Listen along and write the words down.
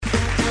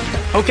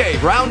Okay,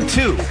 round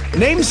two.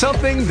 Name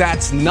something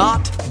that's not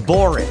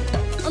boring.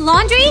 A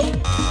laundry?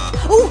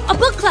 Ooh, a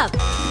book club.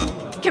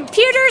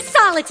 Computer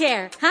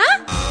solitaire,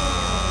 huh?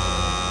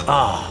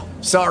 Ah,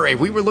 oh, sorry,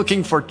 we were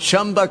looking for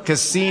Chumba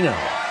Casino.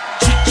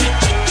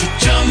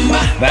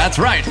 That's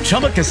right,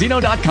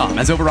 ChumbaCasino.com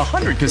has over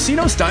 100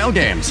 casino-style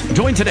games.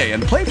 Join today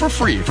and play for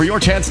free for your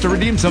chance to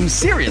redeem some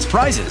serious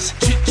prizes.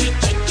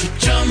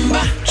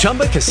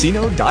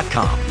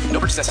 ChumbaCasino.com. No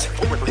purchase necessary.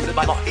 Void where prohibited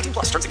by law. 18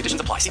 plus. Terms and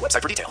conditions apply. See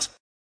website for details.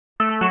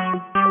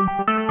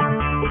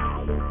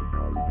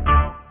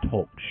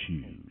 Talk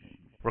Shoes.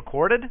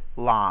 Recorded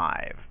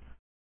live.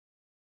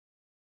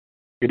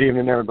 Good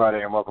evening, everybody,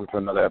 and welcome to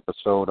another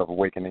episode of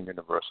Awakening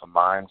Universal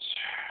Minds.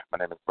 My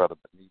name is Brother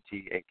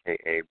Beniti,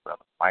 a.k.a.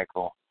 Brother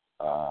Michael.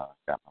 Got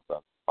my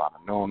brother Father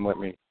Noon with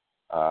me.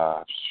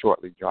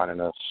 Shortly joining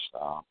us,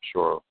 I'm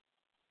sure,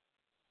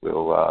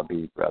 will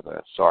be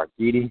Brother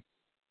Sargidi.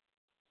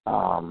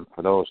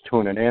 For those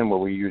tuning in,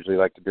 what we usually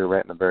like to do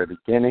right in the very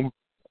beginning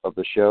of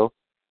the show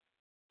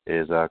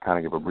is kind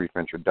of give a brief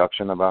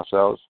introduction of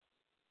ourselves.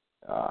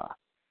 Let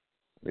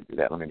me do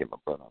that. Let me get my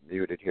brother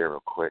muted here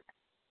real quick.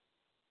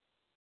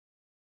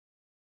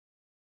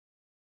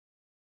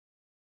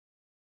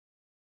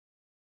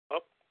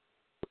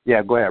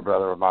 Yeah, go ahead,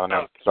 Brother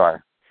Ravana. Sorry,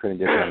 couldn't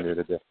get you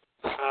unmuted there.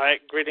 All right,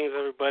 greetings,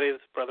 everybody. This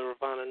is Brother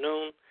Ravana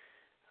Noon.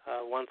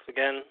 Once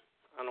again,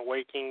 on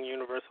Awakening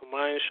Universal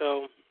Mind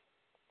Show.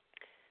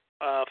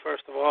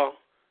 First of all,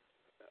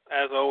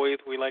 as always,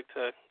 we like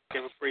to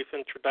give a brief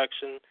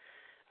introduction.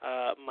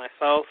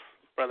 Myself,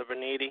 Brother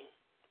Beniti,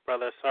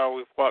 Brother Sar,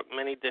 we've walked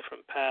many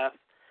different paths,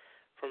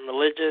 from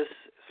religious,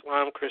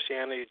 Islam,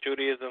 Christianity,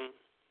 Judaism,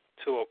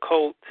 to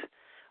occult,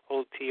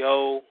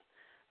 OTO,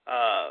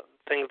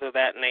 things of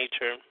that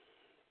nature,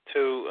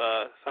 to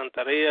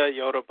Santeria,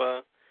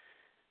 Yoruba,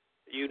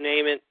 you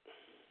name it.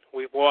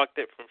 We've walked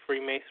it from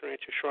Freemasonry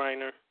to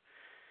Shriner.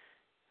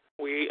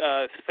 We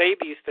say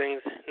these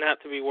things not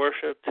to be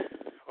worshipped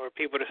or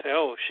people to say,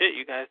 oh, shit,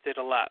 you guys did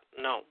a lot.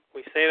 No,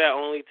 we say that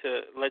only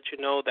to let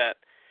you know that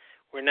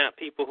we're not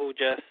people who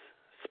just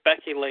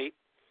speculate.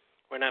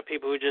 We're not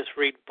people who just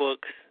read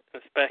books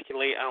and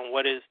speculate on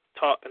what is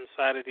taught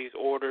inside of these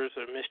orders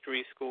or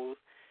mystery schools.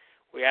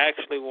 We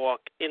actually walk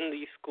in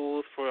these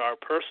schools for our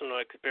personal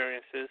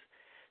experiences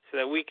so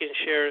that we can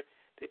share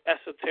the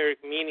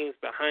esoteric meanings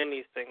behind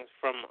these things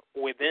from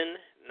within,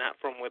 not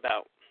from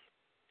without.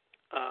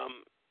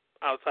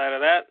 Outside of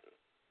that,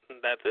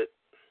 that's it.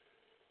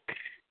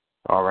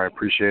 All right,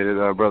 appreciate it.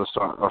 Brother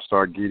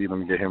Sargidi, let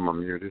me get him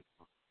unmuted.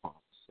 Hold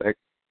on a sec.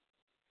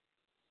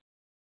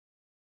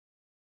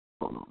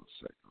 Hold on a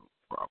second. No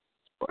problem.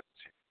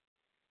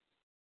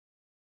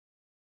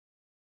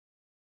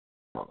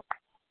 Hold on.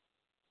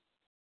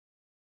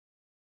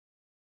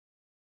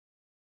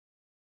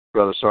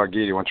 Brother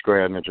Sargidi, why don't you go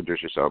ahead and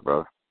introduce yourself,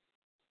 brother?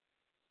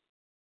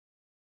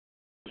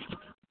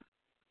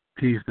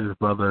 Peace, this is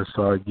Brother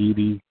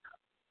Sargidi.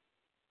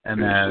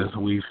 And as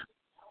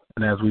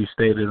we've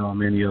stated on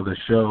many other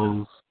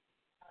shows,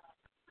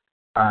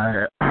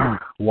 I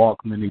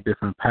walk many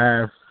different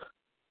paths,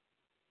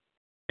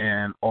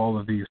 and all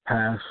of these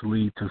paths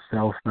lead to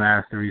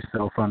self-mastery,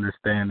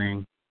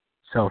 self-understanding,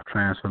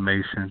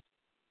 self-transformation.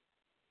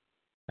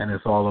 And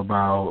it's all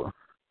about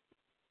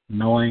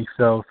knowing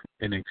self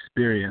and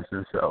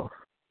experiencing self.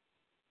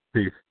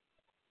 Peace.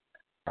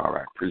 All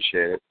right,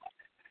 appreciate it.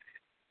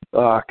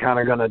 Kind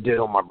of going to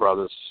ditto my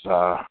brothers.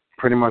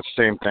 Pretty much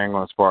the same thing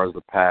as far as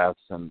the paths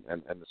and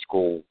the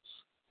schools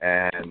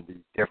and the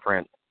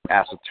different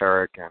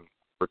esoteric and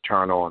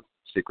fraternal and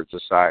secret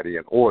society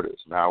and orders.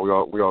 Now,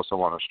 we also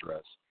want to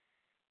stress,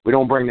 we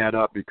don't bring that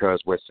up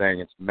because we're saying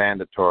it's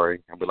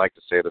mandatory, and we like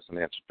to say this in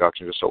the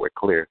introduction just so we're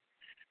clear.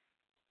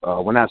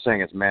 We're not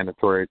saying it's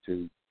mandatory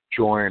to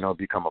join or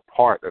become a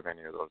part of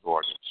any of those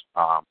orders.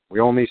 We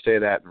only say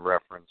that in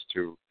reference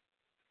to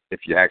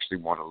if you actually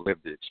want to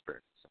live the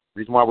experience. The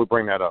reason why we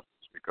bring that up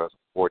is because,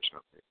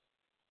 unfortunately,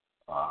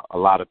 a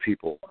lot of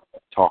people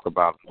talk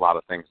about a lot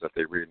of things that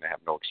they read and they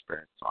have no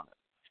experience on it.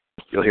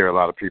 You'll hear a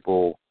lot of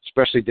people,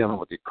 especially dealing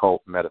with the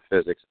occult,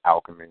 metaphysics,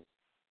 alchemy,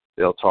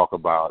 they'll talk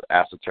about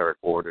esoteric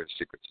orders,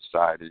 secret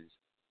societies,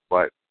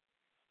 but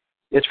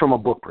it's from a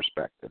book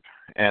perspective,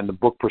 and the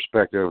book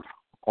perspective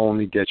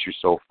only gets you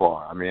so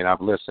far. I mean, I've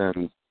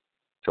listened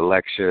to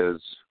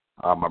lectures.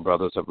 My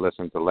brothers have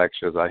listened to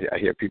lectures. I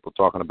hear people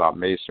talking about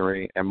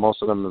masonry, and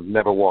most of them have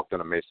never walked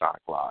in a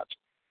Masonic lodge.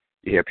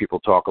 You hear people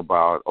talk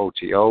about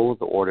OTO,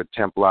 the Order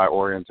Templi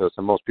Orientis,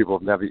 and most people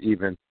have never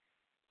even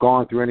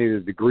gone through any of the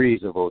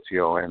degrees of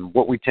OTO. And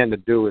what we tend to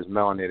do as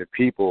melanated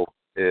people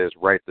is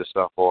write this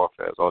stuff off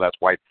as, oh, that's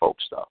white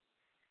folk stuff.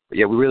 But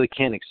yet we really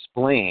can't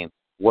explain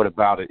what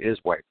about it is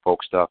white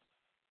folk stuff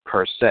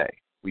per se.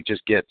 We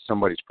just get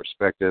somebody's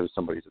perspective,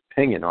 somebody's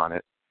opinion on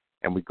it,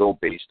 and we go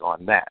based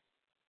on that.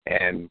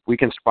 And we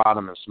can spot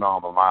them and smell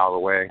them a mile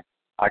away.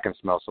 I can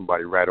smell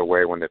somebody right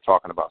away when they're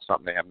talking about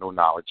something they have no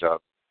knowledge of,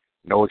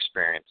 no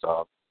experience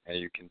of, and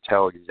you can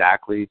tell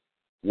exactly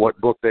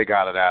what book they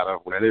got it out of,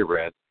 where they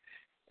read.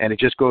 And it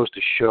just goes to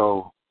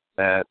show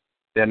that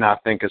they're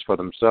not thinkers for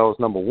themselves,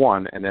 number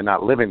one, and they're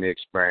not living the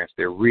experience.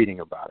 They're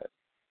reading about it.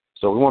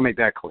 So we want to make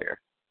that clear.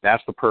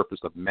 That's the purpose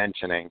of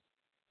mentioning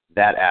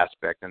that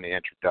aspect in the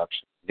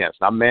introduction. Again,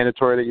 it's not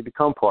mandatory that you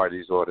become part of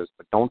these orders,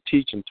 but don't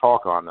teach and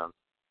talk on them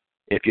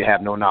if you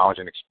have no knowledge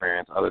and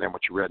experience other than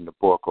what you read in the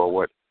book or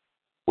what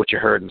you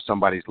heard in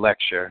somebody's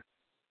lecture,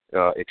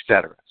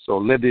 etc. So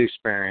live the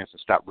experience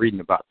and stop reading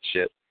about the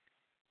shit.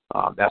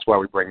 That's why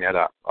we bring that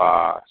up.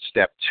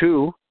 Step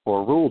 2,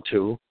 or Rule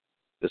 2,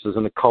 this is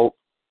an occult,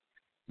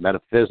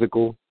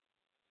 metaphysical.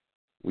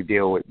 We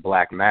deal with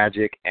black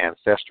magic,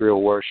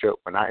 ancestral worship.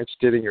 We're not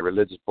interested in your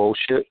religious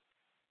bullshit.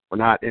 We're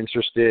not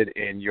interested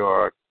in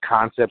your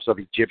concepts of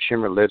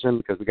Egyptian religion,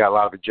 because we got a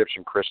lot of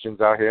Egyptian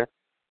Christians out here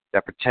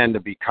that pretend to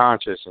be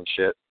conscious and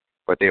shit,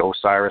 but they're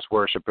Osiris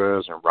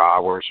worshipers and Ra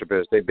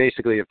worshipers. They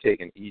basically have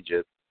taken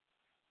Egypt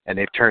and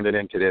they've turned it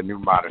into their new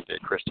modern day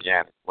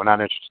Christianity. We're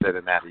not interested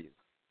in that either.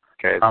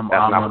 Okay, I'm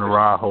on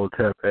Ra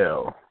Hotep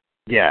El.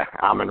 Yeah,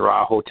 I'm in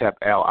Ra Hotep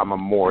El. I'm a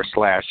Moor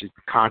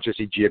 / conscious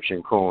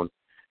Egyptian coon.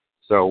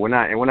 So we're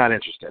not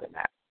interested in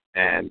that.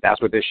 And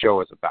that's what this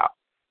show is about.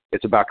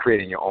 It's about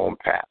creating your own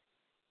path.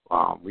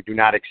 We do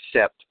not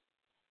accept,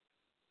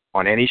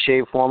 on any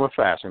shape, form, or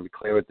fashion, be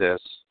clear with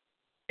this,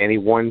 any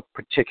one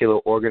particular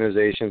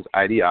organization's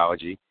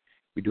ideology.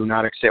 We do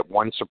not accept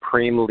one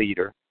supreme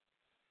leader.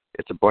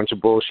 It's a bunch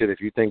of bullshit.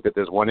 If you think that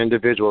there's one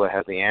individual that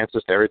has the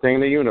answers to everything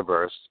in the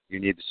universe, you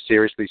need to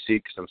seriously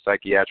seek some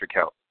psychiatric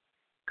help,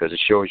 because it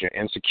shows you're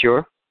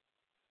insecure,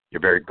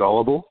 you're very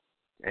gullible,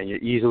 and you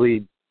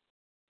easily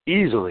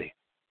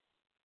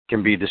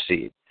can be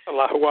deceived.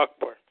 Allahu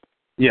Akbar.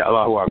 Yeah,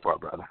 Allahu Akbar,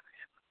 brother.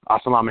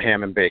 Assalamu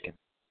ham and bacon.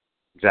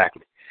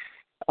 Exactly.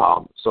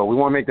 So we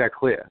want to make that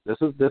clear. This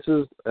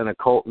is an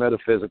occult,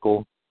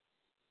 metaphysical,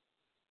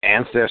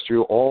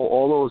 ancestral,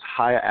 all those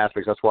higher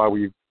aspects. That's why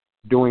we're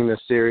doing this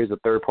series, the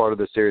third part of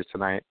this series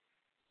tonight,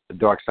 The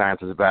Dark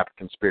Sciences of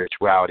African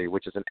Spirituality,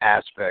 which is an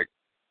aspect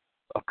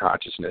of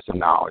consciousness and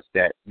knowledge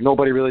that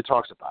nobody really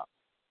talks about.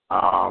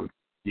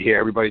 You hear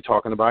everybody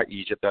talking about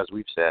Egypt, as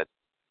we've said,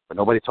 but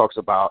nobody talks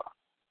about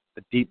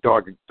the deep,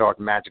 dark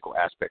magical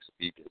aspects of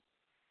Egypt.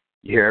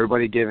 You hear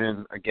everybody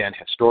giving, again,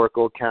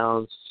 historical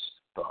accounts,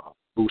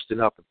 boosting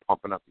up and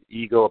pumping up the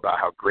ego about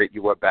how great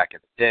you were back in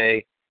the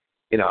day.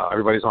 You know,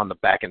 everybody's on the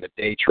back in the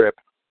day trip,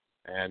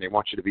 and they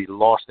want you to be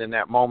lost in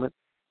that moment.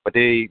 But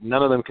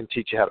none of them can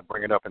teach you how to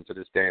bring it up into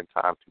this day and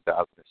time,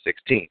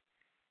 2016.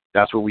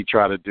 That's what we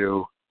try to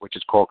do, which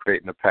is called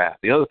creating a path.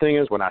 The other thing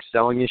is, we're not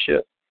selling you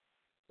shit.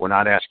 We're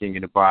not asking you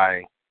to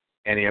buy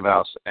any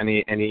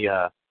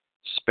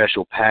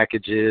special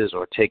packages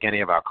or take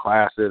any of our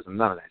classes, and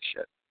none of that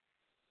shit.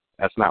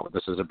 That's not what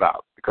this is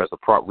about. Because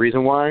the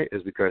reason why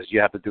is because you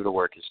have to do the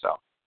work yourself.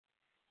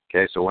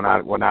 Okay, so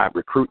we're not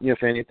recruiting you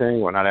for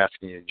anything. We're not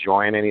asking you to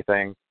join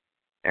anything,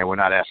 and we're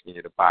not asking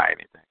you to buy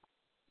anything.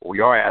 What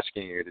we are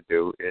asking you to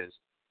do is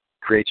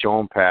create your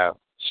own path,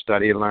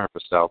 study and learn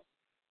for self,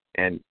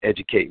 and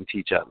educate and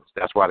teach others.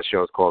 That's why the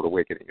show is called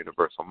Awakening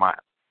Universal Mind.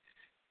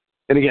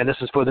 And again, this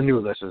is for the new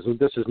listeners.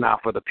 This is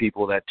not for the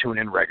people that tune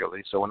in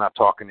regularly. So we're not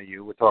talking to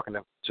you. We're talking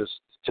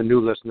to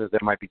new listeners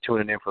that might be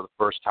tuning in for the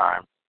first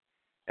time.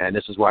 And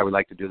this is why we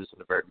like to do this in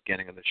the very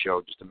beginning of the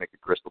show, just to make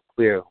it crystal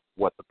clear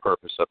what the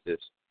purpose of this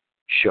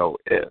show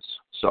is.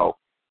 So,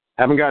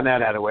 having gotten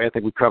that out of the way, I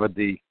think we covered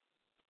the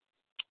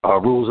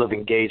rules of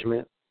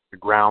engagement, the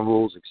ground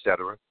rules,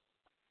 etc.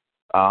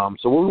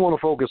 So what we want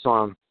to focus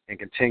on and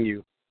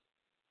continue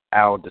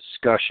our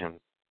discussion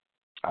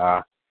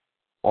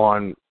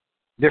on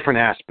different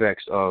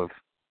aspects of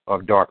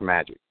dark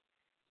magic.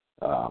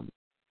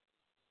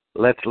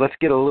 Let's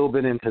get a little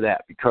bit into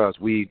that, because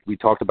we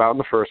talked about in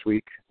the first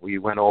week, we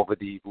went over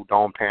the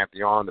Vodun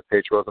Pantheon, the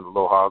Patriarchs and the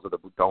Lohas of the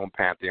Vodun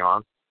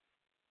Pantheon,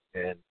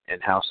 and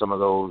how some of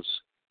those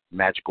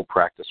magical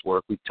practice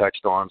work. We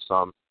touched on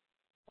some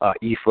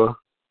Ifa,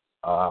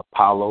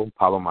 Palo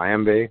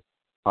Mayembe,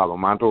 Palo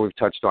Manto. We've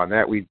touched on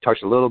that. We've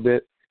touched a little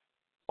bit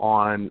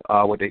on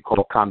what they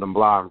call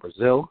Candomblé in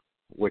Brazil,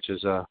 which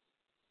is a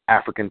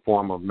African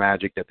form of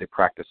magic that they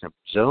practice in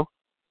Brazil.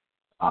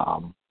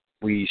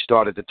 We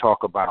started to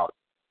talk about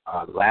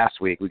last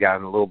week. We got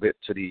in a little bit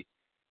to the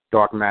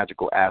dark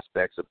magical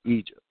aspects of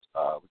Egypt.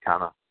 We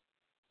kind of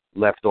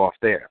left off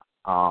there.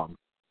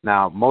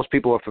 Now, most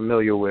people are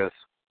familiar with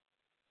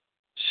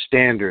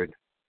standard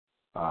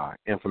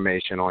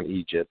information on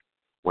Egypt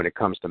when it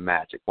comes to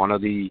magic. One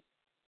of the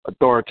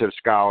authoritative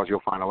scholars,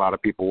 you'll find a lot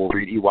of people will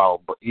read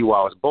Ewald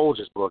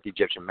Bolger's book,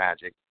 Egyptian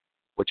Magic,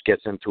 which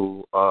gets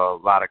into a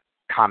lot of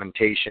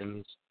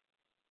connotations,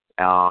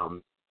 a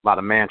lot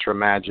of mantra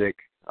magic,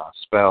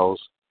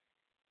 spells,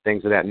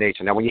 things of that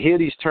nature. Now, when you hear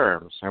these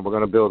terms, and we're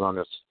going to build on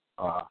this,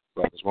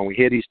 brothers, when we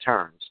hear these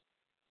terms,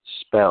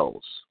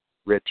 spells,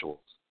 rituals,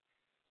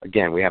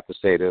 again, we have to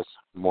say this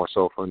more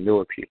so for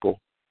newer people,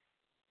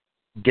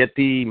 get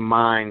the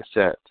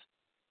mindset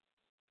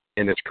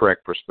in its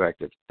correct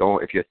perspective.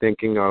 If you're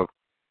thinking of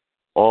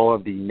all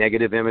of the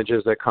negative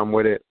images that come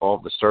with it, all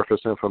of the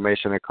surface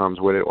information that comes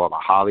with it, all the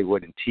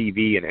Hollywood and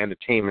TV and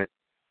entertainment,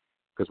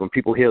 because when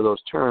people hear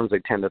those terms, they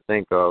tend to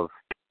think of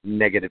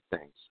negative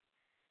things.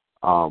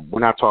 We're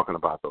not talking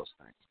about those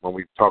things. When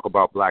we talk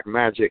about black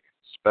magic,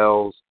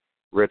 spells,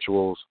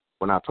 rituals,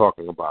 we're not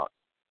talking about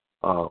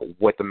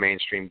what the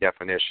mainstream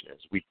definition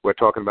is. We're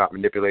talking about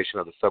manipulation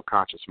of the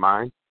subconscious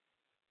mind.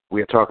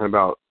 We are talking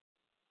about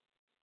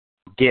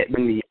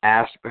getting the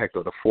aspect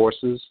or the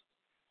forces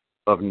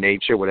of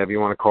nature, whatever you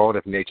want to call it,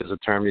 if nature's a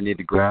term you need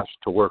to grasp,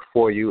 to work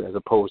for you as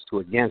opposed to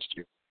against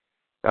you.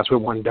 That's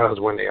what one does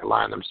when they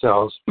align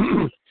themselves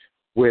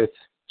with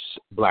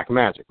black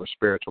magic or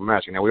spiritual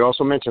magic. Now, we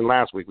also mentioned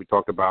last week, we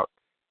talked about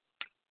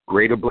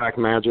greater black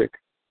magic,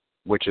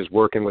 which is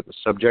working with the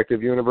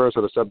subjective universe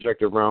or the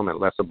subjective realm, and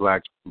lesser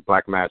black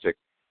magic,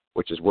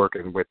 which is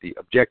working with the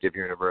objective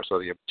universe or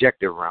the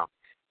objective realm.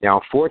 Now,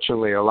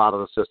 unfortunately, a lot of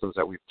the systems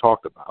that we've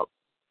talked about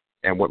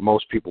and what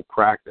most people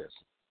practice,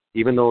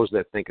 even those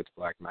that think it's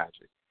black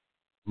magic,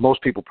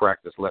 most people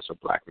practice lesser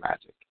black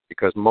magic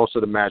because most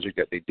of the magic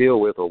that they deal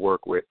with or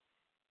work with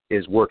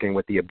is working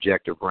with the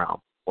objective realm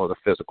or the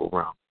physical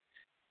realm.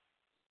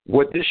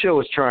 What this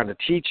show is trying to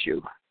teach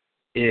you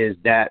is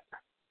that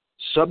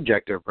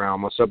subjective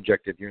realm or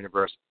subjective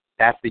universe,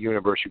 that's the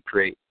universe you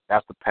create.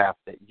 That's the path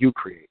that you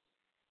create.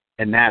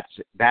 And that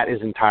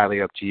is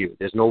entirely up to you.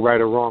 There's no right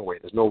or wrong way.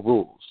 There's no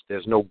rules.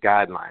 There's no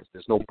guidelines.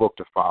 There's no book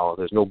to follow.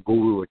 There's no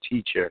guru or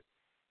teacher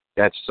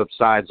that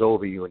subsides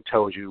over you and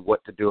tells you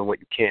what to do and what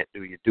you can't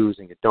do, your do's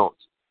and your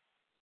don'ts.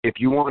 If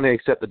you want to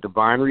accept the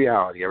divine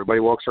reality,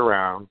 everybody walks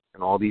around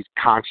in all these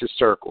conscious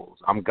circles.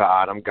 I'm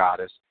God, I'm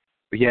goddess,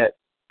 but yet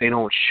they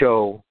don't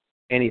show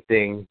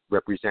anything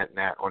representing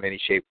that on any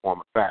shape, form,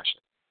 or fashion.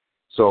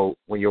 So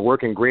when you're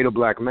working greater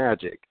black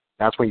magic,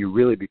 that's when you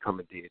really become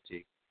a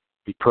deity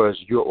because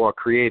you are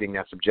creating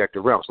that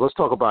subjective realm. So let's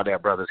talk about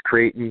that, brothers,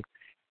 creating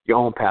your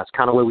own paths,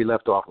 kind of where we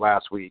left off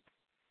last week.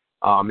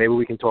 Maybe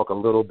we can talk a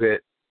little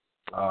bit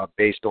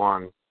based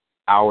on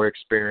our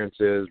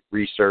experiences,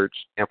 research,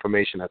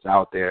 information that's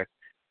out there,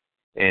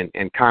 and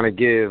kind of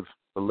give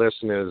the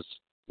listeners,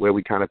 where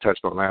we kind of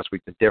touched on last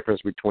week, the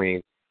difference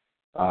between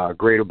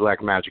greater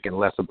black magic and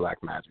lesser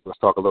black magic. Let's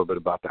talk a little bit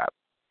about that.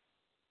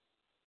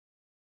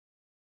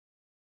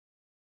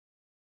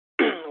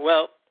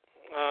 Well,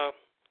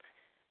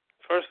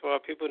 first of all,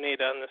 people need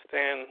to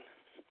understand,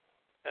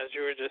 as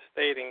you were just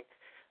stating,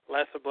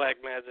 lesser black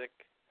magic,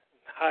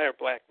 higher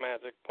black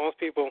magic. Most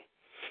people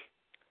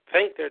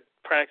think they're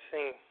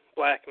practicing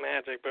black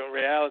magic, but in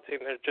reality,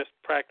 they're just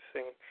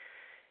practicing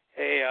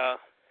a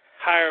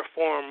higher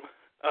form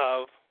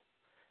of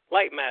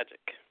light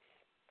magic.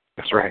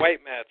 That's right.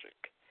 White magic.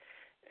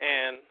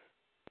 And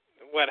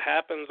what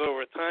happens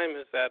over time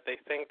is that they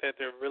think that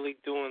they're really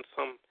doing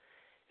some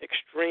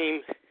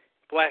extreme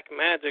black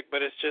magic,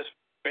 but it's just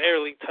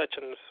barely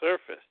touching the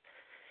surface.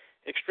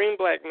 Extreme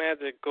black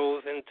magic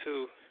goes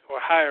into,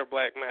 or higher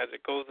black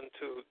magic goes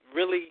into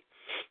really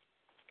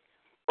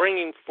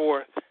bringing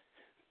forth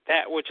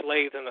that which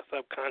lays in the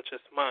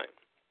subconscious mind.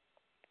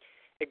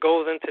 It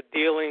goes into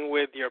dealing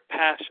with your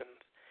passions,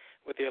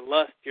 with your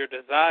lust, your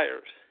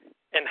desires,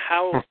 and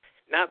how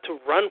not to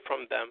run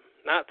from them,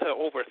 not to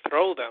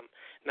overthrow them,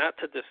 not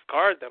to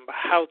discard them, but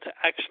how to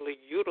actually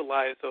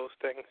utilize those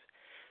things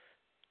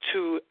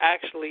to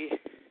actually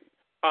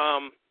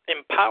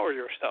empower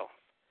yourself.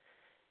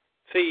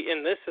 See,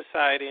 in this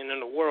society and in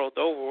the world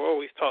over, we're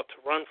always taught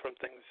to run from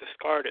things,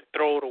 discard it,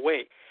 throw it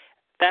away.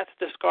 That's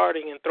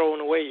discarding and throwing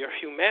away your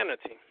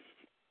humanity.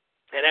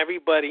 And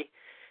everybody,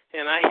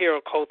 and I hear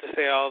occultists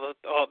say all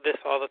this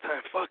all the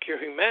time, fuck your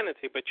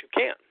humanity, but you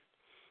can't.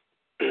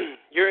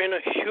 You're in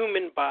a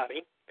human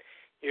body.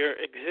 You're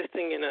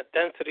existing in a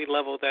density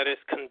level that is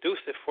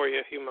conducive for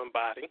your human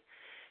body.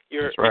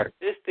 You're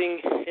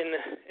existing in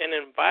an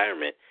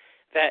environment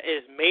that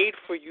is made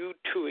for you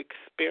to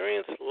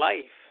experience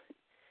life.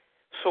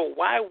 So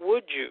why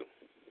would you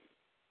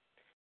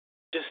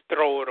just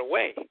throw it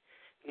away?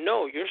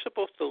 No, you're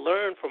supposed to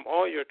learn from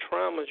all your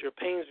traumas, your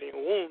pains, and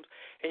your wounds,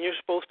 and you're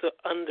supposed to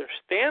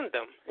understand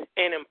them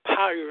and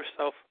empower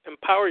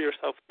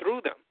yourself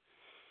through them.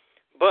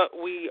 But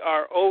we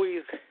are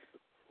always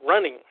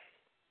running,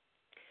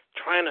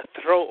 trying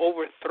to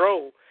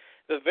overthrow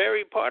the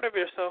very part of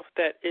yourself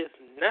that is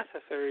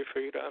necessary for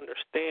you to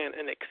understand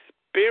and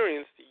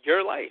experience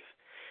your life,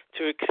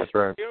 to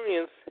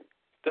experience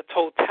the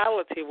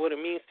totality of what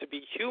it means to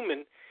be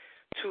human,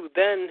 to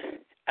then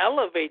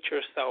elevate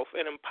yourself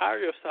and empower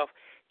yourself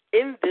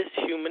in this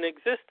human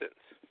existence.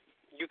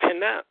 You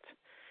cannot,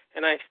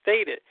 and I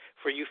stated,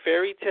 for you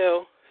fairy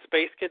tale,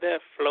 space cadet,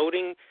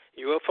 floating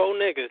UFO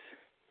niggas,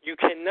 you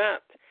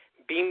cannot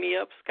beam me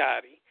up,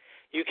 Scotty.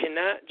 You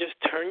cannot just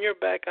turn your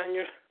back on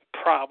your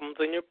problems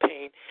and your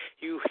pain.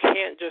 You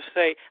can't just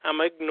say, I'm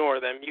going to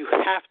ignore them. You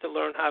have to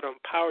learn how to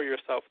empower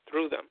yourself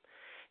through them.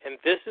 And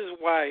this is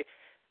why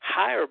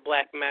higher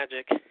black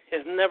magic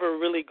has never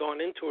really gone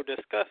into or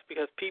discussed,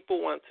 because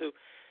people want to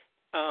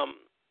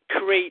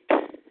create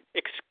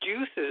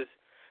excuses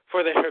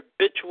for their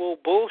habitual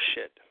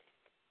bullshit.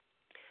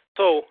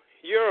 So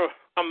you're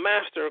a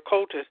master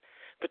occultist,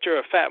 but you're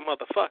a fat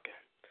motherfucker,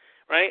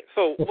 right?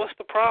 So what's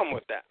the problem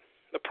with that?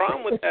 The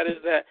problem with that is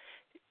that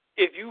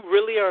if you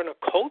really are an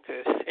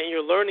occultist and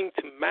you're learning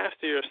to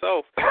master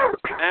yourself,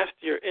 master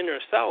your inner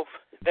self,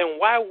 then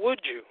why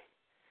would you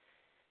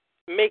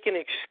make an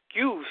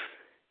excuse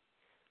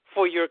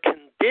for your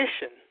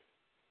condition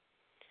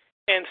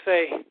and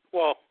say,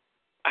 well,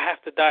 I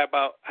have to die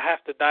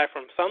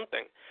from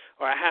something,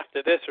 or I have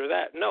to this or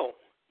that? No.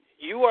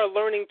 You are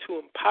learning to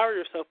empower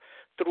yourself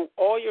through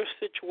all your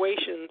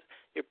situations,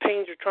 your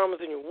pains, your traumas,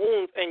 and your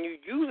wounds, and you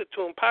use it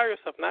to empower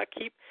yourself, not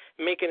keep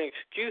making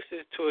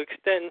excuses to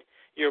extend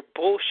your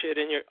bullshit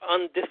and your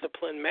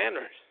undisciplined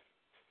manners.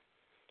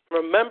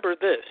 Remember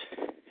this,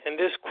 and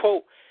this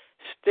quote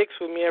sticks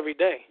with me every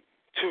day.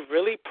 To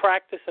really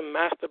practice and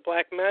master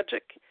black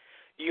magic,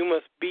 you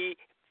must be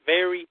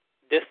very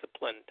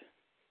disciplined.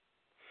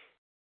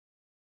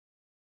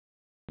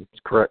 That's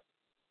correct.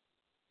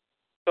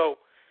 So,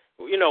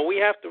 we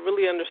have to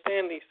really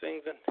understand these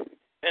things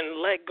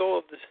and let go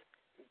of this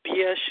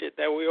BS shit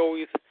that we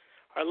always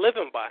are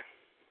living by.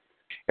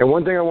 And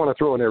one thing I want to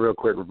throw in there real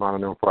quick, Ravana,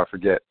 before I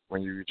forget,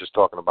 when you were just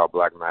talking about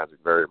black magic,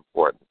 very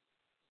important.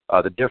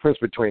 The difference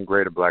between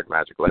greater black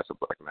magic, lesser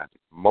black magic.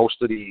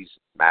 Most of these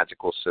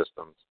magical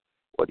systems,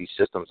 or these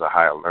systems of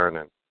higher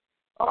learning,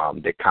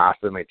 they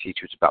constantly teach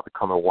you about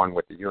becoming one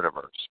with the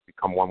universe,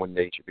 become one with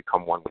nature,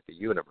 become one with the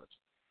universe.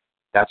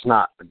 That's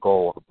not the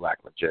goal of a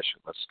black magician.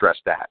 Let's stress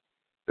that.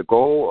 The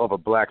goal of a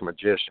black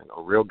magician,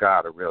 a real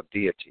god, a real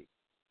deity,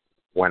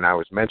 when I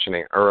was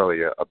mentioning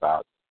earlier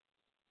about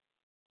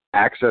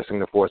accessing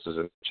the forces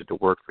of nature to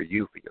work for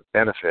you, for your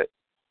benefit,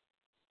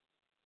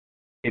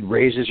 it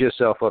raises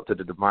yourself up to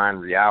the divine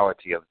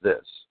reality of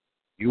this.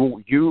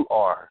 You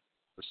are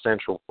the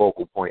central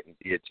focal point in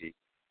deity.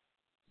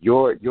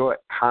 Your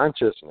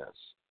consciousness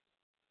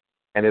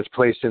and its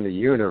place in the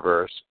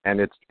universe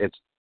and it's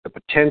the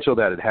potential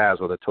that it has,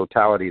 or the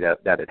totality that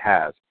it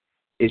has,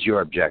 is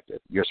your objective.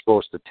 You're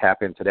supposed to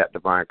tap into that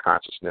divine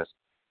consciousness,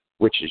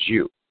 which is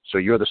you. So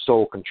you're the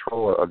sole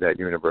controller of that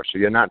universe. So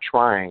you're not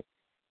trying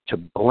to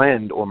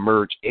blend or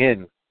merge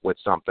in with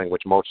something,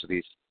 which most of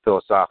these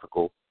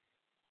philosophical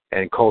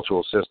and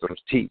cultural systems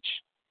teach.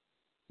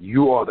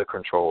 You are the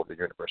control of the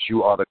universe.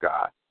 You are the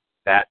God.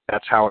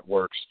 That's how it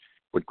works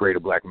with greater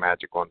black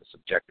magic on the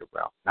subjective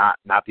realm,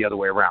 not the other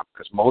way around.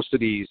 Because most of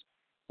these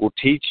will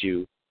teach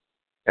you,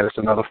 and it's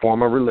another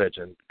form of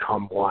religion,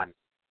 become one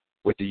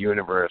with the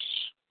universe,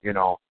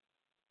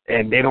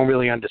 and they don't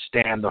really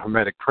understand the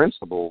Hermetic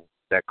principle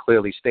that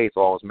clearly states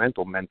all is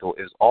mental, mental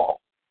is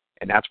all.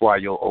 And that's why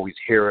you'll always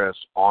hear us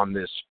on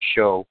this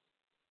show.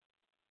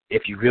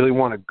 If you really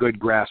want a good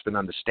grasp and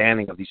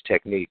understanding of these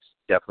techniques,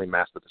 definitely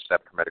master the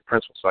 7 Hermetic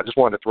principles. So I just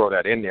wanted to throw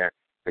that in there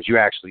because you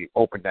actually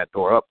opened that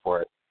door up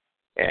for it.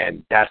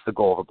 And that's the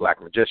goal of a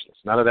black magician.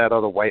 It's none of that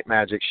other white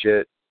magic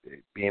shit,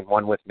 being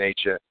one with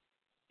nature.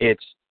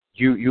 It's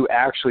you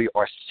actually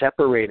are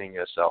separating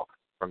yourself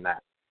from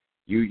that.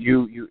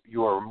 You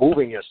are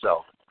removing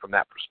yourself from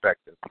that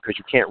perspective because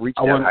you can't reach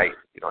that height.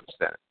 You don't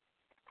understand it.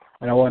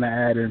 And I want to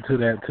add into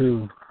that,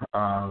 too,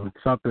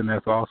 something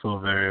that's also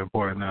very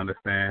important to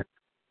understand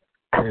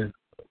is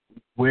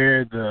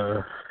where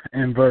the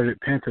inverted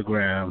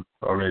pentagram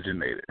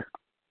originated.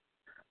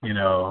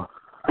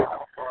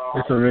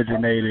 It's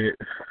originated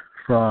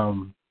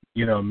from,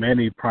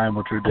 many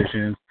primal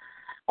traditions,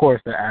 of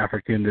course, the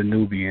African, the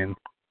Nubian,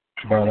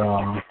 but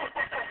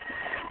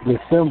the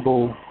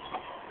symbol,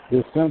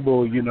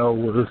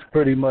 was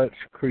pretty much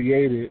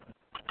created,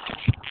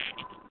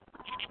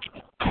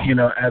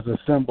 as a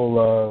symbol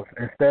of,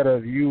 instead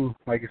of you,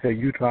 like you said,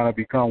 you trying to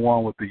become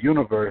one with the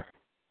universe,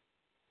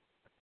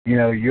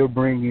 you're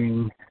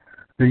bringing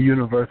the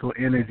universal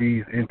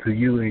energies into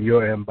you and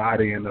you're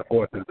embodying the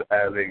forces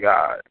as a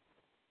god.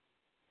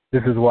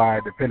 This is why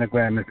the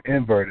pentagram is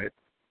inverted.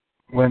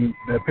 When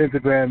the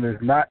pentagram is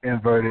not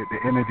inverted,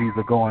 the energies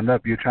are going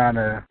up. You're trying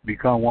to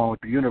become one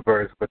with the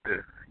universe, but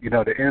the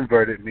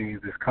inverted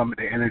means the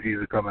energies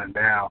are coming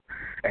down,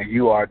 and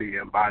you are the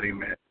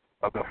embodiment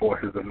of the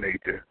forces of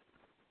nature.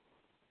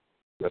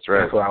 That's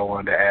right. That's what I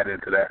wanted to add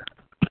into that.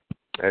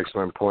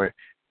 Excellent point.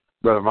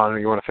 Brother Vaughn,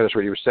 you want to finish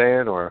what you were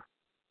saying, or?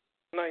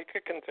 No, you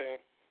could continue.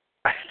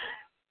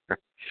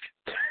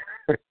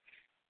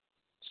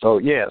 So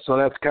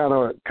that's kind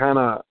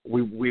of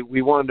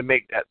we wanted to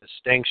make that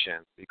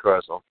distinction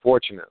because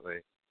unfortunately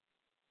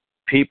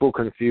people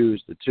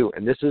confuse the two,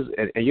 and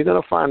you're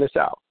going to find this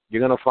out.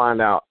 You're going to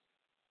find out,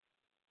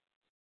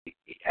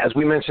 as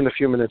we mentioned a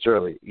few minutes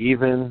earlier,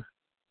 even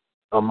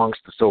amongst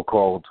the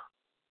so-called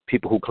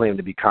people who claim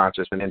to be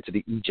conscious and into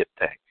the Egypt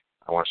thing.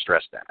 I want to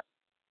stress that.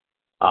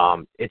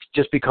 It's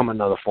just become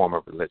another form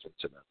of religion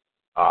to them.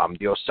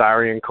 The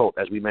Osirian cult,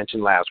 as we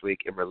mentioned last week,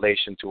 in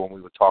relation to when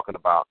we were talking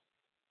about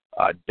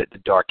the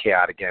dark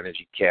chaotic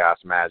energy, chaos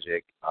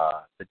magic,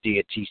 the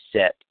deity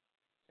Set,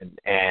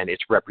 and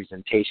its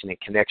representation and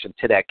connection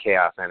to that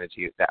chaos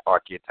energy, that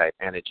archetype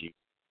energy,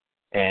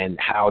 and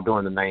how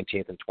during the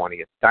 19th and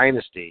 20th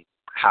dynasty,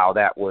 how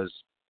that was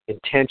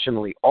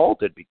intentionally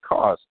altered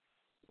because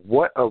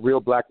what a real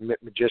black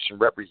magician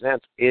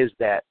represents is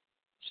that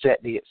set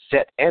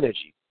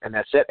energy. And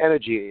that set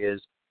energy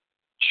is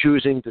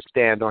choosing to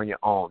stand on your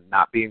own,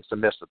 not being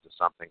submissive to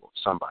something or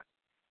somebody.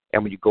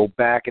 And when you go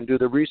back and do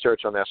the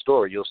research on that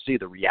story, you'll see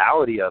the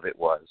reality of it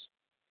was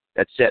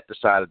that Seth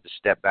decided to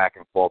step back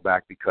and fall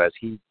back because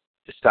he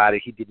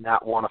decided he did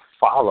not want to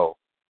follow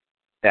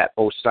that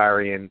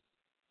Osirian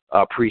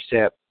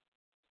precept,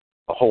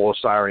 a whole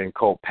Osirian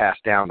cult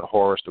passed down to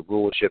Horus, the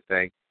rulership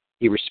thing.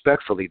 He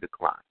respectfully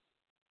declined.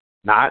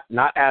 Not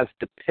as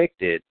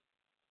depicted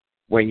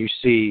when you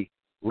see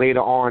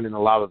later on in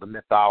a lot of the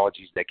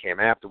mythologies that came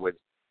afterwards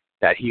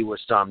that he was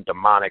some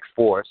demonic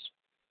force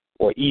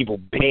or evil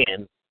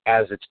being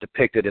as it's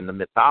depicted in the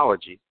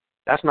mythology.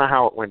 That's not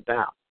how it went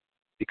down.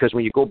 Because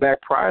when you go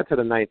back prior to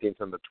the 19th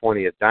and the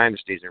 20th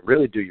dynasties and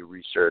really do your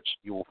research,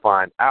 you will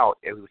find out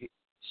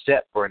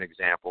Set, for an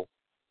example,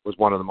 was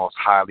one of the most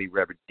highly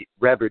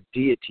revered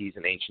deities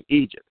in ancient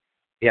Egypt.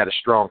 He had a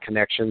strong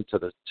connection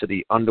to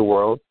the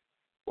underworld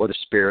or the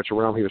spiritual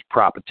realm. He was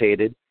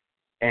propitiated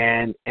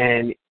and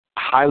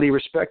highly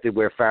respected,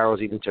 where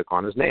pharaohs even took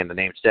on his name. The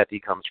name Seti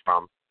comes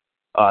from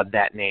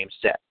that name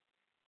Set.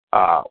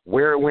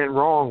 Where it went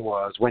wrong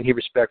was when he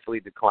respectfully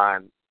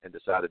declined and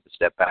decided to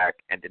step back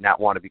and did not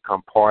want to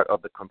become part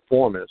of the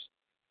conformists.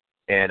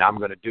 And I'm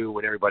going to do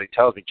what everybody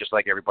tells me, just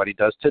like everybody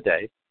does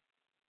today.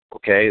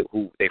 Okay,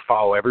 who they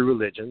follow every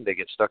religion, they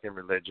get stuck in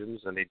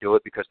religions, and they do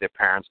it because their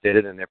parents did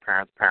it, and their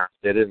parents' parents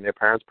did it, and their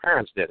parents'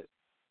 parents did it.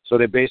 So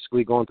they're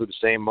basically going through the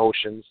same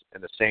motions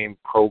and the same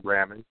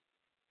programming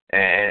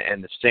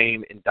and the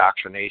same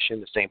indoctrination,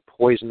 the same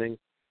poisoning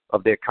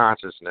of their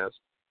consciousness.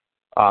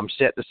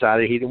 Set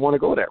decided he didn't want to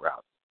go that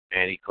route,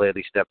 and he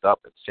clearly stepped up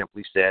and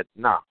simply said,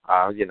 "No,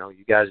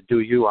 you guys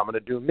do you, I'm going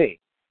to do me."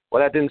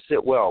 Well, that didn't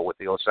sit well with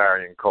the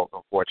Osirian cult,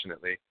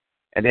 unfortunately.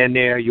 And then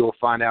there you'll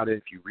find out,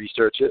 if you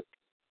research it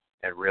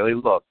and really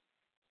look,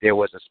 there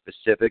was a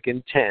specific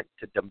intent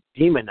to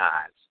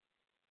demonize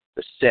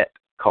the Set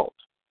cult.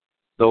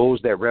 Those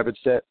that revered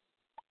Set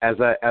as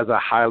a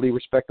highly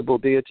respectable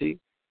deity,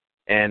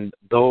 and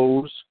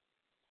those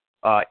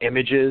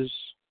images,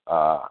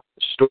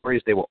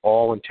 stories, they were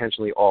all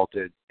intentionally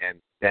altered,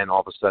 and then all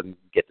of a sudden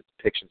you get the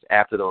depictions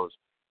after those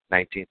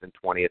 19th and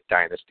 20th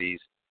dynasties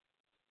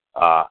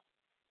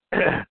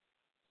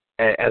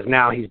as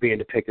now he's being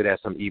depicted as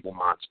some evil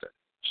monster.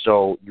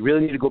 So you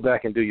really need to go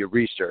back and do your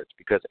research,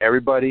 because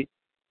everybody,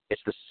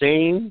 it's the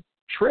same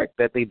trick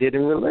that they did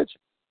in religion.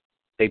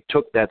 They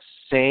took that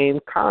same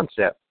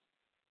concept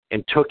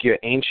and took your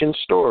ancient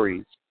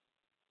stories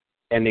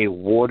and they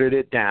watered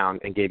it down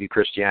and gave you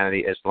Christianity,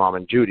 Islam,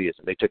 and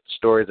Judaism. They took the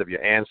stories of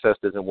your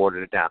ancestors and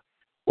watered it down.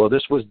 Well,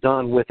 this was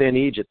done within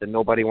Egypt, and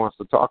nobody wants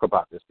to talk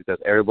about this because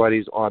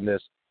everybody's on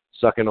this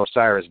sucking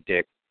Osiris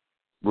dick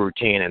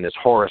routine and this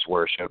Horus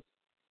worship,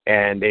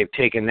 and they've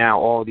taken now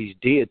all these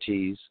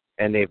deities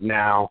and they've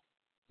now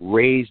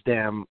raised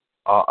them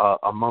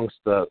amongst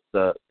the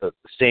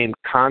same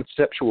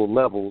conceptual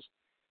levels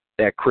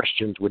that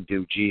Christians would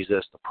do,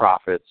 Jesus, the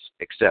prophets,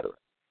 etc.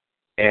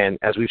 And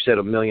as we've said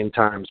a million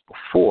times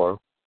before,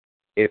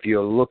 if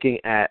you're looking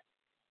at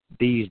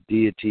these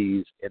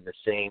deities in the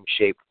same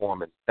shape,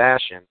 form, and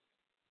fashion,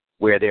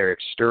 where they're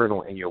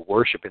external and you're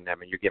worshiping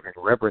them and you're giving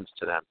reverence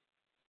to them,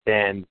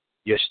 then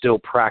you're still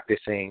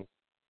practicing,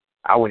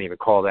 I wouldn't even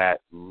call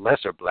that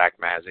lesser black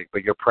magic,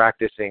 but you're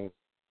practicing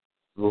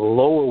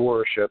lower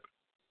worship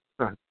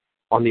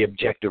on the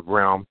objective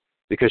realm,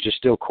 because you're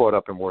still caught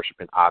up in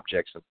worshiping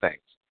objects and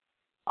things.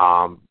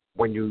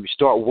 When you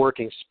start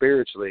working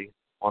spiritually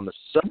on the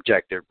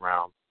subjective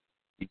realm,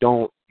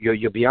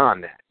 you're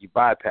beyond that. You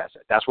bypass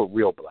it. That's what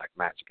real black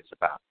magic is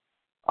about.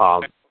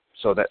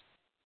 So that,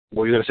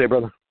 what were you going to say,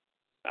 brother?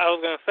 I was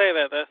going to say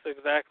that's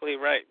exactly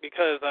right,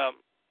 because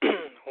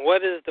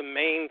what is the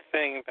main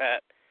thing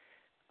that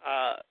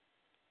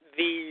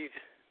these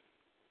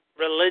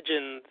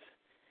religions,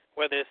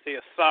 whether it's the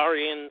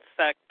Osirian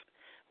sect,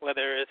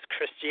 whether it's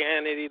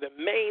Christianity, the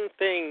main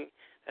thing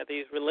that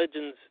these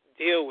religions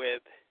deal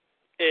with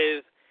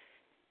is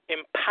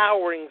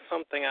empowering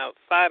something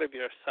outside of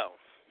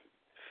yourself,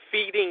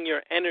 feeding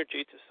your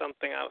energy to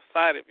something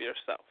outside of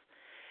yourself.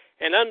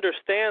 And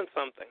understand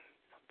something.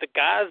 The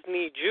gods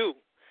need you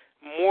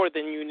more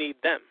than you need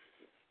them.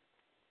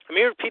 Let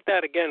me repeat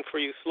that again for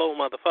you slow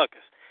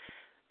motherfuckers.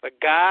 The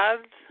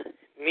gods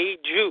need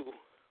you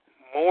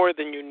more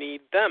than you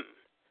need them.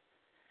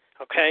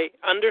 Okay?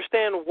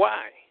 Understand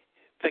why.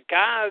 The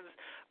gods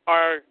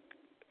are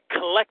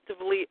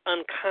collectively,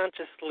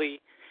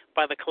 unconsciously,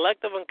 by the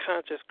collective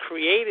unconscious,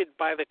 created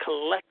by the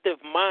collective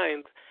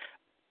minds,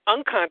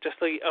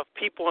 unconsciously, of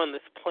people on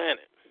this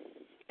planet.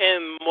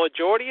 And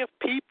majority of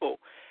people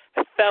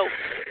felt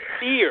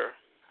fear,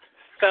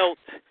 felt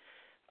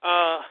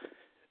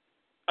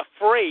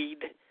afraid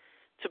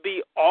to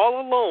be all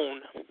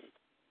alone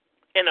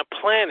in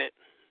a planet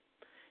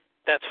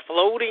that's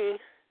floating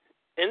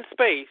in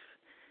space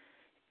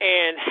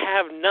and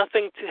have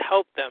nothing to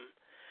help them,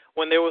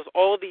 when there was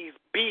all these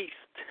beast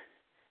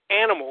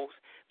animals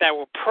that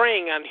were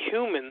preying on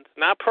humans,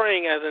 not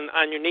preying as in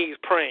on your knees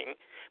praying,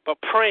 but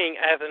preying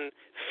as in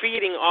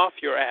feeding off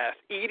your ass,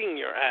 eating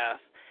your ass.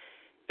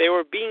 They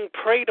were being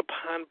preyed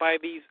upon by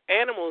these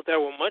animals that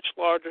were much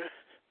larger,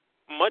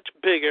 much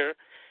bigger,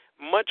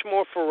 much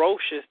more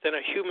ferocious than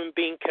a human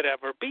being could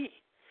ever be.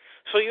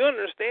 So you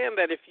understand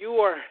that if you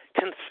are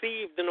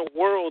conceived in a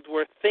world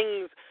where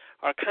things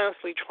are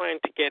constantly trying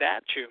to get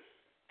at you,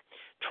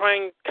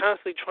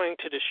 constantly trying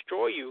to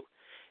destroy you,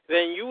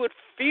 then you would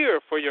fear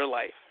for your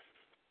life.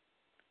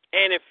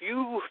 And if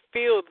you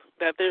feel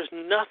that there's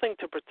nothing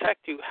to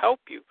protect you, help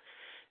you,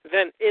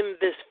 then in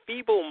this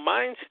feeble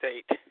mind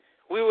state,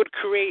 we would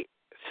create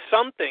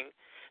something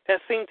that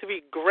seemed to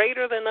be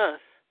greater than us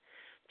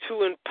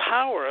to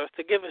empower us,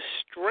 to give us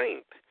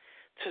strength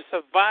to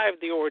survive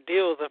the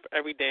ordeals of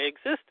everyday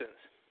existence.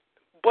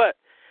 But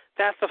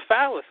that's a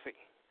fallacy.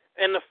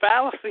 And the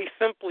fallacy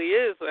simply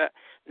is that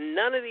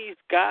none of these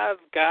gods,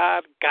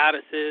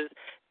 goddesses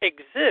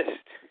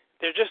exist.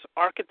 They're just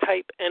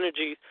archetype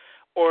energies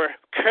or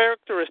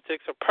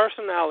characteristics or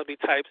personality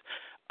types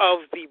of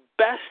the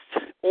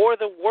best or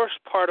the worst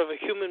part of a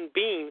human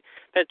being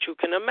that you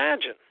can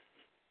imagine.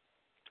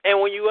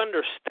 And when you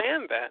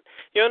understand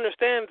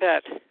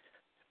that,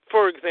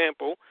 for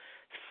example,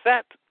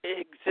 Set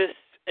exists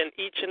in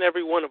each and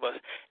every one of us.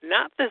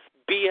 Not this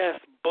BS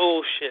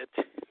bullshit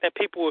that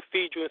people will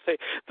feed you and say,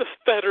 the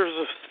fetters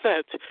of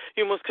Set.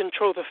 You must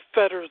control the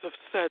fetters of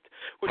Set,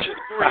 which is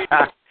greed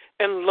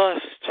and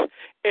lust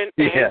and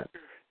anger.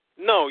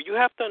 No, you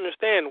have to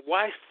understand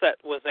why Set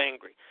was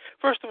angry.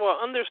 First of all,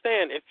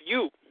 understand if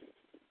you,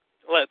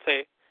 let's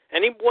say,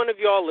 any one of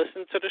y'all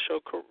listen to the show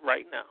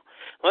right now,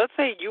 let's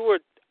say you were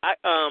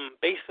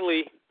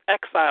basically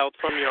exiled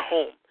from your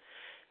home,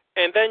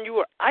 and then you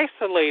were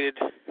isolated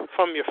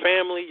from your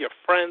family, your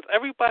friends,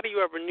 everybody you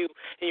ever knew,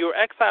 and you were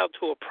exiled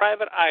to a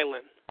private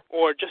island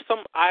or just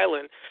some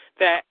island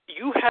that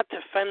you had to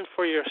fend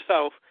for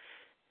yourself.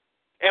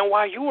 And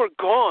while you were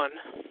gone,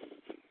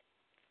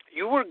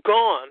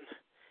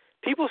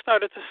 people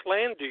started to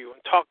slander you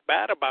and talk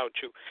bad about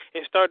you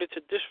and started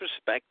to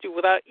disrespect you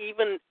without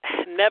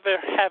never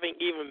having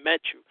even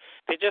met you.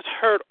 They just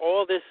heard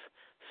all this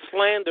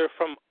slander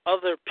from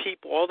other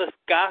people, all this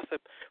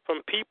gossip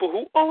from people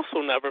who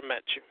also never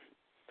met you,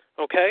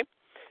 okay?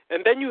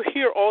 And then you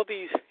hear all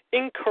these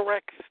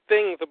incorrect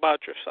things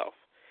about yourself.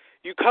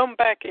 You come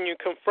back and you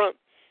confront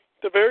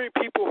the very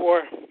people who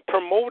are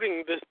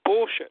promoting this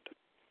bullshit.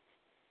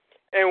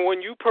 And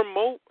when you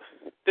promote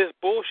this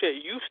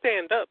bullshit, you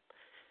stand up.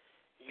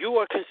 You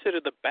are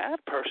considered the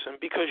bad person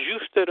because you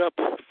stood up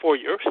for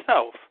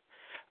yourself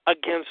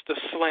against the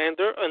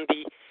slander and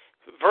the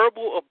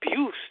verbal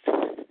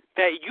abuse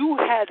that you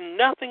had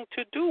nothing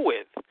to do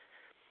with.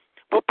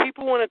 But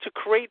people wanted to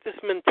create this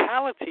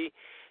mentality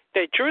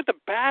that you're the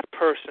bad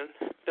person,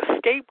 the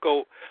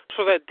scapegoat,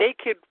 so that they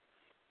could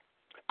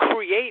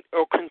create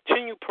or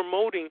continue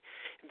promoting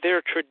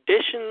their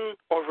tradition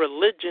or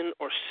religion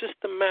or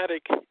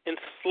systematic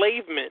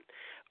enslavement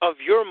of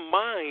your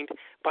mind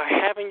by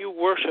having you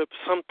worship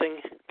something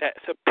that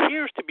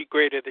appears to be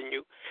greater than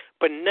you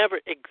but never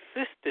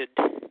existed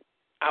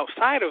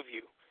outside of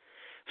you.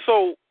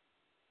 So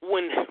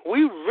when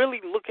we really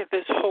look at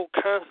this whole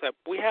concept,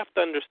 we have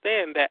to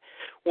understand that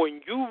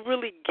when you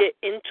really get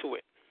into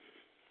it,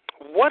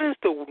 what is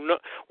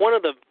one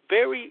of the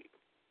very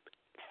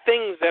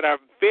things that are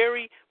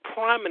very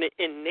prominent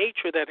in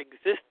nature that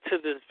exist to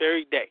this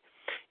very day?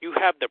 You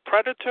have the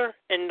predator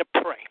and the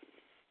prey.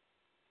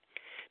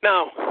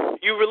 Now,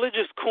 you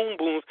religious coon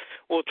boons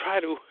will try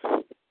to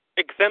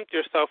exempt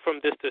yourself from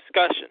this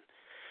discussion,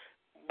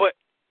 but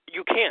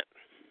you can't,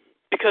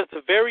 because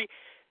the very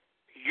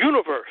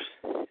universe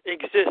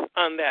exists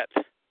on that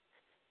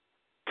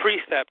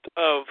precept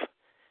of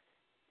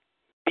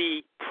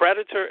the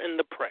predator and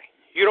the prey.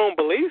 You don't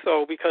believe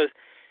so because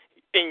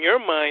in your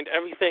mind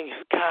everything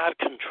is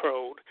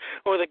God-controlled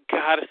or the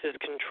goddesses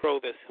control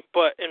this.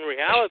 But in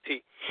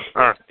reality,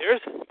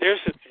 there's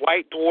this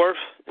white dwarf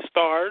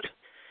stars,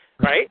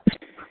 right?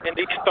 And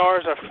these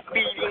stars are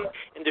feeding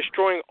and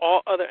destroying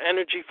all other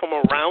energy from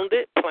around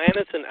it,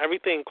 planets and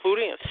everything,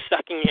 including and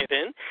sucking it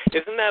in.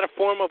 Isn't that a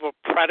form of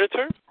a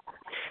predator?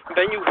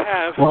 Then you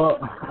have...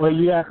 Well,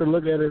 you have to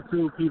look at it,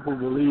 too. People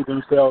believe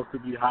themselves to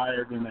be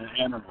higher than an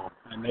animal,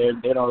 and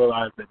they don't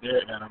realize that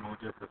they're animal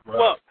just as well.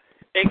 Well,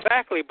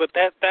 exactly, but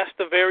that's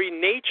the very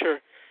nature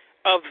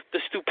of the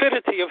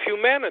stupidity of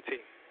humanity.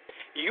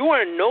 You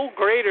are no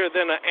greater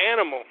than an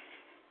animal.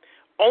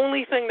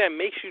 Only thing that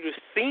makes you to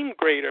seem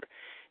greater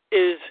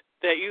is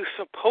that you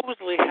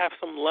supposedly have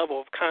some level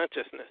of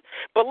consciousness.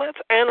 But let's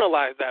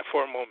analyze that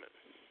for a moment.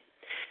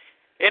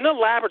 In a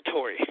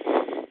laboratory,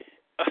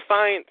 a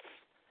science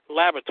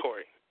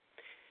laboratory,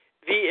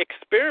 the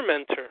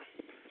experimenter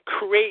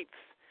creates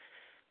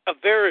a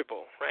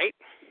variable, right?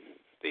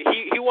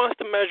 He wants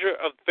to measure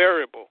a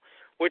variable,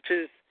 which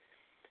is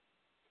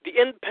the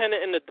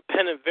independent and the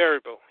dependent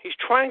variable. He's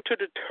trying to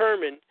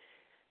determine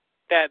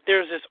that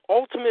there's this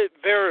ultimate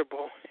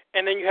variable,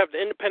 and then you have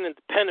the independent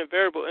dependent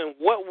variable, and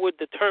what would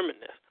determine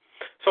this?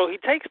 So he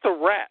takes the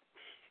rat,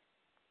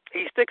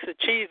 he sticks a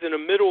cheese in the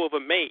middle of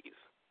a maze,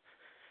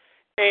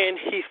 and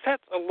he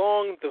sets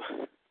along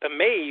the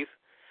maze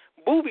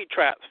booby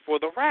traps for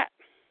the rat.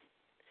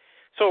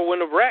 So when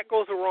the rat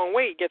goes the wrong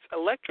way, it gets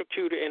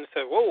electrocuted and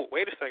says, whoa,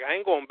 wait a second, I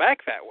ain't going back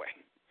that way.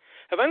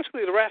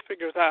 Eventually the rat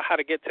figures out how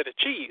to get to the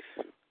cheese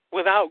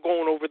without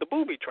going over the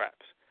booby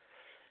traps.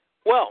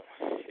 Well,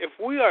 if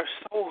we are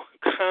so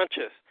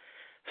conscious,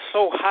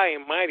 so high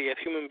and mighty as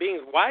human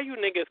beings, why you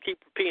niggas keep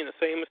repeating the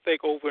same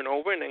mistake over and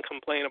over and then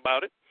complain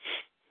about it?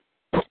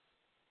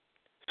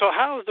 So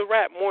how is the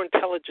rat more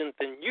intelligent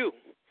than you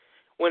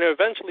when it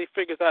eventually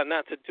figures out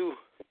not to do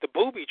the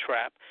booby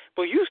trap,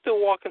 but you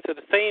still walk into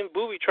the same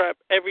booby trap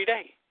every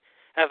day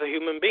as a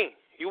human being?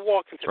 You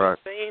walk into the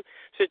same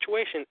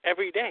situation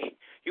every day.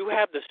 You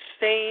have the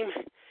same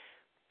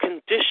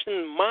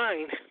conditioned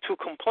mind to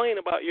complain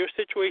about your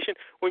situation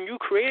when you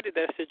created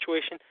that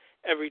situation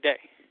every day.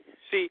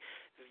 See,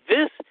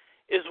 this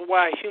is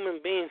why human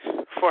beings,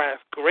 for as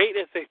great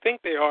as they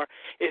think they are,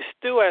 is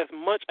still as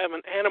much of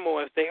an animal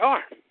as they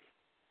are.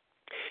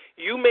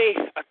 You may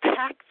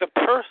attack the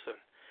person.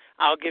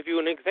 I'll give you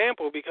an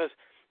example because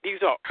these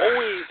are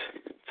always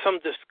some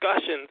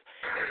discussions,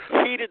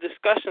 heated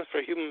discussions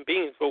for human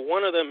beings, but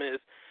one of them is,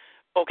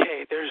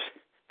 okay, there's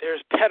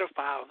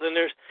pedophiles and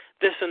there's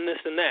this and this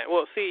and that.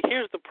 Well, see,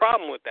 here's the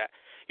problem with that.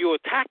 You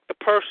attack the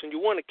person, you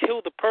want to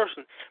kill the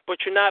person, but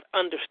you're not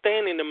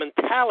understanding the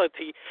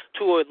mentality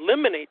to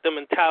eliminate the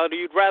mentality.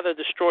 You'd rather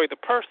destroy the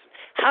person.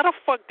 How the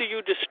fuck do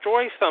you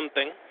destroy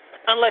something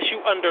unless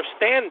you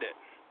understand it?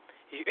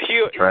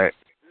 Right.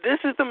 This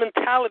is the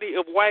mentality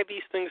of why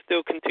these things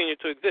still continue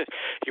to exist.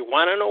 You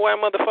want to know why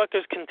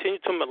motherfuckers continue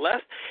to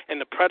molest and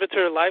the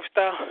predator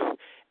lifestyle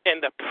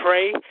and the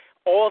prey?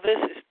 All this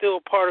is still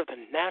part of the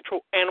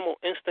natural animal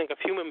instinct of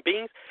human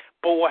beings.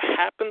 But what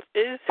happens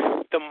is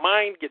the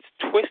mind gets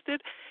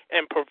twisted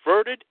and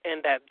perverted,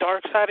 and that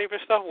dark side of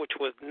yourself, which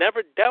was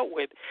never dealt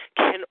with,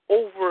 can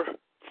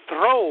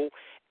overthrow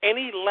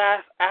any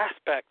last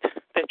aspect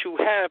that you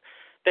have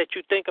that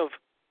you think of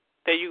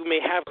that you may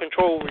have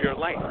control over your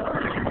life.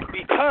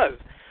 Because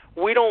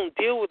we don't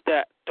deal with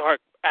that dark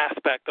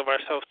aspect of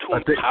ourselves to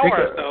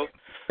empower ourselves.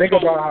 Think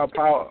about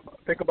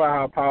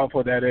how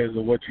powerful that is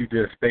of what you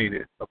just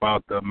stated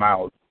about the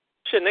mouth.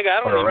 Shit, nigga,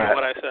 I don't even know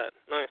what I said.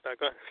 No, it's not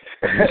good.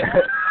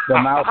 The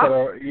mouth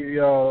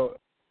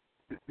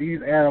of these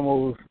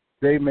animals,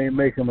 they may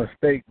make a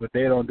mistake, but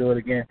they don't do it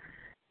again.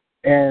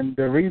 And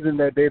the reason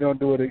that they don't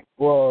do it,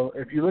 well,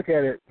 if you look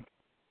at it,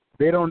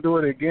 they don't do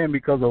it again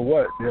because of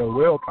what? Their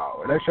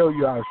willpower. That shows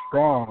you how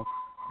strong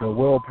the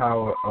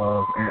willpower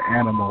of an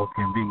animal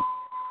can be.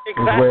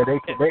 Exactly.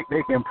 Is where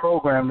they can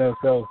program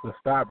themselves to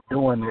stop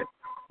doing it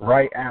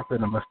right after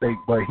the mistake.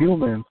 But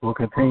humans will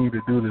continue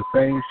to do the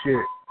same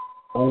shit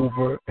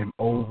over and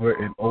over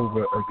and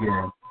over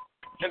again.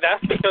 And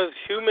that's because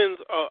humans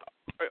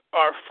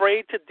are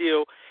afraid to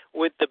deal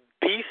with the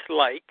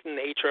beast-like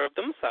nature of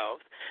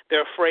themselves.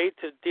 They're afraid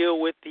to deal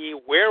with the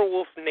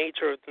werewolf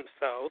nature of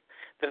themselves,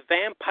 the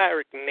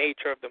vampiric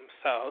nature of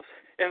themselves.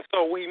 And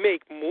so we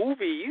make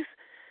movies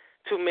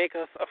to make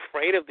us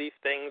afraid of these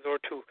things or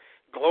to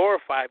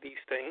glorify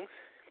these things,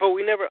 but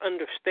we never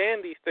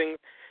understand these things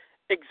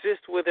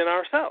exist within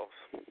ourselves.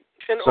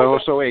 And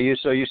so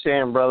you're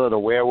saying, brother, the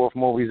werewolf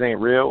movies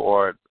ain't real,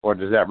 or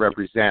does that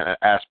represent an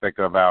aspect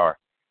of our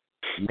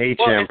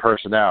nature and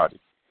personality?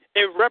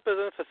 It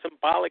represents a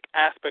symbolic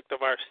aspect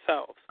of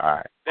ourselves. All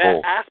right,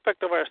 that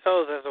aspect of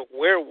ourselves as a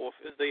werewolf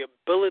is the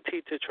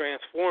ability to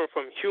transform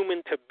from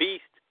human to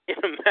beast in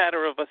a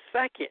matter of a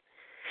second.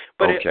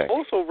 But it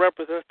also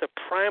represents the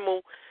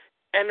primal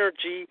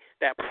energy,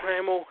 that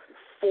primal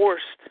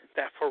force,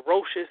 that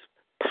ferocious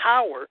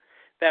power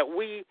that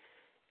we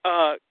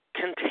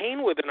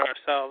contain within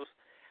ourselves,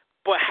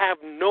 but have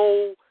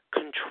no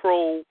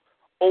control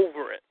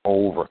over it.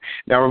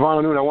 Now,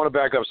 Ravana Noon, I want to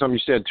back up something you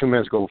said 2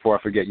 minutes ago before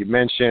I forget. You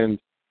mentioned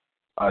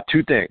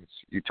two things.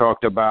 You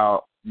talked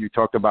about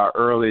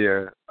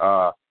earlier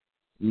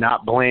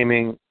not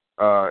blaming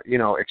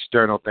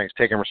external things,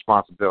 taking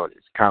responsibility.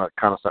 It's kind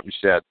of something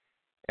you said.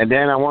 And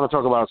then I want to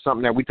talk about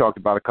something that we talked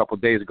about a couple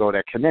of days ago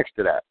that connects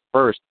to that.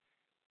 First,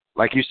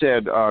 like you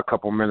said a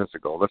couple of minutes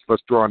ago,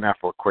 let's draw on that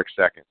for a quick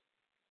second.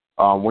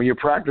 When you're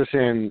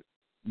practicing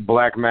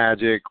black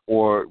magic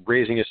or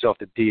raising yourself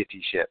to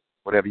deity shit,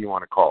 whatever you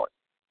want to call it,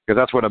 because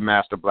that's what a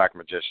master black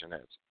magician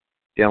is,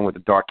 dealing with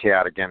the dark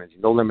chaotic energy,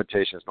 no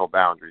limitations, no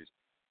boundaries.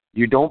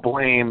 You don't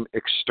blame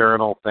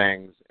external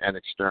things and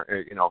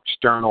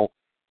external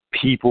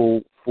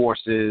people,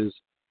 forces,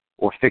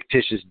 or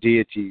fictitious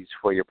deities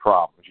for your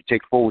problems. You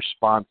take full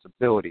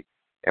responsibility.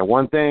 And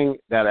one thing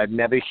that I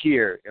never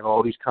hear in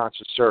all these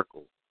conscious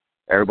circles,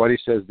 everybody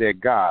says they're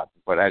God,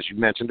 but as you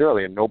mentioned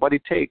earlier, nobody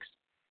takes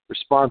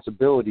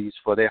responsibilities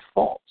for their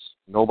faults.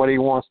 Nobody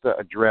wants to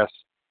address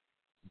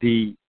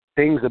the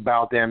things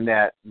about them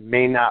that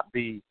may not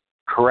be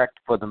correct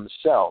for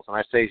themselves.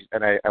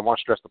 And I want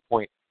to stress the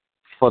point,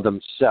 for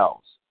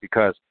themselves,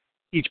 because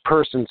each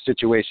person's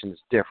situation is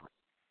different.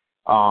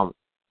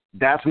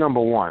 That's number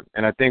one.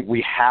 And I think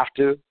we have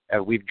to,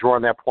 as we've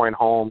drawn that point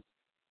home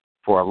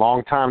for a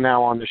long time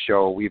now on the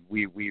show, we've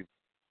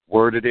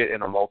worded it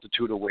in a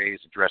multitude of ways,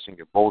 addressing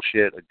your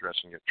bullshit,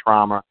 addressing your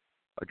trauma,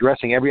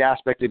 addressing every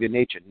aspect of your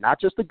nature,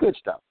 not just the good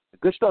stuff. The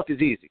good stuff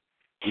is easy.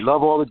 We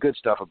love all the good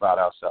stuff about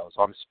ourselves.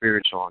 I'm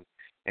spiritual,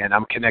 and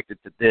I'm connected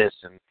to this,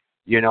 and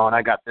and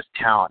I got this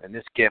talent and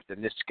this gift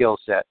and this skill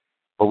set.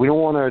 But we don't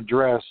want to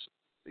address,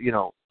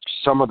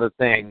 some of the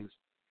things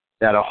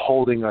that are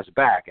holding us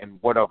back. And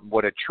what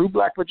a true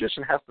black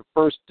magician has to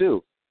first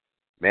do,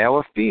 male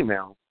or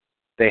female,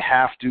 they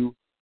have to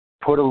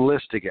put a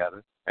list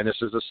together, and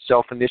this is a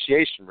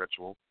self-initiation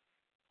ritual,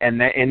 and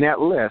that in that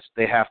list,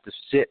 they have to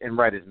sit and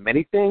write as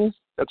many things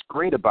that's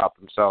great about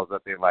themselves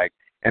that they like,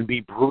 and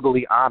be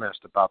brutally honest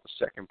about the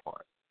second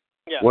part.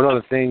 Yeah, what are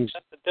the things?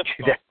 That's the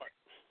difficult part.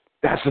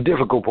 That's the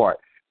difficult part.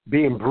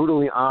 Being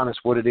brutally honest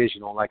what it is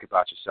you don't like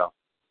about yourself.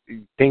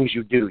 Things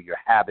you do, your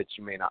habits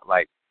you may not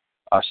like,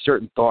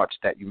 certain thoughts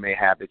that you may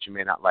have that you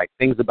may not like,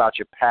 things about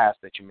your past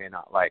that you may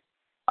not like.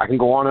 I can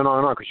go on and on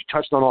and on because you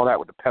touched on all that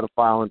with the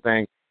pedophiling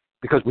thing,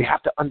 because we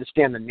have to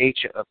understand the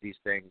nature of these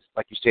things,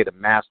 like you say, to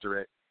master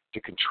it,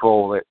 to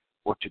control it,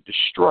 or to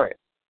destroy it.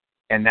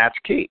 And that's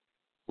key.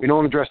 We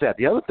don't address that.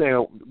 The other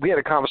thing, we had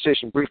a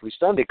conversation briefly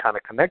Sunday kind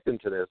of connecting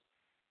to this,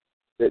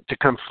 that to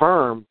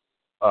confirm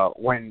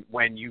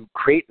when you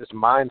create this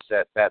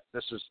mindset that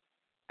this is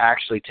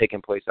actually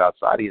taking place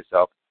outside of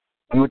yourself.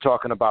 We were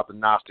talking about the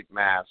Gnostic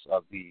Mass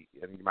of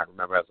and you might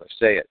remember as I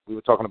say it, we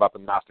were talking about the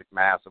Gnostic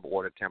Mass of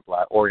Order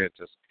Templi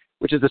Orientis,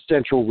 which is the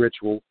central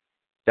ritual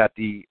that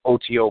the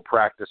OTO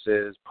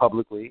practices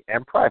publicly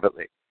and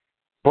privately.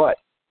 But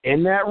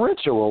in that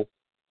ritual,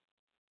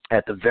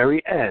 at the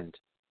very end,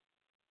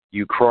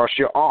 you cross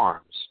your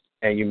arms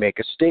and you make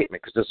a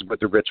statement, because this is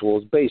what the ritual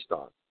is based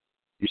on.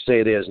 You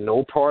say, there's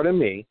no part of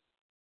me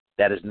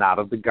that is not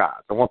of the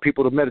gods. I want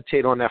people to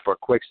meditate on that for a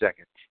quick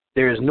second.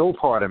 There is no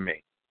part of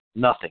me,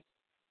 nothing.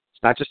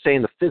 It's not just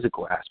saying the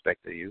physical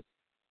aspect of you.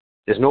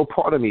 There's no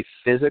part of me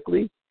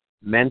physically,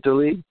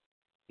 mentally,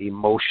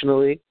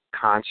 emotionally,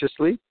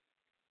 consciously,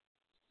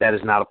 that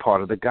is not a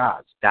part of the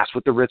gods. That's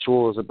what the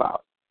ritual is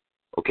about.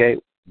 Okay?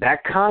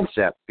 That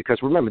concept, because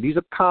remember, these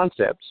are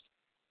concepts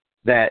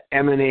that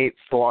emanate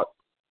thought,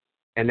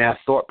 and that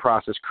thought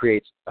process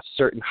creates a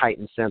certain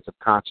heightened sense of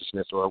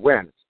consciousness or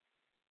awareness.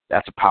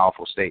 That's a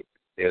powerful statement.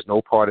 There's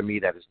no part of me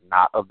that is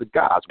not of the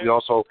gods. We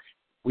also,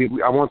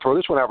 I want to throw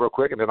this one out real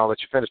quick, and then I'll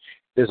let you finish.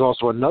 There's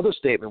also another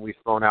statement we've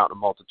thrown out a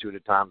multitude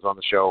of times on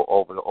the show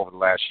over the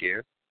last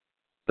year.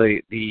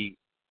 The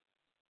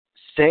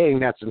saying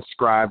that's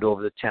inscribed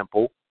over the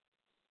temple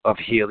of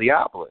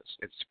Heliopolis.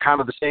 It's kind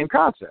of the same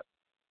concept.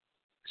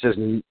 It says,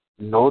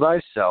 know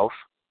thyself,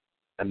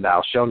 and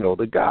thou shalt know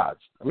the gods.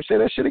 Let me say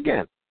that shit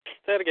again.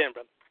 Say it again,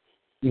 brother.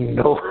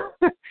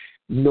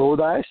 Know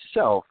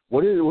thyself.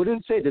 What did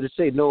it say? Did it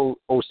say know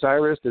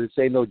Osiris? Did it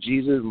say know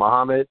Jesus,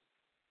 Muhammad?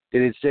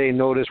 Did it say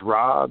know this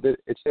Ra? Did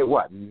it say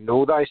what?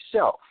 Know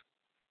thyself.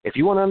 If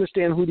you want to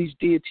understand who these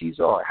deities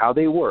are, how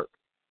they work,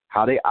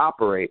 how they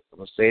operate, I'm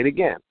going to say it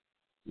again.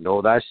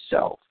 Know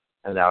thyself,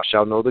 and thou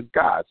shalt know the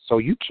gods. So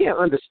you can't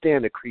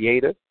understand the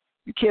Creator.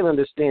 You can't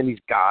understand these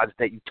gods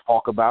that you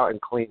talk about and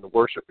claim to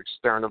worship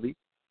externally.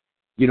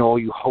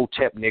 You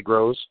Hotep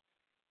Negroes.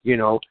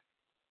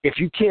 If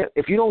you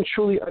don't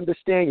truly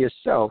understand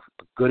yourself,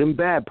 the good and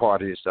bad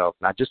part of yourself,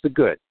 not just the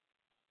good,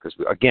 because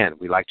again,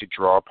 we like to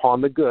draw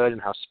upon the good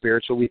and how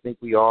spiritual we think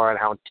we are and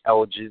how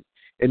intelligent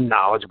and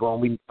knowledgeable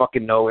and we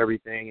fucking know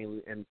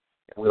everything and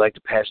we like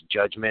to pass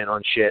judgment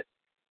on shit.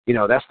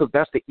 That's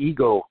the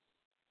ego,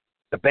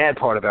 the bad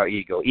part of our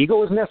ego.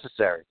 Ego is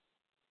necessary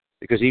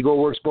because ego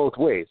works both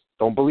ways.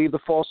 Don't believe the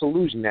false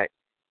illusion that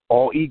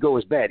all ego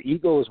is bad.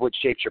 Ego is what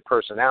shapes your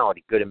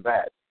personality, good and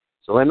bad.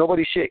 So let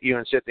nobody shit you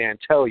and sit there and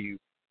tell you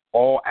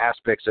all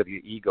aspects of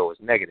your ego is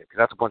negative, because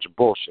that's a bunch of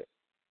bullshit.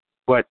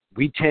 But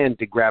we tend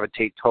to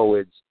gravitate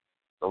towards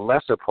the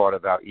lesser part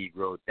of our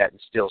ego that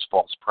instills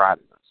false pride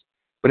in us.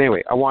 But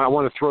anyway, I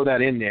want to throw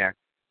that in there.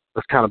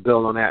 Let's kind of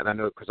build on that, and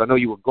because I know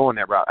you were going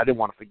that route. I didn't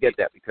want to forget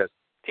that because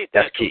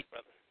that's key.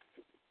 Brother.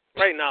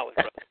 Right knowledge,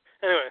 brother.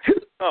 Anyway,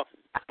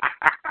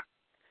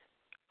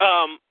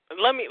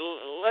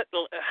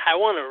 I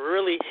want to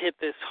really hit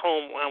this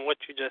home on what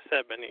you just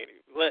said, Benito.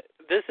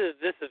 This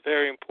is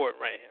very important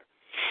right here.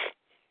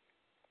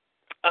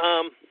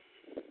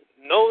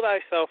 Know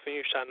thyself and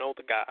you shall know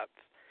the gods.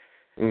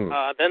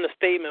 Then the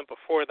statement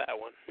before that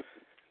one.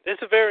 This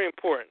is very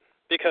important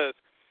because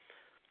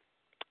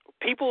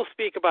people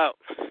speak about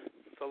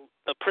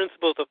the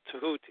principles of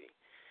Tahuti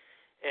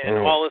and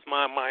all is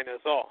my, mine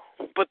is all.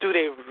 But do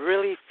they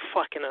really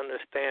fucking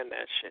understand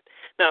that shit?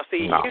 Now,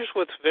 see, here's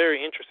what's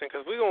very interesting,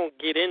 because we're going to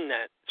get in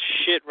that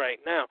shit right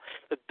now,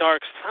 the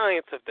dark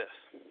science of this.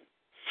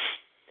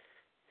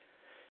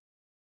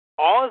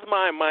 All is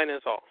mine, mine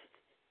is all.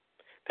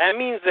 That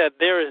means that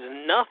there is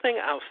nothing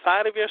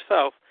outside of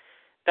yourself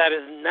that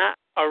is not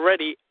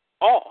already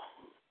all.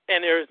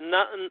 And there is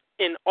nothing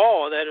in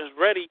all that is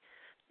already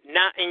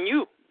not in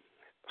you.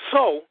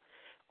 So,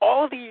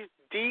 all these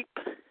deep,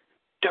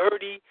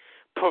 dirty,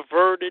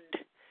 perverted,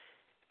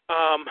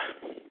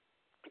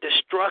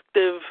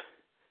 destructive,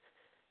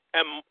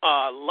 and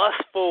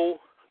lustful,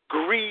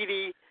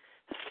 greedy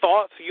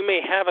thoughts you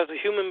may have as a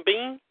human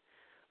being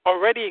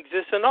already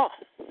exist in all.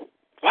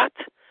 What?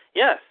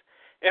 Yes.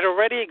 It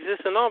already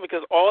exists in all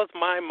because all is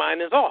mind,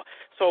 mind is all.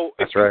 So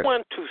if you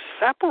want to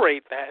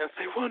separate that and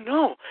say, well,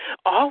 no,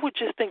 all would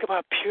just think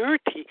about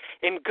purity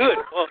and good.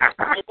 Well,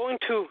 I'm going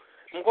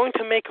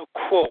to make a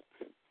quote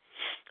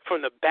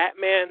from the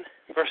Batman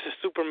versus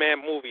Superman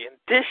movie, and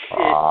this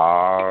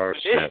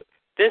shit,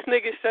 this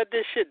nigga said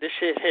this shit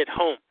hit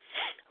home.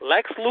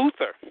 Lex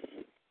Luthor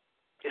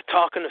is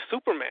talking to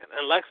Superman,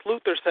 and Lex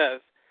Luthor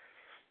says,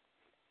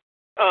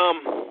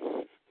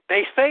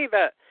 they say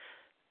that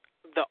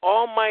the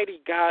Almighty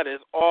God is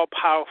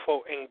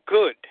all-powerful and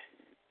good.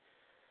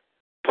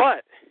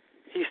 But,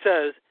 he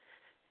says,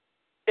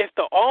 if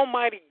the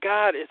Almighty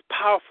God is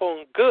powerful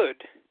and good,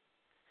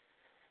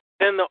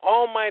 then the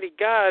Almighty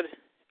God,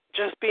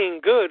 just being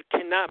good,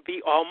 cannot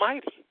be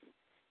almighty.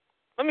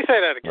 Let me say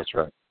that again.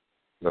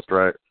 That's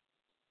right.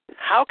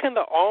 How can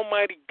the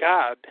Almighty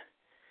God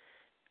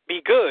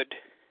be good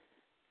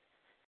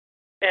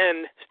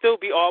and still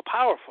be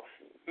all-powerful?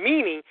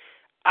 Meaning,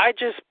 I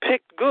just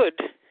picked good.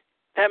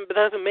 That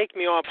doesn't make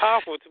me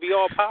all-powerful. To be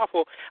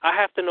all-powerful, I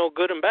have to know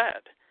good and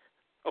bad,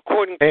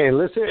 according to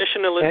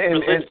traditionalist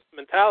religious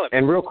mentality.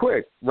 And real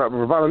quick,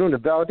 Ravana Noon, to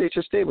validate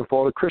your statement for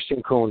all the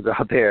Christian coons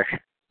out there,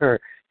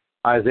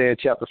 Isaiah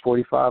chapter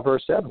 45,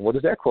 verse 7. What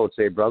does that quote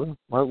say, brother?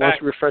 Why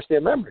don't you refresh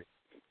their memory?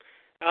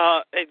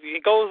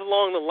 It goes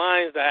along the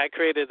lines that I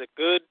created the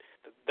good,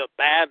 the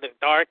bad, the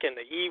dark, and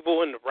the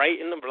evil, and the right,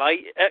 and the light,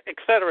 et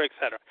cetera, et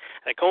cetera.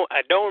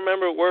 I don't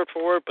remember it word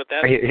for word, but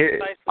that's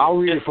I'll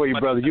read it for you,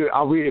 brother.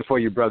 I'll read it for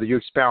you, brother. You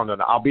expound on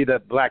it. I'll be the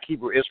Black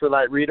Hebrew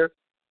Israelite reader.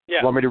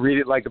 Yeah. Want me to read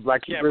it like the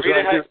Black Hebrew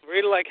Israelite reader?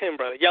 Read it like him,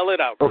 brother. Yell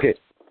it out. Okay.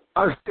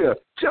 Isaiah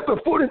chapter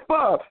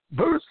 45,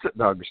 verse.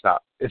 No, let me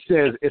stop. It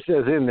says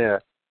in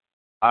there,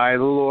 I,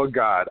 the Lord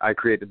God, I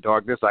create the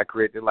darkness, I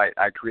create the light,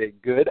 I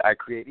create good, I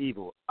create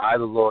evil. I,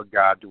 the Lord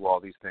God, do all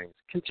these things.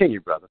 Continue,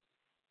 brother.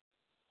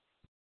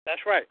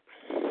 That's right.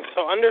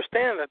 So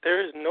understand that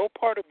there is no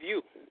part of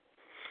you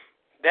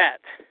that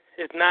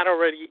is not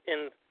already,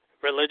 in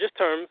religious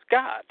terms,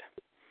 God.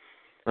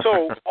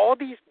 So all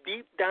these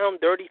deep down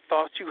dirty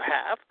thoughts you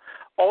have,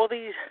 all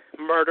these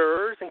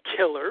murderers and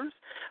killers,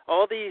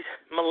 all these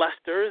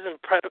molesters and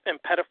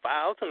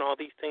pedophiles and all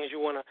these things you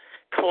want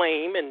to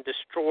claim and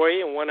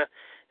destroy and want to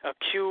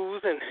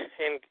accuse and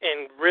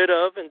rid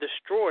of and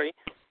destroy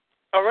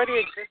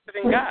already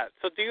existed in God.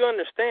 So do you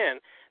understand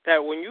that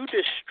when you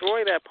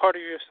destroy that part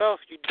of yourself,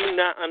 you do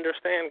not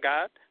understand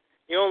God?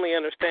 You only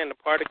understand the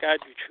part of God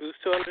you choose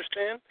to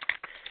understand?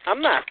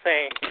 I'm not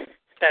saying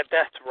that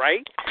that's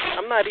right.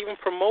 I'm not even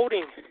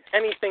promoting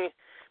anything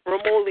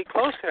remotely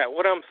close to that.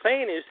 What I'm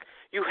saying is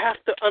you have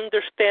to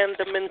understand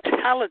the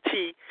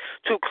mentality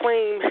to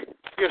claim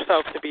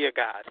yourself to be a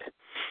God.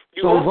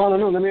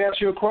 Let me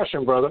ask you a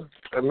question, brother.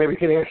 Maybe you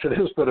can answer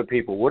this for the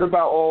people. What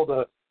about all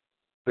the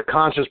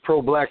conscious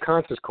pro-black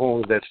conscious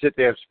coons that sit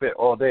there and spit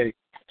all day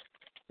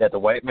that the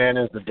white man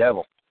is the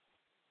devil?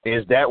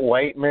 Is that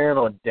white man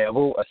or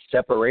devil a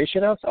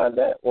separation outside of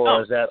that,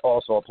 or is that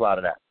also apply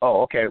to that?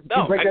 Oh, okay.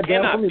 Can you break that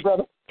down for me,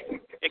 brother?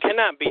 It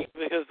cannot be,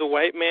 because the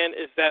white man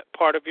is that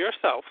part of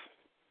yourself.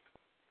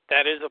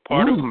 That is a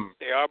part of you.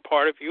 They are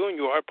part of you, and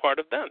you are part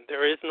of them.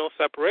 There is no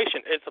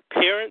separation. It's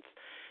appearance.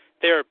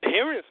 Their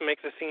appearance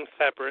makes it seem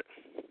separate.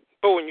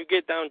 But when you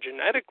get down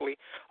genetically,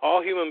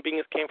 all human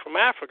beings came from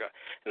Africa.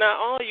 Now,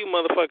 all you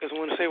motherfuckers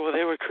want to say, well,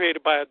 they were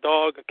created by a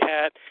dog, a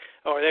cat,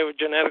 or they were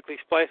genetically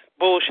spliced.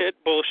 Bullshit,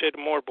 bullshit,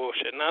 more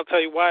bullshit. And I'll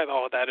tell you why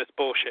all that is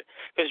bullshit.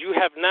 Because you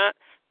have not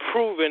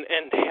proven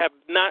and have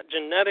not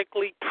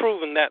genetically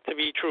proven that to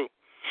be true.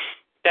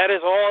 That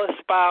is all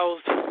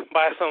espoused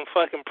by some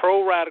fucking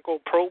pro-radical,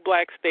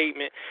 pro-black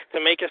statement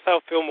to make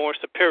yourself feel more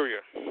superior.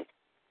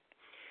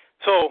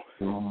 So,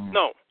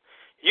 no.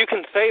 You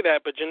can say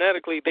that, but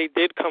genetically they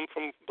did come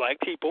from black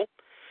people,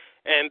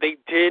 and they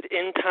did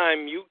in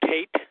time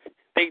mutate.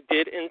 They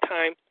did in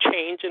time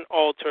change and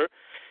alter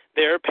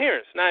their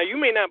appearance. Now, you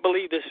may not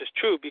believe this is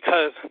true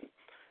because,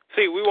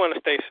 see, we want to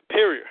stay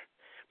superior.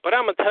 But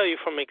I'm going to tell you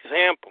from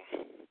example.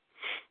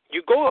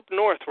 You go up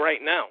north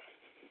right now,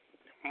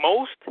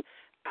 most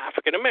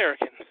African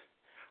Americans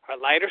are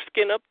lighter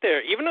skin up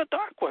there. Even the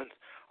dark ones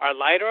are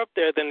lighter up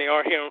there than they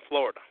are here in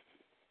Florida.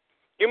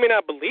 You may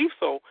not believe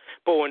so,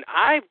 but when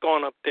I've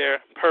gone up there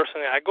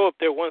personally, I go up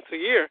there once a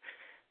year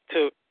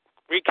to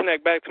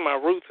reconnect back to my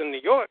roots in New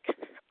York,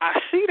 I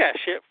see that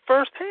shit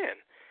firsthand.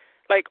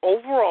 Like,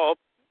 overall,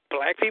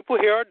 black people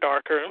here are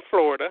darker in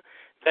Florida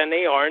than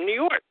they are in New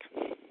York.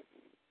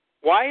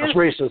 Why is That's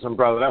racism,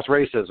 brother. That's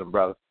racism,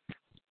 brother.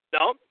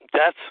 No,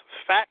 that's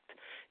fact.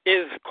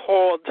 Is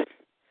called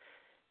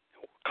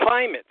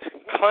climate.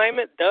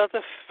 Climate does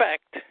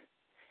affect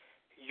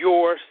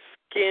your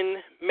skin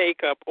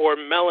makeup or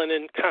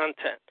melanin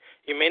content.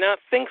 You may not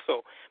think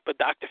so, but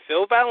Dr.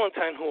 Phil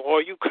Valentine, who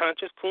all you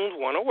conscious coons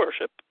want to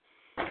worship,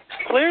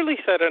 clearly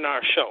said in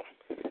our show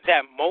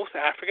that most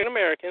African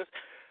Americans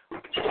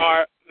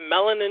are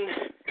melanin,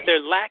 they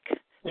lack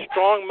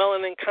strong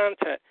melanin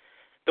content,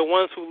 the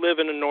ones who live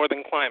in the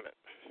northern climate,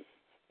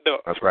 the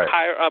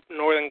higher up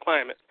northern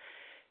climate.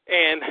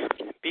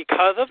 And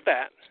because of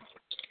that,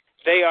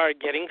 they are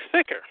getting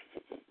sicker.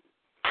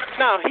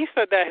 Now, he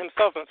said that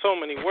himself in so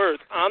many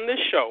words on this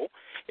show.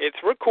 It's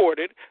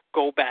recorded.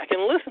 Go back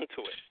and listen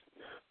to it.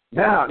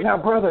 Now,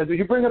 brother,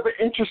 you bring up an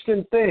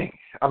interesting thing.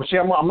 I'm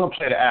gonna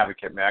play the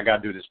advocate, man. I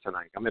gotta do this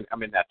tonight. I'm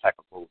in that type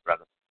of mood,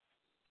 brother.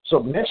 So,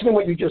 mentioning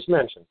what you just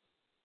mentioned,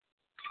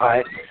 all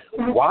right?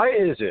 Why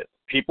is it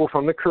people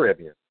from the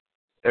Caribbean?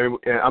 And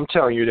I'm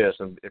telling you this,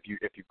 and if you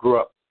grew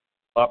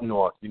up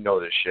north, you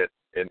know this shit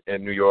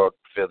in New York,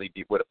 Philly,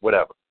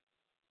 whatever.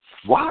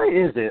 Why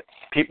is it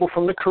people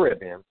from the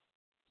Caribbean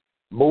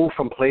move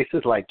from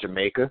places like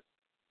Jamaica,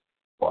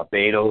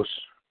 Barbados,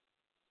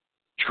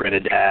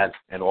 Trinidad,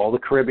 and all the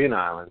Caribbean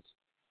islands?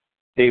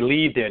 They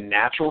leave their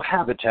natural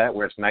habitat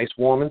where it's nice,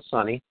 warm, and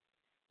sunny,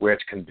 where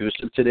it's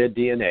conducive to their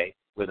DNA,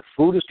 where the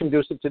food is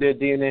conducive to their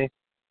DNA.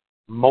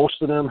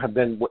 Most of them have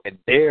been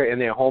there in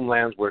their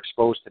homelands, were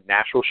exposed to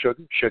natural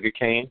sugar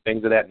cane,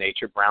 things of that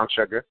nature, brown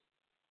sugar.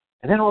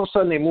 And then all of a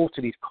sudden they move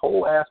to these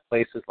cold-ass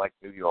places like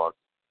New York,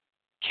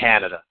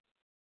 Canada,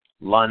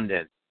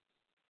 London.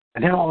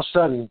 And then all of a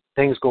sudden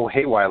things go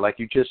haywire, like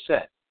you just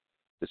said.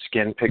 The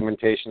skin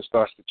pigmentation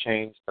starts to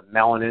change. The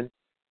melanin,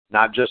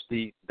 not just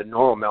the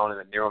neuromelanin,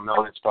 the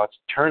neuromelanin starts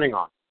turning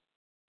on.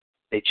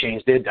 They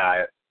change their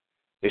diet.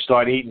 They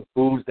start eating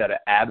foods that are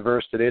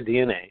adverse to their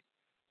DNA.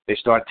 They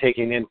start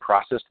taking in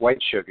processed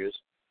white sugars.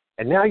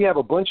 And now you have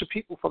a bunch of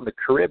people from the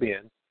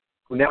Caribbean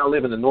who now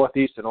live in the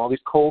Northeast and all these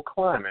cold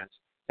climates.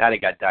 Now they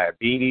got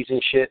diabetes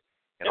and shit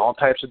and all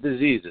types of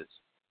diseases.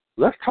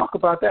 Let's talk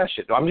about that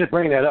shit. I'm just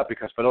bringing that up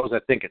because for those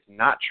that think it's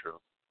not true,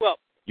 well,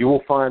 you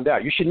will find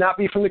out. You should not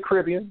be from the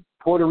Caribbean,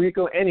 Puerto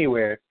Rico,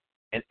 anywhere,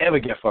 and ever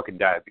get fucking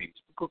diabetes.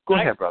 Go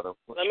ahead, brother.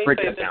 Let me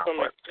say this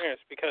from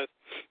experience, because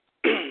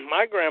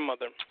my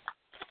grandmother,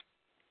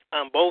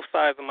 on both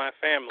sides of my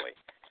family,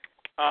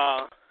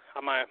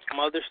 on my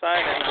mother's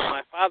side and on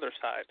my father's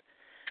side,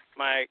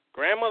 my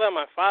grandmother on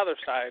my father's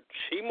side,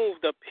 she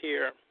moved up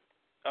here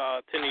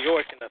to New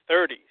York in the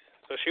 30s.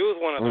 So she was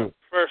one of the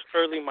first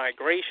early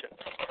migrations.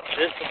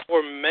 This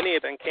before many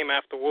of them came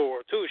after World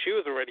War II. She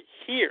was already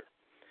here.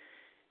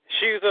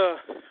 She's a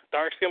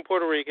dark-skinned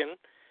Puerto Rican.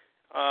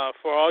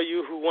 For all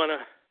you who want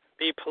to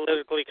be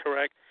politically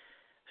correct,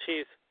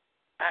 she's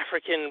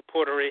African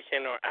Puerto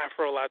Rican or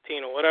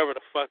Afro-Latino, whatever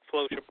the fuck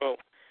floats your boat.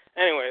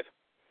 Anyways,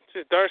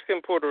 she's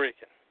dark-skinned Puerto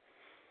Rican.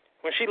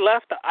 When she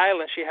left the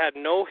island, she had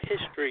no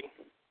history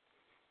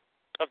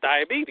of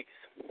diabetes.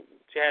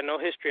 She had no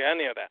history of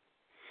any of that.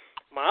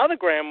 My other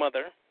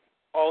grandmother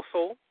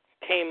also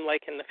came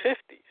like in the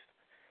 50s.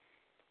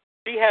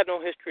 She had no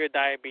history of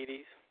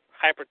diabetes,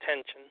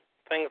 hypertension,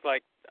 things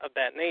like of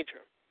that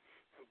nature.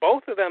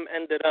 Both of them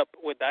ended up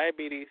with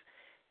diabetes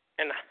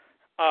and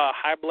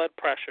high blood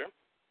pressure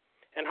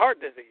and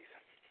heart disease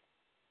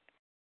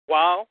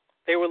while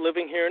they were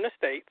living here in the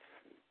States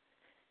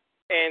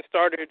and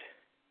started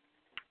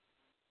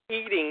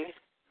eating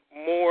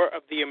more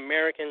of the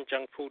American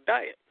junk food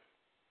diet.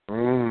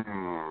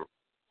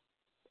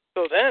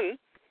 So then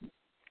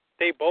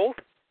they both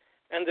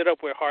ended up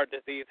with heart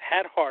disease,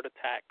 had heart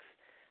attacks,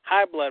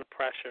 high blood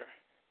pressure,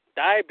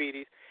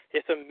 diabetes.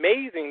 It's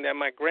amazing that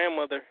my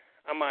grandmother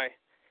on my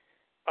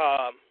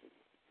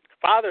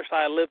father's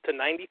side lived to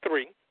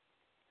 93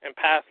 and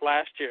passed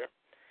last year,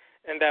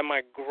 and that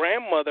my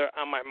grandmother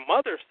on my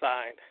mother's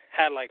side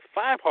had like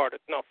 4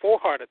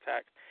 heart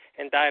attacks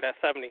and died at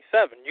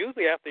 77.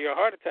 Usually after your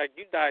heart attack,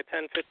 you die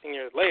 10, 15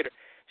 years later.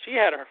 She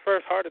had her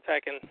first heart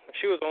attack and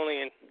she was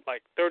only in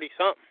like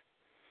 30-something.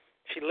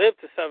 She lived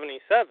to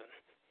 77.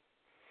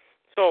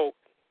 So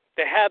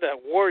they had a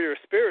warrior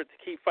spirit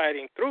to keep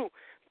fighting through,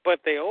 but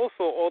they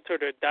also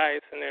altered their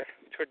diets and their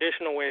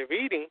traditional way of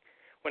eating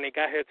when they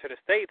got here to the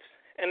States,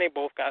 and they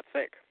both got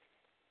sick.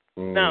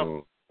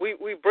 Now,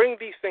 we bring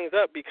these things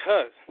up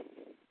because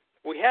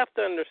we have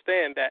to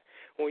understand that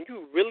when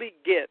you really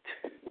get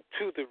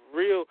to the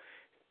real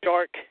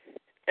dark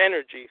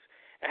energies,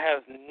 it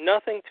has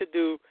nothing to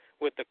do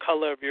with the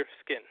color of your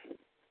skin.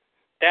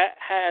 That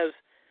has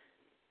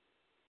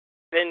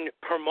been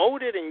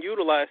promoted and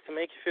utilized to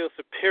make you feel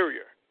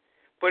superior.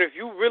 But if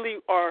you really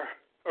are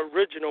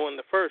original in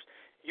the first,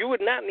 you would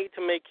not need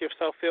to make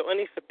yourself feel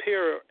any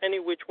superior, any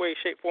which way,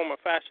 shape, form, or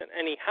fashion,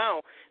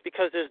 anyhow,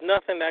 because there's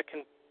nothing that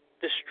can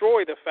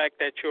destroy the fact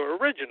that you're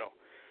original.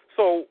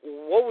 So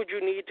what would you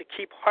need to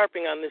keep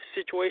harping on this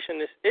situation,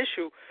 this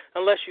issue,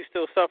 unless you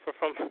still suffer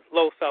from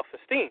low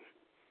self-esteem?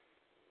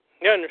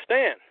 You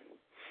understand?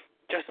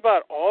 Just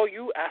about all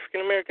you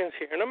African Americans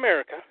here in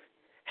America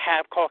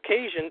have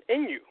Caucasian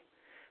in you.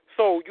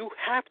 So you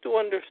have to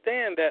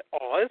understand that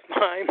all is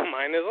mine,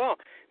 mine is all.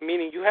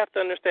 Meaning you have to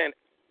understand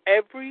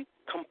every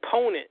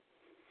component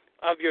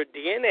of your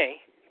DNA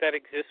that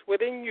exists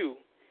within you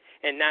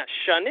and not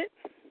shun it,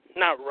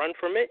 not run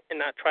from it, and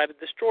not try to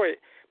destroy it,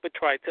 but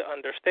try to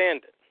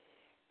understand it.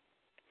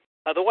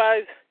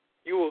 Otherwise,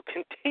 you will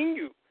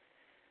continue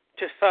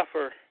to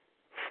suffer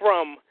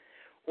from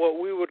what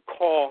we would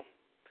call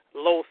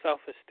low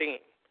self-esteem,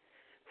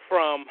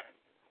 from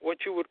what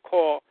you would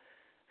call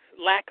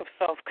lack of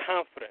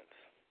self-confidence.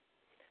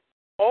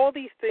 All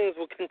these things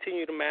will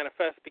continue to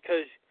manifest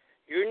because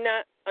you're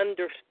not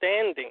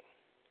understanding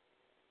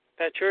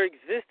that your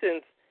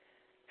existence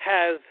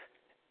has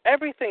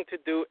everything to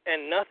do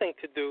and nothing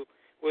to do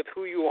with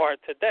who you are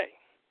today.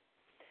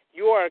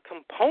 You are a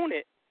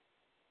component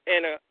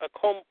and a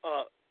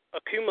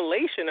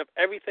accumulation of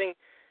everything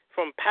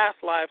from past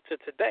lives to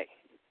today.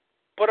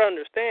 But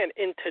understand,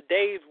 in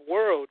today's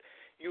world,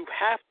 you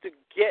have to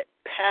get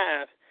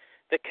past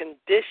the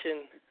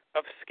condition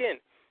of skin.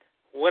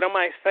 What am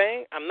I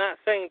saying? I'm not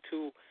saying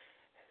to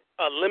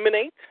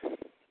eliminate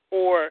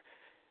or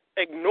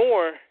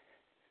ignore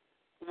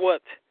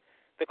what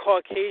the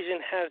Caucasian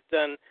has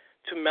done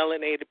to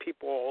melanated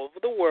people all over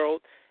the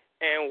world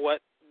and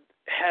what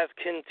has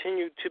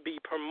continued to be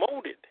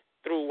promoted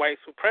through white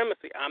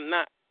supremacy. I'm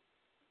not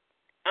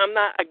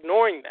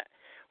ignoring that.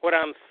 What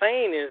I'm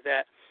saying is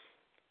that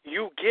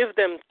you give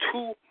them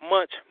too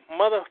much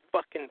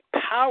motherfucking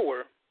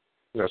power.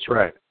 That's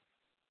right.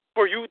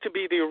 For you to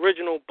be the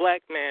original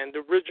black man,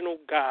 the original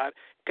God,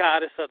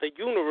 goddess of the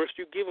universe,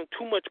 you give them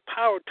too much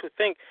power to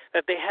think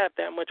that they have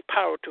that much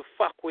power to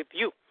fuck with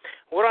you.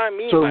 What I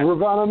mean so by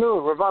Ravana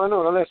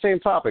Noon, on that same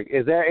topic,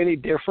 is that any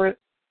different?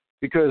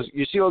 Because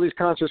you see all these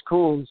conscious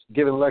coons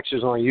giving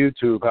lectures on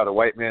YouTube how the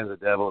white man's the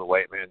devil, the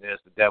white man this,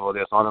 the devil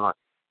this, on and on.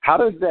 How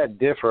does that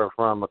differ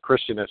from a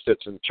Christian that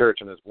sits in church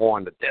and is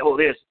warned, the devil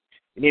this,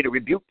 you need to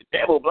rebuke the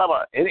devil, blah,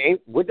 blah.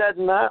 Would that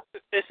not?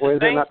 It's or is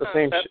the it not the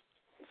same concept,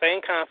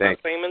 same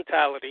concept, same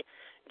mentality,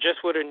 just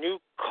with a new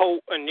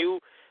coat, a new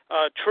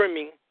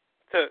trimming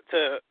to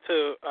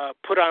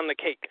put on the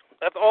cake.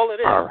 That's all it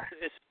is. All right.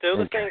 It's still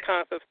the same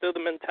concept, still the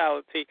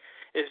mentality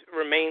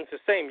remains the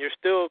same. You're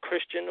still a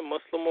Christian, a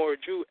Muslim, or a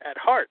Jew at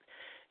heart.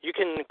 You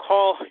can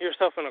call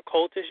yourself an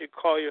occultist. You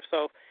can call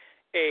yourself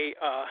a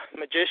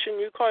magician.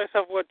 You call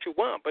yourself what you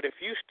want. But if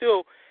you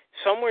still,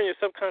 somewhere in your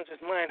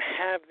subconscious mind,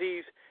 have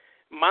these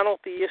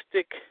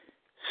monotheistic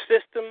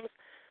systems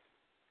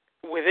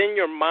within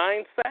your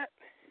mindset,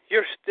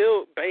 you're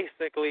still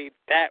basically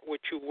that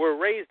which you were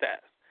raised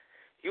as.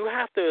 You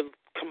have to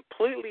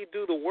completely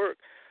do the work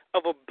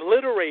of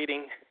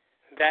obliterating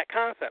that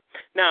concept.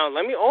 Now,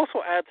 let me also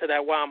add to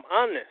that while I'm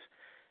on this.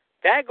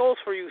 That goes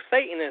for you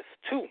Satanists,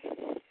 too.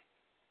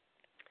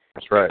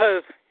 That's right.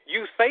 Because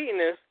you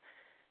Satanists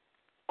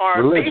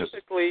are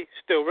basically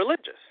still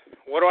religious.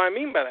 What do I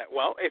mean by that?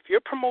 Well, if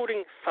you're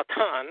promoting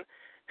Satan,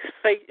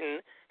 Satan,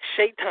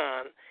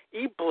 Shaitan,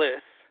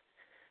 Iblis,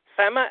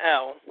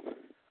 Samael,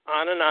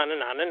 on and on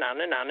and on and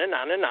on and on and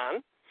on and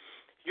on,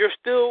 you're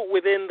still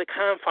within the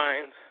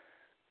confines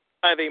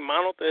of a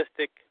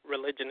monotheistic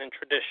religion and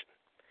tradition.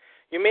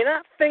 You may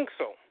not think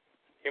so.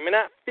 You may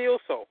not feel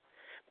so.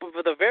 But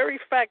for the very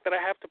fact that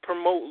I have to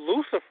promote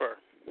Lucifer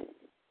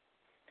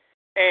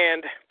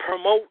and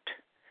promote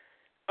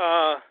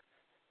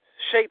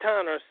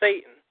Shaitan or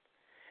Satan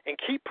and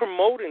keep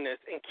promoting this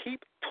and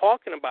keep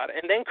talking about it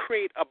and then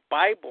create a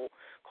Bible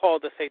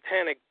called the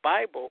Satanic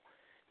Bible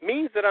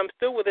means that I'm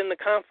still within the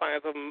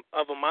confines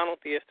of a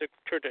monotheistic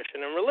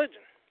tradition and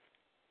religion.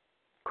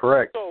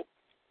 Correct. So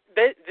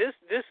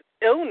this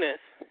illness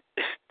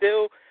is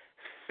still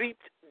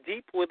seeped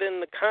deep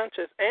within the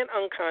conscious and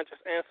unconscious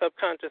and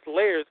subconscious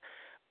layers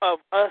of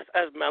us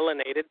as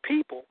melanated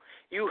people.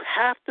 You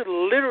have to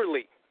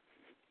literally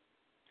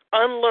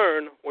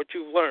unlearn what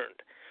you've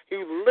learned.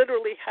 You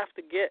literally have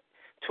to get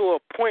to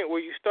a point where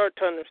you start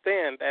to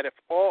understand that if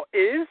all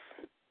is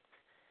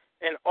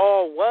and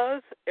all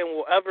was and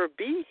will ever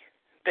be,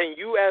 then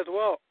you as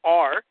well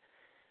are,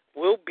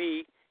 will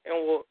be,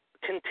 and will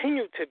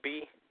continue to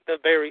be the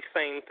very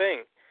same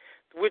thing,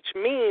 which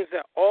means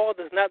that all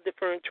does not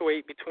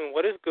differentiate between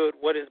what is good,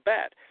 what is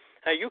bad.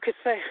 Now, you could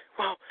say,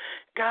 well,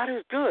 God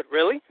is good,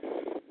 really?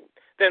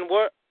 Then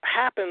what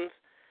happens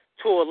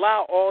to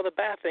allow all the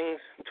bad things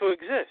to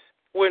exist?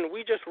 When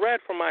we just read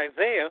from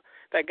Isaiah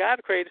that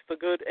God creates the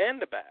good and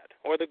the bad,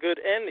 or the good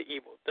and the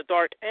evil, the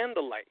dark and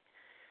the light.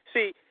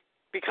 See,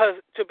 because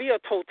to be a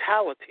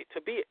totality,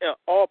 to be an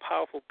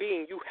all-powerful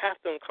being, you have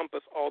to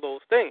encompass all those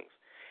things.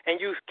 And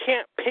you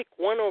can't pick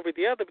one over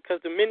the other, because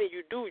the minute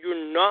you do,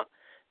 you're not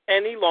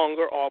any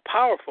longer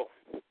all-powerful.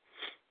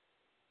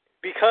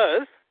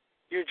 Because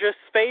you're just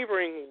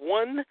favoring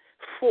one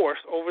force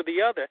over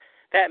the other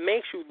that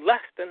makes you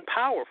less than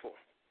powerful.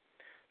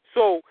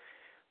 So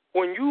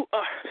when you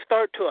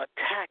start to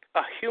attack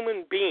a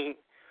human being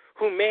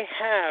who may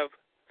have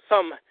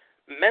some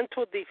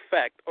mental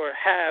defect or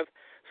have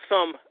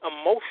some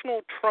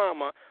emotional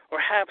trauma or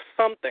have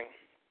something,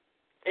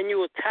 and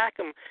you attack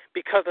them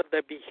because of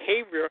their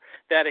behavior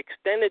that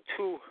extended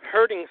to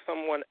hurting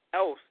someone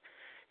else,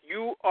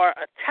 you are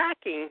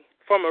attacking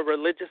from a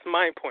religious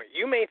mind point.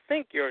 You may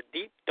think you're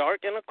deep,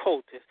 dark, and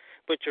occultist,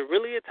 but you're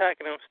really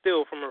attacking them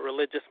still from a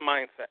religious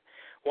mindset.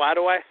 Why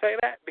do I say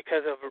that?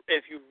 Because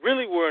if you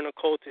really were an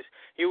occultist,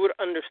 you would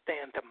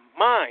understand the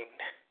mind,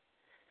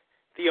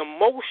 the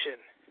emotion,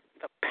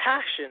 the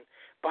passion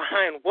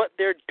behind what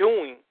they're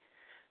doing.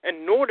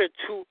 In order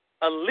to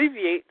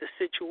alleviate the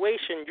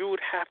situation, you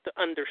would have to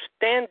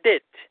understand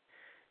it,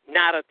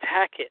 not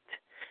attack it,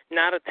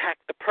 not attack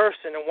the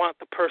person and want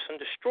the person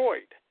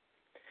destroyed.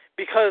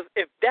 Because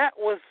if that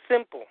was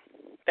simple,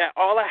 that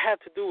all I had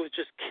to do was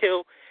just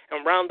kill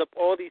and round up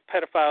all these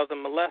pedophiles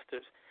and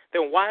molesters,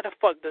 then why the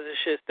fuck does this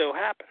shit still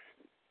happen?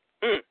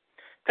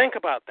 Think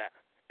about that.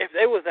 If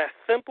it was as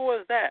simple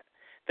as that,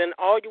 then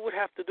all you would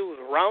have to do is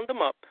round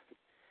them up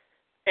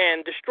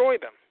and destroy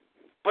them.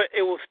 But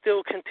it will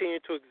still continue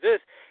to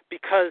exist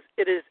because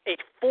it is a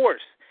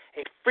force,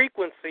 a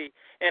frequency,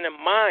 and a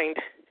mind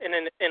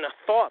and a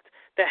thought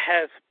that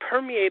has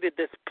permeated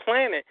this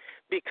planet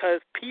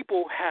because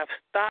people have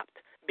stopped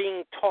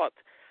being taught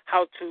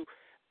how to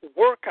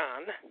work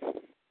on,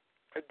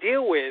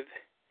 deal with,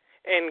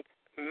 and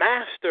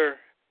master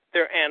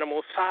their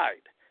animal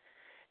side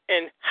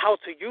and how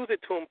to use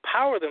it to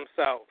empower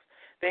themselves.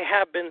 They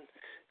have been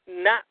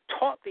not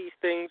taught these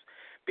things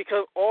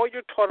because all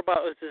you're taught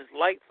about is this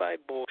light side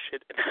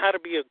bullshit and how to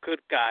be a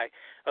good guy,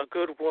 a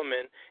good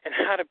woman, and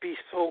how to be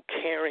so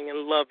caring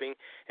and loving,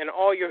 and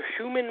all your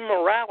human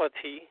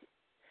morality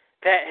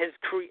that has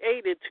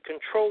created to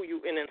control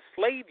you and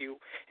enslave you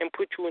and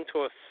put you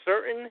into a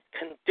certain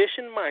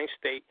conditioned mind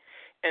state,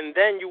 and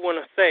then you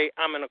want to say,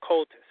 I'm an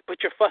occultist.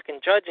 But you're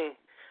fucking judging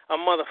a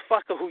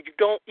motherfucker who you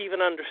don't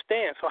even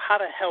understand. So how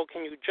the hell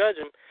can you judge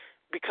him?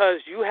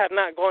 Because you have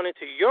not gone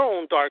into your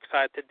own dark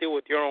side to deal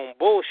with your own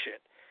bullshit.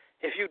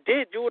 If you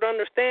did, you would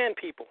understand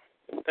people.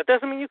 That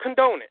doesn't mean you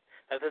condone it.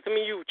 That doesn't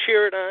mean you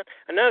cheer it on,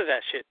 or none of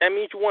that shit. That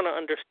means you want to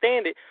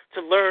understand it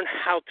to learn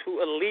how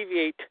to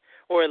alleviate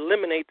or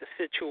eliminate the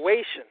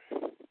situation.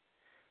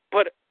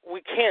 But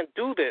we can't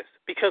do this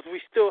because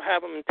we still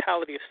have a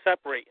mentality of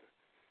separating.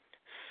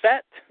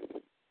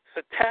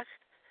 Satesh,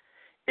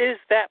 is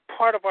that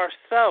part of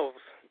ourselves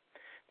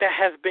that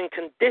has been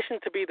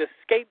conditioned to be the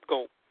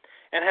scapegoat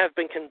and has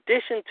been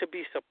conditioned to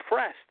be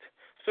suppressed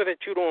so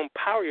that you don't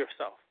empower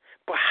yourself.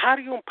 But how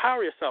do you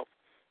empower yourself?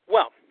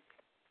 Well,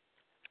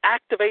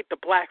 activate the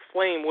black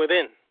flame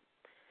within.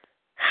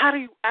 How do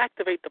you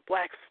activate the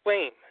black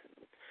flame?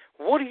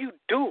 What do you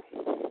do?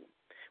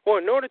 Well,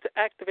 in order to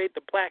activate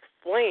the black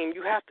flame,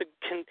 you have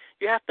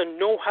to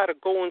know how to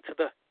go into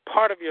the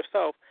part of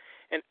yourself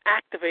and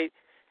activate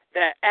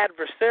that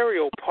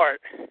adversarial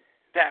part,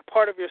 that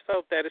part of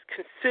yourself that is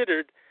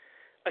considered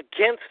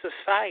against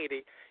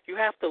society. You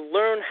have to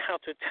learn how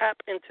to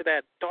tap into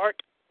that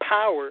dark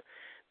power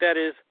that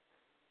is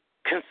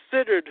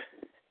considered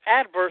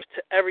adverse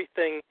to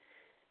everything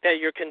that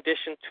you're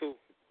conditioned to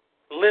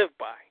live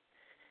by.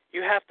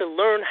 You have to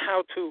learn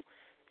how to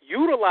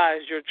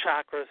utilize your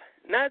chakras,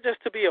 not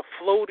just to be a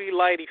floaty,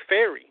 lighty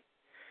fairy.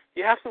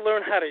 You have to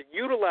learn how to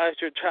utilize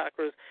your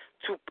chakras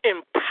to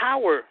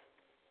empower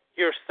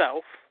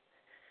yourself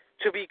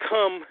to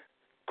become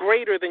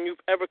greater than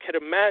you've ever could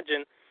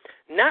imagine,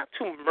 not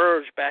to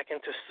merge back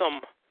into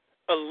some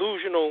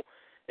illusional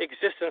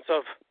existence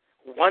of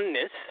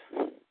oneness,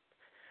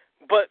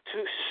 but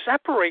to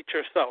separate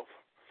yourself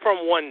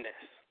from oneness.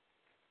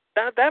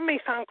 That may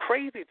sound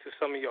crazy to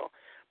some of y'all,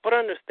 but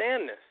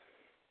understand this.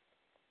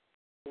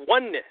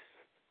 Oneness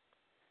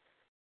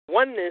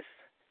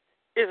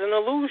is an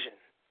illusion,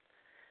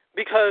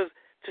 because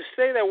to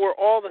say that we're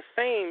all the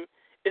same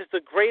is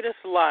the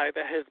greatest lie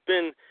that has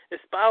been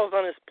espoused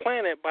on this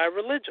planet by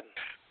religion,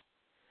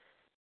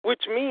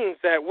 which means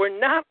that we're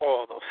not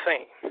all the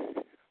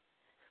same.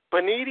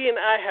 Beniti and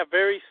I have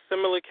very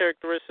similar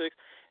characteristics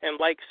and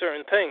like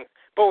certain things,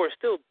 but we're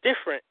still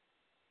different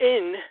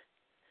in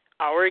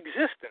our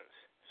existence.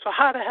 So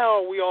how the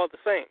hell are we all the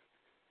same?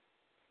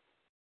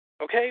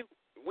 Okay?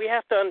 We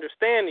have to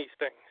understand these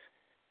things.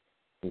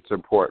 It's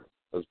important.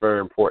 It's very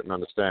important to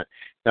understand.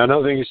 Now,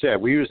 another thing you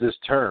said, we use this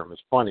term.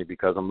 It's funny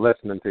because I'm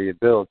listening to you,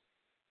 Bill,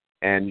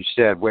 and you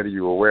said whether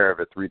you were aware of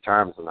it 3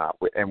 times or not.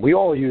 And we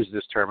all use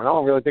this term, and I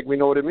don't really think we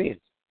know what it means.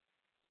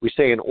 We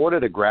say in order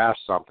to grasp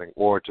something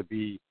or to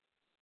be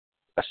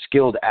a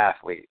skilled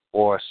athlete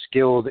or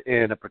skilled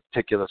in a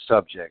particular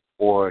subject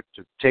or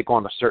to take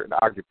on a certain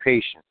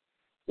occupation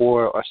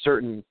or a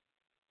certain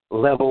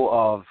level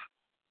of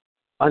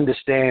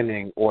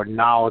understanding or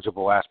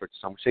knowledgeable aspect of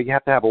something. So you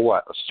have to have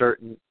a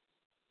certain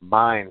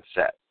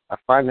mindset. I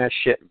find that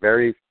shit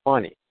very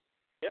funny.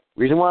 Yep.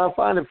 Reason why I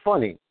find it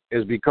funny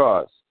is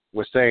because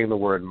we're saying the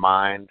word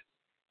mind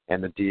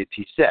and the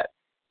deity set.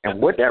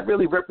 And what that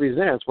really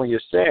represents when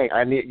you're saying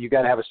you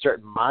got to have a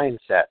certain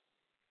mindset,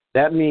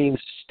 that means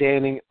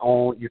standing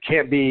on, you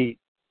can't be,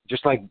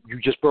 just like you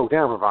just broke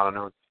down,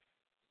 Ravana,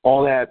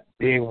 all that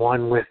being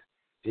one with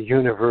the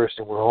universe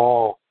and we're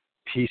all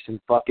peace and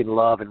fucking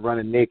love and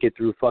running naked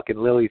through fucking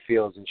lily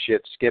fields and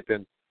shit,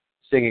 skipping,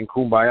 singing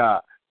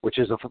Kumbaya, which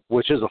is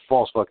a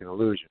false fucking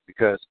illusion.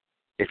 Because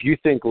if you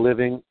think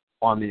living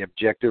on the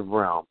objective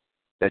realm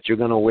that you're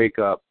going to wake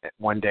up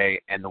one day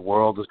and the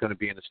world is going to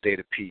be in a state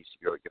of peace,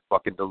 you're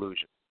fucking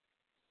delusion.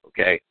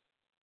 Okay?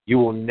 You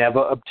will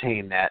never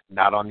obtain that,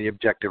 not on the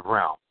objective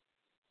realm.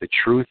 The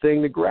true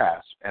thing to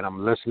grasp, and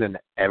I'm listening to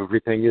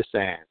everything you're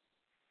saying,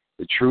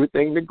 the true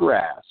thing to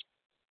grasp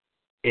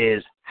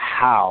is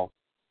how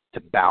to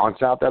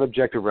balance out that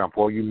objective realm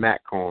for all you Mat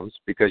cones,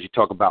 because you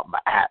talk about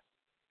Ma'at.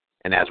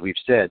 And as we've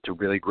said, to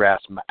really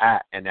grasp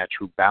Ma'at and that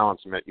true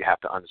balance, you have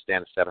to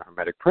understand a set of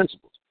Hermetic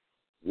principles.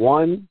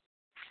 One,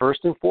 first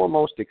and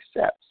foremost,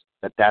 accepts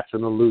that that's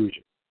an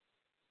illusion.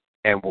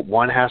 And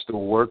one has to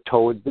work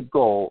towards the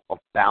goal of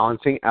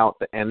balancing out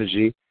the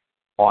energy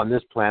on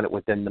this planet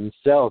within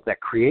themselves that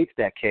creates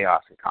that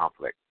chaos and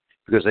conflict.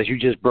 Because as you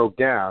just broke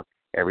down,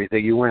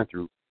 everything you went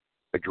through,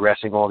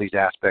 addressing all these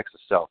aspects of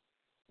self,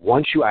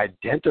 once you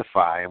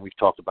identify, and we've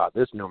talked about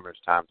this numerous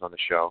times on the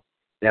show,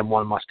 then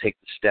one must take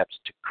the steps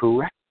to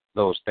correct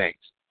those things.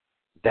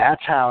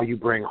 That's how you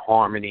bring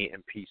harmony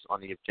and peace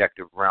on the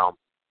objective realm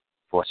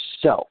for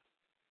self.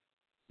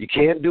 You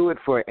can't do it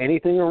for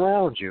anything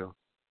around you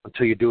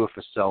until you do it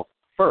for self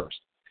first.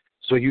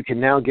 So you can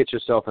now get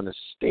yourself in a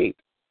state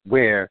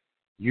where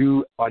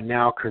you are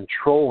now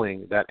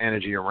controlling that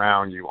energy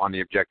around you on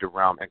the objective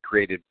realm and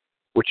created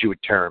what you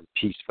would term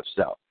peace for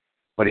self.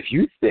 But if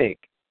you think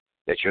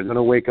that you're going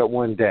to wake up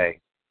one day,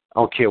 I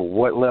don't care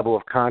what level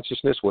of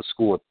consciousness, what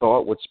school of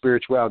thought, what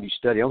spirituality you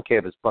study, I don't care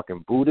if it's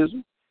fucking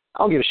Buddhism, I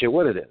don't give a shit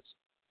what it is.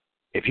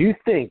 If you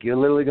think you're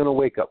literally going to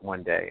wake up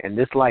one day in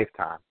this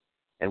lifetime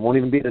and won't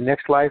even be the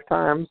next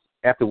lifetimes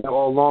after we're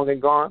all long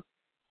and gone,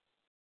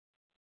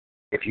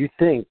 if you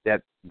think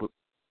that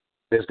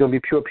there's going to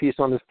be pure peace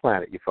on this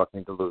planet, you're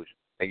fucking delusional.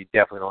 And you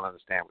definitely don't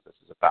understand what this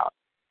is about.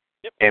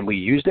 Yep. And we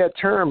use that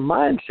term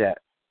mindset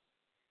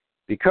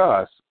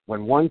because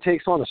when one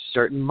takes on a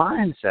certain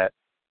mindset,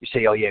 you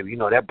say, oh, yeah, you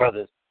know, that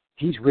brother,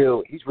 he's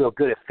real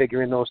good at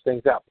figuring those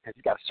things out because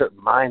he's got a certain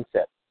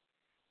mindset.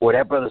 Or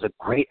that brother's a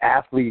great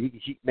athlete.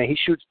 He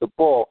shoots the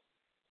ball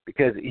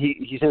because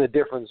he's in a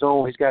different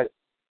zone.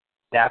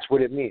 That's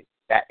what it means.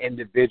 That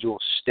individual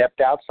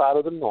stepped outside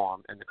of the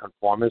norm and the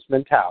conformist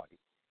mentality,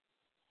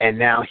 and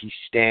now he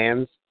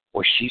stands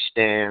or she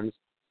stands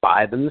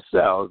by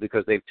themselves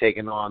because they've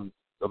taken on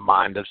the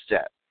mind of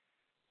Set.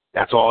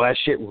 That's all that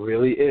shit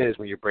really is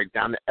when you break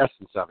down the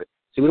essence of it.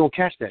 See, we don't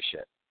catch that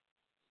shit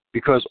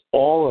because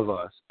all of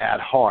us at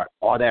heart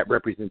are that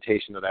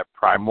representation of that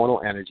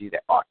primordial energy,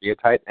 that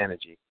archetype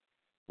energy.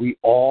 We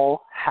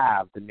all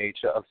have the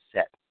nature of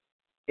Set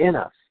in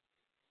us.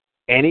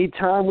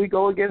 Anytime we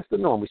go against the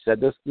norm, we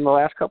said this in the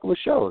last couple of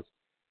shows,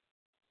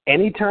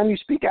 anytime you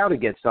speak out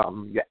against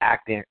something, you're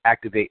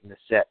activating the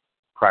Set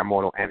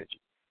primordial energy.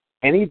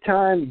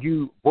 Anytime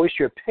you voice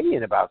your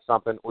opinion about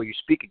something or you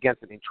speak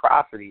against an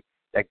atrocity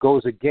that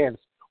goes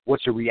against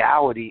what's a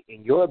reality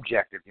in your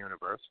objective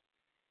universe,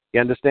 you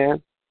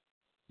understand?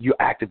 You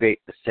activate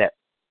the Set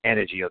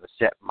energy or the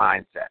Set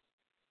mindset.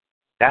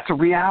 That's a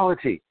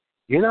reality.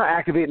 You're not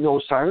activating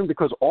those sirens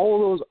because all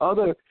of those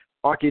other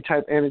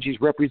archetype energies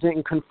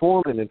representing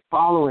conforming and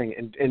following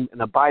and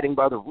abiding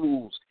by the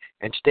rules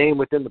and staying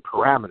within the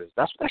parameters.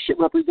 That's what that shit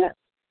represents.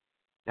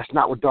 That's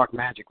not what dark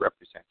magic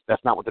represents.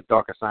 That's not what the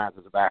darker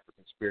sciences of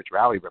African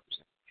spirituality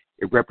represent.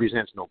 It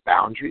represents no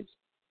boundaries.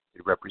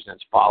 It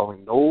represents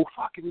following no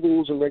fucking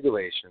rules and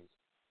regulations.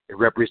 It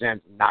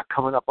represents not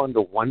coming up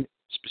under one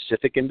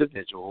specific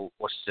individual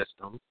or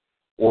system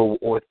or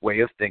way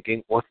of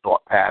thinking or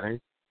thought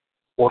pattern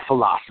or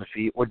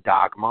philosophy or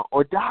dogma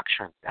or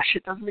doctrine. That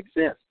shit doesn't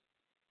exist.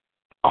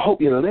 I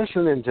hope you're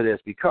listening to this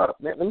because,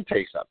 man, let me tell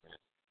you something.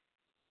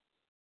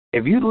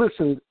 If you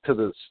listen to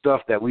the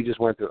stuff that we just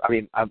went through, I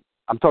mean,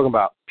 I'm talking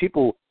about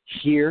people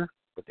hear,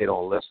 but they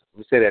don't listen. Let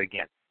me say that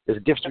again. There's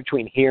a difference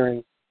between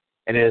hearing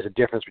and there's a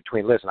difference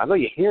between listening. I know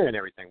you're hearing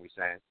everything we're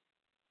saying,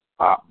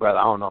 but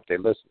I don't know if they're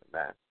listening,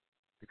 man,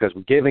 because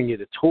we're giving you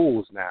the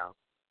tools now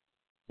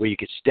where you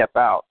can step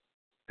out.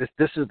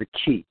 This is the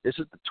key. This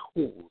is the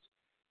tools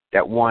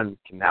that one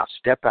can now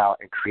step out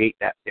and create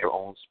their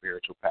own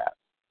spiritual path.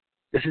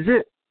 This is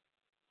it.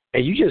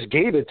 And you just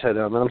gave it to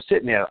them, and I'm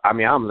sitting there. I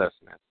mean, I'm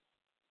listening.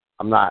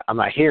 I'm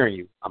not hearing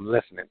you. I'm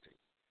listening to you.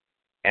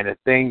 And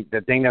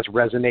the thing that's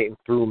resonating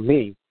through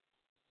me,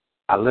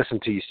 I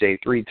listened to you say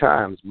 3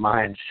 times,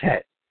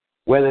 mindset.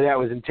 Whether that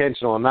was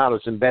intentional or not,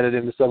 it's embedded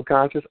in the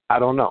subconscious, I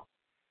don't know.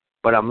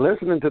 But I'm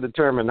listening to the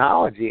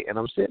terminology, and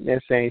I'm sitting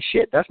there saying,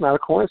 shit, that's not a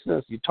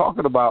coincidence. You're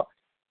talking about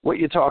what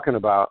you're talking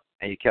about,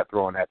 and you kept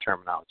throwing that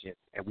terminology in.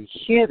 And we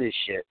hear this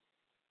shit,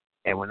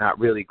 and we're not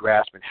really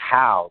grasping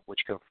how,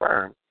 which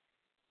confirms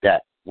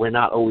that we're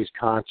not always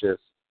conscious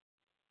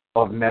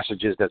of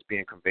messages that's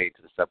being conveyed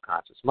to the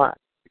subconscious mind.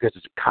 Because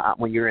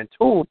when you're in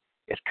tune,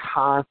 it's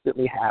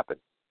constantly happening.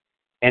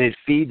 And it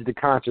feeds the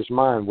conscious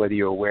mind whether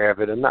you're aware of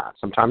it or not.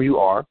 Sometimes you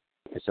are,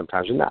 and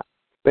sometimes you're not.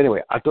 But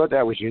anyway, I thought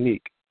that was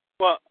unique.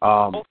 Well,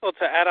 also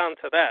to add on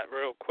to that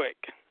real quick,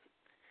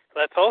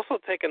 let's also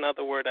take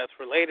another word that's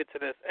related to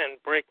this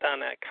and break down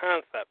that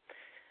concept.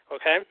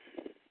 Okay?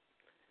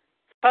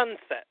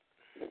 Sunset.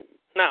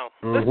 Now,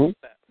 this is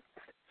that.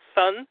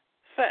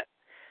 Sunset.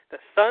 The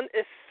sun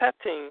is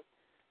setting,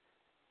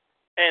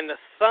 and the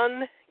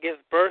sun gives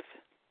birth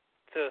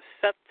to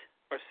Set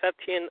or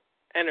Setian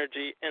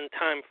energy and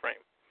time frame.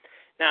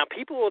 Now,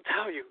 people will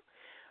tell you,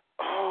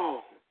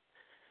 oh,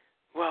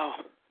 well,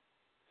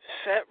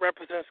 Set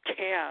represents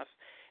chaos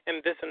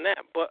and this and that.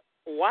 But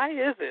why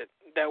is it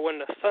that when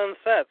the sun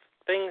sets,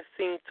 things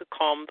seem to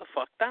calm the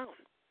fuck down?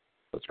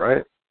 That's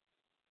right.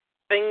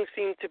 Things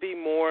seem to be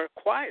more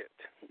quiet.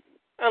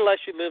 Unless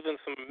you live in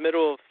some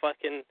middle of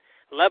fucking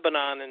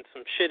Lebanon and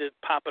some shit is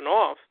popping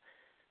off,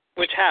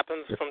 which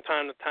happens from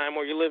time to time,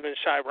 or you live in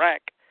Chirac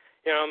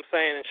You know what I'm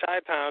saying, in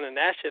Chi-Town, and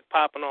that shit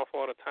popping off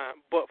all the time.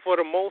 But for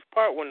the most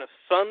part, when the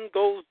sun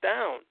goes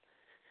down,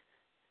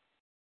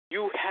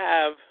 you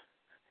have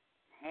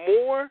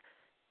more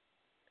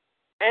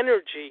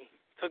energy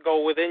to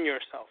go within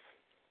yourself.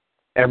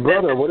 And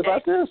brother, what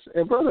about this?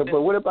 And brother,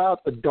 but what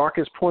about the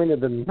darkest point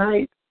of the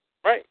night?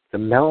 Right. The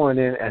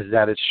melanin is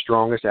at its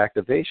strongest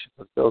activation.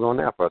 Let's build on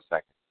that for a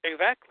second.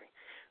 Exactly.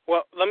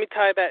 Well, let me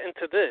tie that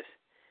into this.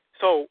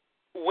 So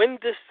when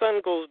this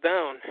sun goes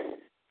down,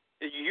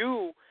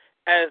 you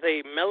as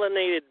a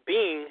melanated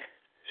being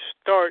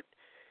start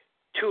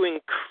to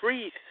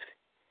increase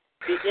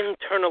the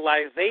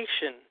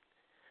internalization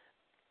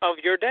of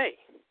your day.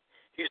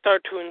 You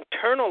start to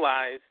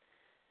internalize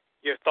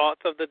your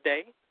thoughts of the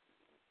day,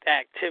 the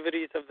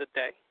activities of the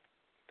day.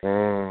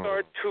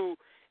 Start to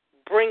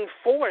bring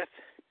forth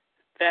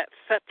that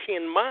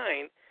Setian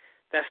mind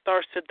that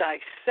starts to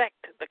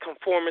dissect the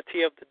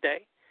conformity of the day,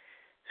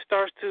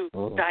 starts to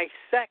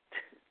dissect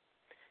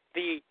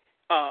the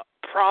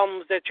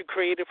problems that you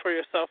created for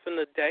yourself in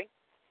the day.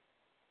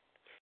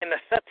 And the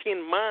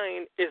Setian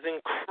mind is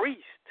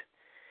increased.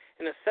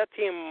 And the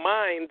Setian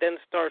mind then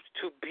starts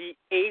to be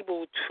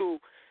able to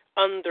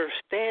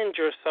understand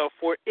yourself,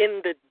 where in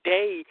the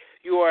day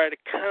you are at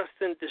a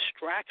constant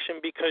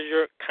distraction because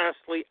you're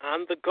constantly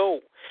on the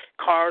go.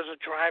 Cars are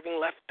driving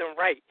left and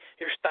right.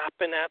 You're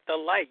stopping at the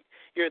light.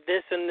 You're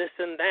this and this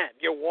and that.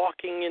 You're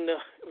walking in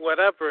the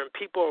whatever, and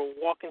people are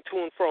walking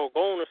to and fro,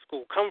 going to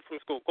school, coming from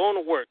school,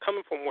 going to work,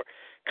 coming from work.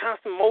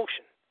 Constant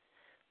motion.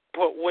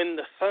 But when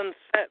the sun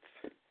sets,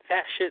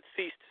 that shit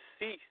cease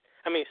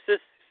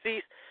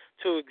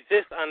to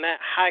exist on that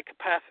high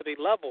capacity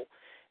level.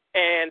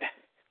 And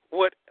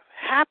what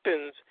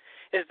happens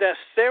is that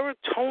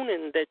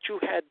serotonin that you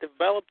had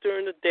developed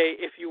during the day,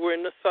 if you were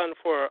in the sun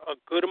for a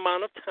good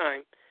amount of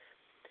time,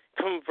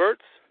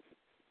 converts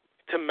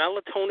to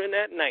melatonin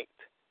at night.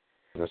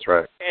 That's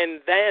right. And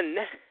then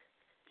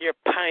your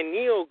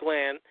pineal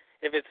gland,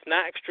 if it's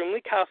not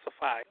extremely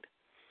calcified,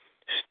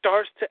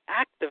 starts to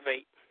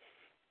activate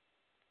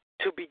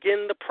to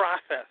begin the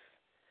process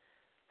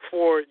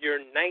for your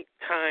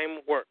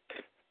nighttime work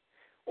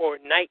or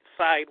night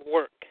side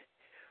work,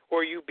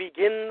 or you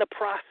begin the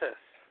process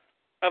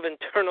of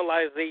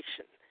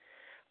internalization,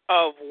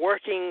 of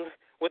working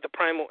with the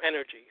primal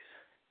energies,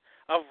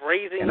 of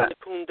raising the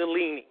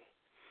kundalini,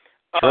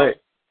 of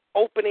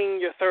opening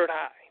your third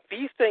eye.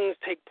 These things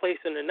take place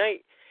in the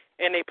night,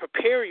 and they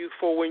prepare you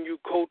for when you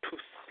go to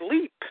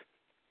sleep.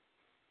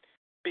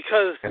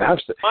 Because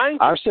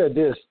I've said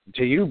this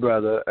to you,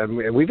 brother,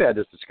 and we've had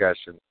this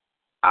discussion.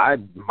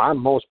 My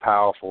most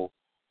powerful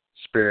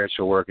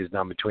spiritual work is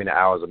done between the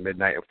hours of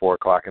midnight and 4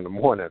 o'clock in the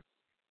morning.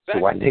 Exactly. So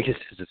while niggas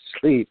is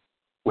asleep,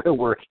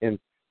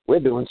 we're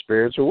doing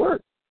spiritual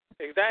work.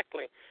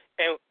 Exactly.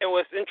 And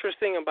what's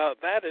interesting about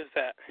that is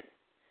that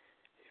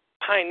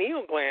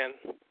pineal gland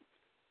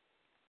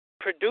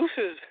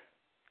produces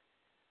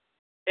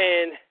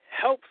and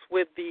helps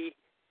with the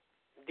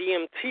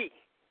DMT.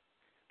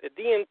 The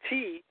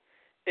DMT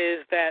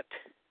is that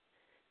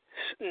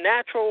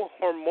natural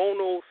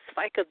hormonal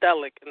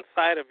psychedelic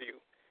inside of you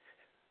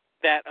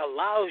that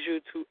allows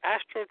you to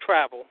astral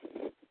travel,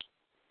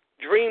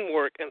 dream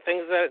work, and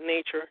things of that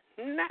nature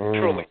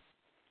naturally.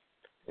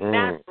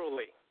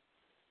 Naturally.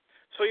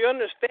 So you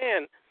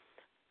understand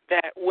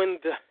that when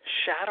the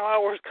shadow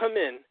hours come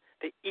in,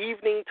 the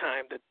evening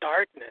time, the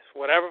darkness,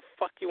 whatever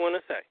fuck you want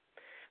to say,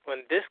 when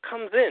this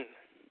comes in,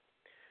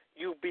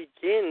 you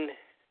begin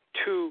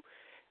to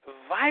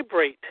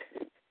vibrate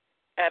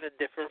at a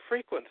different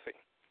frequency.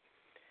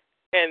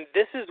 And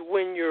this is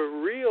when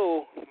your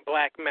real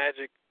black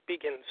magic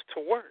begins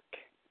to work.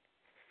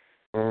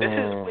 This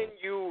is when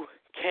you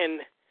can,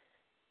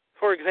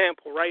 for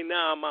example, right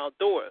now I'm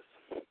outdoors.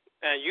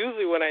 And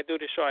usually when I do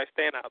the show, I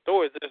stand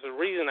outdoors. There's a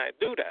reason I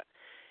do that.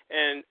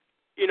 And,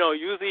 you know,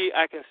 usually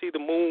I can see the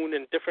moon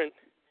and different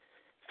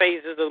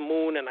phases of the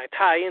moon, and I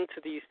tie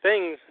into these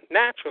things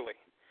naturally.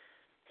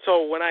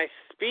 So when I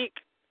speak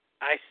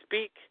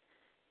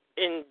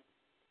in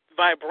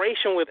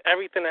vibration with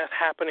everything that's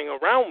happening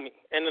around me.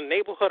 In the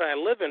neighborhood I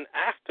live in,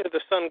 after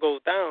the sun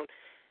goes down,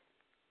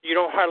 you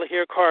don't hardly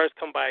hear cars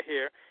come by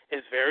here.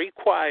 It's very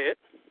quiet,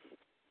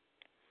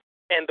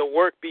 and the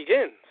work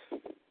begins.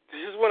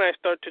 This is when I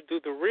start to do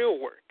the real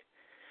work.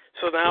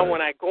 So now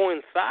when I go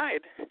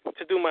inside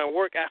to do my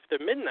work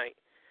after midnight,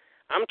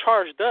 I'm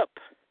charged up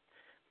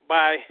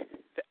by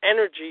the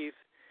energies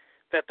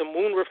that the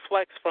moon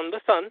reflects from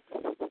the sun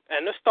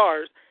and the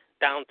stars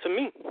down to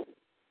me.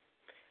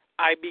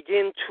 I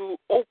begin to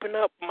open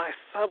up my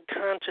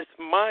subconscious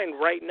mind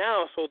right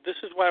now. So this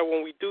is why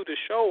when we do the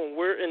show and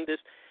we're in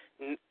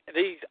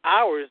these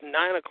hours,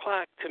 9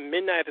 o'clock to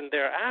midnight and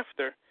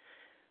thereafter,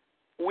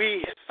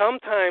 we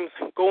sometimes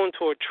go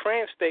into a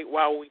trance state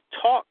while we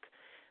talk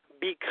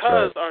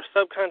because our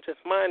subconscious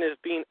mind is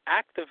being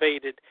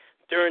activated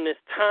during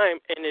this time,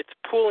 and it's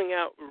pulling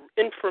out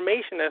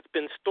information that's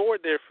been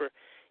stored there for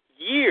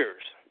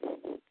years.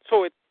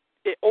 So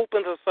it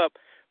opens us up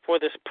for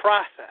this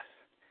process.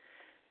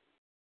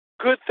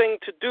 Good thing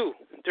to do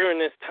during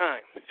this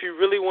time. If you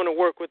really want to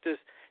work with this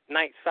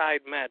night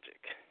side magic.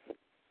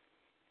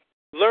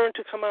 Learn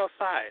to come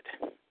outside.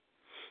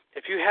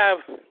 If you have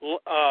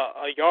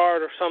a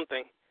yard or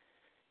something,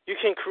 you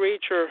can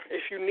create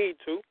if you need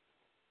to,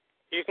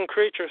 you can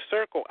create your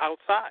circle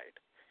outside.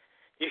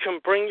 You can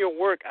bring your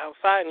work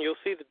outside, and you'll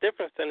see the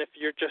difference than if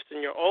you're just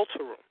in your altar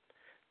room.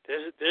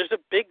 There's a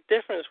big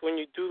difference when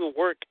you do the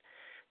work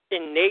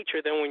in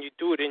nature than when you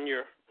do it in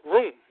your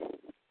room.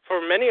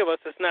 For many of us,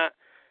 it's not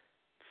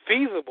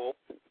feasible,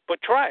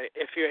 but try it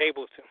if you're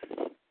able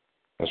to.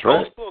 That's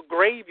right. Go to a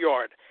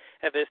graveyard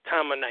at this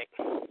time of night.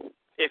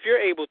 If you're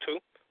able to,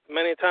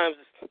 many times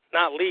it's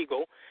not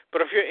legal,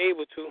 but if you're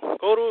able to,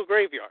 go to a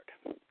graveyard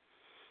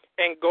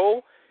and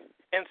go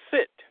and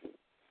sit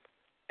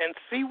and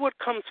see what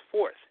comes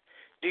forth.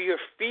 Do your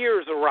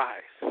fears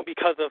arise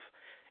because of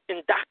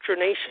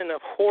indoctrination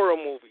of horror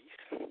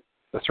movies?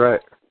 That's right.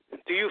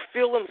 Do you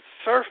feel them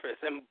surface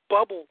and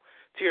bubble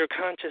to your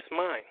conscious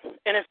mind?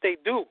 And if they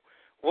do,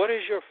 what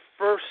is your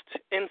first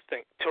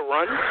instinct? To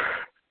run? To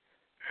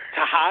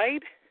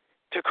hide?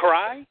 To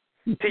cry?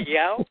 To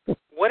yell?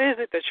 What is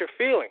it that you're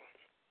feeling?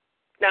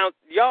 Now,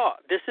 y'all,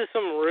 this is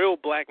some real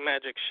black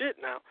magic shit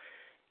now.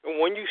 And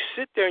when you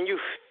sit there and you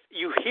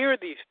hear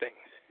these things,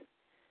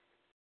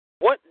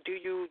 what do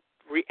you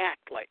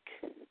react like?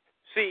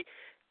 See,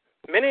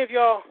 many of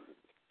y'all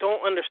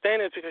don't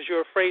understand it because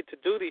you're afraid to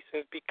do these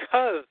things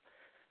because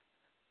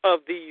of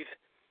these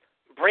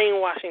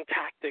brainwashing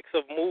tactics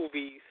of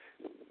movies,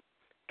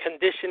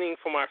 conditioning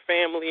from our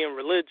family and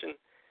religion.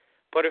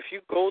 But if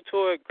you go to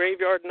a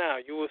graveyard now,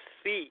 you will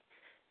see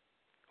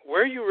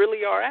where you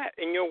really are at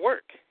in your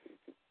work.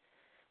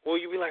 Well,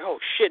 you'll be like, oh,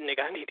 shit,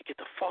 nigga, I need to get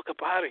the fuck up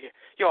out of here.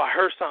 Yo, I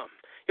heard something.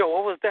 Yo,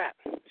 what was that?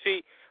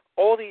 See,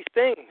 all these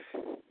things,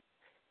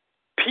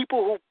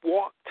 people who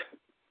walked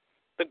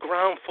the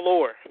ground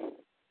floor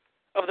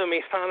of the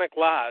Masonic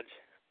Lodge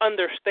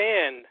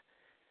understand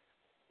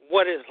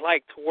what it's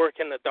like to work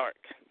in the dark.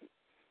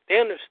 They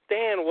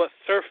understand what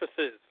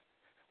surfaces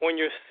when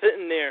you're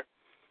sitting there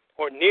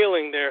or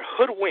kneeling there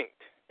hoodwinked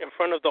in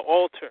front of the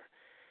altar.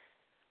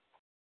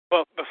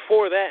 But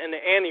before that, in the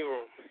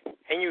anteroom,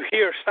 and you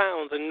hear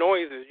sounds and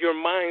noises, your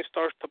mind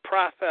starts to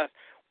process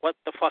what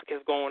the fuck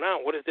is going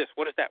on. What is this?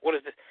 What is that? What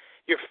is this?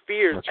 Your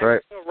fears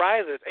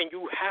arises, and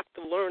you have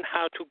to learn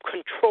how to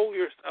control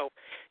yourself,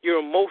 your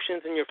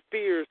emotions and your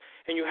fears,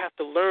 and you have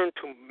to learn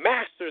to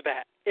master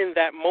that in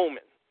that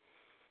moment.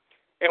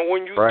 And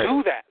when you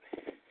do that,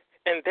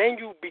 and then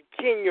you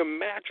begin your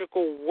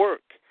magical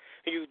work,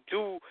 you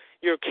do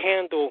your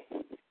candle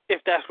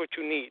if that's what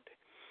you need.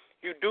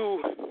 You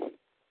do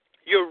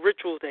your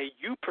rituals that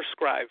you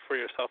prescribe for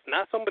yourself,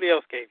 not somebody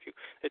else gave you,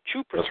 that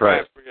you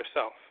prescribe for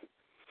yourself.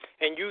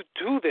 And you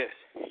do this,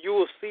 you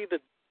will see the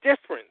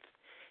difference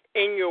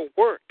in your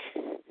work.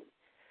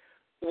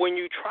 When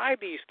you try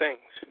these things,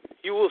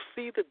 you will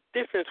see the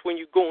difference when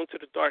you go into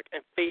the dark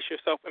and face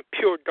yourself in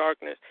pure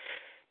darkness.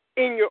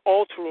 In your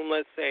altar room,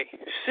 let's say,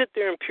 sit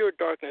there in pure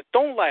darkness.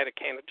 Don't light a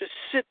candle. Just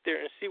sit there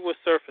and see what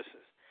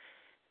surfaces.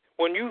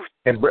 When you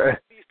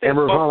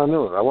Ravana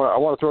Noon, I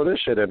want to throw this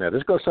shit in there. This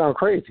is going to sound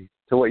crazy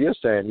to what you're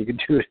saying. You can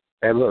do it.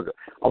 And look,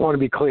 I want to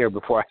be clear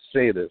before I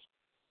say this.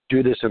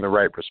 Do this in the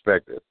right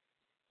perspective.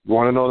 You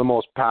want to know the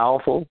most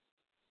powerful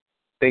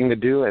thing to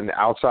do, and the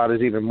outside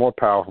is even more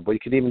powerful, but you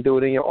can even do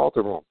it in your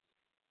altar room.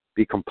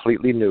 Be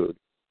completely nude.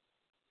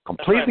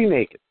 Completely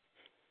naked.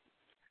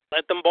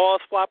 Let them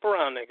balls flop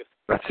around, niggas.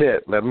 That's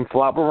it. Let them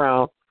flop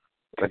around.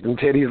 Let them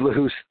titties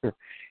loose.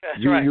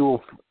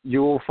 You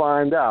will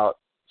find out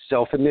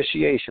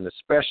self-initiation,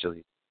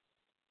 especially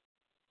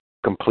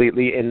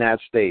completely in that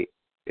state,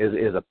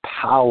 is a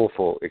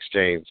powerful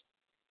exchange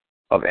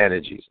of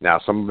energies. Now,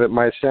 some of it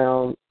might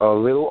sound a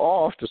little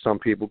off to some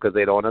people because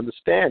they don't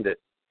understand it,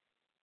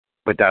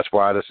 but that's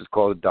why this is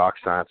called the Dark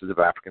Sciences of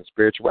African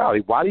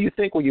Spirituality. Why do you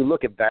think when you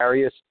look at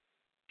various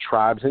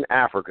tribes in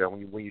Africa,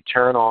 when you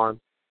turn on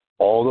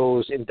all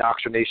those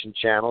indoctrination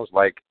channels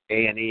like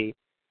A&E,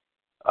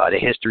 the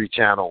History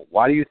Channel,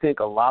 why do you think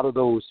a lot of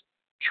those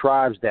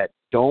tribes that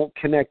don't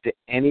connect to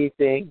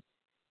anything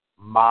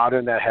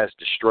modern that has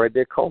destroyed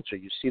their culture,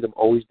 you see them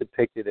always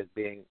depicted as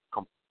being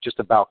just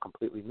about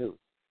completely nude?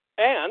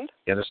 And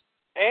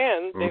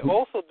they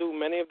also do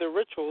many of the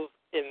rituals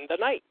in the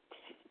night.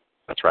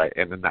 That's right,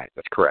 in the night.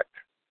 That's correct.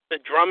 The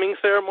drumming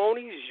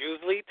ceremonies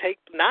usually take,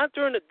 not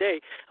during the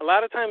day. A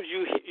lot of times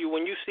you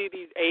when you see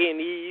these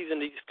A&Es and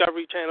the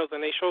Discovery Channels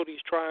and they show these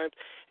tribes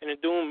and they're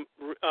doing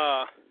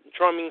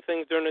drumming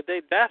things during the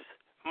day, that's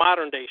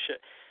modern day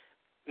shit.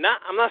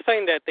 I'm not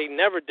saying that they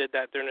never did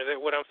that during the day.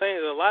 What I'm saying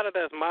is a lot of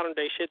that's modern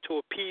day shit to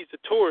appease the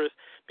tourists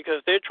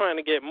because they're trying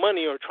to get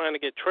money or trying to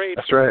get trade.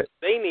 That's right.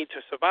 They need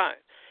to survive.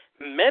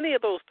 Many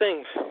of those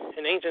things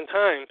in ancient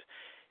times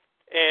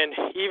and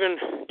even,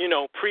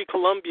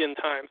 pre-Columbian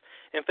times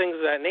and things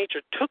of that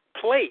nature took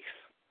place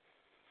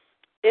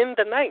in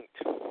the night.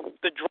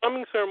 The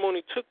drumming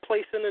ceremony took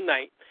place in the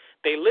night.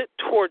 They lit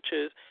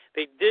torches.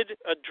 They did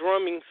a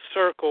drumming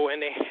circle,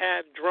 and they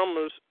had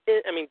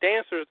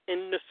dancers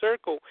in the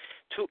circle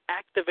to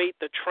activate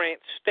the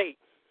trance state.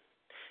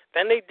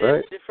 Then they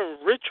did different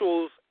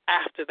rituals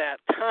after that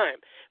time.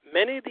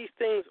 Many of these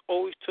things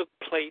always took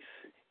place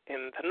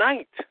in the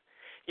night.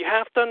 You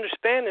have to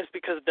understand this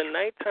because the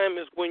nighttime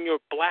is when your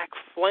black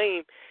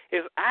flame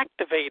is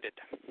activated.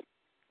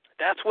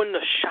 That's when the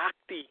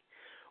Shakti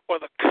or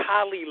the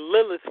Kali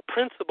Lilith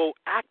principle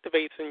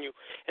activates in you.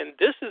 And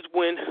this is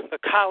when the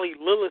Kali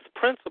Lilith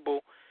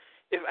principle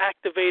is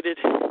activated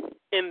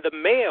in the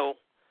male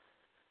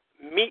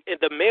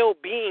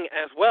being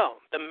as well.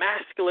 The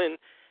masculine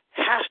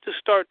has to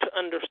start to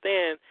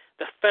understand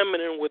the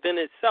feminine within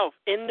itself.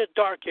 In the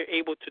dark, you're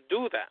able to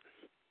do that.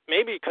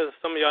 Maybe because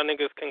some of y'all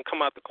niggas can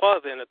come out the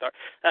closet in the dark.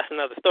 That's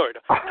another story,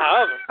 though.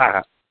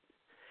 However,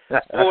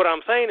 what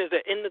I'm saying is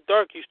that in the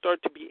dark, you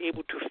start to be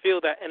able to feel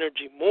that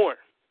energy more.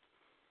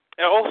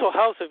 It also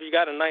helps if you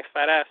got a nice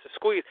fat ass to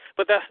squeeze,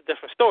 but that's a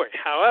different story.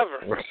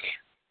 However,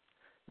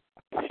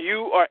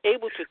 you are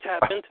able to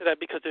tap into that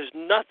because there's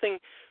nothing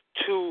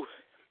to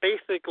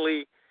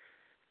basically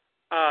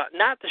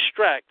not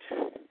distract,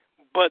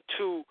 but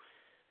to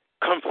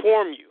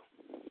conform you.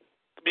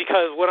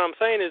 Because what I'm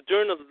saying is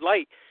during the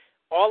light,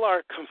 all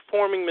our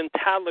conforming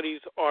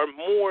mentalities are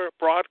more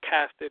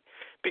broadcasted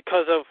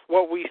because of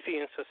what we see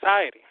in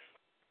society.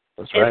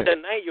 That's right. In the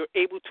night, you're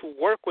able to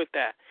work with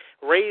that,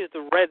 raise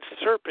the red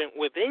serpent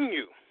within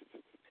you.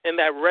 And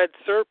that red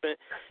serpent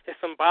is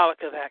symbolic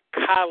of that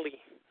Kali,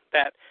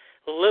 that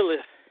Lilith,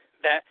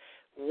 that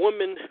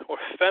woman or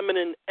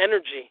feminine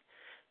energy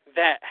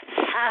that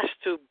has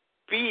to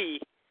be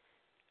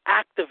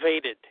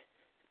activated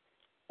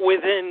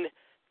within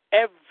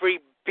every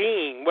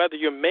being, whether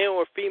you're male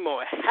or female.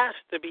 It has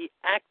to be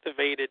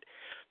activated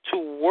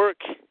to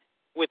work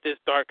with this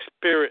dark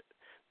spirit,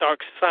 dark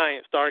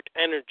science, dark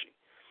energy.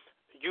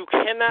 You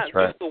cannot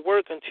do the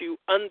work until you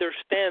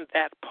understand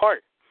that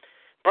part.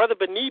 Brother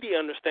Beniti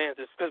understands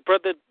this because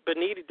Brother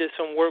Beniti did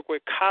some work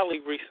with Kali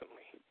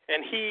recently,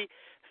 and he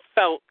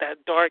felt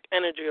that dark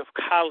energy of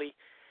Kali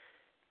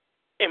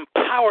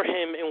empower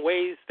him in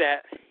ways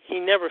that he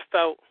never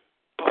felt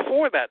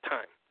before that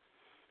time.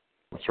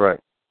 That's right.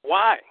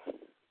 Why?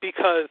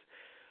 Because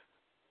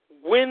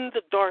when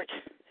the dark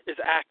is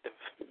active,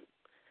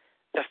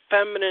 the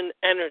feminine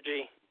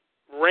energy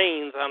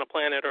reigns on the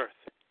planet Earth.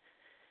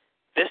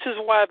 This is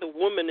why the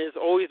woman has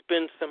always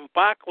been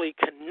symbolically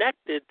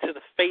connected to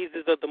the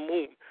phases of the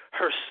moon.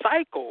 Her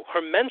cycle,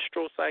 her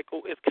menstrual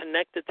cycle, is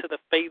connected to the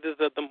phases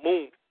of the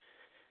moon.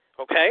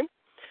 Okay?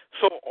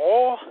 So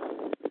all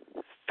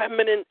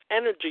feminine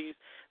energies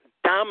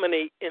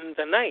dominate in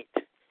the night.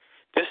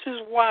 This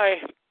is why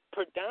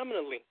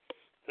predominantly,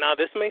 now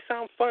this may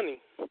sound funny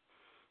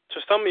to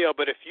some of y'all,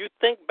 but if you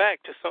think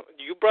back to some,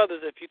 you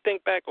brothers, if you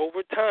think back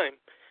over time,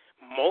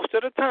 most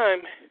of the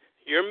time,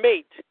 your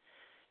mate,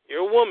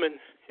 your woman,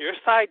 your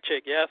side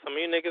chick, yeah, some of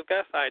you niggas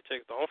got side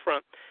chicks, don't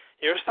front,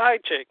 your side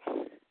chick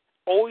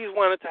always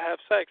wanted to have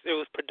sex. It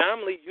was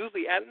predominantly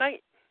usually at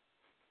night.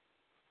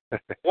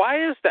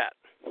 Why is that?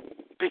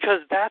 Because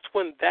that's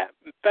when that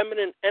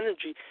feminine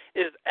energy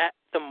is at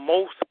the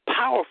most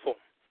powerful.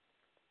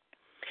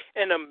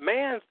 And a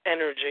man's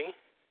energy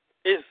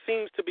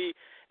seems to be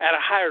at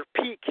a higher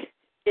peak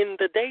in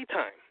the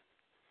daytime.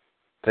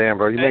 Damn,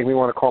 bro, you make me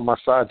want to call my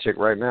side chick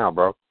right now,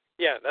 bro.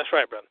 Yeah, that's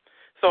right, brother.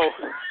 So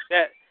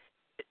that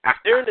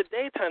during the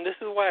daytime, this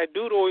is why a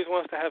dude always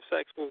wants to have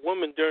sex with a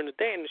woman during the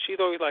day, and she's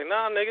always like,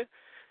 nah, nigga,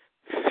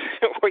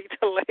 wait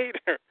till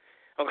later,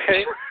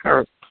 okay?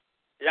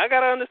 Y'all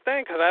got to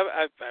understand, because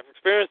I've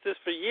experienced this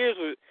for years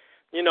with,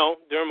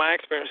 during my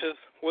experiences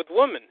with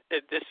women.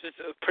 This is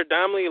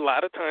predominantly a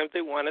lot of times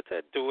they wanted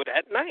to do it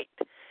at night.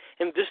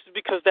 And this is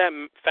because that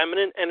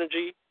feminine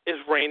energy is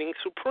reigning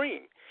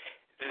supreme.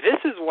 This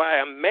is why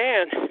a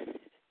man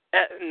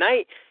at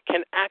night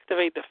can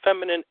activate the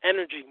feminine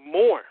energy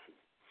more.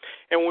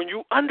 And when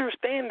you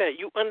understand that,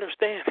 you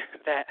understand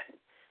that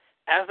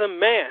as a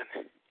man,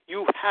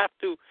 you have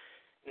to,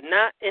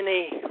 not in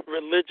a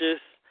religious,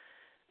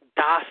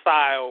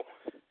 docile,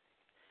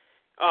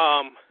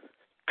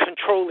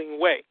 controlling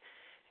way.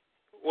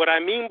 What I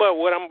mean by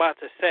what I'm about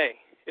to say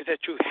is that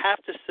you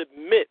have to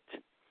submit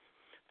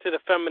to the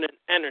feminine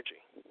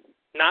energy,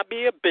 not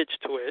be a bitch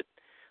to it,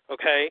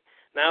 okay?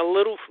 Not a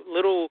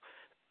little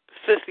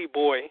sissy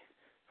boy,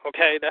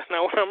 okay? That's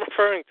not what I'm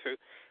referring to.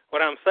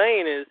 What I'm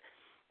saying is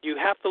you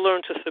have to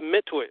learn to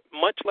submit to it.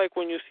 Much like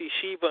when you see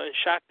Shiva and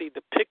Shakti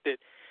depicted,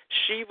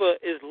 Shiva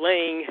is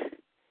laying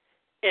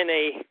in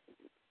a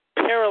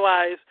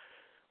paralyzed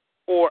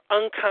or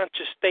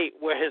unconscious state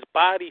where his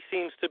body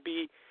seems to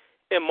be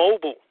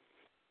immobile,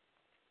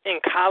 and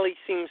Kali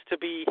seems to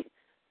be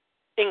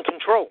in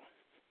control.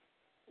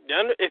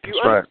 If you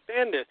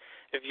understand this,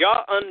 if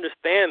y'all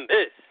understand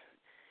this,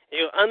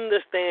 you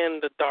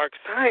understand the dark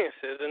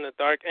sciences and the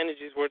dark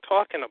energies we're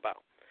talking about.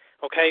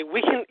 Okay,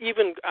 we can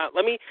even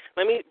let me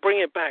bring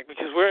it back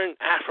because we're in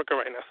Africa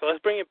right now. So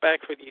let's bring it back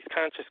for these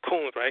conscious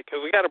coons, right? Because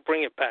we got to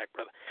bring it back,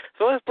 brother.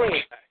 So let's bring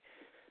it back.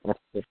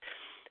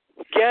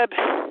 Geb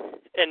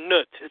and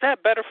Nut, is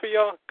that better for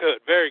y'all? Good,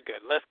 very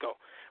good. Let's go.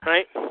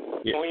 Right?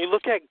 Yeah. When you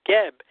look at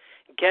Geb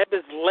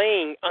is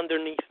laying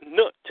underneath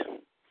Nut.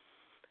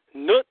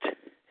 Nut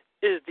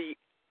is the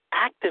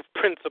active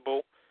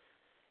principle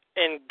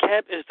and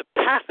Geb is the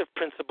passive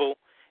principle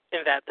in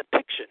that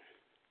depiction.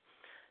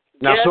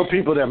 Now, so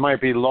people that might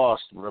be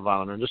lost,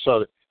 Ravana, just so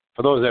that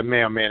for those that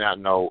may or may not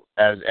know,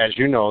 as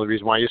you know, the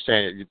reason why you're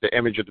saying it, the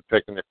image you're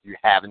depicting, if you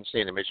haven't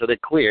seen it, make sure they're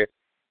clear,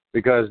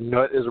 because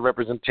Nut is a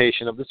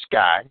representation of the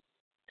sky,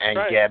 and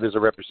right. Geb is a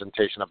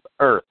representation of the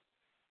earth.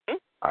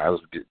 All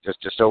right,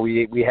 just so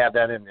we have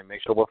that in there,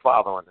 make sure we're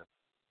following it.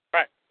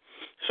 Right.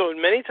 So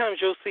many times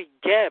you'll see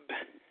Geb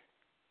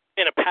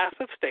in a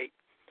passive state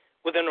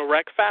with an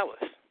erect phallus,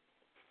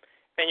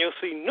 and you'll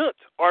see Nut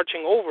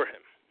arching over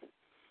him.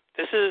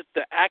 This is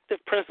the active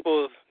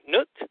principle of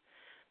Nut.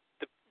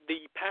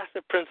 The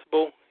passive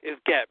principle is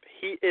Geb.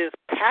 He is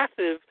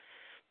passive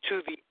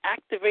to the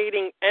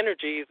activating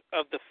energies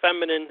of the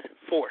feminine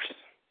force.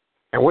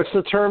 And what's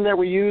the term that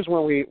we use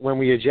when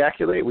we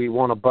ejaculate? We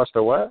want to bust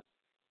a what?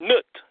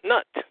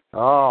 Nut.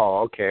 Oh,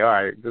 okay, all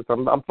right.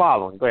 I'm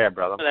following. Go ahead,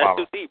 brother. That's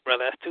too deep,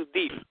 brother. That's too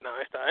deep. No,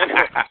 it's not.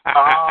 Anyway.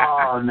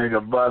 Oh,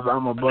 nigga, Buzz,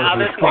 I'm a Buzz.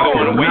 This nigga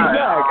on the way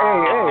back.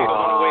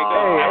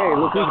 Hey,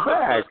 look who's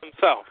back.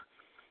 Himself.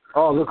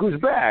 Oh, look who's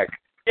back.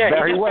 Yeah,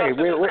 Barry he White.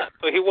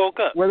 So he woke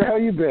up. Where the hell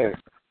you been?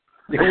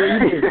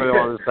 Where you been for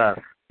all this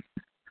time?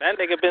 That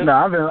nigga been. No,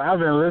 I've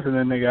been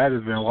listening, nigga. I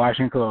just been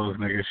washing clothes,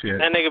 nigga. Shit.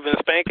 That nigga been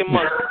spanking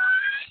monkeys.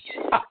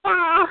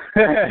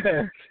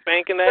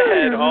 Spanking that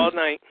head all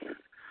night.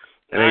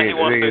 Now he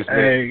wants to.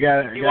 Hey,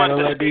 he wants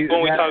to speak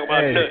when we talk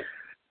about Nut.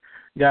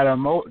 Gotta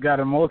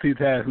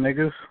multitask,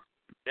 niggas.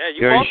 Yeah,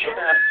 you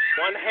multitask.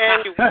 One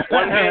hand you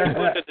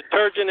put the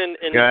detergent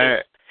in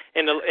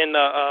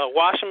the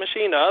washing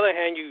machine. The other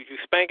hand you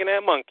spanking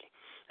that monkey.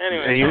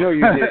 Anyway.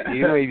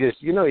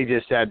 And he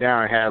just sat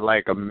down and had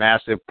like a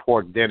massive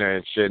pork dinner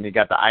and shit, and he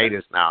got the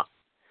itis now.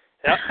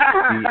 Yep.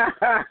 You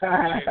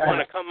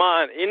want to come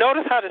on? You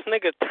notice how this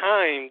nigga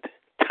timed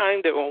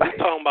it when we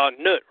talking about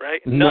Nut,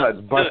 right?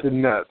 Nuts, busted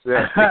nuts.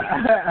 Yeah.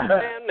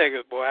 Damn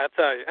niggas, boy, I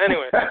tell you.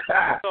 Anyway,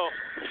 so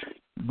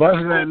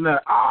busted that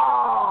nut.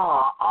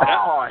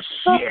 Oh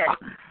shit.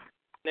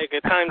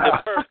 Nigga timed it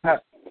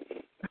first.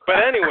 But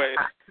anyway,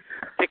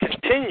 to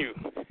continue.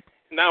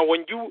 Now,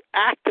 when you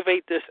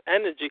activate this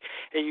energy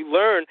and you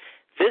learn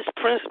this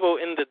principle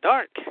in the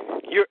dark,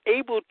 you're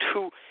able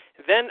to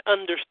then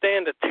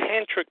understand the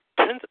tantric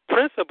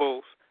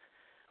principles,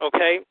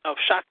 okay, of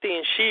Shakti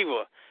and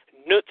Shiva,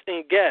 Nut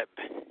and Geb,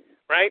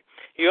 right?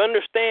 You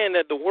understand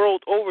that the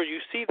world over, you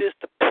see this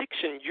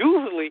depiction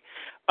usually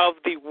of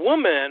the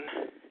woman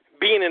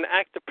being an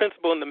active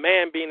principle and the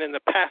man being in the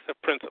passive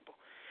principle.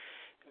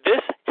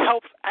 This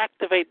helps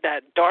activate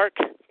that dark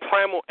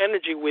primal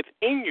energy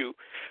within you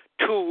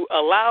to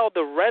allow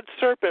the red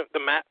serpent,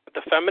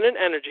 the feminine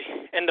energy,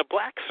 and the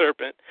black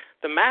serpent,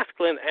 the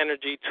masculine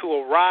energy, to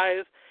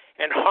arise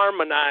and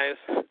harmonize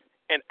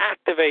and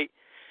activate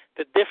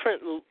the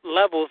different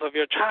levels of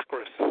your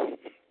chakras.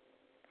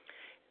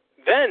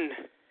 Then,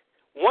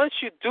 once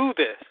you do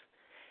this,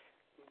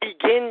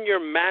 begin your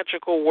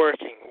magical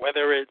working,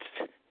 whether it's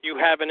you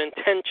have an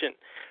intention,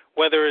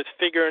 whether it's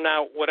figuring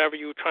out whatever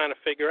you're trying to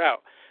figure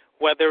out,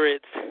 whether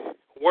it's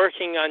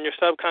working on your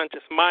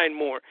subconscious mind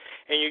more,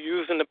 and you're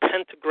using the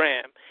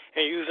pentagram,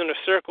 and you're using the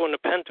circle and the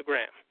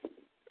pentagram.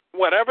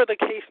 Whatever the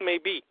case may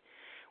be,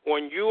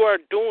 when you are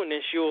doing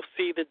this, you'll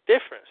see the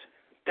difference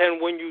than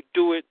when you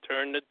do it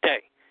during the day.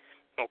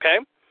 Okay?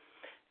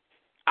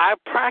 I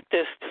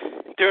practiced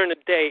during the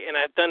day, and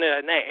I've done it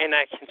at night, and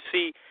I can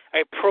see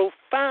a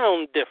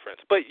profound difference.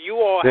 But you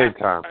all have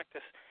to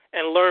practice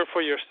and learn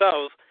for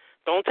yourselves.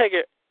 Don't take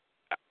it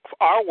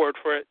our word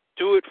for it.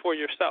 Do it for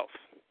yourself.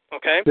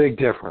 Okay? Big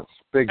difference.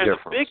 There's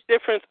a big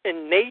difference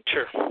in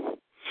nature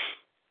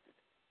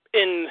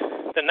in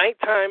the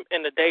nighttime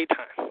and the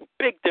daytime.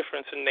 Big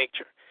difference in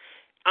nature.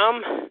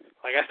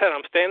 Like I said,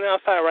 I'm standing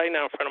outside right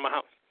now in front of my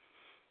house.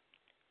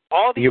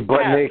 All these You're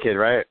butt naked,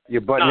 right?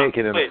 You're butt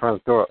naked in the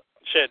front door.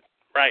 Shit,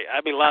 right.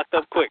 I'd be locked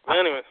up quick. But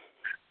anyways,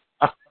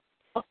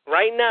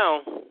 right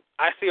now,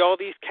 I see all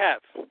these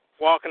cats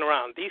walking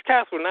around. These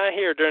cats were not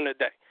here during the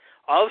day.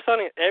 All of a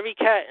sudden, every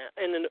cat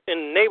in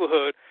the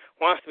neighborhood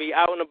wants to be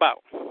out and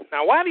about.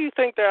 Now, why do you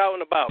think they're out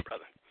and about,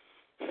 brother?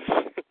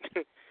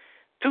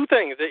 Two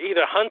things. They're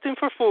either hunting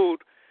for food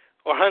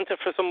or hunting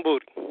for some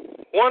booty.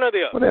 One or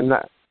the other.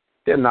 Well,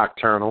 they're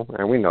nocturnal,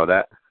 and we know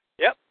that.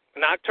 Yep.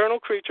 Nocturnal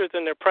creatures,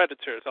 and they're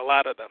predators, a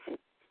lot of them.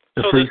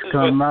 The freaks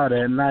come out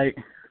at night.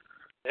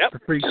 Yep. The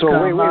freaks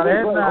come out at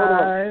night. Hold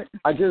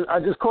on. I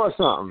just caught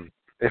something.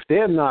 If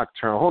they're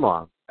nocturnal, hold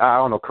on. I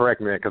don't know,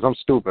 correct me, because I'm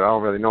stupid. I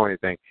don't really know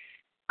anything.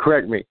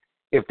 Correct me.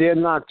 If they're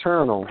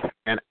nocturnal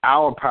and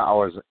our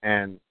powers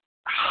and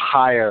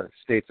higher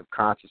states of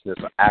consciousness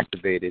are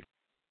activated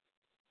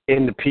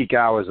in the peak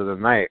hours of the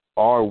night,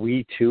 are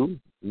we too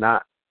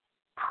not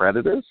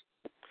predators?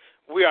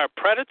 We are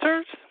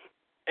predators,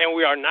 and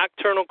we are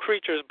nocturnal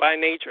creatures by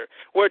nature.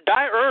 We're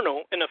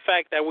diurnal in the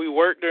fact that we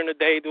work during the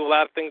day, do a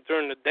lot of things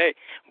during the day,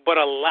 but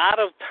a lot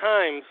of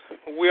times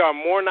we are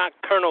more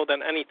nocturnal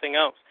than anything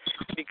else,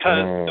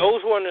 because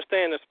those who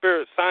understand the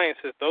spirit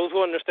sciences, those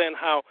who understand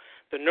how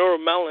the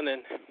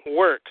neuromelanin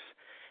works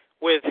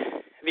with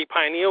the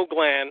pineal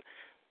gland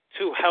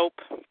to help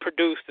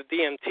produce the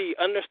DMT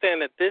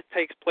understand that this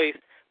takes place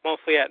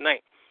mostly at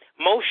night.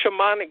 Most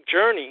shamanic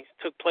journeys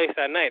took place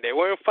at night. They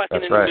weren't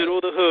fucking in the middle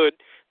of the hood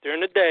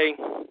during the day,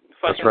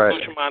 fucking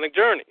shamanic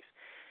journeys.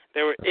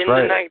 They were in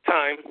the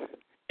nighttime,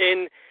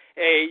 in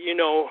a,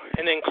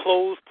 an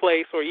enclosed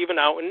place or even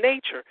out in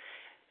nature.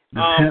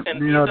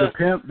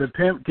 The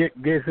pimp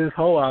gets his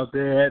hoe out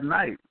there at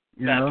night.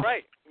 That's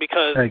right.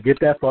 Because get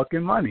that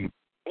fucking money.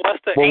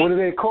 What do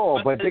they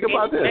call? But think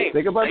about this.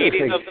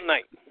 Ladies of the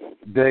night.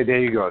 There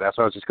you go. That's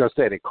what I was just going to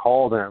say. They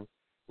call them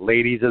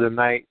ladies of the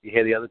night. You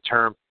hear the other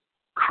term,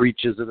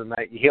 creatures of the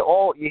night. You hear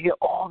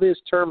all this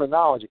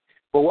terminology.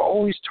 But we're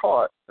always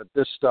taught that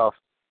this stuff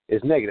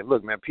is negative.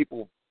 Look, man,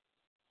 people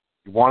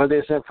wanted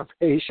this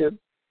information.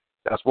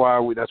 That's why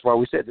we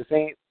said this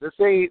ain't.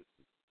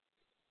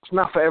 It's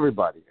not for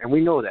everybody, and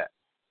we know that.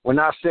 We're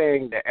not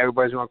saying that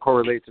everybody's going to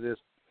correlate to this.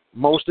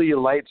 Most of your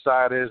light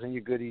siders and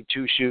your goody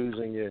two shoes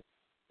and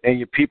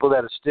your people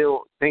that are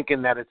still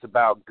thinking that it's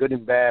about good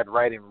and bad,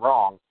 right and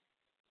wrong,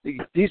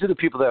 these are the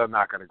people that are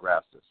not going to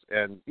grasp this.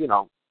 And,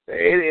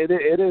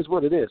 it is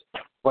what it is.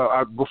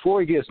 But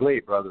before it gets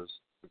late, brothers,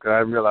 because I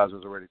didn't realize it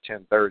was already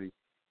 10:30,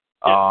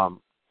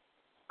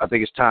 I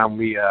think it's time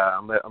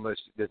unless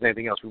there's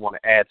anything else we want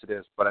to add to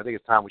this, but I think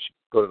it's time we should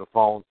go to the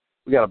phone.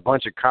 We got a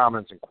bunch of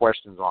comments and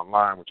questions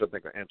online, which I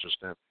think are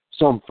interesting.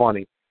 Some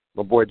funny.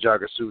 My boy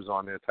Jagger Sue's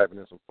on there typing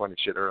in some funny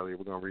shit earlier.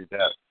 We're going to read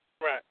that.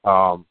 Right.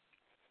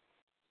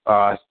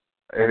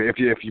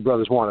 If you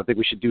brothers want, I think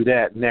we should do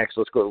that next.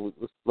 Let's go.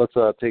 Let's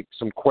take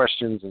some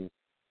questions and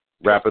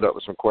wrap it up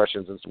with some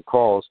questions and some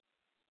calls.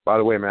 By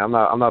the way, man,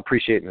 I'm not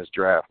appreciating this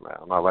draft, man.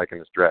 I'm not liking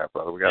this draft,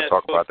 brother. We got to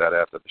talk about that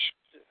after the show.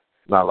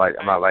 I'm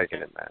not liking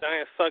it, man.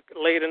 I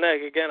laid an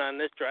egg again on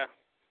this draft.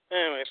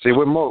 Anyway. See,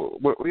 we're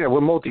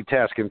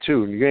multitasking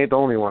too. You ain't the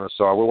only one I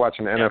saw. We're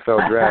watching the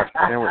NFL draft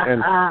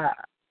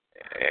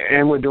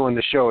and we're doing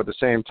the show at the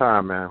same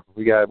time, man.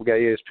 We got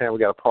ESPN. We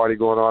got a party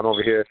going on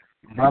over here.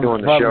 We're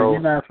doing the show. You're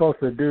not supposed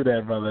to do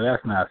that, brother.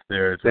 That's not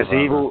spiritual. That's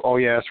evil. Oh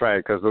yeah, that's right.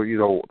 Because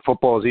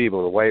football is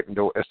evil.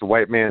 It's the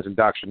white man's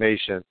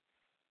indoctrination.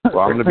 Well,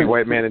 I'm gonna be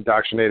white man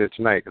indoctrinated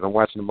tonight because I'm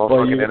watching the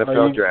motherfucking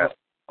NFL draft.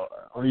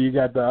 Or you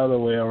got the other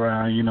way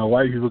around.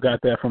 White people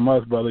got that from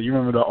us, brother. You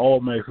remember the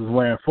Olmecs was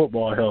wearing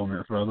football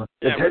helmets, brother.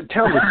 Yeah,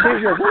 tell me,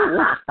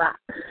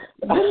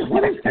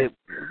 what is it?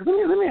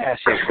 Let me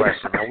ask you a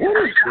question, man.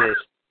 What is this?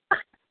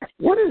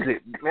 What is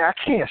it? Man, I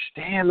can't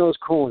stand those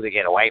coons that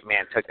get a white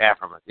man took that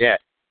from us. Yeah.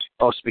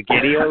 Oh,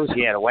 SpaghettiOs?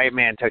 Yeah, the white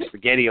man took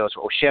SpaghettiOs.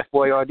 Oh, Chef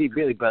Boyardee.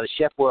 Really, brother,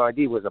 Chef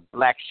Boyardee was a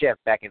black chef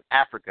back in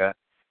Africa.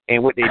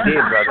 And what they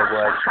did, brother,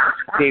 was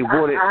they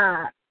wanted...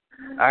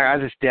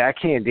 I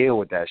can't deal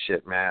with that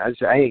shit, man.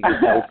 I ain't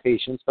got no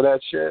patience for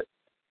that shit.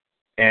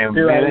 And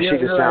man, that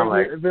shit just sound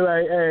like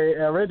hey,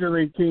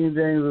 originally King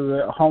James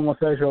was a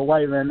homosexual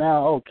white man.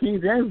 Now, King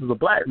James was a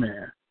black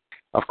man.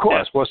 Of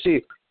course. Well,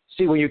 see,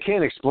 when you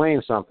can't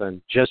explain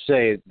something, just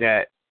say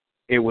that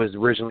it was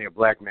originally a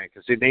black man.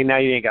 Because now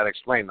you ain't got to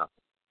explain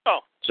nothing. Oh,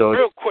 so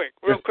real quick,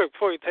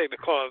 before you take the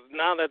call,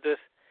 now that this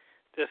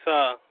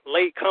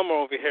late comer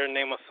over here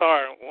named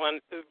Asar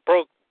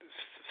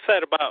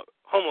said about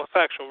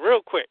homosexual, real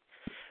quick,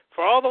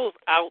 for all those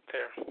out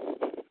there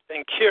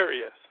and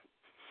curious,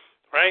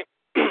 right?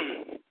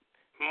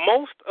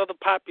 Most of the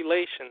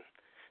population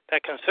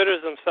that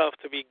considers themselves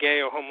to be gay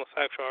or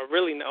homosexual are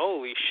really,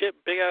 holy shit,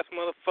 big ass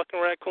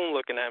motherfucking raccoon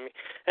looking at me.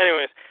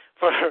 Anyways,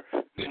 for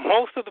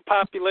most of the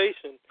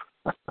population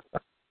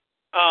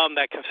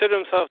that consider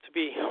themselves to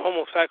be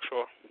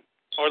homosexual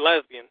or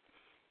lesbian,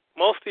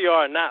 most of you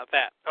are not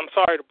that. I'm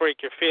sorry to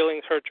break your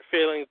feelings, hurt your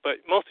feelings,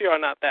 but most of you are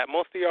not that.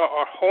 Most of you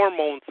are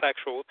hormone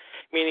sexual,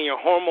 meaning your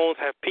hormones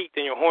have peaked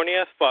and you're horny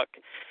as fuck.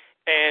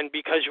 And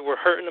because you were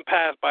hurt in the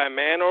past by a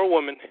man or a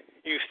woman,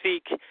 you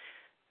seek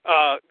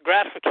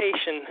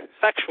gratification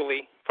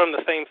sexually from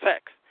the same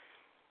sex.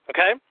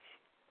 Okay?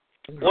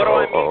 What do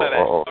I mean by that?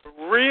 A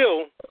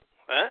real...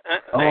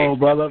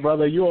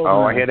 brother, you over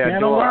I hear that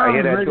door. I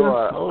hear that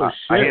door.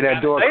 I hear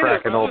that door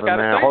cracking open,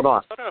 man. Hold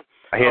on.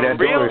 I hear that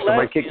door.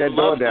 Somebody kick that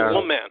door down.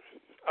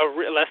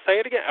 Let's say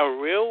it again. A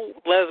real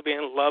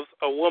lesbian loves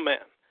a woman.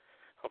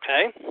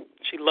 Okay?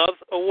 She loves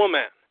a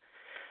woman.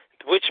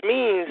 Which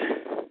means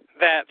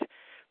that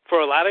for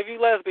a lot of you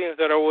lesbians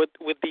that are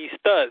with these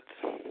studs,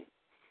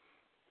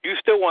 you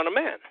still want a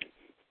man.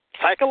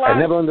 Psychologically. I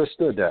never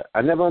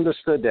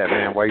understood that,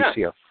 man. Why you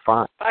see a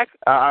fine.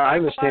 I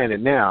understand it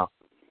now.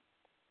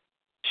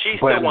 She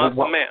still wants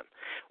a man.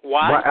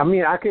 Why? I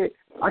mean, I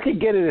could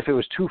get it if it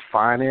was two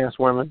fine-ass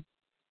women.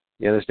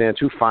 You understand?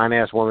 Two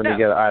fine-ass women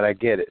together. All right, I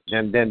get it.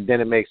 Then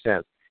it makes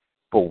sense.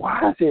 But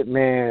why is it,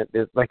 man,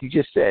 like you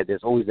just said,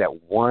 there's always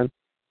that one.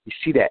 You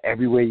see that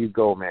everywhere you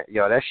go, man.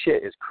 Yo, that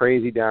shit is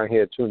crazy down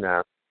here, too,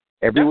 now.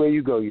 Everywhere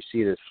you go, you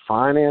see this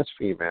fine-ass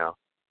female,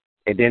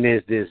 and then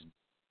there's this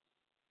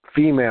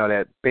female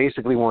that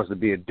basically wants to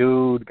be a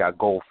dude, got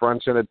gold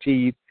fronts in her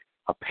teeth,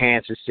 her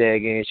pants are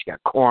sagging, she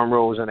got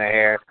cornrows in her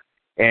hair.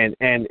 And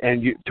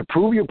you, to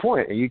prove your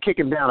point, and you're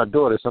kicking down a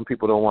door that some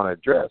people don't want to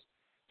address,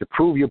 to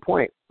prove your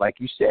point, like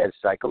you said,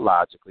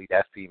 psychologically,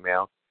 that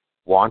female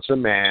wants a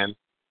man,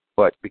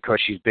 but because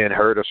she's been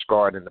hurt or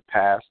scarred in the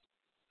past,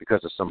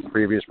 because of some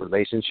previous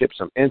relationship,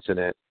 some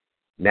incident,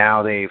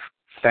 now they've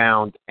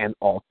found an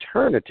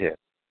alternative.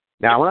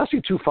 Now, when I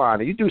see two fine,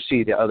 you do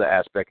see the other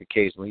aspect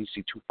occasionally. You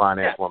see two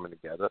fine-ass women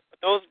together.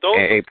 Those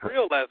are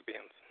real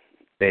lesbians.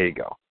 There you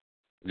go.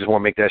 Just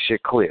want to make that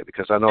shit clear,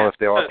 because I know if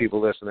there are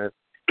people listening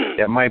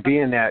that might be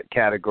in that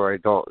category,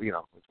 just want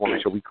to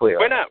make sure we clear.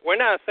 We're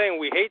not saying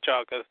we hate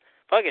y'all, because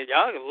fuck it,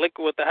 y'all can lick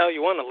what the hell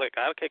you want to lick.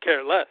 I don't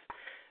care less.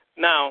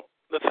 Now,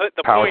 the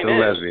point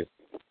is,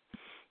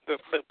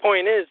 the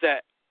point is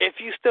that if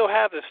you still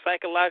have this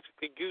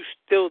psychologically, you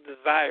still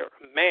desire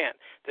a man.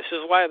 This is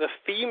why the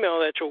female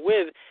that you're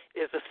with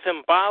is a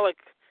symbolic,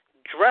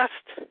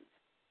 dressed,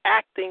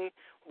 acting,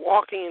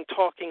 walking, and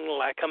talking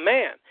like a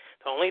man.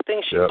 The only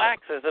thing she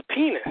lacks is a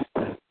penis.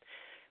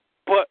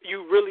 But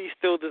you really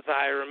still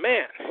desire a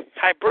man.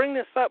 I bring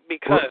this up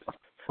because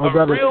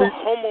a real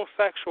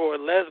homosexual or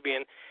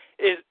lesbian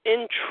is,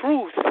 in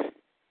truth,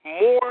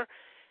 more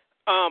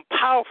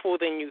powerful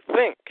than you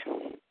think.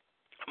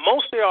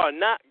 Most of y'all are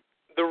not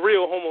the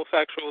real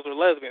homosexuals or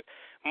lesbians.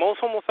 Most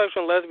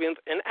homosexual and lesbians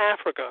in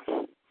Africa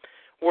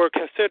were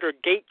considered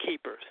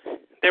gatekeepers.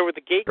 They were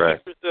the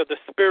gatekeepers of the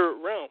spirit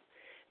realm.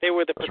 They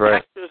were the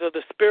protectors of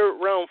the spirit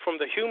realm from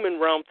the human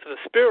realm to the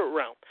spirit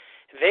realm.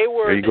 They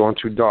were. You're going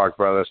too dark,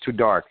 brother. It's too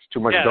dark. It's too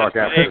much dark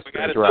aspects.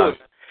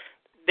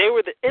 They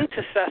were the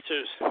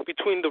intercessors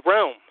between the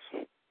realms,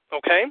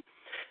 okay?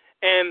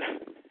 And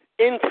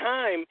in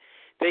time,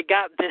 they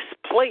got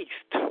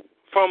displaced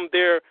from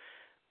their,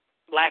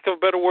 lack of a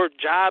better word,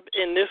 job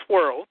in this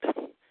world.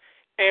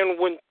 And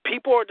when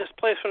people are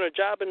displaced from their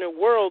job in the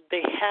world,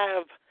 they're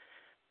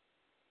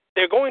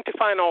going to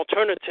find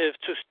alternatives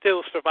to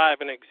still survive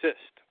and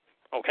exist,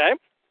 okay?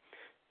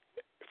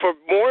 For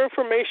more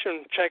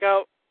information, check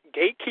out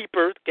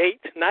Gatekeepers,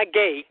 not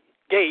gay,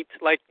 Gate,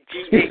 like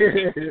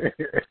G-A-T,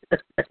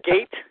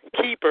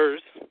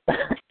 Gatekeepers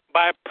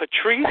by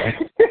Patrice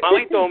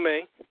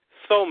Malidomi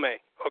Some,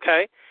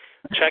 okay?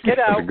 Check it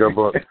out. That's a good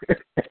book.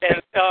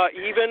 And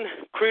even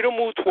Credo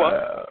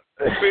Mutwa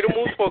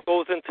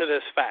goes into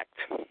this fact.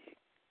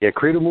 Yeah,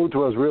 Credo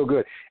Mutwa is real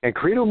good. And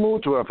Credo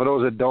Mutwa, for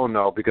those that don't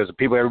know, because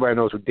everybody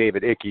knows who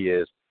David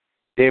Icke is.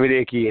 David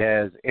Icke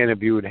has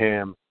interviewed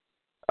him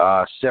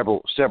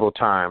several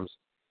times.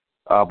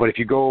 But if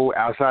you go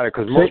outside,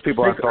 because most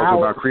people are talking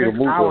about Credo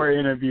Mutwa. 6-hour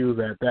interviews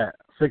at that.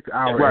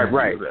 6-hour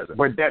right. interviews at that.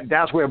 But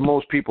that's where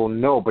most people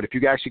know. But if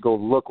you actually go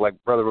look, like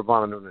Brother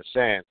Ravana Noon is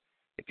saying,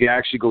 if you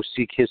actually go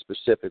seek his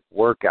specific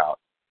workout,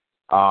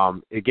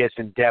 it gets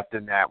in depth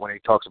in that when he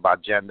talks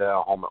about gender,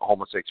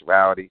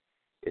 homosexuality.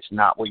 It's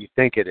not what you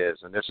think it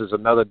is, and this is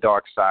another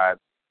dark side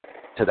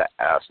to the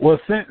ass. Well,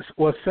 since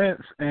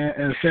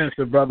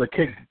the brother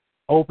kicked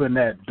open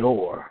that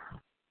door,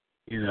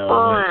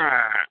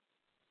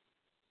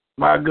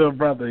 my good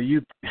brother,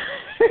 you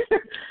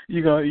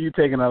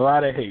taking a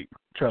lot of hate.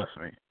 Trust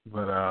me,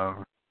 but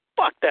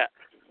fuck that.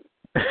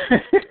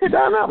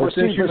 But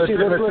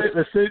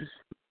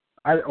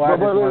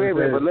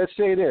let's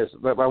say this.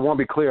 But I want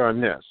to be clear on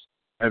this,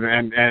 and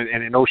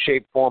in no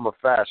shape, form, or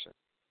fashion.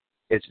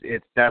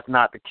 That's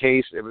not the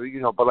case,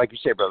 But like you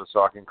said, brother,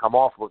 so I can come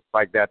off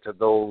like that to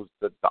those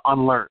the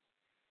unlearned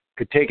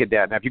could take it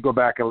that. Now, if you go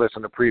back and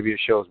listen to previous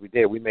shows we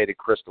did, we made it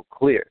crystal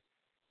clear.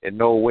 In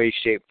no way,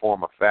 shape,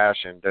 form, or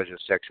fashion does your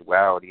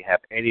sexuality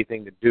have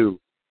anything to do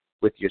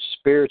with your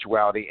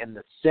spirituality. In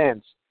the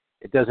sense,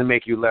 it doesn't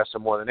make you less or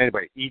more than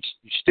anybody. You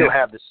still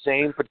have the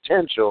same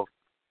potential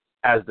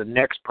as the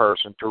next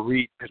person to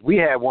read. Because we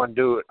had one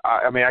dude.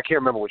 I can't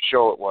remember what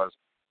show it was,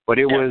 but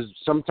it was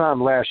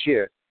sometime last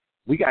year.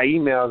 We got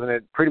emails, and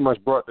it pretty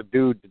much brought the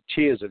dude to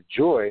tears of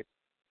joy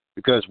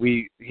because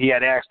he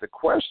had asked the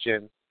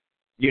question,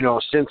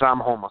 since I'm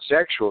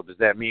homosexual, does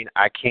that mean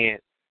I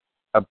can't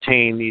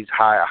obtain these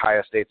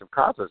higher states of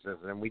consciousness?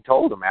 And we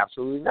told him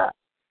absolutely not.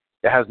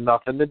 It has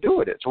nothing to do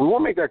with it. So we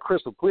want to make that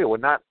crystal clear. We're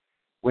not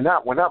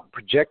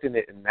projecting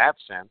it in that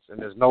sense,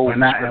 and there's no we're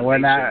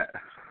not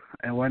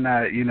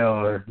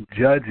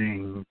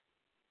judging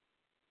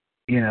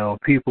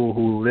people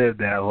who live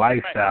that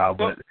lifestyle.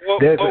 Right.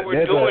 But what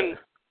we're doing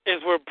is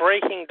we're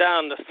breaking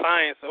down the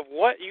science of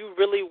what you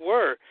really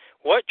were,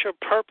 what your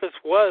purpose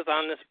was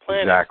on this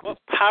planet, what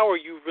power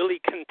you really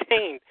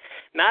contained,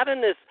 not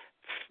in this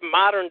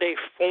modern-day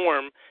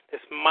form,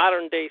 this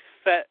modern-day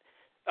set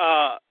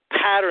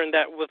pattern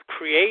that was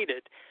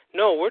created.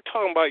 No, we're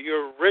talking about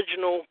your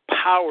original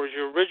powers,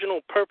 your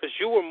original purpose.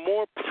 You were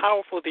more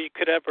powerful than you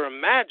could ever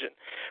imagine.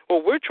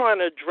 What we're trying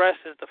to address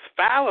is the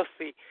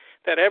fallacy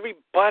that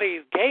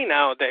everybody's gay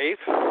nowadays,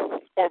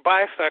 or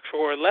bisexual,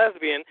 or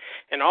lesbian,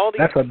 and all these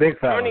that's a big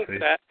turning fallacy. to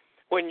that,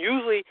 when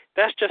usually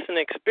that's just an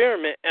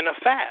experiment and a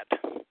fad.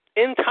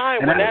 In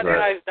time, when that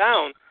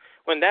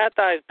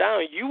dies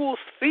down, you will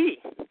see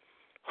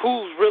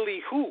who's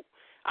really who.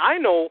 I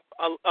know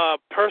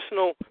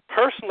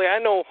personally, I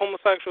know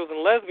homosexuals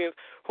and lesbians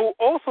who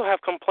also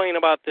have complained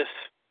about this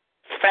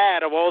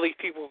fad of all these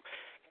people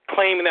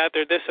claiming that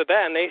they're this or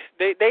that, and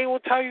they will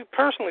tell you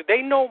personally,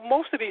 they know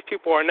most of these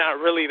people are not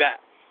really that.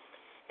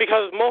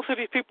 Because most of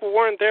these people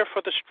weren't there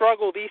for the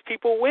struggle these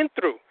people went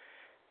through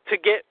to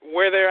get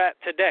where they're at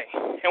today.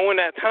 And when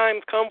that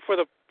time comes for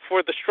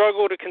the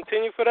struggle to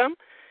continue for them,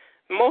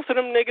 most of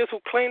them niggas who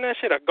claim that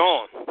shit are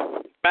gone,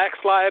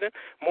 backsliding,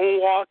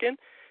 moonwalking,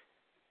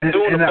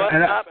 doing the bus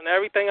stop and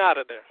everything out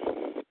of there.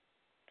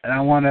 And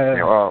I want to,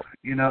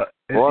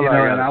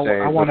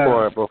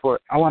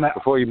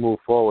 before you move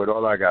forward,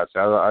 all I got to say,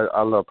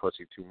 I love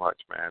pussy too much,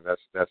 man. I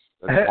just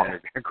want to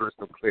make that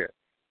crystal clear.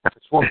 I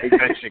just want to make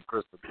that shit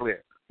crystal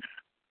clear.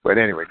 But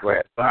anyway, go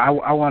ahead. I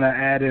want to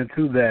add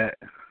into that.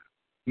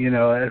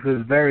 It's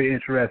a very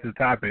interesting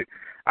topic.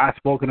 I've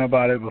spoken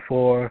about it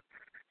before,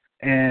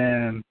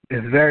 and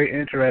it's very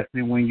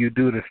interesting when you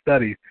do the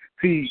study.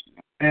 See,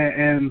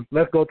 and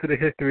let's go to the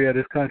history of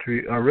this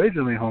country.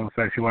 Originally,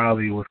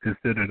 homosexuality was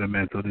considered a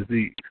mental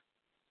disease.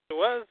 It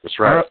was. That's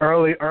right.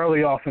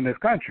 Early off in this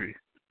country.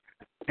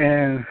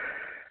 And,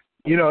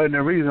 and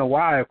the reason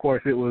why, of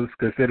course, it was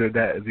considered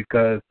that is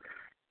because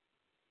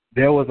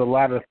there was a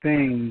lot of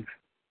things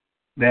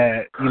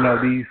that,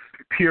 these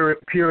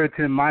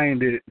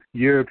Puritan-minded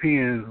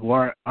Europeans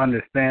weren't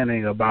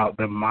understanding about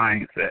the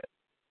mindset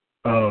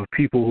of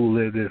people who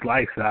live this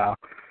lifestyle.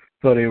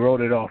 So they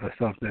wrote it off as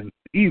something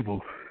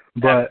evil.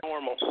 But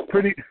normal.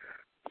 Pretty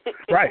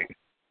right.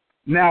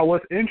 Now,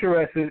 what's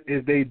interesting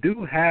is they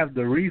do have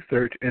the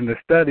research and the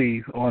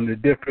studies on the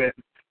different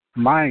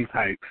mind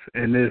types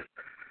in this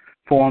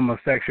form of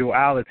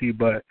sexuality,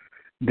 but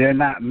they're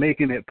not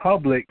making it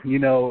public,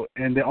 and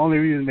the only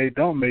reason they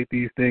don't make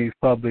these things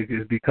public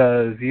is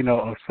because,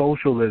 of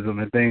socialism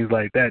and things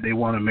like that. They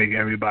want to make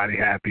everybody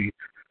happy,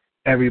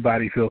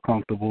 everybody feel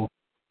comfortable,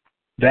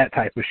 that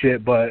type of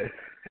shit. But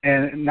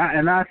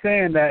not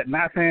saying that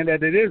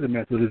it is a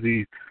mental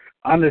disease.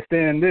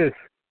 Understand this.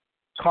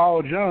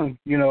 Carl Jung,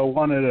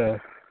 one of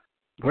the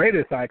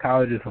greatest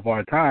psychologists of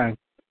our time,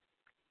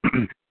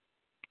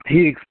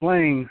 he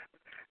explains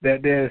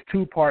that there's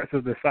two parts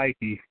of the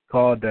psyche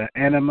called the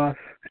animus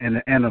and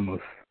the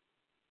animus.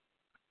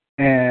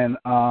 And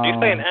you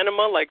saying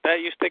enema like that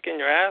you stick in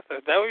your ass?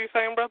 Is that what you're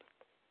saying, brother?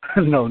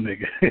 No,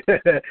 nigga.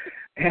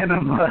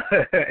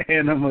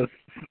 Animus.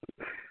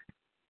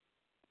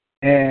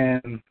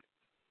 And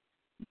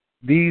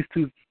these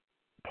two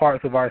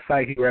parts of our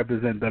psyche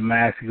represent the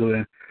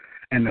masculine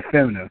and the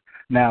feminine.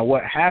 Now,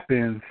 what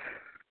happens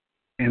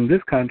in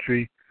this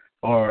country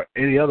or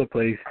any other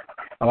place,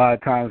 a lot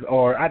of times,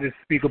 or I just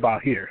speak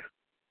about here.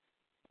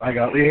 Like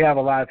we have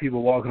a lot of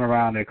people walking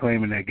around, they're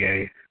claiming they're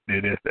gay,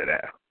 they're this, they're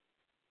that.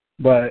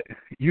 But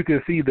you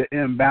can see the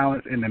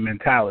imbalance in the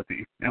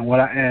mentality,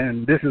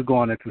 and this is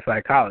going into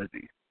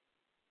psychology.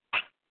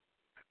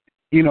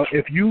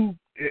 If you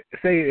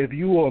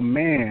are a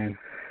man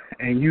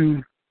and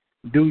you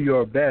do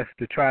your best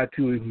to try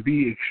to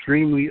be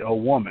extremely a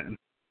woman,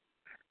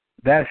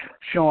 that's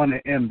showing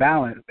an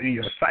imbalance in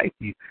your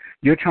psyche.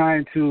 You're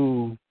trying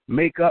to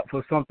make up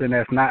for something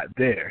that's not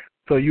there.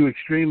 So you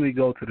extremely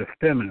go to the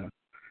feminine.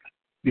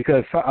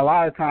 Because a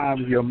lot of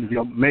times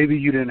maybe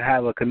you didn't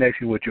have a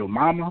connection with your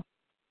mama,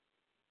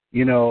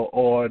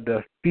 or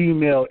the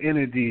female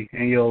energy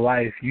in your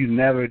life you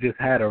never just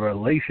had a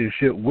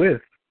relationship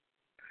with.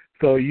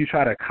 So you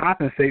try to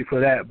compensate for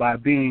that by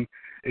being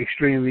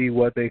extremely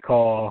what they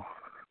call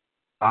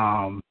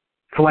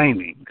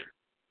flaming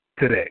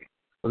today.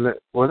 Well,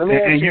 let me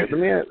ask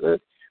you,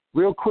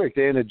 real quick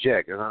to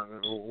interject, and I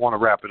want to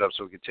wrap it up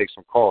so we can take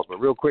some calls, but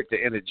real quick to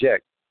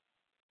interject,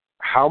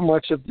 how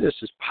much of this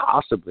is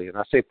possibly, and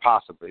I say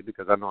possibly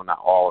because I know not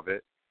all of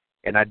it,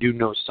 and I do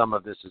know some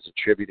of this is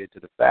attributed to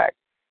the fact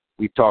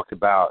we've talked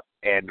about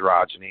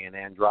androgyny and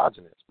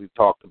androgynous. We've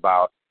talked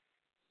about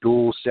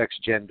dual sex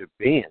gender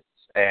beings,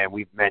 and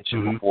we've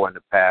mentioned before in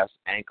the past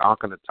Ankh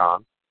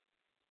Akhenaton,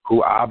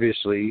 who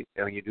obviously,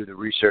 when you do the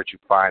research, you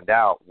find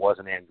out was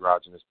an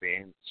androgynous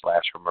being /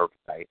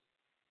 hermaphrodite,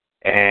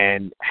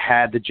 and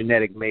had the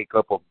genetic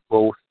makeup of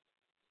both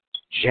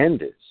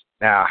genders.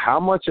 Now, how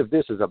much of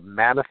this is a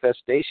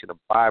manifestation, a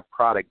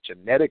byproduct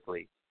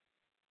genetically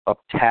of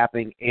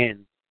tapping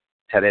in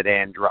to that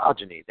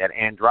androgyny, that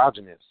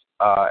androgynous,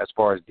 as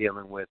far as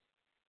dealing with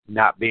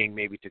not being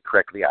maybe to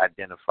correctly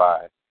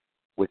identify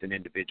with an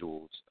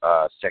individual's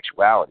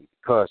sexuality?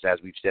 Because, as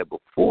we've said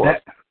before,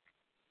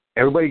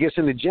 everybody gets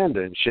into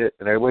gender and shit,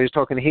 and everybody's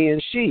talking he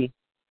and she.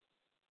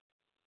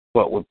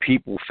 But what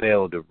people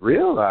fail to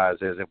realize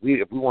is if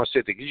we want to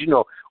sit there,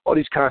 because all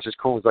these conscious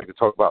coons like to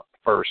talk about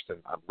first and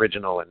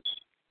original and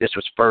this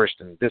was first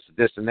and this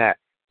and that,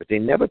 but they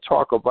never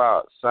talk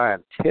about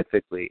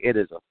scientifically. It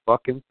is a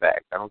fucking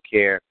fact. I don't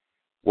care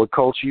what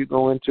culture you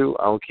go into.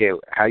 I don't care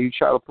how you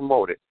try to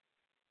promote it.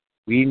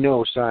 We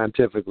know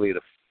scientifically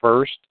the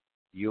first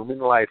human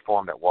life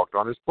form that walked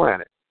on this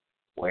planet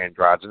were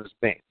androgynous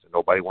beings, and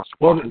nobody wants to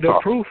talk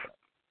about it.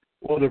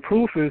 Well, the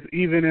proof is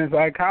even in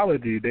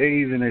psychology. They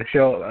even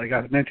show, like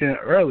I mentioned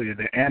earlier,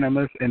 the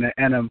animus and the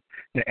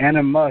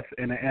animus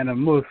and the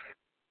animus.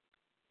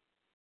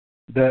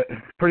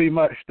 Pretty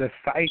much the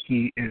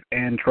psyche is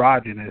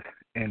androgynous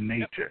in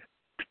nature,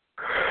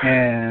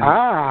 and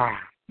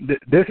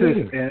this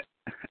is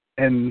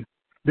and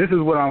this is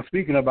what I'm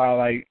speaking about.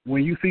 Like,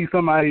 when you see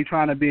somebody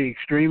trying to be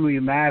extremely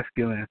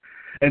masculine,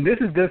 and this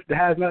is just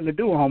has nothing to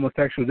do with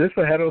homosexuals. This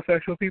for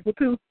heterosexual people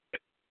too.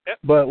 Yep.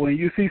 But when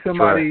you see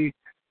somebody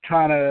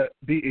trying to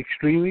be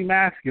extremely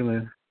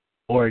masculine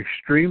or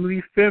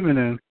extremely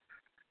feminine,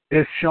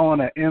 it's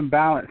showing an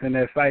imbalance in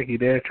their psyche.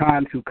 They're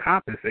trying to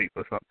compensate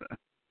for something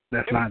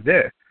that's not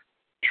there.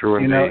 True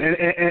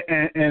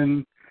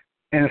indeed.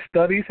 And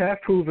studies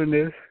have proven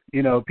this.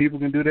 You know, people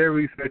can do their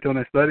research on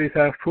it. Studies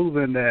have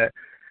proven that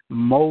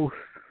most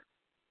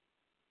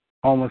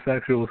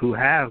homosexuals who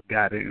have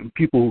gotten,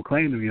 people who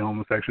claim to be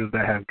homosexuals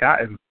that have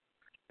gotten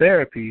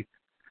therapy,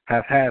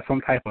 have had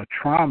some type of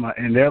trauma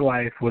in their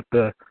life with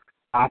the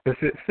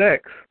opposite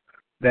sex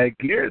that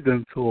geared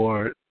them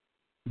toward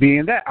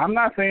being that. I'm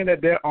not saying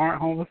that there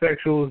aren't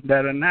homosexuals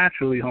that are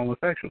naturally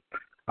homosexuals.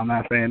 I'm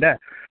not saying that.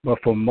 But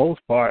for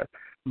most part,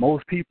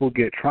 most people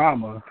get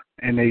trauma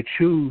and they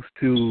choose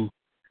to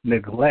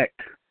neglect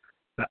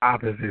the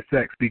opposite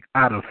sex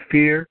out of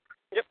fear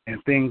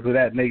and things of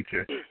that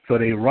nature. So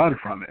they run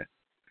from it.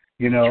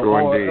 You know,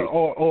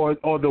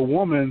 or the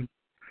woman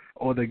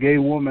or the gay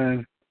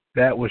woman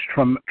that was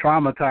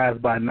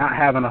traumatized by not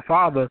having a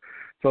father,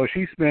 so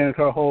she spends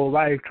her whole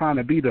life trying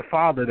to be the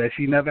father that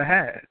she never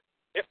had.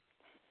 Yep.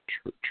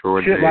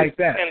 True. Shit like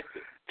that. And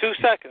 2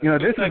 seconds. You know,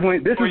 this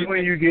is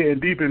when you get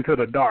deep into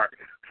the dark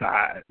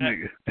side,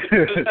 nigga.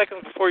 2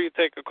 seconds before you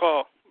take a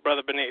call,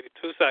 Brother Benetti.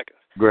 2 seconds.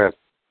 Go ahead.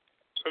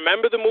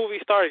 Remember the movie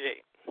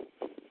Stargate?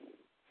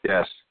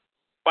 Yes.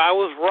 Why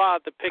was Ra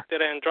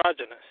depicted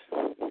androgynous?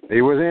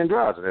 He was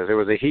androgynous. It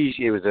was a he.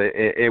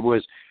 It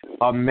was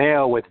a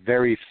male with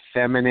very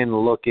feminine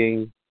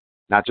looking,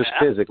 not just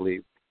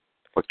physically,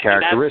 but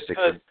characteristics.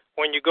 And that's because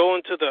when you go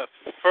into the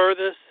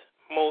furthest,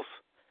 most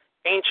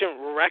ancient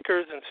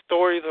records and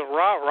stories of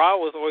Ra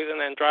was always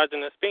an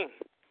androgynous being.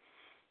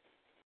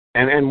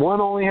 And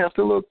one only has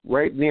to look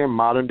right near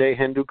modern day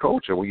Hindu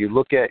culture. When you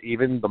look at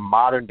even the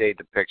modern day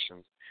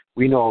depictions,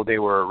 we know they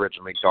were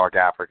originally dark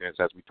Africans,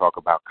 as we talk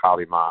about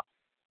Kali Ma,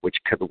 which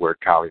the word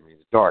Kali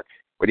means dark.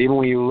 But even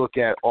when you look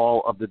at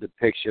all of the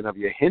depiction of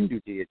your Hindu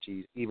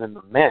deities, even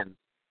the men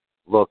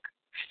look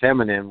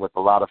feminine with a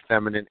lot of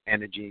feminine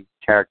energy,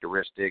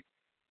 characteristic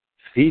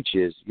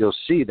features. You'll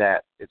see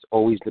that it's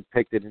always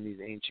depicted in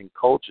these ancient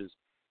cultures,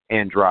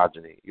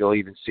 androgyny. You'll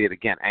even see it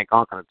again,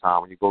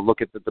 Ankh-Akhenaten. When you go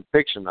look at the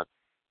depiction,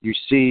 you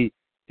see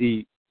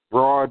the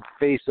broad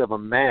face of a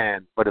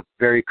man, but a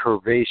very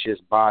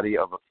curvaceous body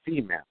of a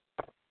female.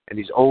 And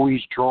he's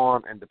always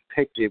drawn and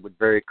depicted with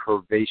very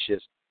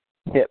curvaceous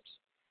hips.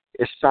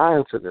 It's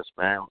science in this,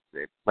 man.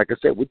 Like I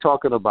said, we're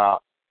taking it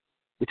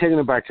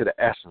back to the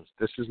essence.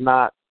 This is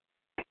not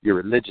your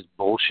religious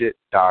bullshit,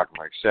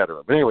 dogma,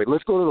 etc. But anyway,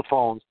 let's go to the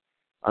phones.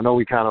 I know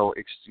we kind of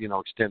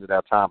extended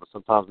our time, but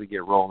sometimes we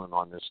get rolling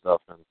on this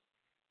stuff, and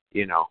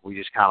we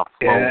just kind of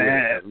flow.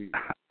 Yeah,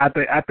 I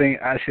think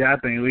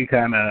we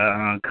kind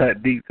of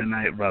cut deep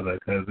tonight, brother,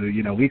 because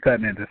we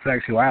cutting into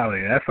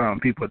sexuality. That's something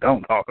people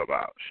don't talk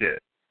about.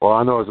 Shit. Well,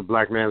 I know it's a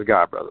black man's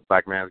God, brother.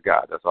 Black man's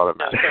God. That's all that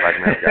matters. Black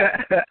man's God.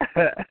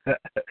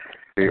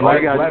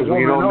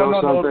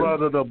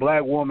 Brother, the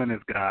black woman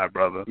is God,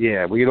 brother.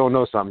 Yeah, when you don't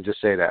know something, just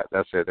say that.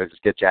 That's it. They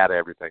just get you out of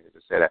everything.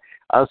 Just say that.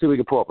 I'll see if we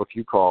can pull up a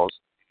few calls.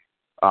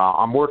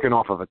 I'm working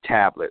off of a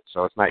tablet,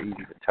 so it's not easy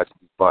to touch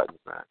these buttons,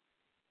 man.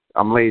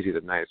 I'm lazy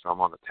tonight, so I'm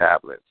on the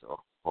tablet.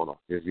 So hold on.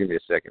 Just give me a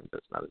second.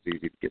 It's not as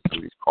easy to get some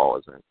of these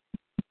callers in.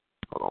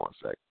 Hold on one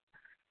second.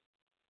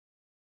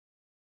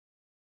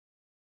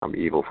 I'm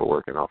evil for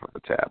working off of a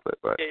tablet,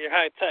 but yeah, you're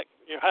high tech.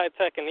 You're high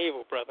tech and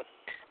evil, brother.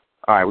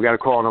 All right, we got a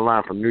call on the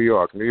line from New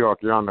York. New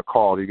York, you're on the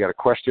call. Do you got a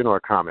question or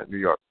a comment? New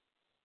York.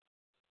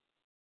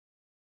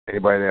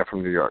 Anybody there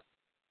from New York?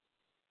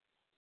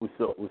 What's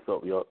up,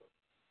 y'all?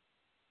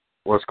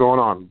 What's going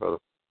on, brother?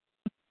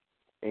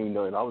 Ain't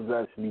nothing. I was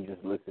actually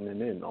just listening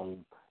in.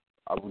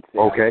 I would say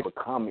okay. I have a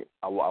comment.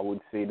 I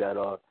would say that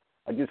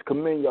I just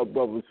commend y'all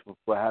brothers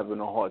for having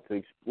a heart to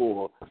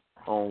explore,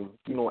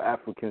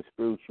 African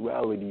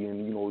spirituality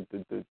and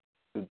the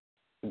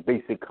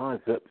basic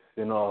concepts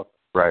and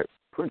right.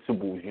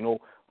 principles.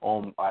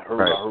 I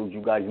heard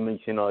you guys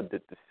mention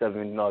the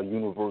 7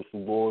 universal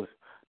laws,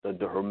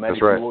 the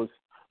Hermetic laws,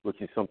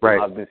 which is something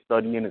I've been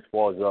studying as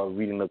far as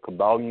reading the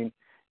Kabbalion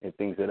and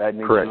things of that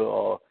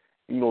nature.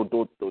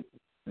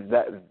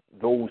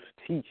 Those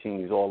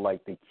teachings are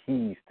like the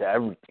keys to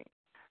everything.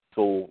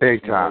 So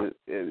big time.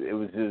 It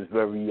was just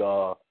very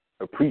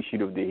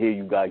appreciative to hear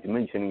you guys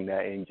mentioning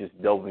that and just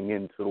delving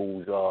into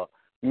those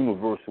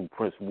universal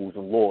principles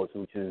and laws,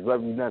 which is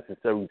very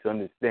necessary to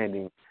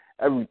understanding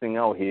everything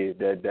out here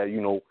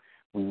that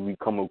we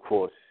come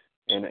across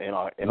in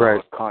our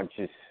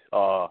conscious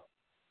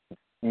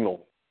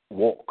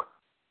walk.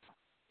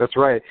 That's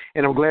right,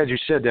 and I'm glad you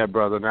said that,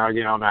 brother. Now I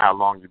don't know how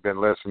long you've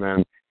been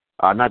listening.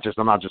 I'm not just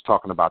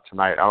talking about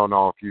tonight. I don't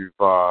know if you've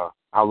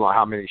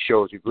how many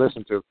shows you've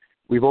listened to.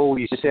 We've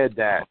always said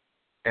that,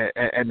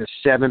 and the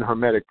 7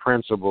 Hermetic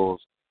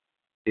principles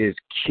is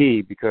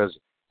key because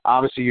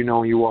obviously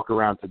when you walk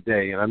around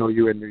today, and I know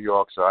you're in New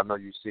York, so I know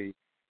you see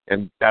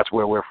and that's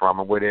where we're from,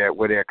 and we're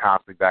there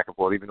constantly back and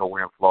forth, even though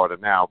we're in Florida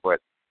now. But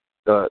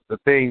the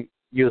thing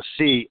you'll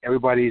see,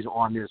 everybody's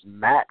on this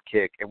mat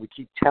kick, and we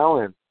keep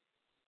telling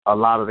a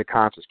lot of the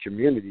conscious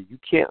community, you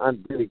can't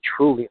really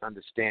truly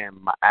understand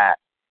Ma'at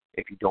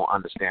if you don't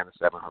understand the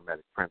 7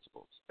 Hermetic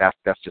principles. That's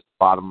just the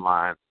bottom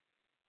line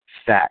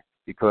fact,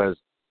 because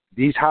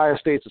these higher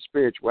states of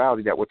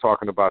spirituality that we're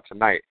talking about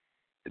tonight,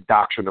 the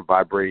doctrine of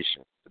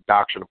vibration, the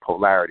doctrine of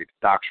polarity,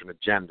 the doctrine of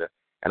gender,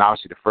 and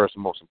obviously the first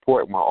and most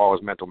important one, all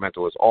is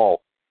mental is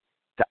all.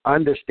 To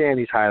understand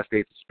these higher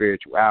states of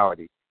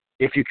spirituality,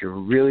 if you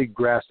can really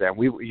grasp that,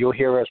 you'll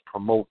hear us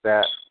promote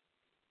that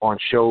on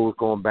shows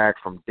going back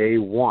from day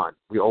one.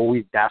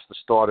 That's the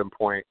starting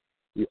point.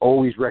 We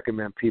always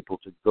recommend people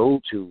to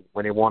go to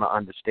when they want to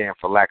understand,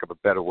 for lack of a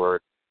better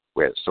word,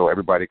 so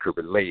everybody could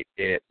relate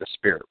it, the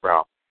spirit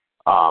realm.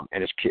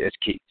 And it's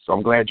key. So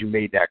I'm glad you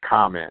made that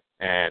comment,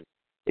 and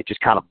it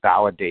just kind of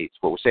validates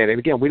what we're saying. And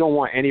again, we don't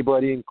want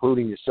anybody,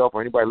 including yourself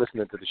or anybody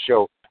listening to the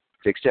show,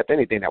 to accept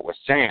anything that we're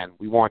saying.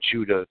 We want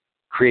you to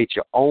create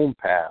your own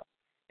path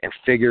and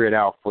figure it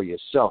out for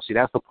yourself. See,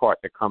 that's the part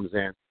that comes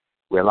in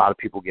where a lot of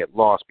people get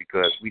lost,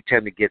 because we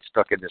tend to get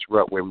stuck in this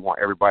rut where we want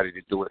everybody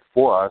to do it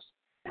for us.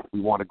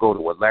 We want to go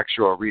to a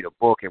lecture or read a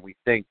book, and we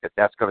think that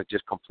that's going to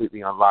just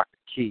completely unlock the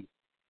key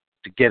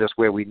to get us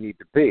where we need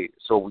to be.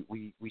 So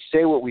we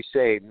say what we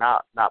say,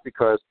 not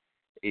because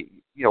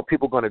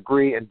people are going to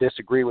agree and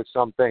disagree with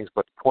some things,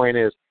 but the point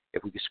is,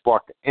 if we can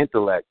spark the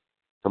intellect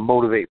to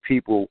motivate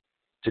people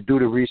to do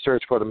the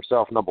research for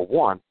themselves, number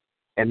one,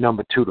 and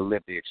number two, to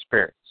live the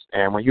experience.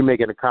 And when you're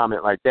making a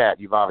comment like that,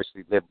 you've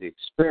obviously lived the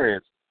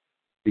experience,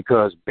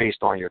 because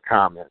based on your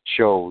comment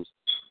shows,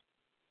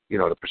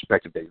 the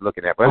perspective that you're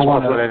looking at. But I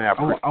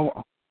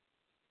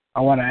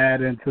want to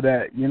add into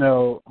that,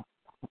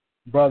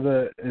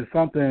 brother, is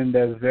something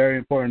that's very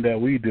important that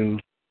we do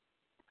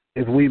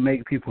is we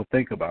make people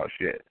think about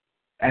shit.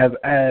 As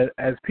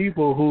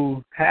people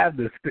who have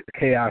the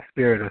chaos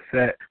spirit of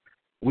set,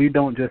 we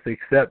don't just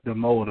accept the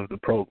mode of the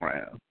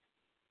program.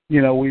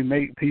 We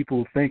make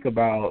people think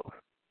about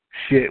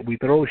shit. We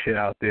throw shit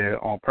out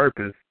there on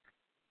purpose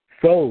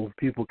so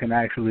people can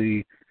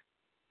actually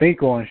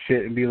think on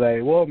shit and be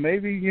like, well,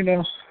 maybe,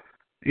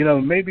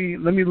 maybe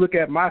let me look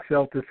at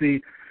myself to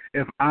see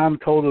if I'm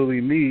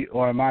totally me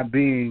or am I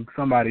being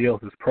somebody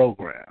else's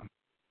program.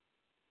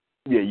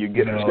 Yeah, you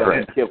get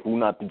to be careful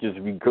not to just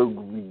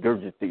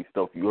regurgitate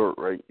stuff you heard,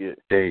 right? Yeah.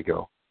 There you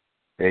go.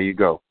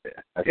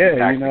 That's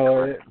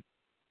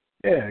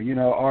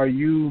are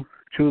you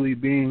truly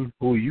being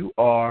who you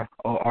are,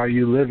 or are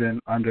you living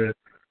under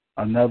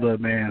another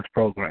man's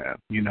program,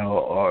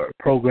 or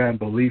program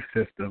belief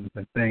systems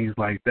and things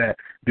like that?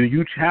 Do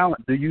you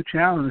challenge the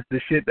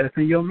shit that's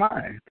in your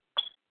mind?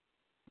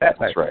 That's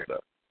right.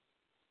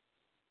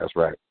 That's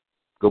right.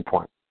 Good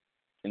point.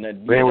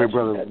 And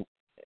brother,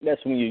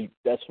 that's when you've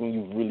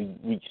really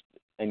reached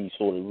any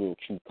sort of real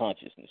true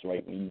consciousness,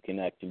 right? When you can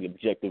actually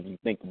objectively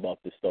think about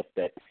the stuff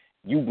that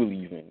you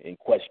believe in and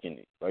question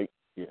it, right?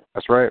 Yeah.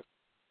 That's right.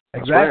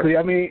 Exactly. Right.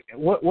 I mean,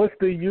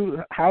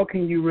 how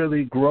can you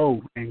really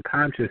grow in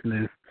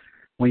consciousness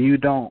when you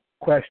don't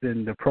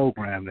question the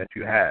program that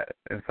you have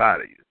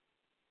inside of you?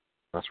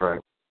 That's right.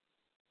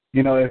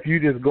 If you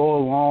just go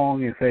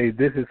along and say,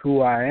 this is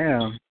who I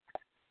am,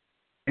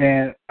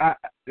 and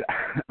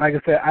like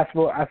I said, I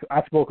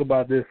spoke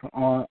about this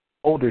on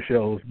older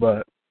shows,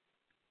 but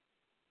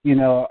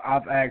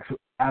I've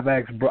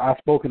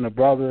spoken to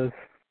brothers,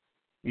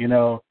 and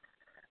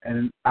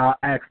I'll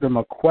ask them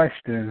a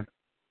question,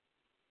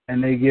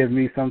 and they give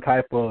me some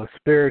type of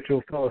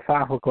spiritual,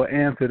 philosophical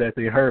answer that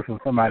they heard from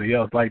somebody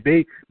else. Like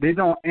they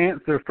don't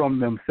answer from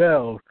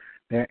themselves;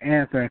 they're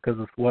answering because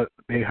it's what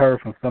they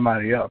heard from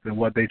somebody else and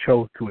what they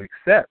chose to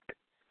accept.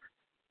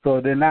 So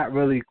they're not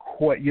really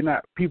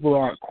people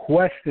aren't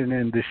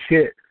questioning the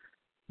shit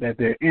that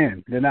they're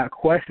in. They're not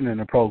questioning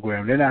the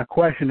program. They're not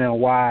questioning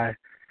why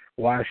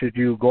should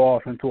you go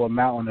off into a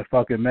mountain and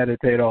fucking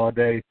meditate all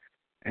day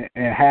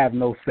and have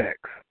no sex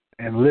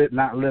and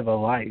not live a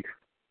life.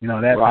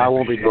 That. Well, I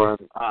won't be doing.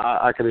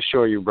 I can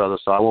assure you, brother.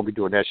 So I won't be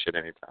doing that shit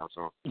anytime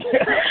soon.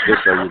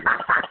 Just so you know.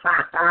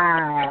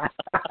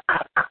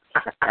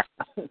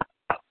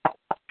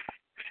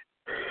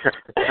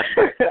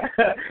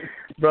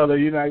 Brother,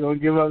 you're not gonna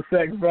give up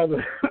sex,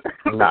 brother?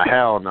 Nah,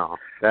 hell no.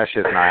 That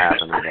shit's not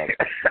happening,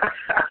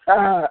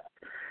 brother.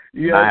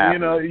 You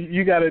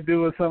got to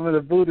do what some of the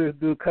Buddhists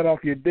do: cut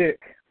off your dick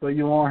so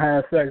you won't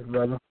have sex,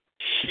 brother.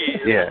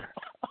 Yeah.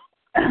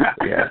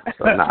 Yeah.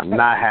 So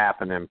not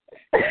happening.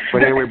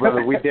 But anyway,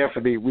 brother, we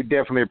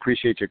definitely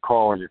appreciate your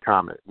call and your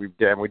comment. We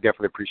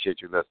definitely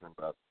appreciate you listening,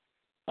 brother.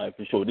 All right,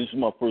 for sure. This is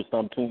my first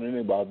time tuning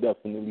in, but I'll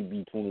definitely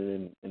be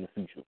tuning in the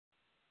future.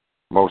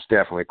 Most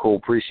definitely. Cool.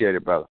 Appreciate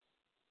it, brother.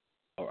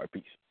 All right,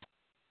 peace.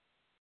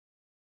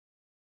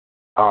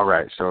 All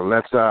right, so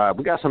let's.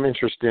 We got some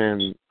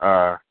interesting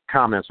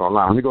comments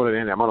online. Let me go to the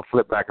end. I'm gonna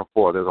flip back and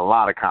forth. There's a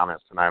lot of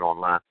comments tonight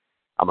online.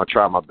 I'm gonna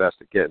try my best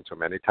to get into them.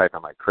 Man, they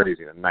typing like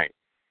crazy tonight.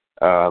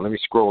 Let me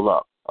scroll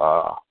up.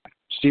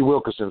 C.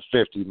 Wilkerson,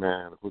 50,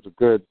 man, who's a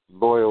good,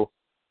 loyal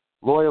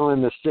loyal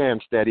in the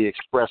sense that he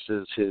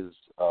expresses his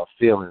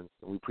feelings,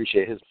 and we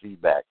appreciate his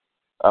feedback.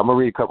 I'm going to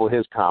read a couple of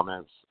his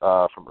comments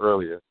from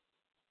earlier.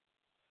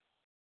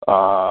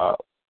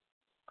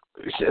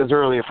 It says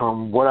earlier,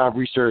 from what I've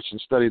researched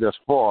and studied thus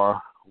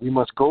far, we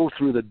must go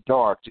through the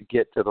dark to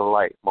get to the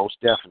light, most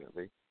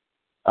definitely.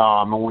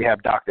 And we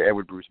have Dr.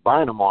 Edward Bruce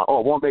Bynum on.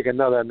 Oh, we'll make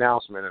another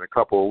announcement in a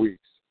couple of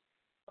weeks.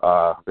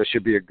 This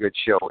should be a good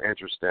show,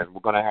 interesting.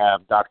 We're going to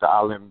have Dr.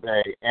 Alim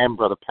Bey and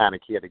Brother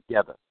Panic here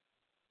together.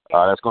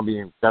 That's going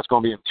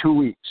to be in 2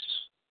 weeks.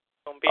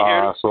 Gonna be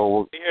here. So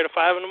we'll be here to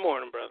 5 in the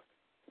morning, brother.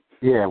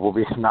 Yeah, we'll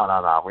be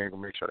no. We ain't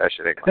gonna make sure that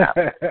shit ain't gonna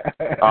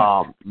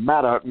happen.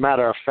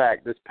 Matter of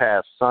fact, this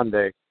past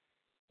Sunday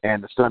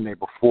and the Sunday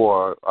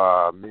before,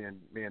 me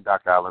and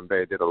Dr. Alan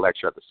Bay did a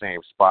lecture at the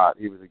same spot.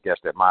 He was a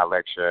guest at my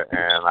lecture,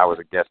 and I was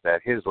a guest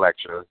at his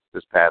lecture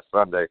this past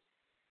Sunday.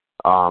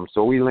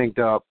 So we linked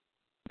up,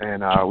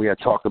 and we had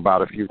talked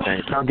about a few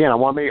things. Now, again, I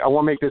want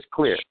to make this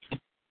clear.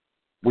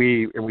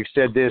 We've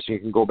said this, and you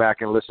can go back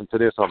and listen to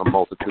this on a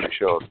multitude of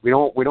shows. We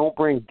don't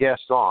bring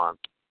guests on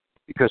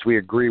because we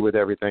agree with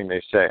everything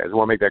they say. I just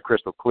want to make that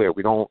crystal clear.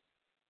 We don't,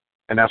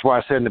 and that's why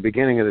I said in the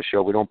beginning of the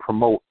show, we don't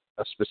promote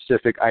a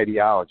specific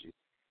ideology.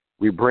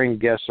 We bring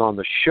guests on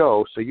the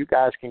show so you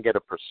guys can get a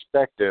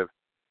perspective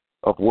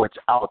of what's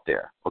out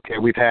there. Okay,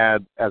 we've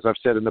had, as I've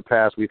said in the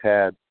past, we've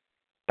had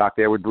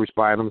Dr. Edward Bruce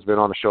Bynum's been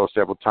on the show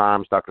several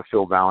times. Dr.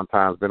 Phil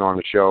Valentine's been on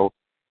the show.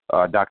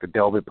 Dr.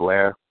 Delbert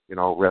Blair,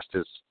 rest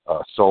his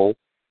soul.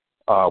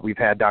 We've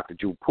had Dr.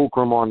 Jude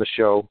Pookrum on the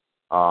show.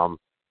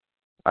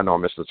 I know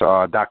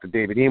Mr. Dr.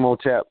 David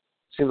Emotep.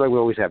 Seems like we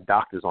always have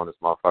doctors on this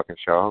motherfucking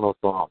show. I don't know what's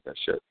going on with that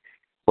shit.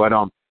 But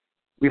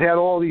we've had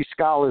all these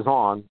scholars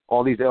on,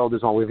 all these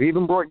elders on. We've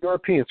even brought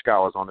European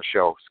scholars on the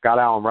show. Scott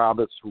Allen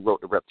Roberts, who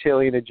wrote The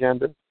Reptilian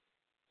Agenda.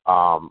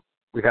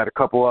 We've had a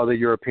couple other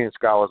European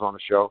scholars on the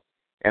show.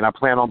 And I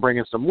plan on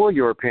bringing some more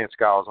European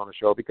scholars on the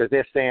show because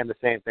they're saying the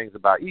same things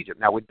about Egypt.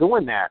 Now, we're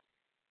doing that,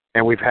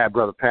 and we've had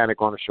Brother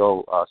Panic on the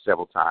show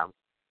several times.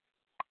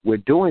 We're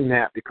doing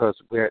that because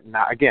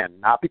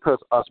not because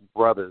us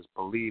brothers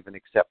believe and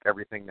accept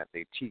everything that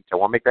they teach. I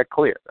want to make that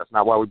clear. That's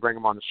not why we bring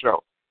them on the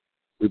show.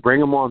 We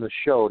bring them on the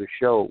show to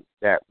show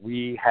that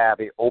we have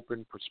an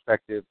open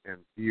perspective and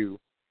view,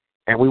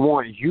 and we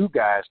want you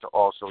guys to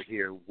also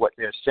hear what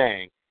they're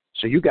saying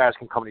so you guys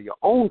can come to your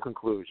own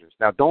conclusions.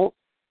 Now, don't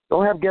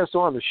have guests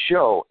on the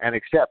show and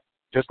accept,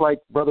 just like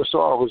Brother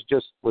Saul was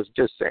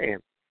just saying,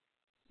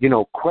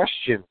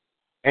 question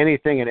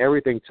anything and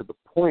everything to the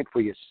point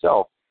for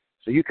yourself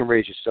so you can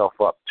raise yourself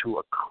up to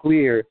a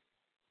clear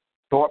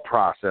thought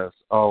process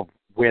of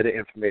where the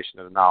information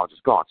and the knowledge is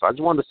gone. So I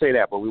just wanted to say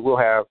that, but we will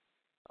have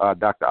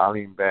Dr.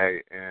 Alim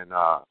Bey and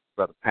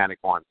Brother Panic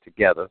on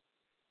together.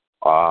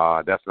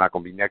 That's not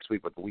going to be next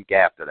week, but the week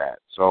after that.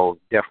 So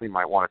definitely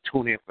might want to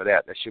tune in for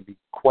that. That should be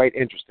quite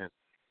interesting.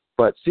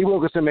 But C.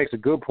 Wilkerson makes a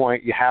good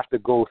point. You have to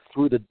go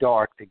through the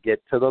dark to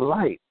get to the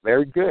light.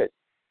 Very good.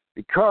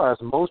 Because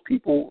most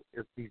people,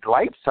 these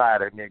light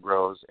side of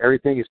Negroes,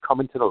 everything is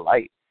coming to the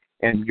light.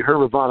 And you heard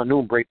Ravana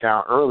Noon break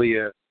down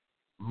earlier,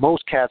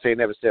 most cats ain't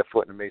never set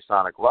foot in a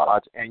Masonic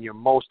lodge, and your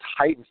most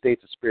heightened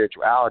states of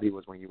spirituality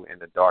was when you were in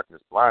the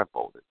darkness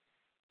blindfolded.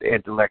 The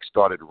intellect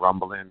started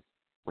rumbling.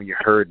 When you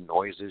heard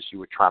noises, you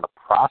were trying to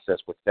process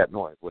what's that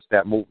noise, what's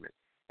that movement.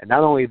 And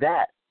not only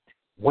that,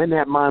 when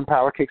that mind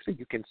power kicks in,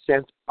 you can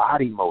sense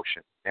body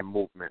motion and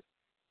movement,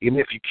 even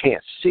if you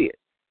can't see it.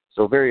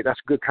 So that's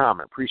a good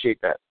comment. Appreciate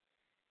that.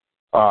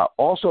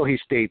 Also, he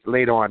states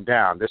later on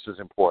down, this is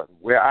important.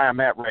 Where I am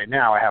at right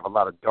now, I have a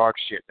lot of dark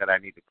shit that I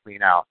need to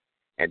clean out.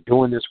 And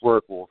doing this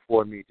work will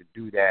afford me to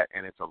do that,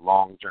 and it's a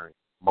long journey,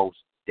 most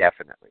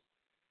definitely.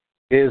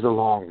 It is a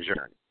long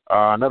journey.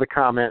 Another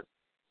comment,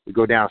 we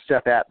go down,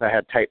 Seth Atler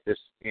had typed this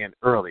in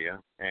earlier,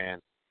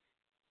 and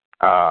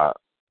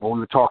when we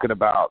were talking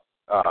about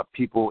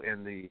people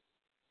in the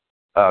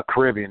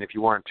Caribbean, if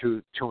you weren't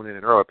tuning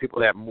in earlier, people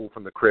that move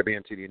from the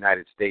Caribbean to the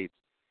United States,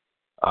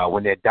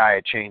 when their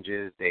diet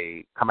changes,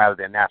 they come out of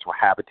their natural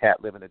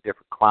habitat, live in a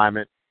different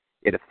climate.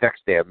 It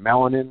affects their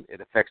melanin.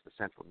 It affects the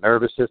central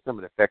nervous system.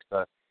 It affects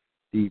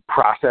the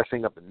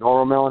processing of the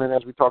neuromelanin,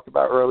 as we talked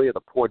about earlier,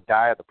 the poor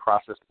diet, the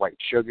processed white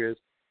sugars,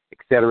 et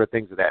cetera,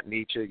 things of that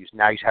nature.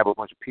 Now you have a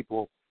bunch of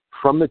people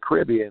from the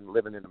Caribbean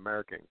living in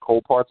America in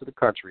cold parts of the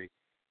country,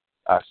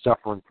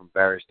 suffering from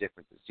various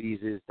different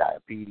diseases,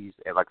 diabetes.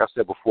 And like I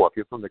said before, if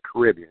you're from the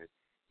Caribbean,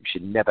 you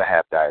should never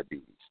have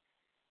diabetes.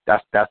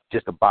 That's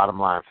just a bottom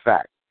line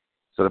fact.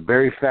 So the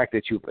very fact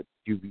that you've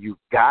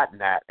gotten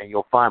that, and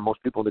you'll find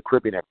most people in the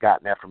Caribbean have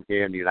gotten that from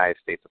here in the United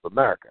States of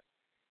America.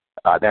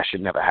 That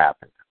should never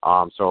happen.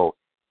 So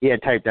he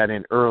had typed that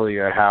in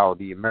earlier, how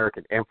the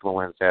American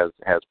influence has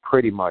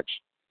pretty much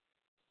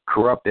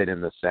corrupted,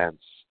 in the sense,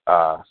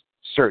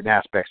 certain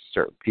aspects of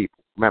certain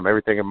people. Remember,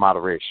 everything in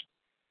moderation.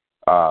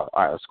 All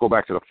right, let's go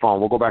back to the phone.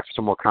 We'll go back to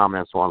some more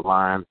comments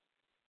online.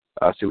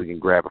 See if we can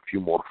grab a few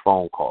more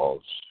phone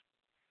calls.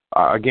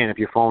 Again, if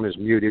your phone is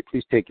muted,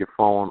 please take your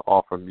phone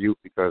off of mute,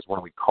 because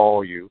when we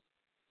call you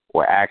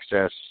or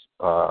access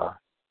or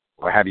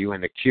have you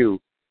in the queue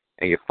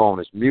and your phone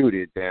is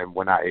muted, then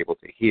we're not able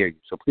to hear you.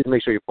 So please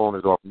make sure your phone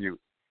is off mute.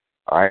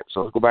 All right,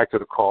 so let's go back to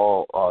the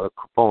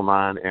phone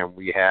line, and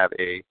we have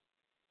a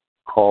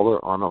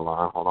caller on the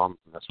line. Hold on,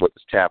 let's switch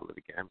this tablet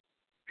again.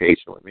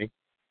 Patient with me.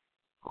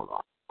 Hold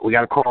on. We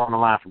got a caller on the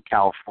line from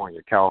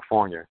California.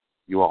 California,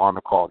 you are on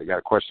the call. You got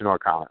a question or a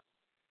comment?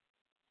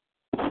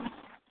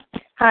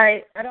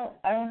 Hi, I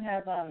don't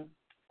have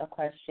a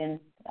question.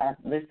 I've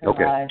listened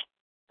live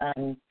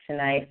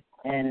tonight,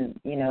 and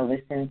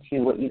listened to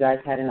what you guys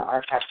had in the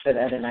archives for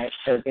the other night.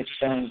 So good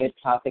show and good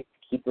topic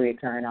to keep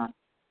reoccurring on.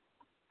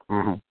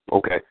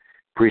 Okay.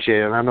 Appreciate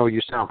it. And I know you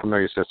sound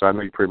familiar, sister. I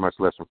know you pretty much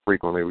listen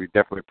frequently. We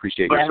definitely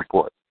appreciate your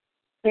support.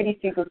 Pretty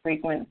super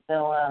frequent.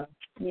 So,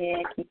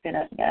 keep it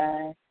up,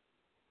 guys.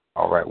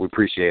 All right. We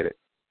appreciate it.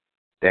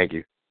 Thank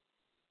you.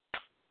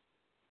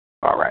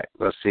 All right.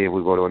 Let's see if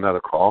we go to another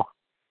call.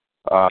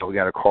 We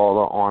got a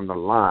caller on the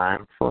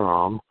line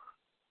from,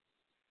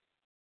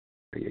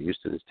 get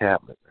used to this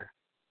tablet,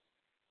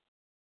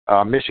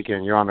 man.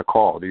 Michigan, you're on the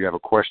call. Do you have a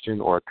question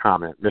or a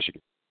comment?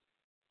 Michigan.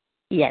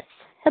 Yes.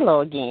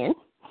 Hello again.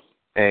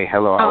 Hey,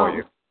 hello. How are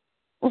you?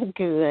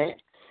 Good.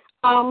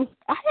 I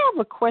have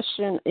a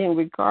question in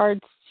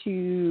regards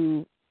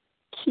to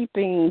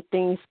keeping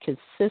things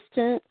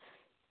consistent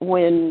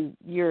when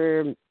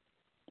you're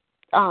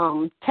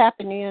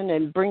tapping in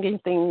and bringing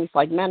things,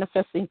 like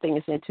manifesting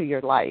things into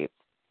your life.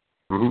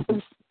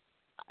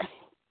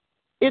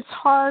 It's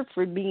hard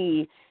for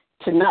me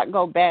to not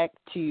go back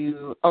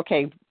to,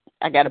 okay,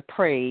 I got to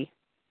pray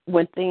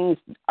when things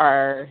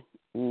are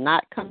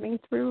not coming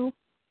through,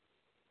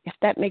 if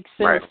that makes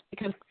sense. Right.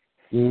 Because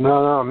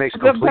no, it makes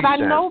complete sense. But I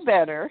know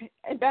better,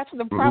 and that's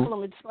the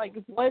problem. It's like,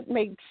 what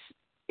makes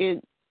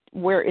it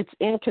where it's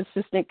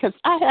inconsistent? Because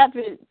I have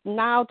it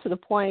now to the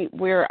point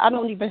where I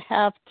don't even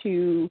have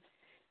to,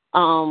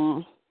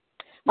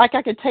 like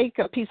I could take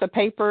a piece of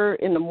paper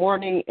in the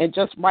morning and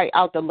just write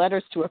out the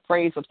letters to a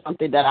phrase of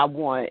something that I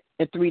want,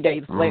 and 3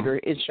 days later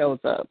it shows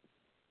up.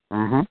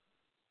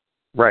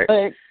 Right.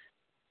 But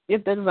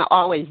it doesn't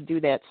always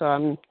do that, so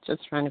I'm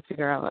just trying to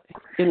figure out,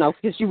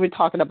 because you were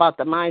talking about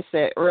the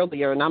mindset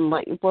earlier, and I'm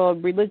like, well,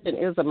 religion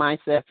is a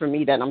mindset for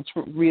me that I'm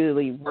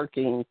really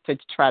working to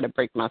try to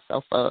break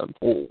myself up.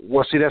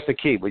 Well, see, that's the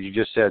key, what you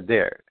just said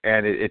there,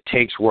 and it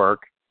takes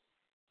work.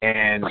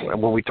 And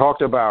when we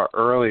talked about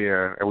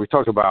earlier, and we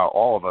talked about,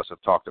 all of us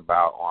have talked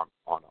about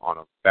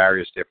on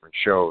various different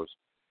shows,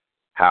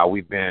 how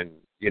we've been,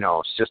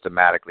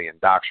 systematically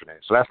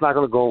indoctrinated. So that's not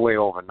going to go away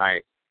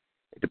overnight.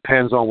 It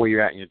depends on where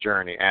you're at in your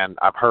journey. And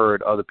I've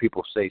heard other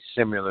people say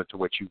similar to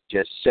what you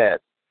just said,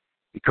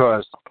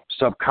 because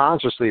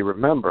subconsciously,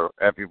 remember,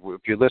 if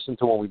you listen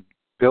to when we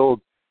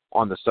build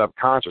on the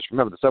subconscious,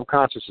 remember, the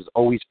subconscious is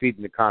always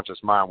feeding the conscious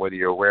mind, whether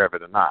you're aware of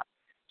it or not.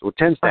 So what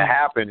tends to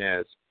happen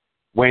is,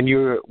 when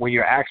you're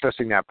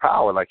accessing that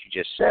power, like you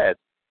just said,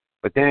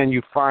 but then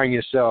you find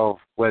yourself,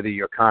 whether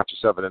you're conscious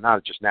of it or not,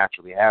 it just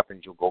naturally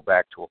happens, you'll go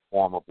back to a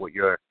form of what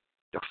you're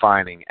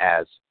defining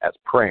as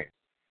praying.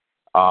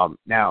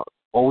 Now,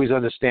 always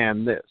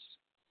understand this.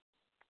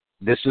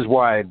 This is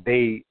why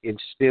they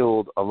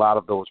instilled a lot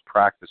of those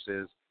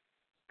practices,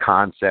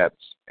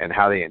 concepts, and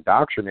how they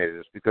indoctrinated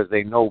us, because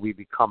they know we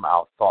become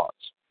our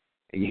thoughts.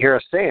 And you hear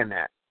us saying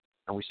that,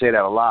 and we say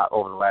that a lot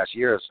over the last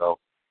year or so.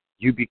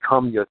 You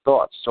become your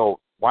thoughts. So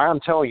why I'm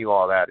telling you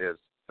all that is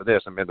for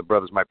this. I mean, the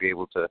brothers might be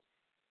able to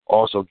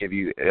also give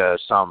you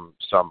some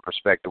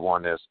perspective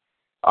on this.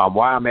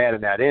 Why I'm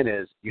adding that in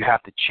is you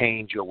have to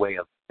change your way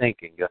of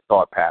thinking, your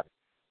thought pattern.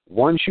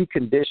 Once you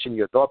condition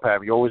your thought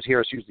pattern, you always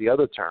hear us use the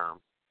other term,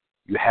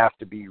 you have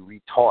to be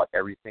retaught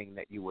everything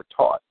that you were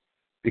taught.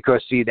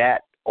 Because, see,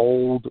 that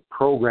old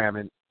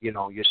programming,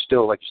 you're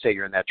still, like you say,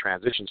 you're in that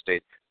transition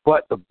state.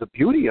 But the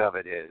beauty of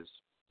it is,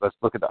 let's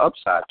look at the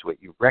upside to it.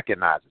 You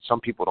recognize it. Some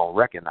people don't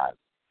recognize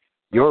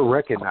it. You're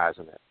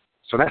recognizing it.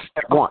 So that's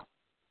step one.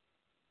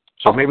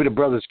 So maybe the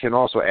brothers can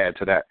also add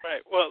to that.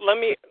 Right. Well,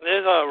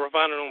 there's a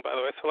Ravana room, by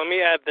the way, so let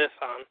me add this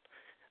on.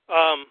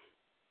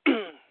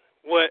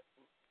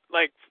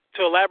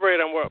 To elaborate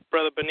on what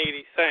Brother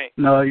Beniti's saying.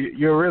 No,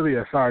 you're really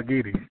a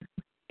Sargiti.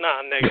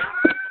 Nah, nigga.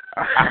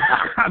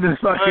 I just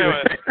thought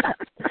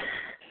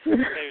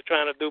You're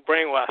trying to do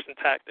brainwashing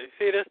tactics.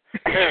 See this?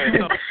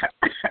 Anyway,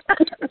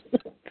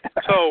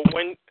 so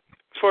when,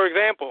 for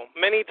example,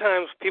 many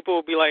times people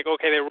will be like,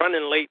 okay, they're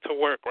running late to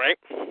work, right?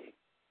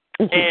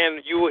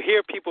 And you will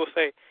hear people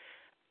say,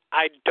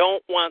 I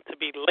don't want to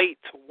be late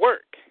to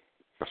work.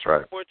 That's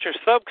right. What your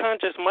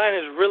subconscious mind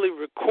is really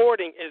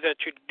recording is that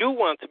you do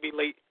want to be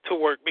late to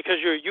work because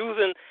you're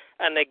using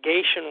a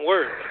negation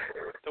word.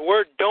 The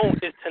word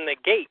don't is to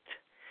negate,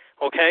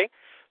 okay?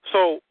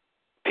 So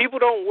people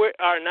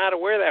are not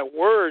aware that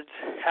words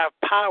have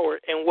power,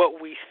 and what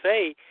we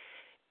say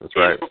is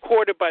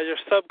recorded by your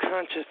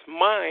subconscious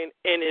mind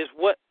and is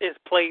what is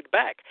played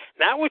back.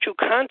 Not what you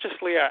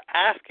consciously are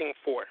asking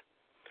for,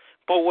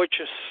 but what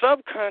you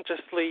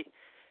subconsciously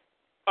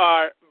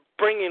are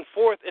bringing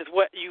forth is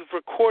what you've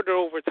recorded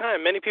over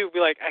time. Many people be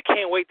like, I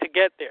can't wait to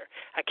get there.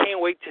 I can't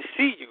wait to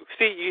see you.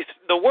 See,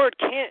 the word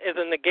can't is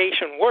a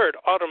negation word.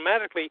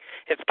 Automatically,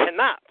 it's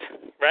cannot,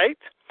 right?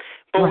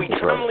 But we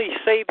commonly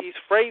say these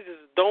phrases,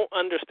 don't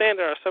understand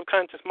that our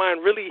subconscious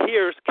mind really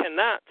hears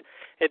cannot.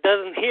 It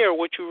doesn't hear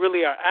what you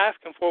really are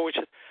asking for, which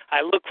is,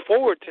 I look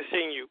forward to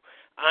seeing you.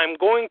 I'm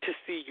going to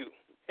see you,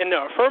 in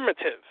the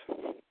affirmative.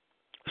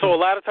 So a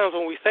lot of times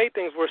when we say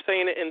things, we're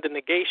saying it in the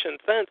negation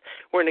sense.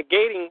 We're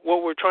negating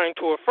what we're trying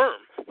to affirm.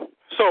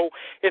 So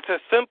it's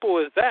as simple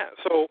as that.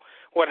 So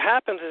what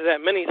happens is that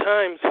many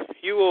times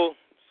you will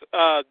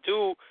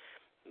do,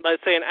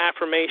 let's say, an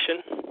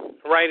affirmation,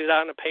 write it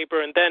out on a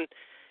paper, and then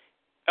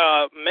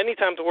many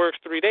times it works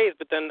 3 days,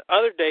 but then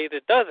other days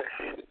it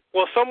doesn't.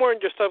 Well, somewhere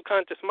in your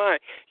subconscious mind,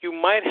 you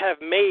might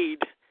have made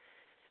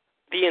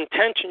the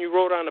intention you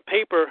wrote on the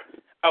paper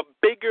a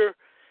bigger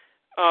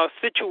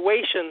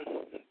situation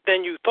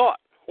than you thought.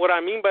 What I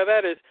mean by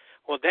that is,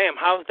 well, damn,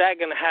 how's that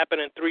going to happen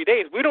in 3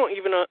 days? We don't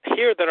even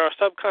hear that our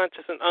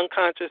subconscious and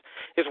unconscious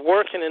is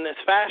working in this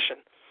fashion.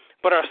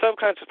 But our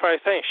subconscious is probably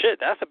saying, shit,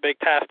 that's a big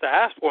task to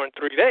ask for in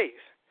 3 days.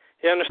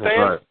 You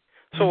understand? Right.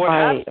 So what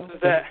happens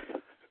is that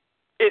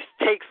it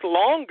takes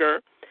longer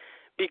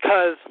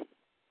because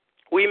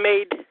we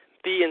made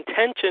the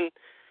intention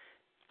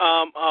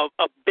of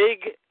a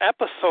big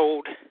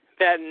episode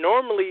that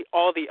normally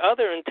all the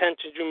other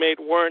intentions you made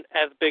weren't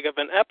as big of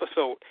an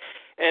episode.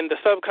 And the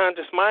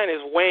subconscious mind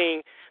is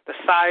weighing the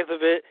size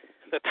of it,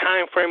 the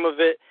time frame of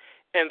it,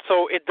 and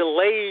so it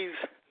delays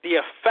the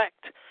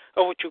effect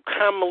of what you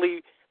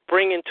commonly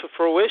bring into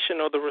fruition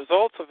or the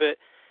results of it.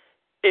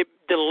 It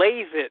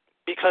delays it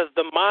because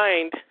the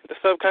mind, the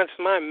subconscious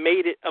mind,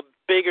 made it a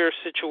bigger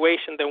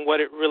situation than what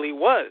it really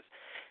was.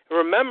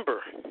 Remember,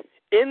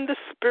 in the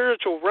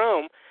spiritual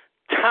realm,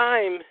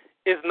 time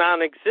is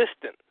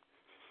non-existent.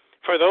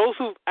 For those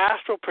who've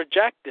astral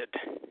projected,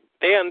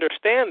 they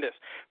understand this.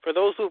 For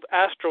those who've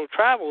astral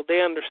traveled,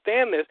 they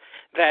understand this,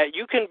 that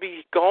you can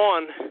be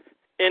gone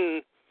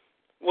in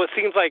what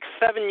seems like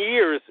 7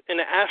 years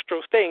in an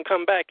astral state and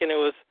come back and it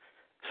was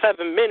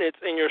 7 minutes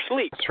in your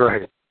sleep. That's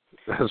right.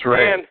 That's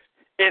right. And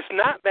it's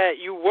not that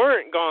you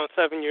weren't gone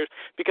 7 years,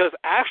 because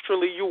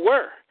astrally you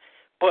were.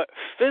 But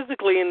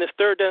physically in this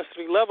third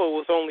density level it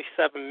was only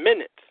 7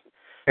 minutes.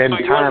 And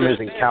so time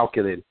isn't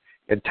calculated.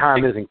 And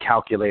time isn't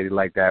calculated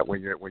like that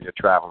when you're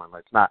traveling.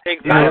 It's not.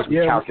 Exactly.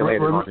 It's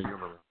calculated on the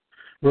universe.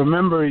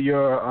 Remember,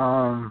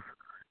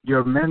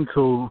 your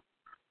mental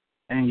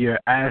and your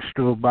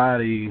astral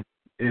body,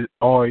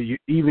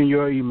 even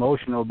your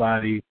emotional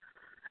body,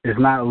 is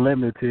not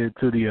limited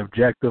to the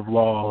objective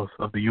laws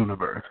of the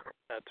universe.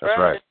 That's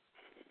right.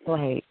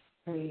 Right.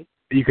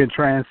 You can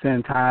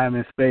transcend time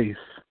and space,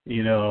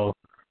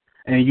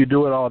 and you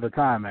do it all the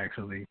time,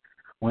 actually.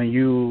 When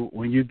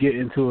you get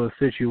into a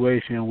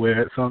situation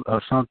where it's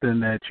something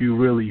that you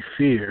really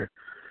fear,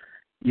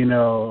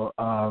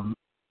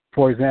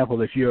 for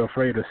example, if you're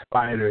afraid of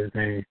spiders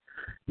and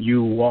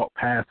you walk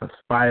past a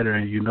spider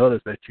and you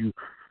notice that you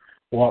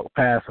walk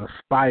past a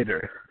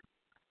spider,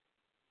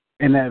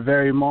 in that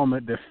very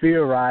moment the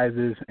fear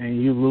rises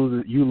and you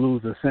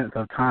lose a sense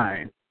of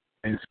time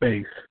and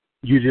space.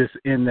 You just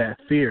in that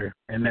fear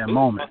in that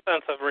moment. A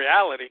sense of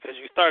reality, because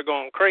you start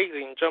going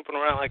crazy and jumping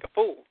around like a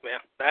fool. Man,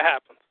 that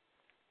happens.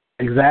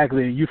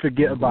 Exactly. You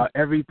forget about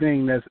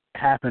everything that's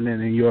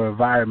happening in your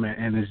environment,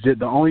 and it's just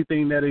the only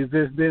thing that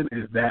exists then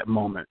is that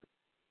moment.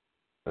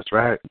 That's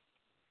right.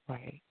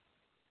 Right.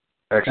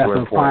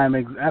 Excellent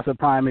point. That's a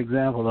prime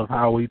example of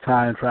how we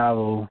time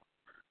travel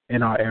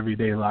in our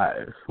everyday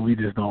lives. We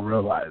just don't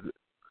realize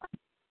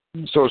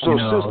it. So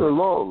sister,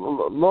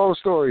 long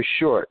story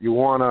short, you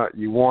wanna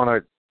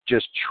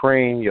just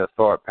train your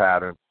thought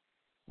pattern.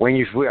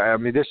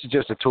 This is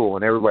just a tool,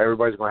 and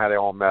everybody's gonna have their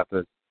own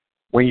method.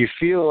 When you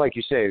feel like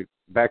you say,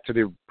 back to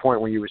the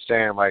point when you were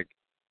saying,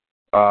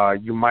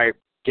 you might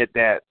get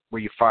that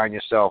where you find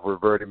yourself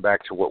reverting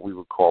back to what we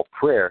would call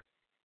prayer.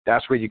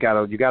 That's where you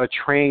gotta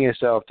train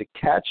yourself to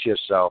catch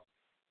yourself,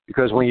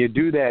 because when you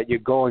do that, you're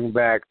going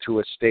back to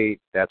a state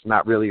that's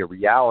not really a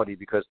reality.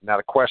 Because now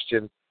the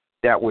question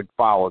that would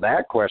follow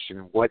that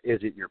question, what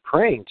is it you're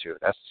praying to?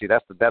 That's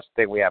the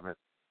thing we haven't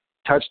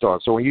touched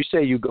on. So when you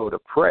say you go to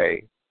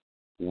pray,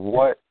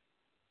 what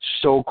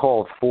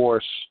so-called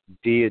force,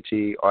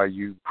 deity are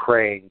you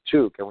praying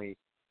to? Can we,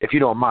 if you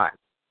don't mind?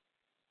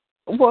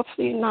 Well,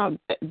 see, now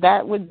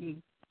that would be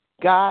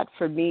God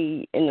for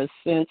me, in the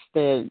sense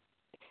that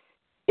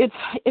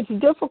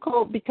it's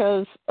difficult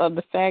because of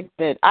the fact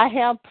that I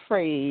have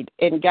prayed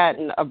and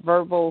gotten a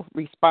verbal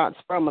response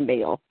from a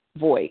male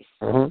voice.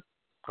 Mm-hmm.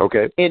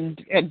 Okay.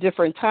 At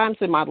different times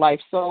in my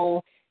life.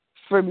 So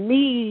for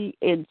me,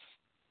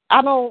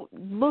 I don't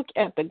look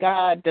at the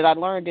God that I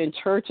learned in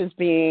church as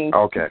being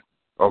okay.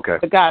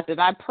 the God that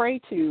I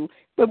pray to.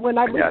 But when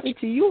I listen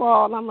to you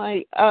all, I'm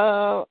like,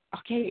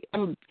 okay,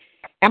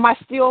 am I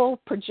still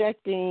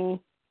projecting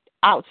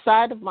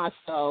outside of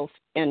myself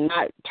and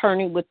not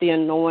turning with the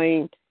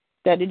annoying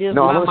that it is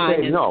my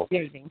mind is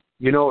creating?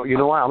 You know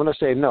why? I'm going to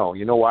say no.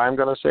 You know why I'm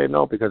going to say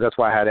no? Because that's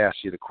why I had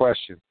asked you the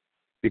question.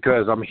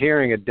 because I'm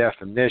hearing a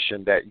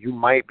definition that you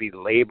might be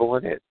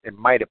labeling it. It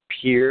might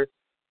appear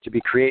to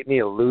be creating the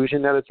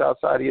illusion that it's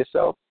outside of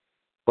yourself,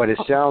 but it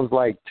sounds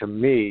like to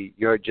me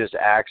you're just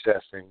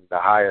accessing the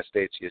higher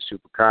states of your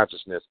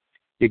superconsciousness.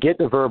 You get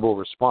the verbal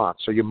response,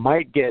 so you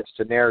might get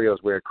scenarios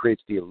where it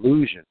creates the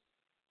illusion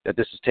that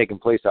this is taking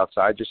place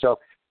outside yourself.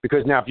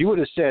 Because now, if you would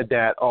have said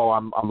that,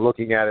 I'm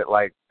looking at it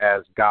like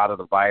as God of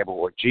the Bible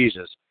or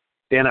Jesus,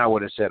 then I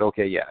would have said,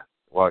 okay, yeah,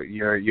 well,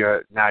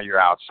 you're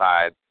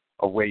outside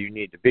of where you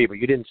need to be. But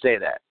you didn't say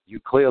that. You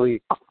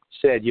clearly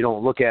said you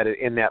don't look at it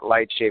in that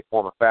light, shape,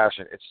 form, or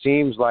fashion. It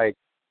seems like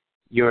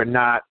you're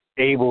not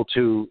able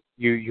to.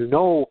 You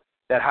know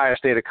that higher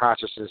state of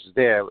consciousness is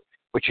there,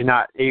 but you're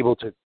not able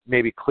to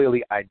maybe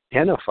clearly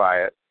identify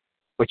it.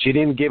 But you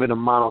didn't give it a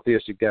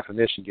monotheistic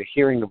definition. You're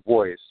hearing the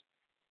voice,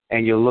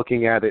 and you're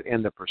looking at it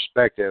in the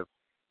perspective.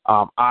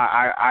 I'm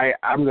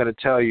going to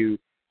tell you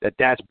that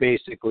that's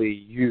basically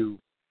you,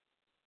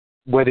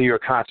 whether you're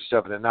conscious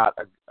of it or not,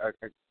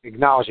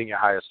 acknowledging your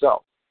higher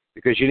self,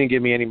 because you didn't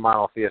give me any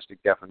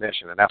monotheistic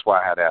definition, and that's why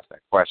I had to ask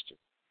that question.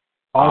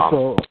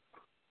 Also,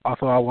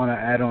 I want to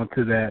add on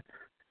to that.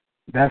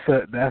 That's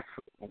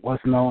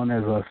what's known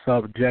as a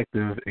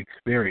subjective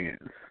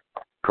experience.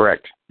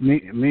 Correct.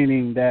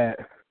 Meaning that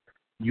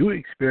you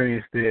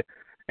experienced it,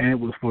 and it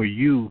was for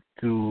you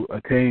to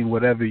attain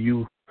whatever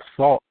you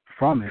sought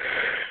from it.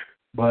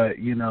 But,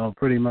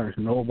 pretty much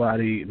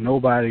nobody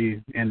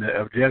in the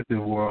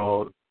objective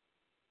world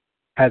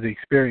has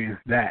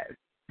experienced that.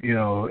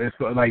 It's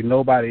like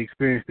nobody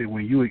experienced it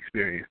when you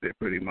experienced it,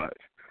 pretty much.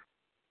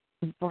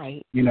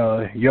 Right.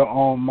 Your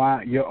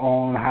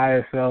own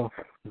higher self,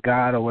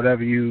 God, or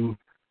whatever you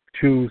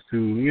choose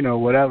to,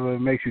 whatever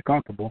makes you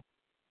comfortable,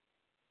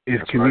 is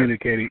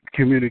communicating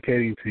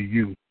to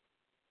you.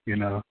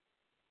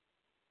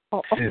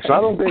 Oh, okay. So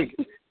I don't think,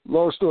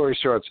 long story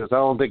short, I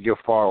don't think you're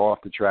far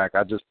off the track.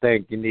 I just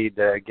think you need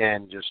to,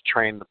 again, just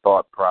train the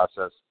thought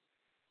process.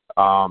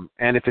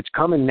 And if it's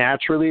coming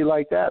naturally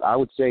like that, I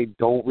would say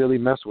don't really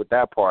mess with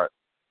that part,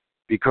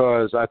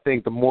 because I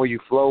think the more you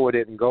flow with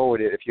it and go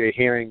with it, if you're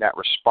hearing that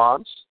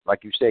response,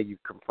 like you say,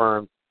 you've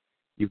confirmed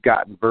you've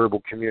gotten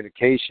verbal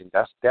communication,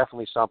 that's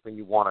definitely something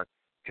you want to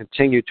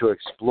continue to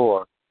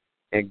explore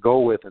and go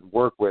with and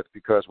work with,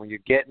 because when you're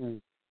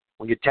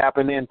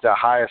tapping into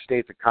higher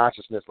states of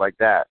consciousness like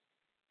that,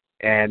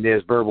 and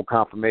there's verbal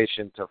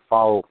confirmation to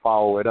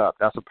follow it up,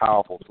 that's a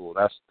powerful tool.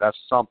 That's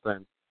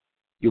something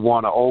you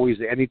want to always,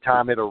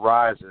 anytime it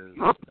arises,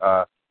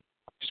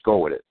 just go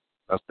with it.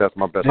 That's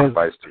my best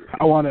advice to you.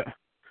 I want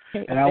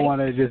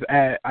to just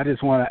add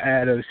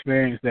an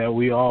experience that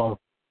we all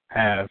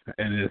have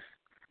in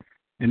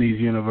these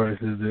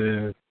universes,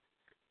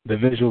 the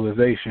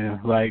visualization.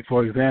 Like,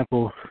 for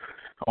example,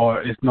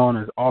 or it's known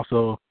as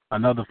also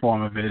another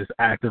form of it is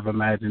active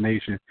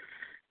imagination.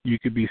 You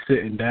could be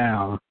sitting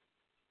down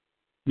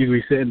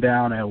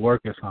at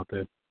work or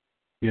something,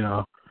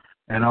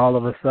 and all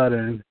of a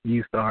sudden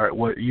you start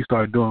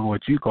doing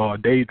what you call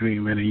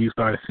daydreaming, and you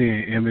start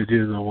seeing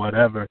images or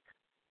whatever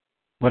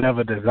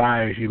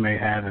desires you may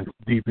have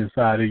deep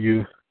inside of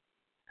you.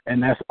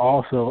 And that's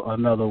also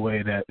another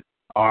way that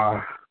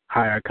our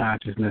higher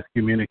consciousness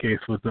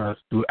communicates with us,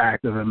 through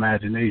active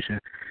imagination.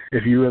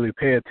 If you really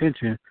pay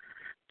attention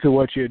to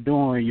what you're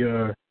doing,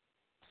 your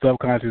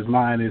subconscious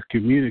mind is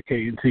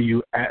communicating to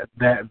you at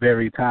that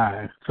very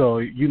time. So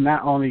you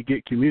not only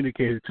get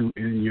communicated to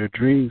in your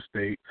dream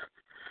state,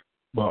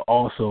 but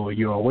also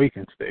your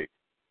awakened state.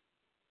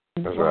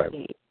 That's right.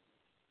 Okay.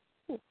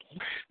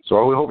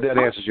 So we hope that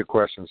answers your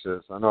question,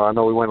 sis. I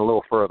know we went a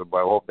little further, but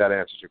I hope that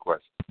answers your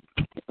question.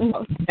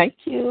 Thank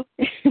you.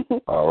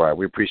 All right.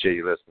 We appreciate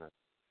you listening.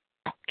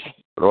 Okay.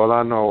 But all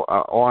I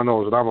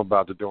know is what I'm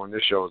about to do on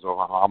this show is I'm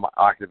going to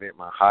activate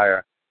my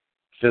higher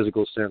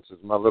physical senses.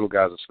 My little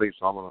guy's asleep,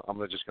 so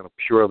I'm just going to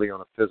purely on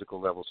a physical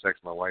level sex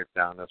my wife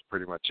down. That's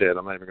pretty much it.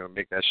 I'm not even going to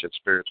make that shit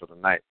spiritual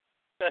tonight.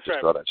 That's just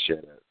right. All that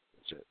shit.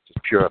 Just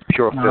pure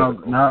physical.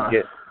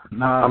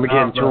 I'm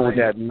getting tuned with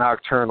that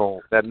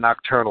nocturnal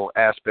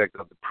aspect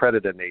of the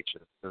predator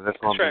nature. So that's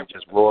going to be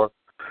just raw,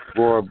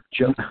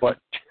 just what.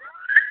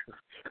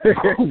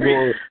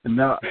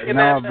 No,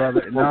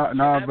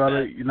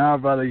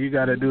 brother, you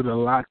got to do the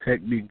lock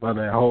technique,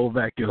 brother, and hold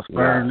back your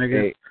sperm,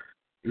 nigga. Hey,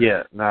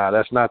 yeah,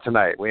 that's not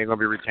tonight. We ain't going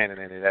to be retaining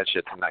any of that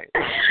shit tonight.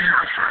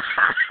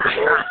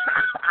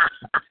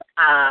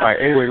 All right,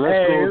 anyway,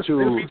 let's go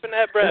to.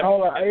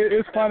 Hold on.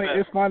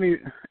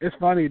 It's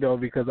funny though,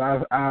 because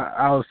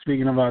I was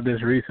speaking about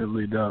this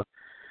recently though.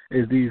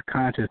 Is these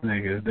conscious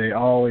niggas? They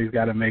always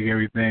got to make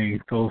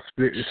everything so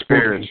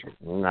spiritual.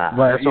 Nah,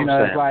 but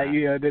it's like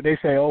they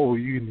say, oh,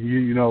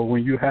 you know,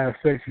 when you have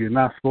sex, you're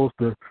not supposed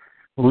to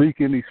leak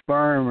any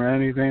sperm or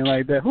anything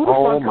like that. Who the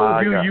fuck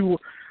told you?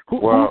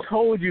 Who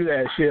told you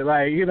that shit?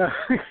 Like,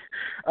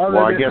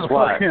 other than guess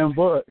what? Fucking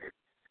book.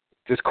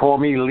 Just call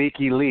me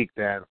Leaky Leak,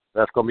 then.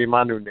 That's gonna be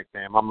my new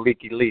nickname. I'm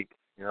Leaky Leak.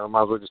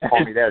 Might as well just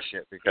call me that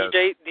shit because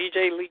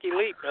DJ Leaky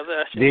Leak,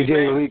 brother.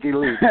 DJ Leaky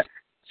Leak.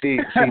 See,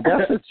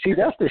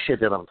 that's the shit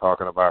that I'm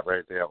talking about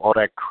right there. All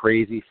that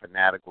crazy,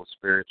 fanatical,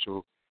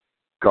 spiritual.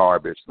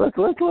 garbage. Let's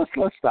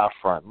stop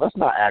front. Let's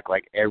not act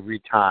like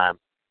every time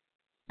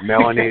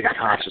melanated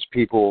conscious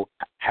people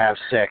have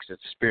sex,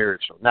 it's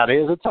spiritual. Now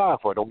there is a time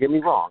for it. Don't get me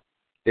wrong.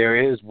 There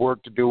is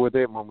work to do with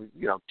it when we,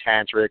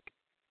 tantric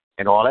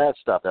and all that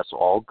stuff. That's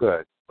all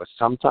good. But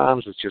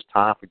sometimes it's just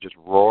time for just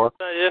raw,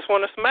 I just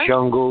want to smash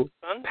jungle,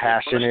 it,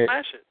 passionate,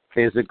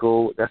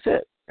 physical. That's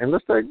it. And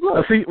let's take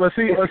look. Let's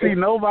see.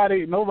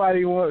 Nobody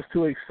wants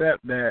to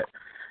accept that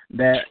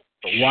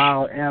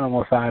wild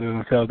animal side of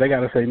themselves. They got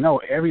to say no.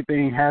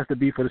 Everything has to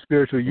be for the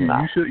spiritual. You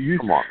should.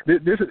 Come on.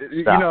 This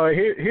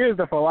here's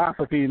the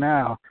philosophy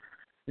now.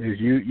 Is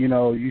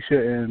you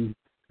shouldn't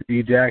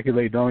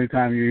ejaculate. The only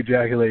time you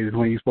ejaculate is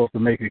when you're supposed to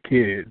make a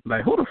kid.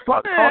 Like, who the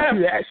fuck taught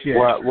you that shit?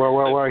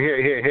 Well,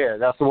 here.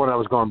 That's the one I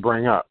was going to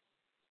bring up.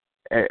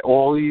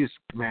 All these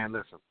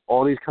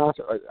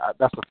concepts,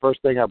 that's the first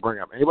thing I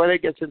bring up. Anybody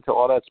that gets into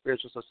all that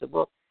spiritual stuff, said,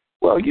 well,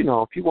 if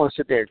you want to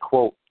sit there and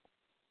quote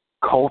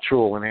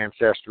cultural and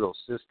ancestral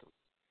systems,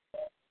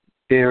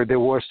 there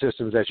were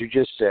systems, as you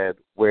just said,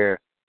 where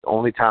the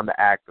only time the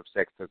act of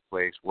sex took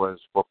place was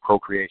for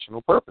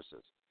procreational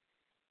purposes.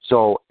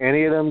 So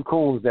any of them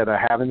coons that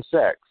are having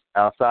sex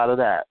outside of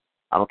that,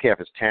 I don't care if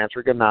it's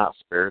tantric or not,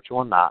 spiritual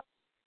or not,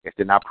 if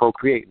they're not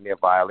procreating, they're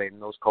violating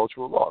those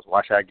cultural laws.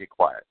 Why should I get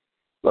quiet?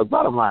 Look,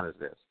 bottom line is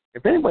this.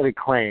 If anybody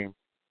claims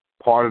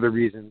part of the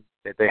reason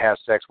that they have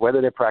sex,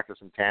 whether they're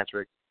practicing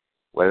tantric,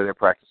 whether they're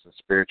practicing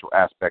spiritual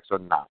aspects or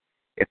not,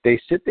 if they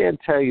sit there and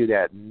tell you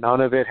that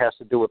none of it has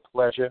to do with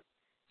pleasure,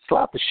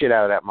 slap the shit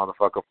out of that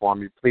motherfucker for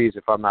me, please,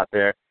 if I'm not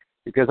there,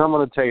 because I'm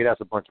going to tell you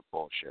that's a bunch of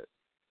bullshit.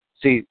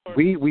 See,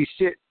 we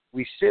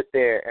sit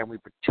there and we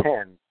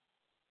pretend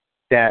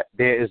that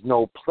there is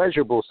no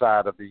pleasurable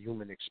side of the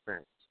human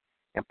experience.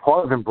 And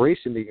part of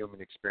embracing the human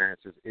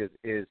experience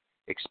is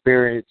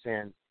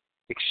experiencing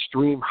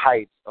extreme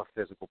heights of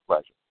physical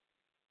pleasure.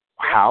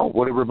 How?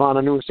 What did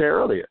Ravana Noon say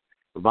earlier?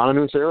 Ravana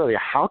Noon said earlier,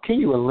 how can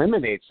you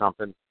eliminate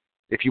something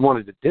if you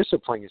wanted to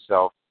discipline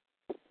yourself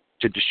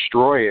to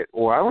destroy it?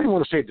 Or I don't even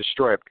want to say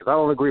destroy it because I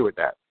don't agree with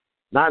that.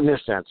 Not in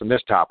this sense, in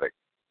this topic.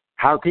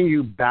 How can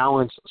you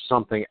balance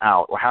something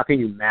out, or how can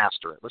you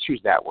master it? Let's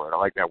use that word. I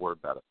like that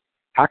word better.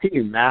 How can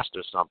you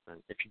master something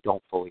if you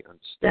don't fully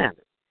understand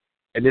it?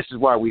 And this is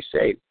why we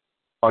say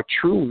a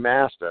true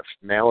master,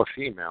 male or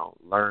female,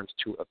 learns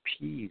to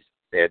appease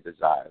their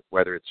desires,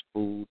 whether it's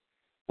food,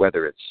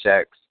 whether it's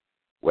sex,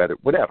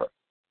 whatever.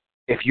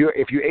 If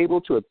you're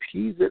able to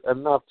appease it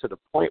enough to the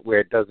point where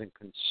it doesn't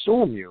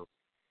consume you,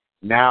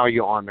 now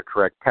you're on the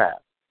correct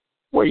path.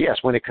 Well, yes,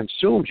 when it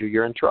consumes you,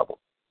 you're in trouble.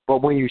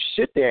 But when you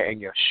sit there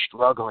and you're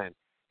struggling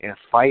and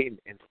fighting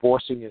and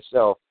forcing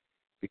yourself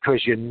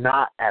because you're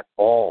not at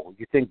all,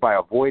 you think by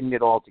avoiding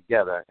it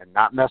altogether and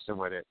not messing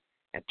with it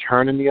and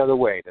turning the other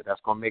way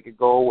that's going to make it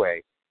go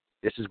away,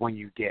 this is when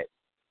you get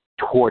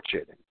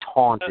tortured and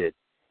taunted.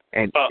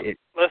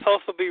 Let's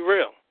also be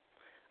real.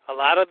 A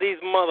lot of these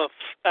mother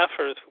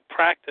effers who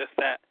practice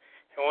that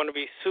and want to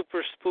be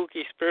super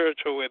spooky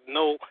spiritual with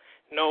no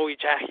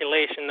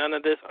ejaculation, none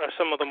of this, are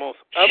some of the most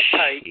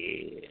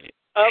uptight,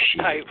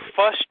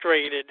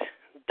 frustrated,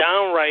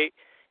 downright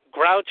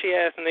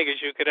grouchy-ass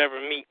niggas you could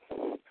ever meet.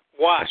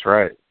 Why? That's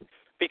right.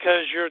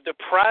 Because you're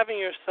depriving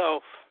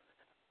yourself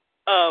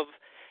of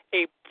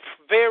a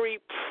very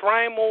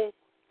primal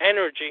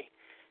energy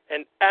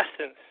and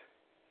essence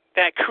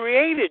that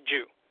created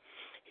you.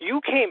 You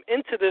came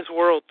into this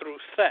world through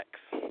sex.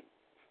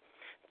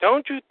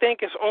 Don't you think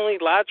it's only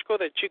logical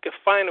that you could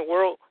find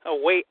a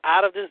way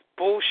out of this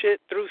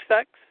bullshit through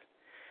sex?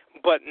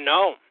 But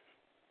no.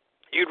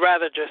 You'd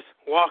rather just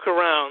walk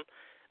around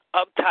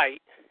uptight,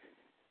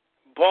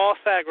 ball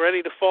sack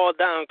ready to fall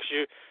down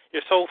because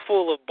you're so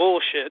full of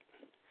bullshit,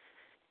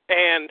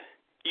 and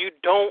you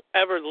don't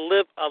ever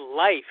live a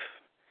life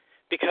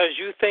because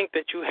you think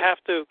that you have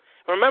to.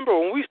 Remember,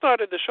 when we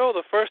started the show,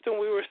 the first thing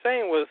we were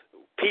saying was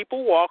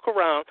people walk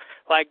around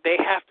like they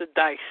have to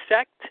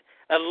dissect,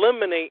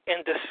 eliminate,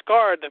 and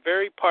discard the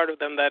very part of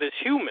them that is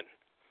human,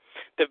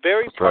 the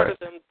very part of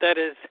them that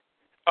is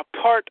a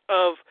part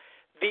of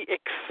the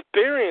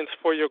experience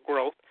for your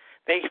growth.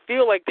 They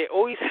feel like they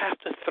always have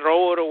to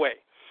throw it away.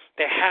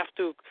 They have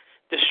to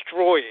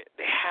destroy it.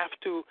 They have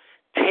to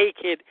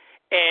take it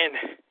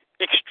and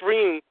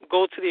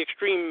go to the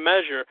extreme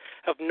measure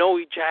of no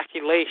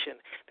ejaculation.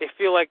 They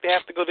feel like they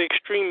have to go to the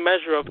extreme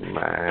measure of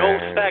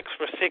no sex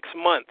for 6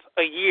 months,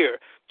 a year,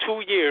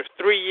 2 years,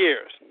 3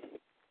 years,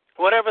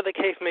 whatever the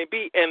case may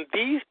be. And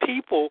these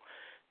people,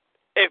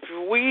 if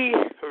we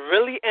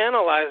really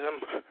analyze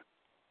them,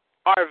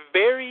 are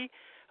very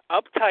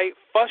uptight,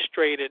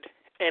 frustrated,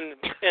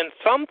 and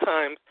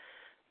sometimes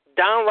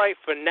downright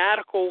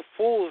fanatical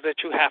fools that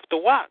you have to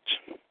watch.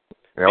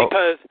 Yep.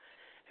 Because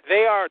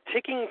they are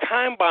ticking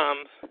time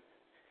bombs,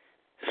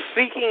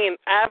 seeking an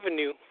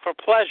avenue for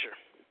pleasure.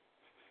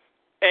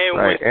 And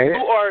when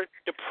you are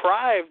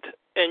deprived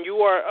and you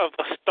are of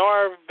a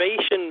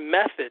starvation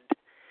method,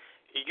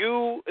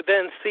 you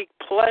then seek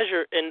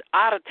pleasure in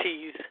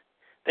oddities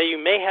that you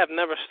may have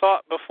never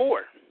sought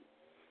before.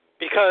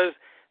 Because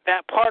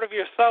that part of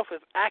yourself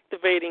is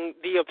activating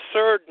the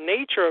absurd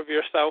nature of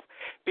yourself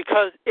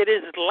because it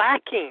is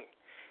lacking.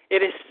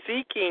 It is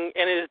seeking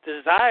and it is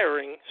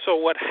desiring. So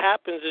what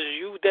happens is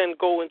you then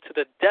go into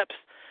the depths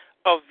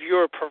of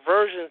your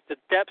perversions, the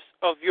depths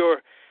of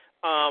your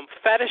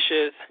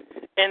fetishes,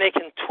 and they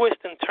can twist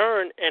and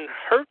turn and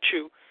hurt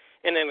you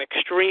in an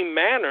extreme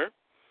manner,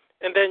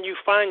 and then you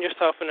find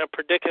yourself in a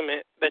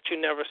predicament that you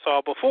never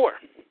saw before.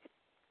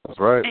 That's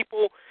right.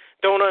 People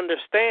don't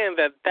understand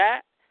that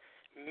that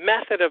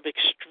method of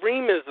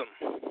extremism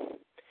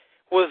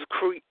was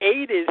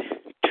created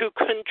to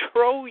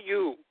control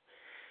you.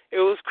 It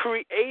was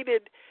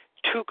created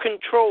to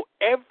control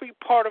every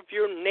part of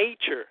your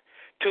nature,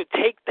 to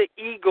take the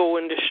ego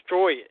and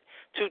destroy it,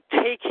 to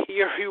take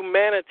your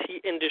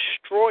humanity and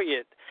destroy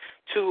it,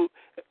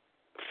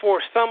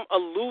 for some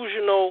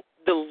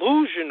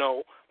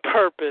delusional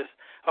purpose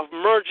of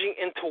merging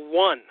into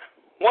one.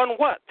 One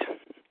what?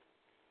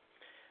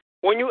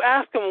 When you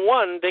ask them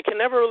one, they can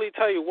never really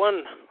tell you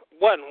one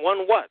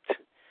what?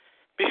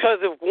 Because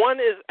if one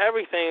is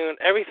everything and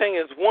everything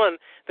is one,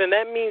 then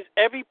that means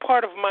every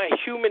part of my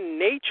human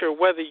nature,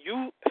 whether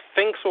you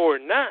think so or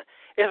not,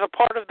 is a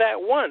part of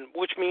that one,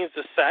 which means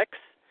the sex,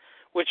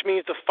 which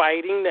means the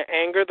fighting, the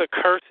anger, the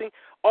cursing.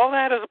 All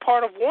that is a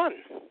part of one.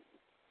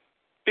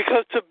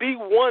 Because to be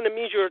one, it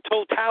means you're a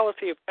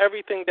totality of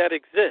everything that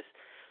exists.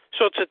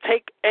 So to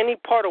take any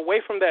part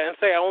away from that and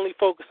say I only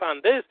focus on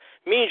this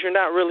means you're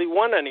not really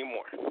one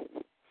anymore.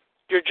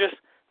 You're just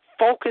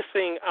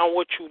focusing on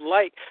what you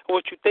like,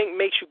 what you think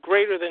makes you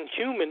greater than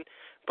human,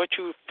 but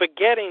you're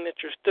forgetting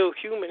that you're still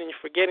human and you're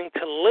forgetting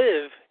to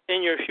live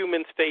in your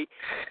human state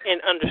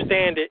and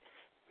understand it,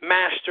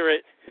 master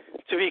it,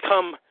 to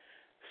become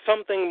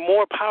something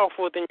more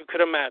powerful than you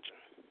could imagine.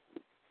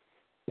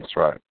 That's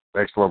right.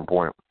 Excellent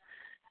point.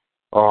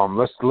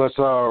 Let's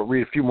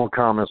read a few more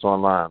comments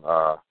online.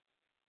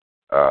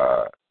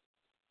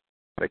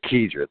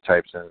 Akedra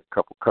types in a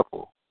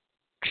couple.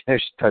 She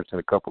types in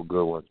a couple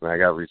good ones, man. I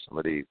gotta read some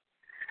of these.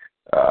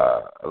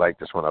 I like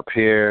this one up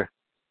here.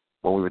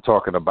 When we were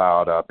talking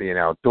about being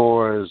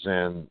outdoors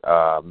and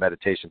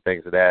meditation,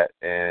 things of that,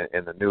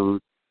 and the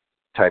nude,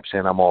 types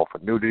in, I'm all for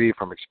nudity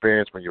from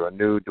experience when you are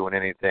nude, doing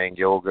anything,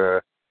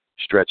 yoga,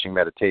 stretching,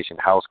 meditation,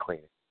 house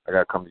cleaning. I got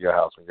to come to your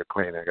house when you're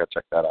cleaning. I got to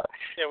check that out.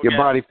 Yeah, your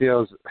body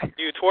feels... Do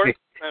you twerk?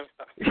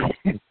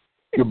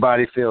 Your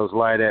body feels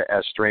lighter,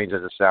 as strange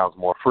as it sounds,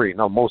 more free.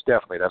 No, most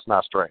definitely. That's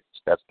not strange.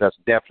 That's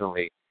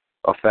definitely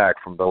a fact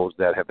from those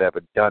that have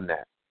ever done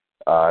that.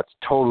 It's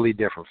a totally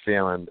different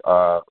feeling,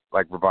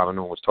 like Ravana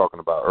Noon was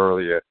talking about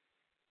earlier,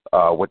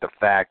 with the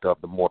fact of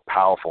the more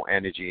powerful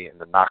energy in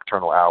the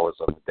nocturnal hours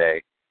of the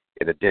day.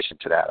 In addition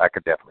to that, I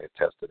could definitely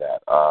attest to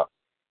that.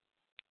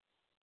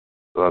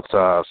 Let's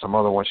some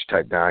other ones she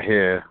typed down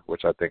here,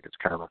 which I think is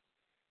kind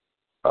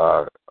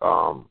of,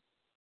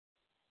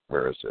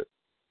 where is it?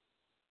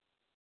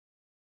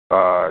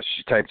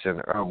 She types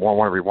in, I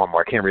want to read one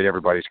more. I can't read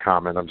everybody's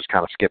comment. I'm just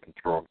kind of skipping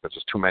through them because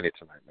there's too many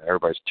tonight, man.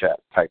 Everybody's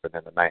typing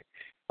in tonight.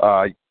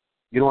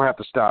 You don't have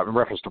to stop. In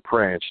reference to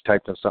praying, she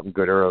typed in something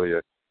good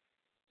earlier.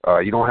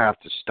 You don't have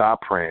to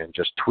stop praying,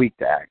 just tweak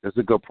the act. This is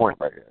a good point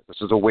right here.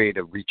 This is a way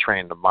to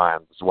retrain the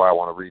mind. This is why I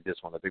want to read this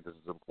one. I think this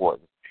is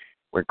important.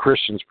 When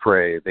Christians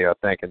pray, they are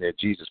thanking their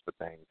Jesus for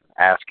things and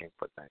asking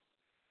for things.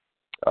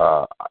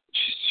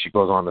 She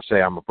goes on to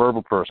say, I'm a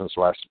verbal person,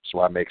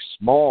 so I make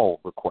small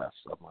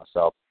requests of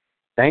myself.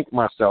 Thank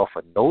myself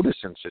for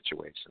noticing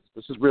situations.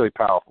 This is really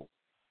powerful.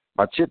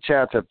 My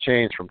chit-chats have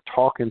changed from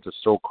talking to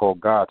so-called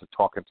God to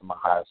talking to my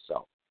higher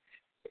self.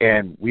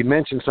 And we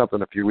mentioned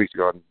something a few weeks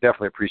ago, and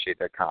definitely appreciate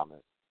that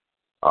comment.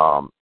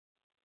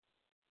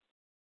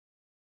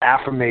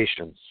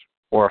 Affirmations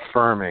or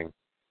affirming,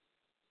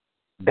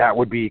 that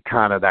would be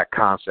kind of that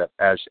concept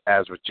as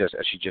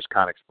she just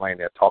kind of explained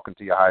there, talking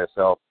to your higher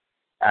self,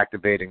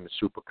 activating the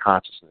super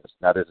consciousness.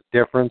 Now, there's a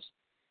difference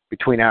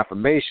between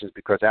affirmations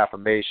because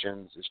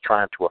affirmations is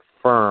trying to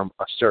affirm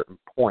a certain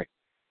point.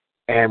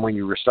 And when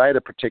you recite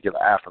a particular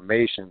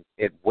affirmation,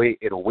 it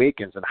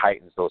awakens and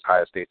heightens those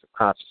higher states of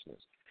consciousness.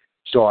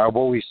 So I've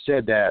always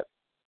said that,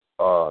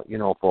 for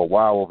a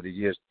while over the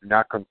years, do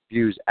not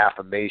confuse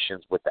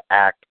affirmations with the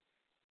act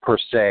per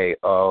se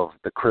of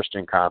the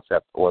Christian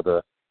concept or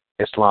the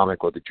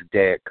Islamic or the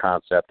Judaic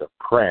concept of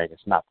praying.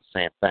 It's not the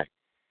same thing.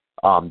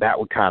 That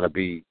would kind of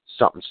be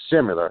something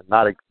similar,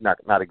 not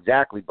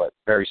exactly, but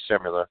very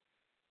similar.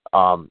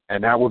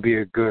 And that would be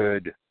a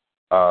good,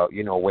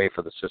 way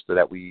for the sister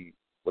that we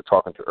were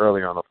talking to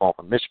earlier on the phone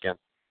from Michigan,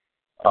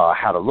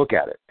 how to look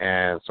at it.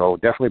 And so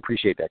definitely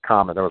appreciate that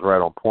comment. That was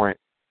right on point.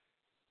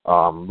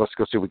 Let's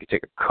go see if we can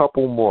take a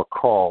couple more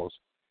calls.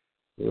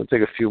 We're going to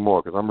take a few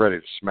more because I'm ready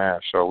to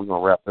smash. So we're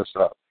going to wrap this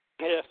up.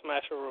 Yeah,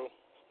 smash a rule.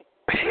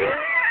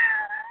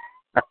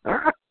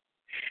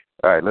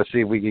 All right, let's see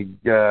if we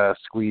can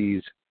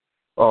squeeze.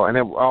 Oh, and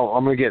then I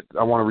want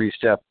to read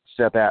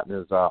Seth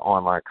Atner's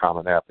online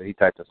comment after. He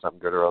typed in something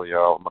good earlier.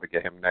 I'm going to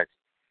get him next.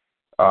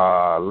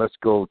 Let's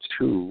go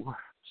to,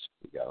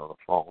 we got on the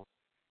phone.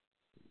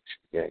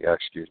 Yeah,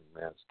 excuse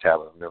me, man. It's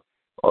Tyler.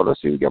 Oh,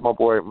 let's see. We got my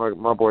boy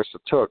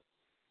Satuk.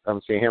 I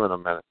haven't seen him in a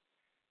minute.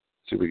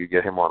 See if we could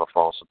get him on the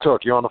phone. So,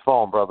 Took, you're on the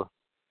phone, brother.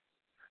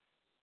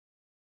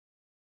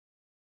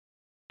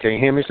 Can you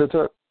hear me,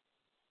 Took?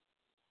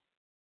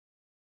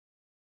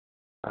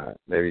 All right,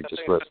 maybe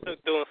just listen.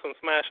 Took doing some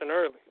smashing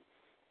early.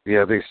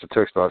 Yeah, I think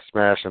Took started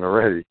smashing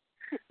already.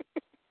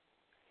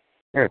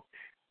 All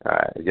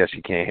right, I guess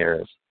he can't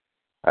hear us.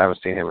 I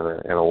haven't seen him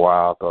in a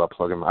while. I thought I'd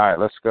plug him. All right,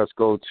 let's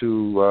go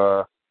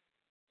to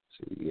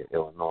see, we get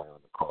Illinois on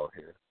the call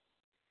here.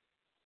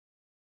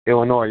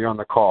 Illinois, you're on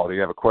the call. Do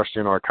you have a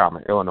question or a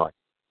comment? Illinois.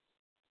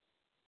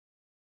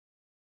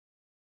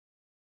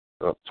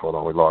 Oh, hold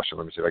on, we lost you.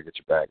 Let me see if I can get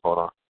you back. Hold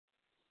on.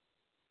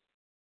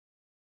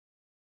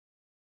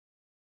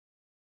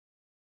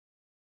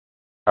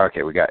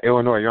 Okay, we got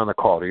Illinois. You're on the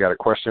call. Do you got a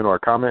question or a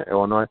comment,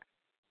 Illinois?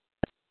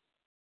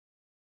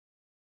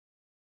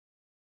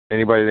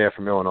 Anybody there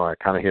from Illinois? I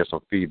kind of hear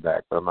some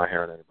feedback, but I'm not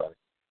hearing anybody.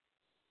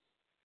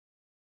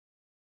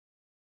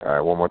 All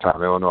right, one more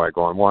time. Illinois,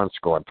 going once,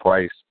 going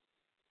twice,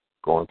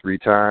 going 3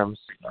 times.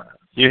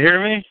 You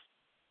hear me?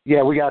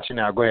 Yeah, we got you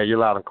now. Go ahead. You're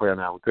loud and clear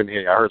now. We couldn't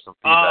hear you. I heard some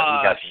feedback.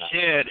 We got you now.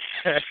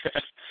 Shit.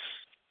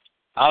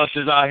 I was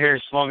just out here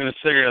smoking a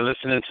cigarette,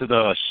 listening to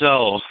the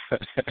show.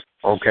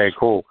 Okay,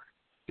 cool.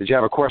 Did you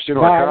have a question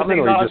or a comment,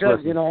 or you just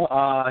listening? You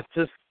know,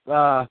 just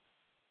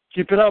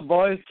keep it up,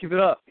 boys. Keep it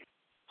up.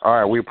 All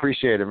right, we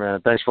appreciate it,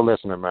 man. Thanks for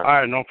listening, man. All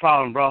right, no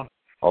problem, bro.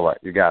 All right,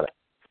 you got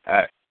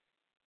it.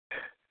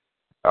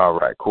 All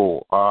right,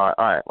 cool. All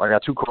right, I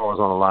got 2 callers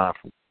on the line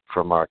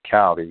from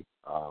Cali,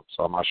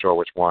 so I'm not sure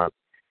which one.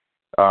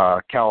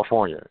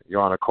 California,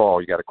 you're on a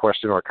call. You got a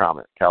question or a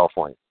comment?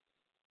 California.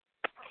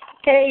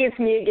 Hey, it's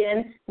me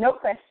again. No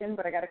question,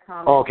 but I got a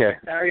comment. Okay.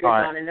 Sorry,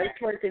 Ravana. No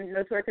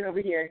twerking over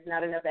here.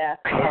 Not enough ass.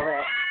 All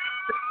that.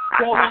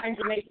 Don't mind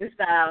Jamaican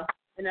style,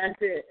 and that's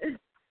it.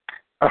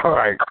 All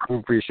right, we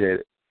appreciate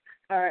it.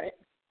 All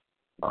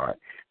right.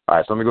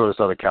 So let me go to this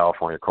other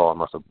California call.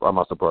 I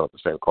must have brought up the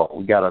same call.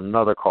 We got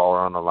another caller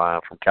on the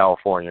line from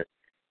California.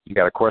 You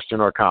got a question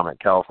or a comment?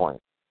 California.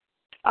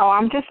 Oh,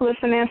 I'm just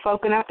listening,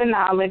 soaking up the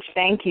knowledge.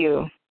 Thank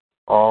you.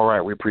 All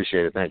right, we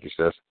appreciate it. Thank you,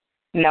 sis.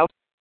 Nope.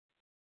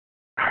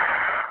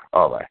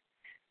 All right.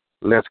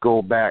 Let's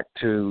go back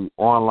to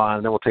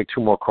online, then we'll take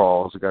 2 more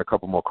calls. We got a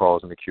couple more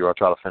calls in the queue. I'll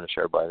try to finish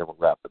everybody, then we'll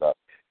wrap it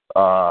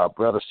up.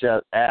 Brother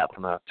Seth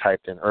Apna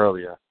typed in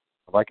earlier.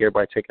 I like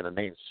everybody taking the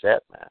name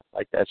Seth, man. I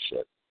like that shit.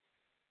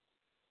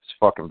 It's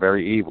fucking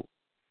very evil.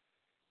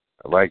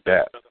 I like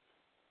that.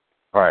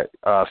 All right.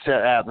 Seth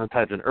Apna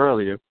typed in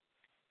earlier.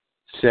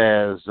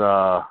 Says,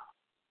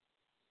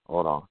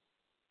 hold on.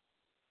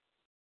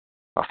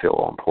 I feel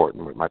all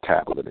important with my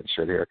tablet and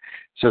shit here.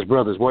 Says,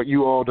 brothers, what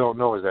you all don't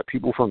know is that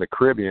people from the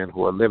Caribbean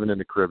who are living in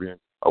the Caribbean,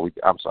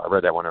 I'm sorry, I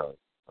read that one earlier.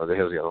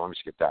 Here's the other one. Let me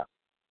skip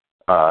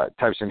that.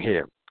 Types in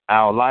here.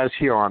 Our lives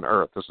here on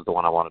earth, this is the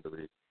one I wanted to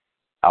read.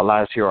 Our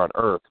lives here on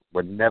earth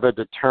were never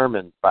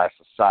determined by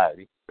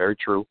society, very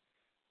true,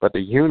 but the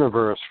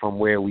universe from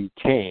where we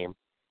came,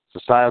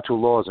 societal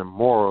laws and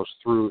morals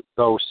through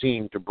those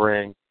seem to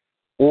bring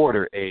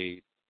order,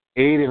 aid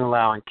in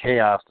allowing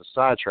chaos to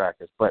sidetrack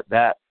us, but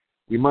that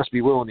we must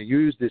be willing to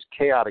use this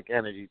chaotic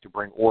energy to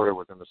bring order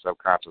within the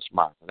subconscious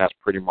mind. And that's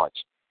pretty much,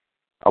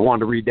 I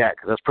wanted to read that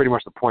because that's pretty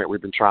much the point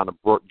we've been trying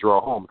to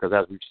draw home, because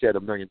as we've said a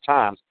million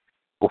times,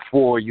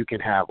 before you can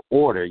have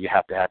order, you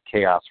have to have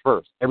chaos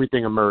first.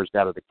 Everything emerged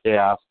out of the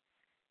chaos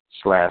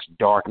 /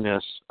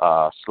 darkness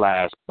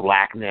 /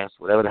 blackness,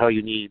 whatever the hell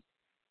you need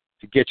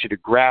to get you to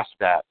grasp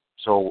that.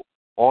 So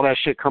all that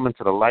shit coming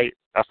to the light,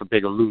 that's a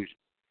big illusion.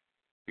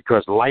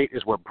 Because light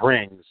is what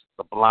brings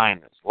the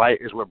blindness. Light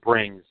is what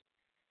brings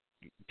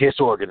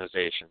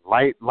disorganization.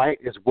 Light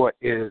is what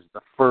is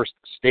the first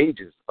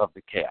stages of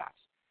the chaos,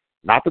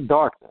 not the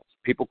darkness.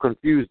 People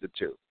confuse the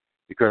two,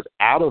 because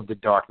out of the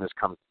darkness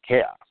comes the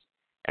chaos,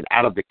 and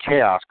out of the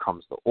chaos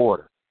comes the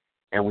order.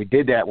 And we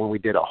did that when we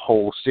did a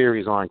whole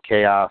series on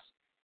chaos,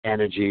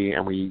 energy,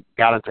 and we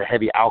got into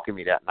heavy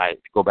alchemy that night. If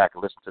you go back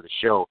and listen to the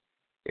show,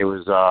 it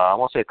was, I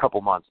want to say a couple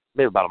months,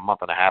 maybe about a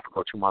month and a half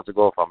ago, 2 months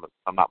ago, if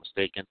I'm not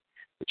mistaken.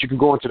 But you can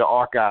go into the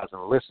archives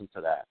and listen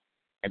to that.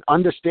 And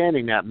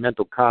understanding that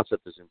mental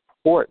concept is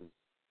important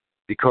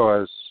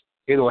because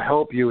it'll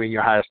help you in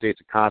your higher states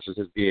of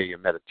consciousness via your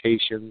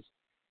meditations,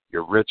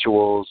 your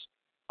rituals,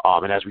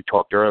 and as we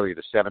talked earlier,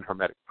 the 7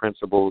 Hermetic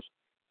Principles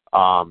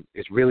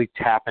is really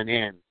tapping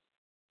in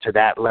to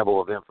that level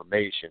of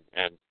information.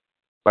 And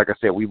like I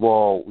said, we've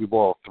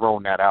all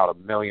thrown that out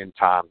a million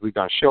times. We've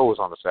done shows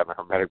on the 7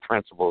 Hermetic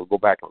Principles. Go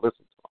back and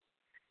listen to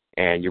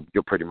them, and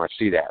you'll pretty much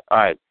see that. All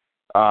right.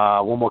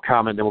 One more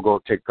comment, then we'll go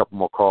take a couple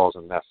more calls,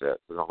 and that's it.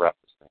 We're going to wrap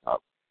this thing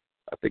up.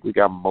 I think we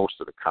got most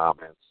of the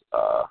comments.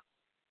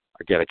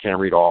 Again, I can't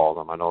read all of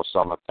them. I know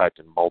some have typed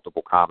in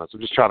multiple comments.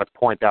 I'm just trying to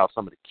point out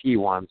some of the key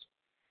ones.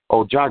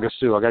 Oh,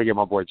 Jagasu. I got to get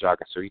my boy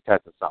Jagasu. He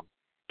typed in something.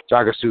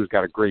 Jagasu's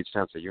got a great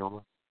sense of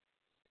humor,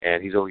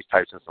 and he's always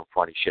types in some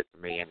funny shit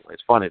to me. Anyway,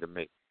 it's funny to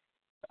me.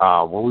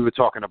 When we were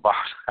talking about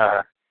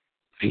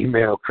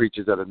female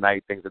creatures of the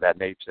night, things of that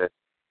nature,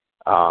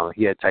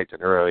 he had typed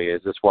in earlier,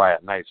 is this why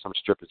at night some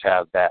strippers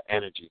have that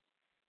energy?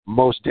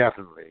 Most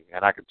definitely.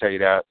 And I can tell you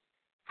that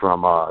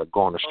from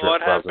going to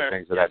strip clubs and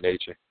things of that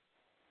nature.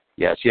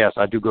 Yes,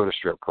 I do go to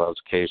strip clubs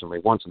occasionally,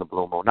 once in a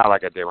blue moon. Not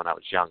like I did when I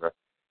was younger.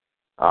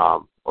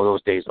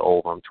 Those days are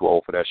over. I'm too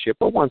old for that shit.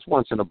 But once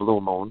in a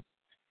blue moon,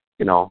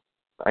 I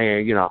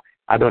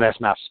know that's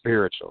not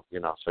spiritual,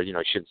 so you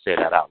shouldn't say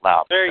that out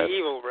loud. Very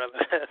evil,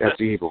 brother. That's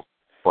evil.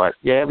 But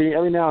yeah,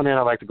 every now and then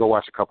I like to go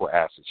watch a couple of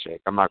acid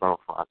shake. I'm not gonna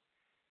front.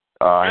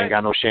 I ain't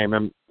got no shame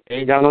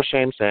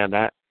saying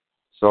that.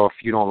 So if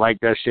you don't like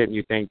that shit and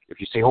if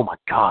you say, oh my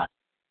God,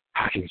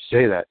 how can you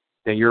say that?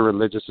 Then you're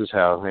religious as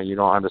hell and you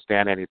don't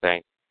understand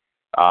anything.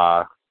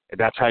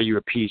 That's how you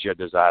appease your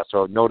desire.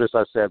 So notice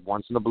I said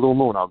once in a blue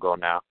moon I'll go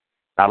now.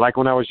 Not like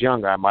when I was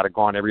younger. I might have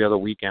gone every other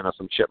weekend or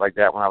some shit like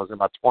that when I was in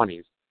my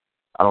 20s.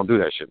 I don't do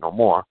that shit no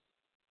more.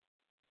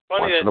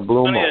 Funny that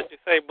you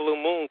say blue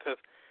moon, because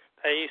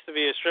there used to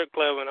be a strip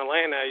club in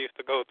Atlanta I used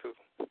to go to.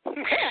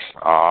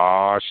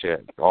 Oh,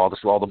 shit. All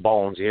the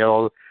bones. Yeah,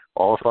 all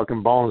the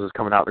fucking bones is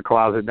coming out the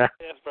closet now.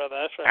 Yes, brother.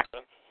 That's right,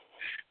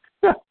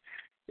 brother.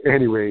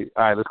 Anyway,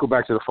 all right, let's go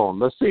back to the phone.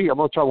 Let's see. I'm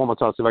going to try one more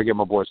time, see if I get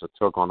my boy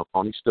Satuk on the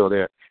phone. He's still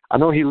there. I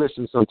know he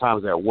listens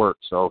sometimes at work,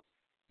 so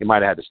he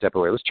might have had to step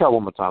away. Let's try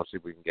one more time, see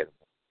if we can get him.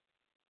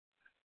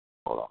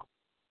 Hold on.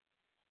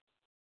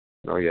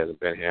 No, he hasn't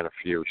been here in a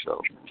few,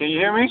 so. Can you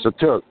hear me?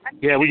 Satuk.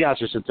 Yeah, we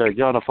got you, Satuk.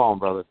 You're on the phone,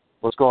 brother.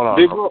 What's going on?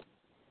 Big bro.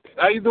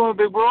 How you doing,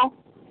 big bro?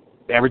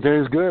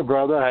 Everything's good,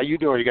 brother. How you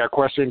doing? You got a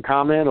question,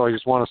 comment, or you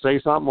just want to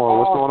say something, or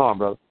what's going on,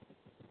 brother?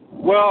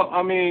 Well,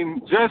 I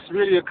mean, just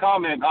really a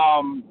comment.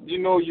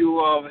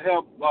 You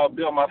helped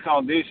build my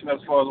foundation as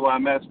far as where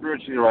I'm at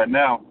spiritually right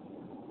now.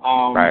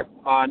 Right.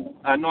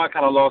 I know I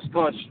kind of lost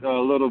touch a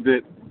little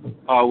bit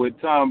with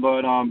time,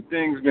 but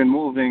things been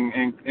moving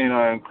in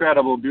an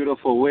incredible,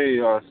 beautiful way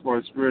as far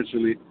as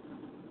spiritually.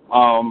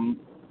 I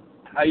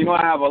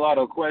have a lot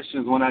of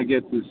questions when I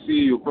get to see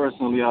you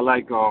personally. I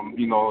like,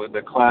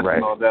 the class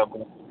and all that.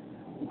 But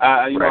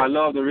I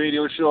love the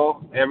radio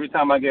show. Every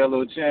time I get a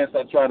little chance,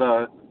 I try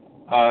to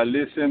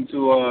listen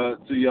to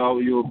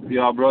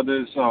your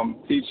brothers'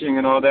 teaching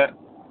and all that.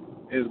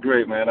 It's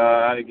great, man.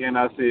 Again,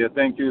 I say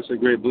thank you. It's a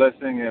great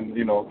blessing, and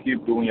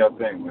keep doing your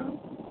thing, man.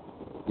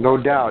 No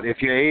doubt.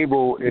 If you're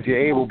able,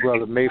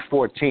 brother, May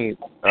 14th,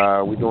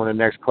 we're doing the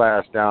next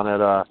class down at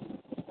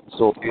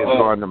Sophia's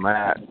Garden of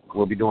Matt.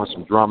 We'll be doing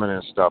some drumming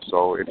and stuff.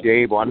 So if you're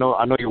able, I know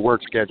your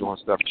work schedule and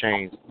stuff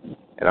changed,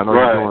 and I know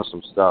you're doing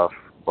some stuff.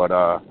 But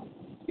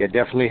yeah,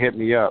 definitely hit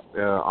me up.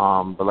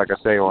 But like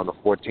I say, on the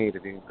 14th,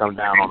 if you can come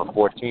down on the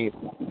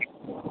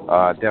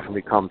 14th,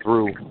 definitely come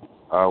through.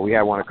 We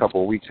had one a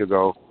couple of weeks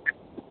ago.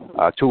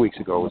 2 weeks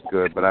ago was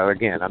good, but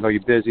again, I know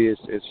you're busy.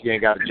 It's you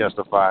ain't got to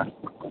justify,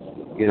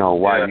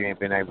 why you ain't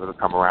been able to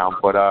come around.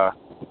 But I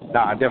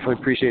definitely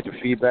appreciate the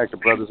feedback. The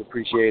brothers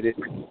appreciate it,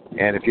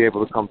 and if you're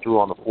able to come through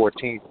on the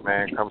 14th,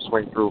 man, come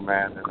swing through,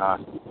 man. And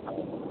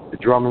the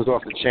drumming's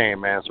off the chain,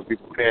 man. So be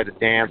prepared to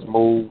dance,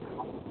 move,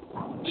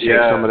 shake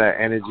some of that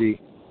energy.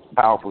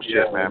 Powerful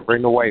shit, man.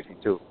 Bring the wifey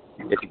too,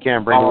 if you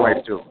can. Bring the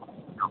wife too.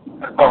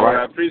 All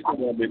right, I appreciate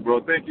that, big bro.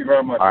 Thank you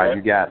very much. All right,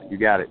 you got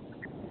it.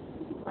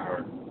 All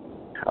right.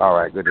 All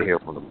right, good to hear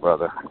from the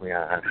brother.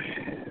 Yeah,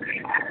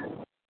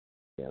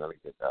 let me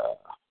get,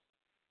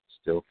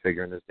 still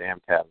figuring this damn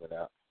tablet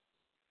out.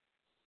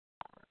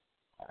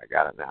 I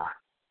got it now.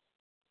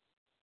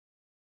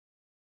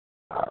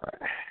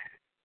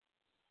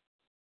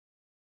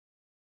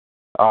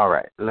 All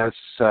right, let's,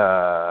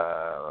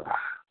 all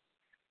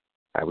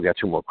right, we got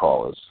two more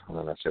callers, and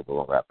then that's it,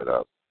 we'll wrap it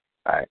up.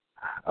 All right,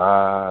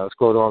 let's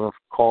go on the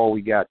call.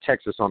 We got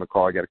Texas on the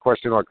call. You got a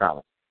question or a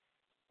comment?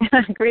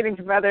 Greetings,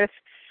 brothers.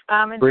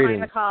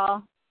 Enjoying the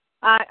call.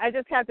 I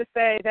just have to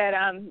say that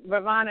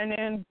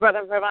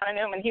Brother Ravana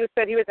Newman, he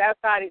said he was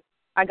outside.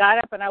 I got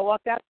up and I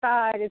walked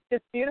outside. It's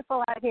just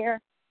beautiful out here.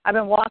 I've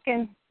been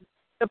walking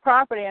the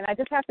property, and I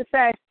just have to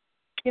say,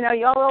 you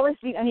always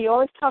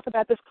talk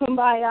about this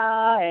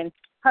kumbaya and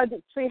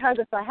tree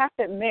hugger. So I have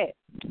to admit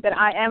that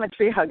I am a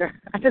tree hugger.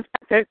 I just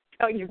have to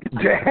tell you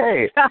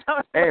guys.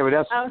 Hey, but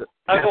that's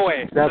I'll go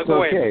away. That's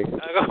okay.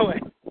 I'll go away.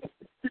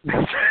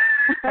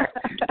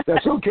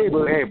 That's okay,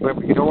 but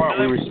you know what?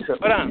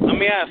 Hold on, let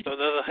me ask though.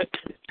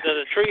 Does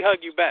a tree hug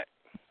you back?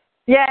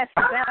 Yes,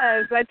 it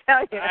does. I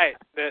tell you. All right,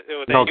 then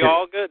you're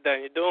all good. Then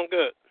you're doing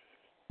good.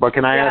 But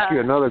can I ask you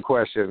another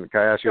question?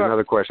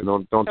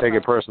 Don't take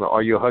it personal.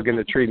 Are you hugging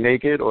the tree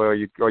naked, or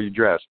are you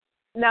dressed?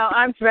 No,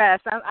 I'm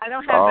dressed. I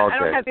don't have I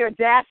don't have the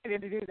audacity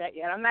to do that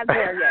yet. I'm not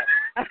there yet.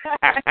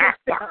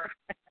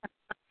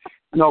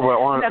 No, but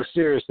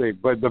seriously,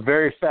 but the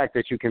very fact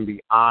that you can be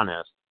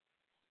honest.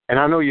 And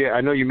I know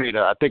you made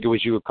I think it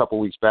was you a couple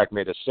of weeks back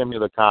made a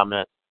similar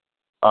comment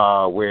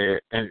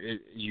where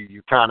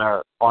you kind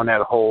of on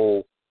that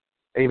whole,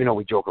 even though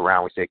we joke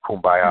around, we say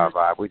kumbaya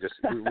vibe, we're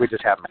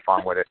just having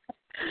fun with it.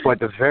 But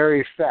the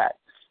very fact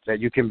that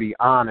you can be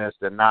honest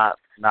and not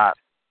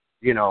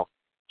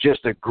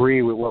just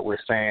agree with what we're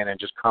saying and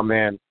just come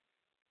in,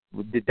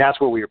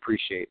 that's what we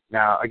appreciate.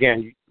 Now,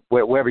 again,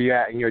 wherever you're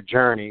at in your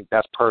journey,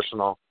 that's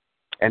personal,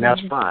 and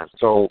that's fine.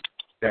 So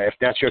if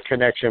that's your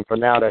connection for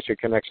now, that's your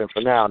connection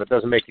for now, and it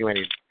doesn't make you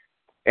any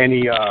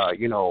any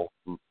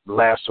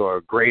less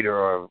or greater,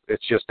 or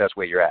it's just that's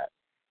where you're at.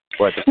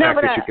 But the fact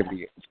that you can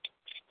be.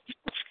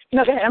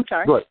 No, go ahead. I'm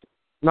sorry. Go ahead.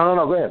 No.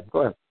 Go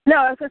ahead. No,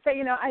 I was going to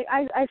say,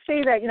 I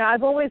see that,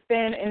 I've always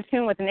been in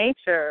tune with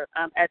nature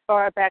as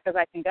far back as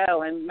I can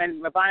go. And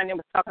when Ravana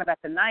was talking about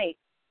the night,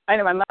 I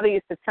know my mother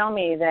used to tell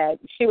me that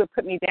she would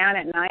put me down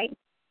at night,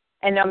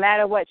 and no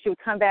matter what, she would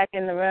come back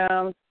in the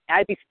room.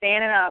 I'd be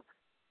standing up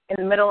in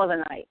the middle of the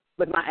night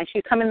and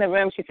she'd come in the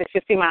room. She said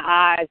she'd see my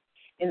eyes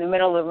in the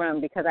middle of the room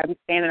because I'd be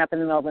standing up in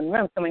the middle of the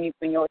room. So when you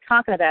were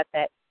talking about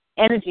that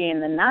energy in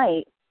the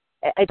night,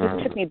 it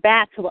just took me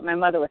back to what my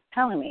mother was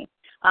telling me.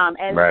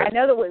 And right. I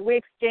know that we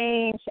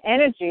exchange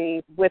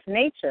energy with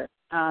nature,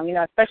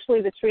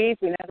 especially the trees.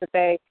 We know that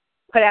they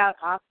put out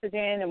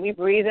oxygen, and we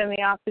breathe in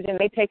the oxygen.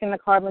 They take in the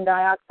carbon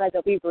dioxide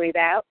that we breathe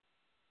out.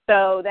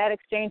 So that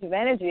exchange of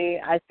energy,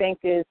 I think,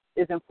 is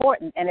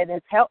important, and it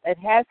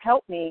has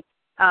helped me.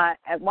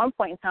 At one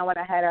point in time when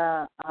I had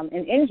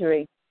an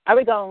injury, I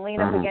would go and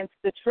lean up against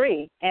the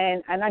tree,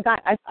 and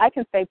I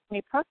can say to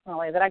me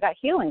personally that I got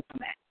healing from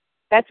that.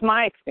 That's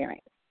my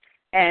experience.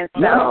 And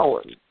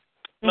so,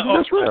 let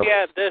me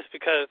add this,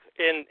 because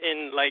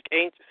in like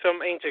some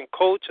ancient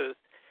cultures,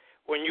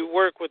 when you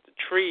work with the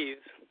trees,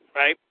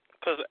 right?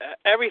 Because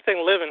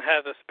everything living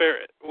has a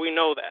spirit. We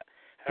know that.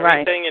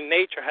 Everything in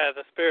nature has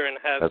a spirit and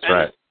has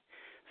energy.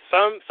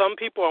 Right. Some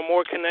people are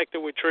more connected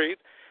with trees.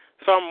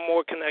 Some are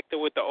more connected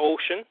with the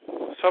ocean.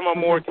 Some are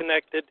more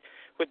connected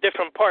with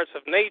different parts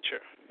of nature.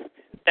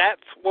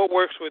 That's what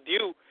works with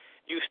you.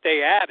 You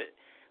stay at it.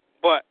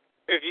 But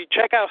if you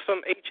check out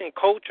some ancient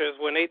cultures,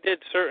 when they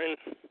did certain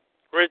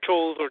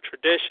rituals or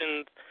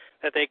traditions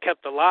that they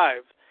kept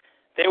alive,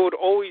 they would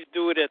always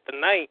do it at the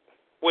night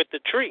with the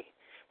tree.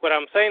 What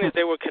I'm saying is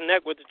they would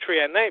connect with the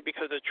tree at night,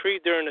 because the tree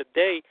during the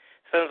day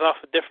sends off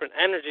a different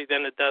energy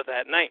than it does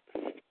at night.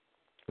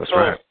 That's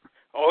right.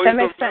 Always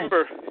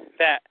remember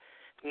that.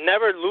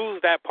 Never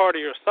lose that part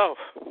of yourself,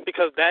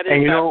 because that is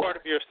that part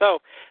of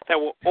yourself that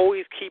will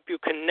always keep you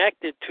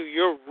connected to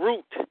your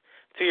root,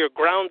 to your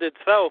grounded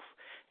self,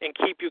 and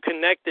keep you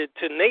connected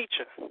to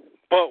nature.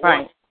 But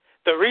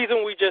the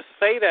reason we just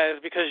say that is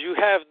because you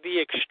have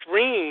the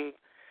extreme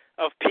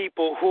of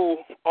people who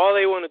all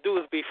they want to do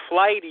is be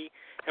flighty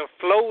and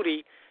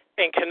floaty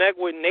and connect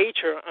with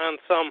nature on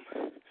some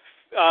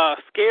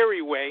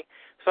scary way,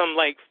 some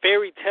like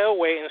fairy tale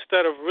way,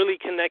 instead of really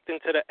connecting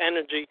to the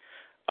energy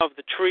of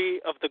the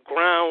tree, of the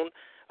ground,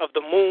 of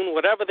the moon,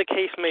 whatever the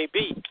case may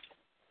be.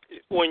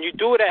 When you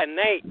do it at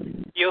night,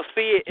 you'll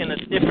see it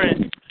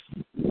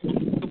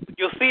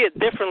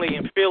differently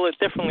and feel it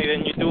differently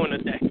than you do in the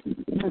day.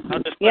 I'll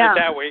just put it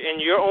that way. And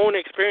your own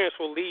experience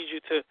will lead you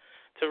to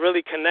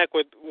really connect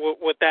with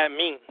what that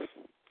means.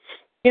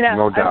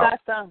 No doubt.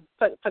 I've got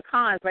some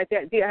pecans right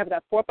there. I have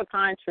got 4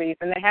 pecan trees,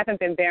 and they haven't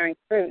been bearing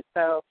fruit.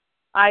 So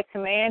I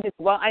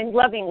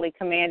lovingly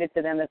commanded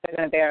to them that they're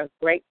going to bear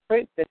great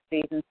fruit this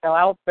season. So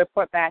I'll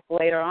report back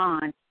later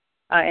on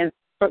in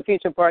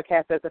future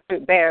broadcasts as the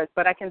fruit bears.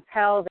 But I can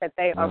tell that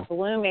they are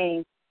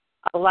blooming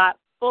a lot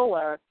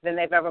fuller than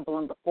they've ever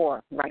bloomed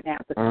before right now.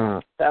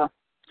 So,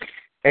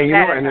 and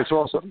and it's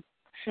also,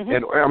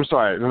 and I'm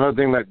sorry, another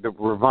thing that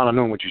Ravana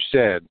knew what you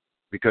said,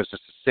 because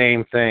it's the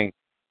same thing.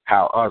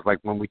 How us, like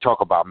when we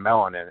talk about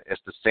melanin,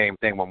 it's the same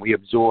thing. When we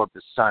absorb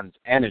the sun's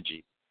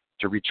energy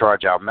to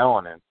recharge our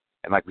melanin.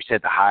 And like we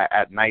said,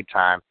 at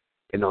nighttime,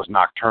 in those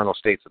nocturnal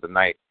states of the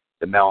night,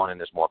 the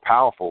melanin is more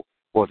powerful.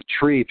 Well, the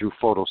tree, through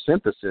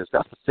photosynthesis,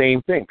 that's the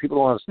same thing. People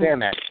don't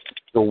understand that.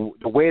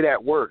 The way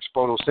that works,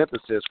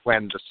 photosynthesis,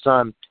 when the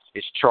sun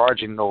is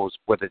charging those,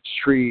 whether it's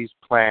trees,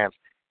 plants,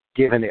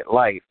 giving it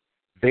life,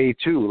 they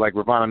too, like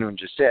Ravana Noon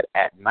just said,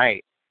 at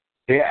night,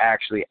 they're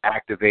actually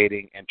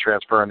activating and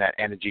transferring that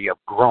energy of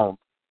growth.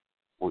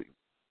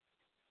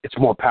 It's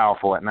more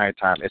powerful at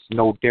nighttime. It's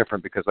no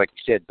different, because, like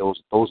you said,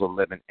 those are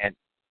living entities.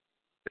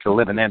 It's a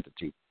living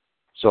entity.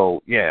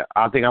 So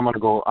I think I'm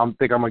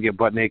gonna get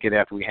butt naked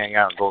after we hang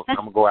out and go. I'm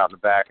gonna go out in the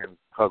back and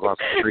hug on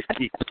some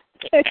trees.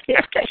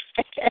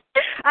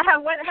 I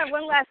have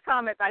one last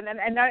comment. I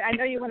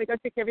know you want to go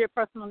take care of your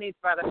personal needs,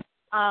 brother.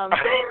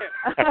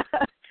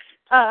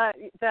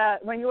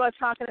 When you were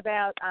talking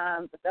about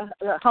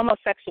the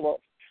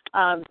homosexuals,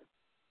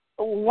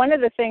 one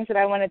of the things that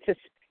I wanted to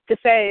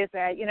say is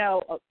that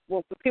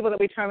the people that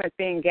we term as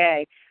being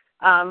gay,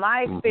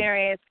 my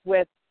experience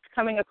with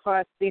coming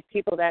across these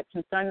people that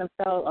concern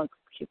themselves or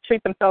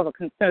treat themselves or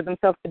consider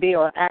themselves to be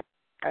or act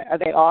or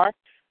they are,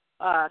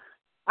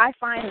 I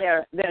find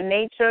their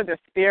nature, their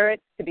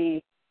spirits to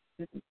be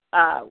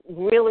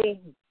really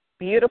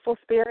beautiful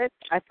spirits.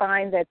 I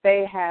find that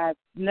they have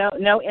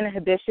no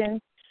inhibition,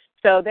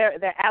 so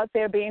they're out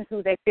there being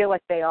who they feel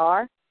like they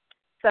are.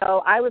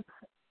 So I would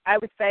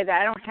say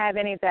that I don't have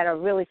any that are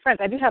really friends.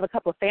 I do have a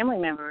couple of family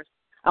members.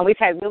 We've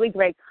had really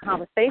great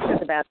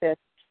conversations about this,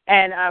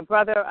 and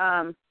brother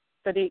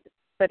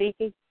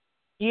Sadiqi,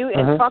 you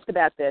had talked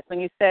about this when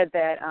you said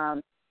that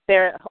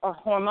they're a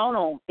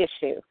hormonal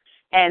issue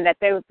and that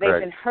they've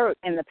been hurt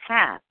in the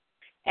past.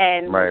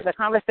 And right. the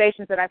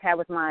conversations that I've had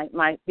with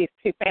these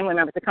two family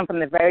members that come from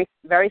the very,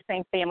 very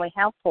same family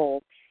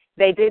household,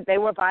 they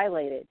were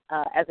violated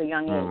as a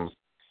young age.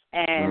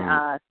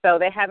 And so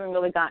they haven't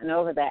really gotten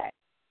over that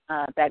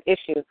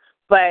issue.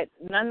 But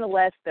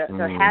nonetheless,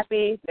 they're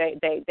happy.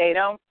 They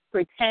don't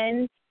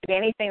pretend to be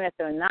anything that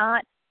they're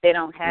not. They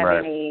don't have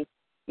any,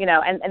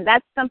 and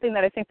that's something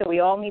that I think that we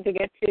all need to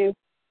get to,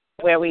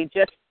 where we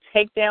just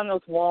take down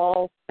those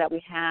walls that we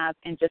have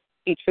and just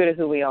be true to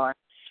who we are.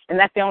 And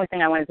that's the only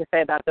thing I wanted to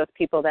say about those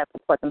people that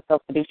purport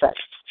themselves to be such.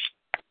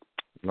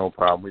 No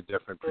problem. We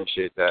definitely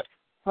appreciate that.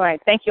 All right.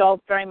 Thank you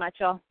all very much,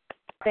 y'all.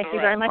 Thank you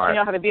very much, and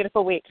y'all have a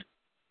beautiful week.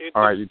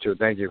 All right, you too.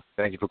 Thank you.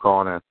 Thank you for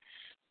calling in.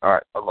 All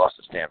right, I lost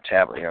this damn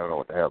tablet here. I don't know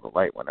what the hell. The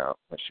light went out.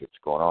 Let's see what's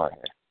going on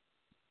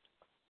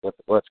here.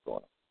 What's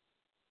going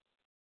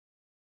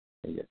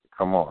on? Yeah,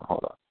 come on,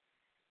 hold on.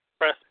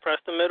 Press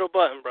the middle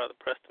button, brother.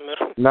 Press the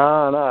middle.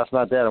 No, it's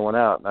not that. It went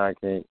out. No, I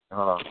can't.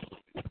 Hold on.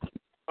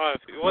 All right,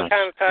 what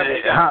kind of tablet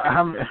you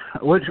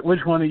got?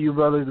 Which one of you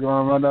brothers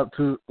gonna run up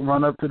to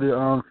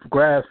the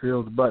grass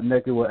fields butt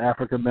naked with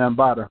Africa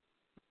Bambaataa?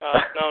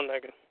 No,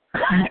 nigga.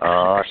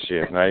 Oh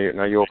shit! Now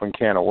you open a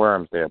can of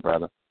worms there,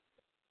 brother.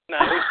 Nah,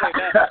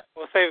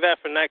 we'll save that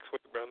for next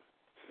week, brother.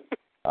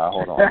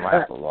 Hold on, I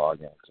have to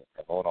log in.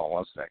 Hold on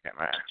 1 second,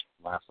 man.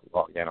 I have to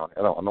log in on it.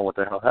 I don't know what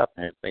the hell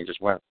happened. The thing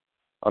just went.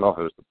 I don't know if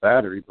it was the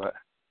battery, but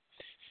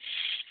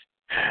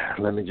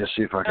let me just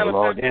see if I can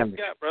log in. What you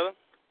got, brother?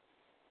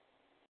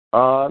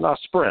 No,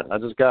 Sprint. I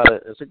just got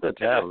it. It's a good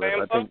tablet.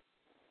 I think.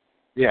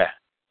 Yeah.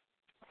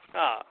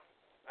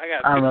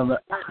 I remember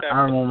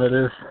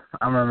this.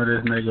 I remember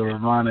this nigga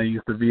Ravana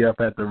used to be up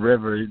at the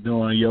river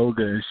doing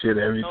yoga and shit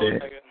every day.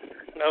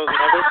 That was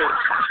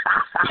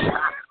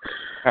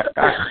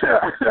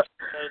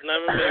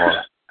never me.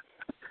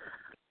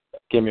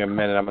 Give me a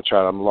minute.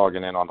 I'm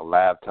logging in on the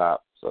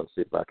laptop. So let's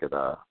see if I could.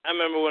 I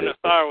remember when the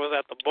star was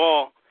at the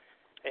ball,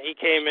 and he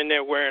came in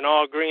there wearing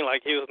all green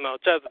like he was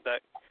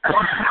Melchizedek.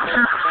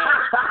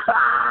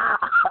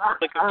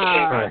 Looking for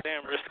the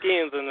goddamn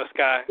Riskins in the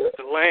sky,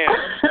 the land.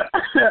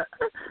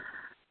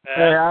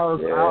 Hey, I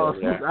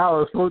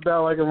was spooked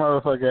out like a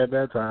motherfucker at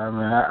that time,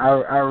 man.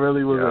 I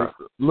really was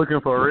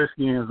looking for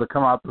Riskins to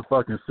come out the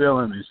fucking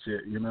ceiling and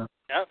shit,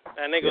 Yep,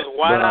 that nigga was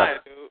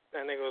wide-eyed, dude.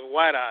 That nigga was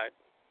wide-eyed.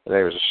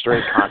 There was a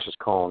straight conscious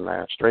cone,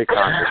 man. Straight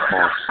conscious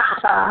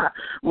cone.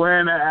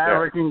 Wearing the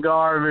African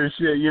garb and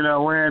shit,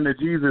 wearing the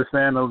Jesus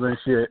sandals and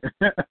shit.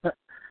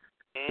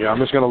 Yeah, I'm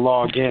just gonna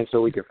log in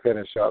so we can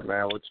finish up,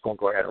 man. We're just gonna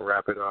go ahead and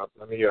wrap it up.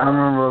 Let me. I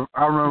remember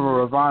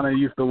Ravana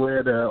used to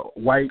wear the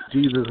white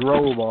Jesus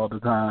robe all the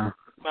time.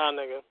 Nah,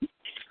 nigga.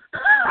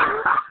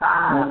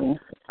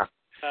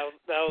 that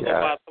was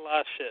about the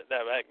last shit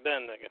that back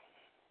then, nigga.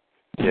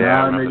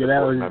 Yeah, nigga,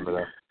 I remember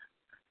that.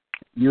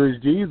 You was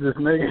Jesus,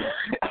 nigga.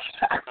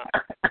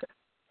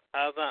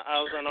 I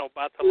was on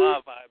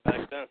Obatala vibe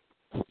back then.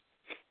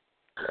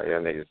 Yeah,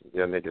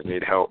 y'all niggas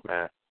need help,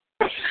 man.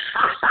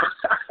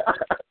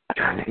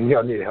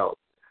 Y'all need help.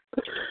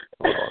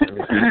 Hold on, let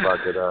me see if I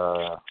could.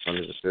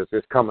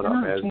 It's coming up,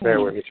 man. Bear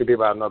with me. It should be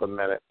about another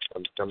minute.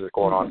 I'm just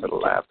going on to the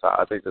laptop.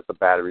 I think that the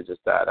battery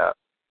just died out.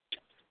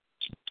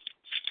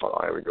 Hold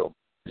on, here we go.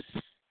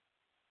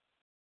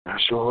 Not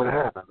sure what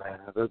happened, man.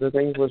 The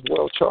thing was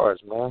well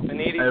charged, man.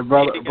 Hey,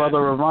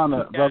 brother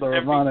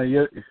Ravana,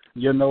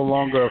 you're no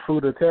longer a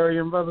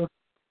fruitarian, brother?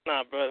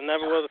 Nah, brother,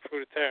 never was a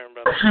fruitarian,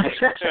 brother.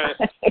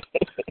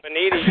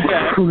 Beniti, you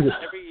got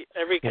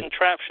every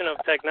contraption of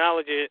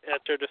technology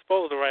at your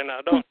disposal right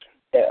now, don't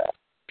you? Yeah.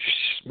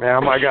 Man,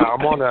 oh my God,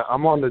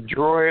 I'm on the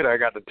Droid. I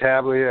got the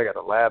tablet here. I got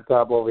the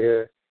laptop over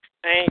here.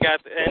 And he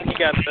got the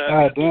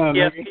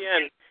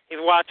ESPN. He's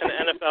watching the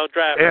NFL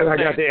draft. And I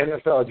got the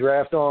NFL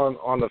draft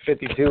on the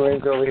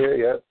 52-inch over here.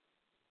 Yep.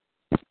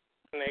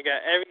 And they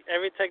got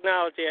every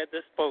technology at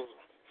disposal.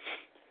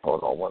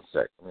 Hold on 1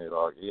 second. Let me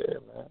log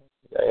in, man.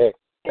 Hey,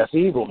 that's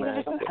evil,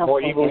 man. The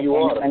more evil you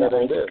are, the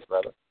better it is,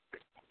 brother.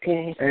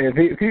 Hey,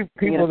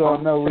 people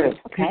don't know.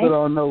 People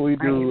don't know we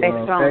do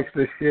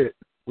extra shit.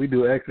 We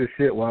do extra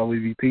shit while we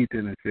be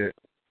teaching and shit.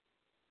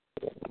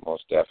 Yeah,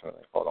 most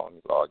definitely. Hold on, let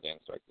me log in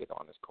so I can get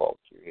on this call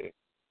queue here.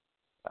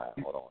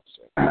 Hold on 1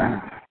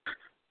 second.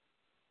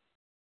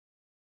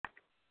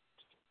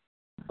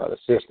 The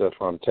sister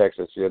from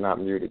Texas, you're not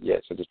muted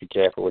yet, so just be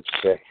careful what you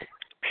say.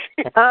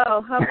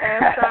 Oh, okay.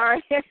 I'm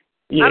sorry.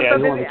 Yeah, I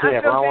don't want to be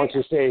careful. I don't want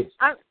you to say.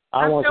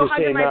 I don't want you to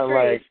say nothing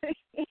like.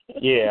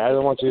 Yeah, I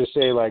don't want you to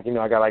say like,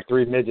 I got like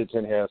 3 midgets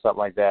in here or something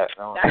like that.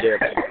 I don't care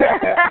about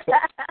that.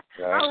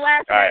 I'm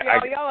laughing at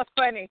y'all.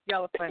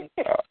 Y'all are funny.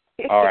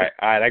 All right,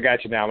 I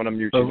got you now. I'm gonna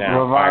mute you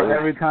now.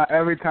 Ravana,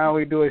 every time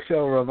we do a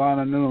show,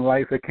 Ravana Noon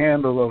lights a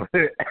candle over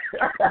it.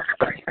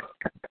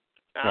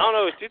 I don't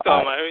know what you're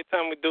talking about. Every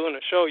time we're doing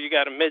a show, you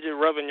got a midget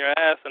rubbing your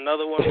ass,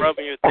 another one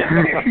rubbing your tits.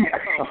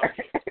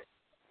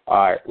 All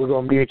right, we're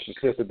going to mute you,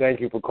 sister.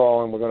 Thank you for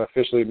calling. We're going to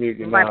officially mute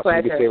you now, so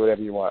you can say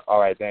whatever you want. All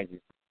right, thank you.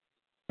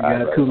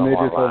 You got 2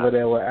 midgets over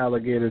there with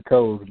alligator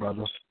toes,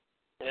 brother.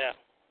 Yeah.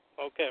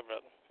 Okay,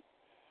 brother.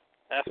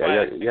 That's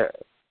why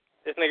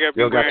this nigga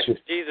be wearing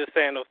Jesus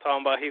sandals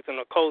talking about he's an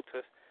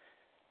occultist.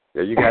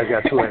 Yeah, you guys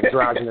got two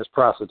androgynous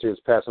prostitutes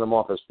passing them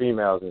off as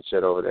females and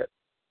shit over there.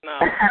 No.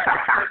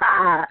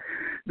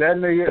 that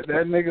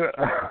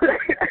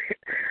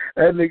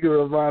nigga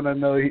Ravana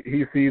know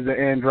he sees the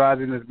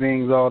androgynous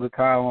beings all the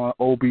time on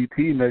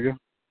OBT, nigga.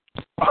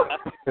 I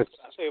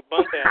see a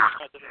bunch of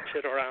androgynous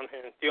shit around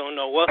here. You don't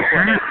know what's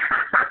what.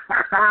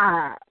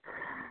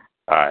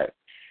 All right.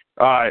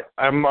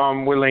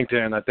 We're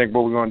LinkedIn. I think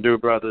what we're gonna do,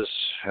 brothers.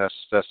 I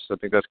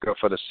think that's good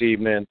for this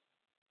evening.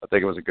 I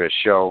think it was a good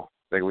show.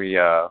 I think we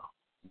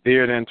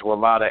veered into a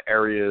lot of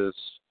areas,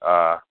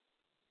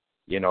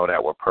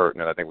 that were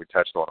pertinent. I think we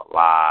touched on a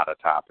lot of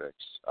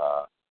topics.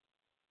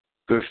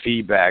 Good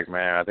feedback,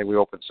 man. I think we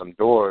opened some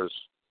doors,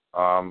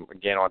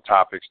 again, on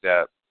topics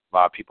that a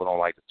lot of people don't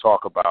like to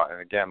talk about. And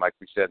again, like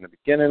we said in the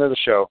beginning of the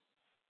show,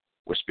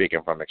 we're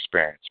speaking from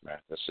experience, man.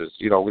 This is,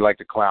 we like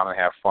to clown and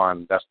have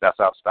fun. That's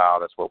our style.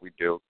 That's what we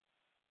do.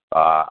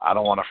 I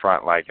don't want to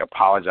front,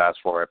 apologize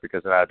for it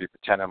because then I'd be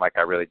pretending like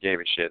I really gave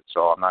a shit.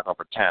 So I'm not going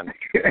to pretend.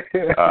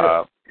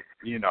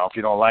 If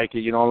you don't like it,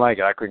 you don't like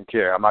it. I couldn't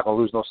care. I'm not going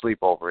to lose no sleep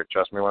over it.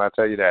 Trust me when I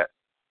tell you that.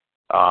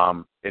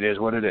 It is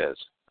what it is.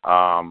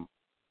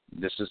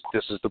 This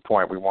is the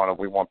point. We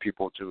want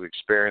people to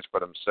experience for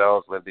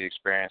themselves, live the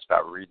experience,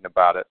 stop reading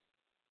about it,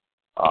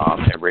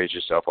 and raise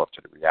yourself up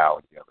to the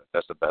reality of it.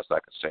 That's the best I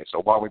can say.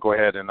 So why don't we go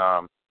ahead and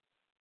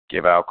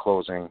give out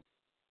closing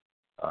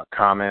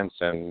comments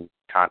and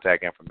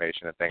contact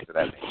information and things of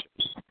that nature.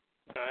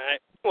 All right.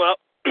 Well,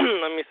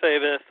 let me say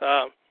this.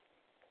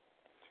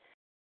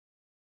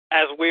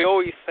 As we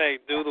always say,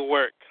 do the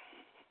work.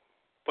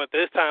 But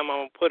this time I'm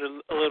going to put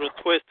a little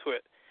twist to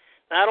it.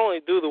 Not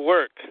only do the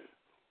work,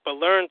 but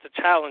learn to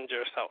challenge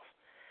yourself.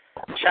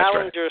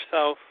 Challenge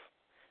yourself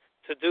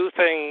to do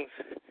things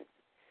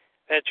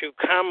that you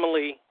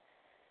commonly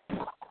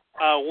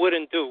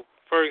wouldn't do.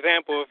 For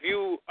example, if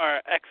you are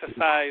an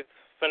exercise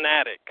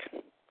fanatic,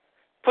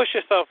 push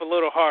yourself a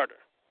little harder.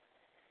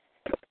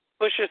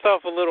 Push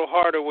yourself a little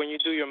harder when you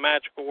do your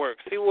magical work.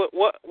 See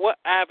what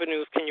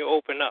avenues can you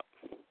open up.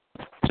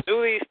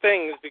 Do these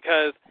things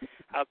because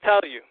I'll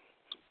tell you,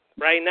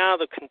 right now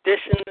the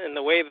condition and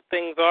the way that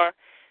things are,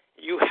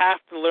 you have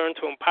to learn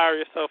to empower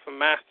yourself and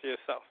master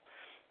yourself.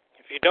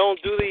 If you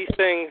don't do these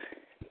things,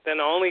 then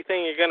the only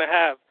thing you're going to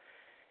have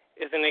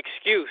is an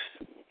excuse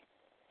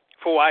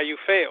for why you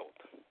failed.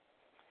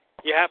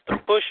 You have to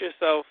push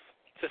yourself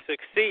to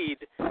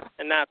succeed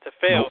and not to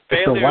fail.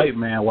 It's the white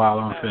man while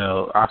I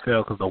fail. I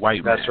fail because the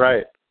white man. That's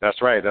right.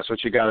 That's right. That's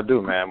what you got to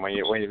do, man. When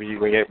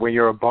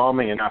you're a bum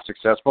and you're not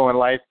successful in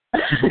life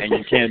and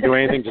you can't do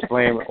anything, just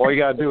blame. All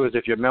you got to do is,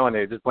 if you're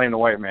melanated, just blame the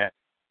white man,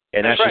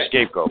 and that's your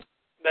scapegoat.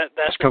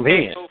 That's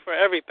convenient for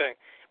everything.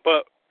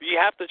 But you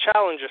have to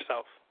challenge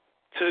yourself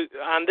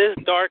on this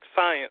dark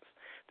science,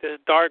 this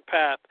dark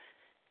path.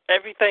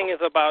 Everything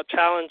is about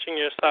challenging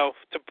yourself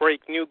to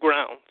break new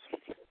grounds.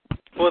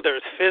 Whether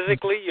it's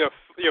physically,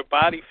 your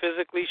body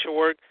physically should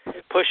work,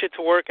 push it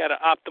to work at an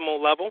optimal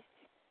level,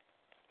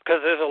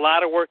 because there's a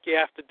lot of work you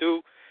have to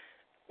do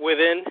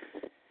within,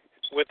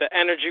 with the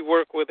energy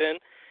work within.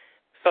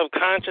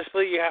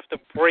 Subconsciously, you have to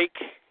break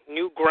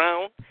new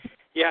ground.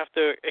 You have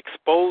to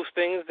expose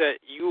things that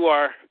you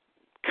are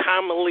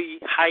commonly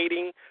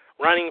hiding,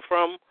 running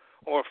from,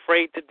 or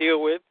afraid to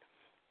deal with.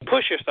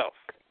 Push yourself,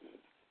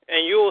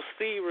 and you will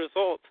see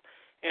results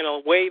in a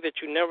way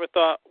that you never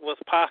thought was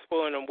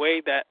possible, in a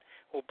way that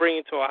will bring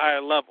you to a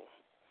higher level.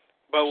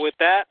 But with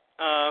that,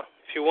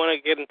 if you want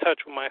to get in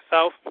touch with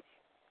myself,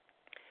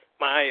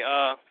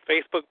 my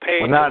Facebook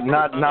page. Well,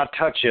 not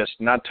touch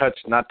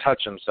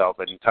himself,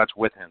 but in touch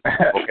with him.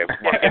 Okay.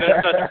 Get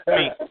in touch with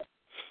me.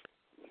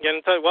 Get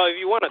in touch. Well, if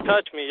you want to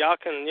touch me, y'all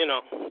can,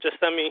 just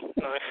send me.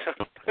 No,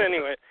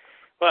 anyway,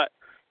 but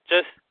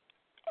just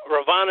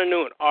Ravana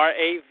Noon,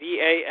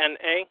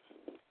 RAVANANUN.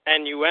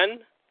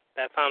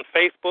 That's on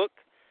Facebook.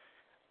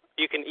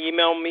 You can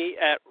email me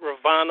at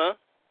Ravana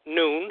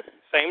Noon,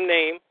 same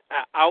name,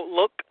 at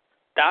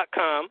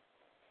Outlook.com,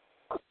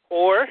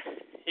 or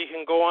you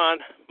can go on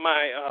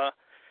my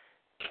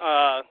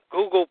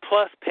Google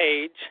Plus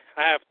page.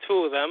 I have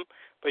two of them,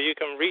 but you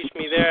can reach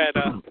me there at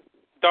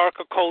Dark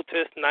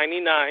Occultist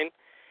 99,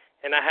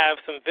 and I have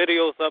some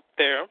videos up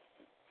there,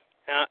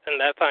 and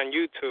that's on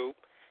YouTube.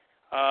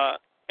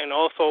 And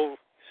also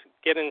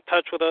get in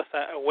touch with us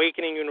at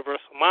Awakening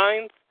Universal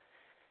Minds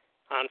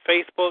on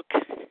Facebook.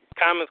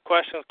 Comments,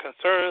 questions,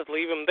 concerns,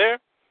 leave them there.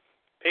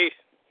 Peace.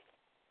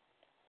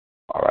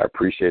 All right,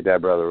 appreciate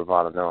that, brother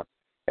Ravana Noon.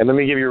 And let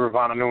me give you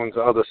Ravana Noon's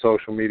other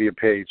social media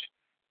page,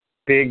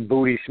 Big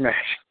Booty Smash.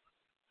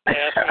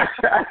 Yeah,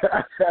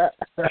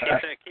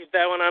 keep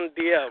that one on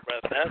DL,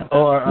 brother.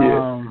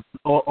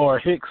 Or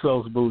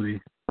Hyksos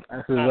Booty.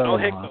 That's his no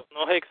other Hyksos, one.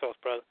 no Hyksos,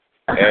 brother.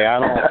 Hey,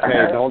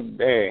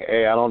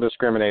 I don't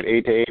discriminate.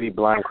 8 to 80,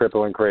 blind,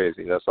 cripple, and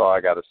crazy. That's all I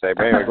got to say.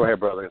 But anyway, go ahead,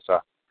 brother.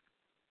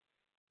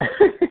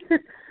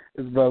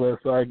 His brother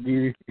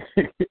Sargiri.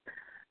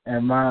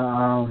 And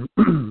my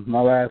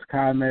my last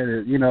comment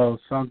is,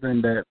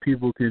 something that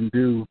people can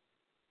do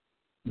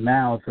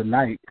now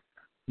tonight,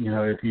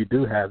 if you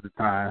do have the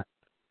time,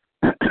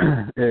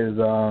 is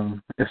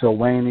it's a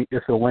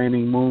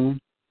waning moon,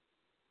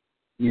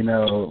 you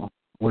know,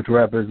 which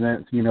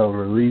represents, you know,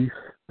 release,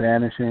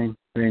 vanishing,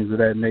 things of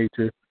that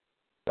nature.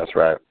 That's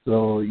right.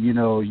 So, you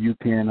know, you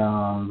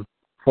can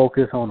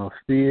focus on a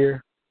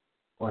fear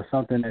or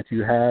something that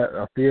you have,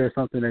 a fear or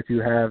something that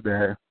you have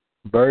that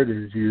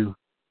burdens you,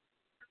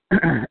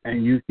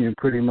 and you can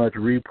pretty much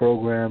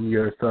reprogram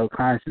your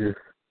subconscious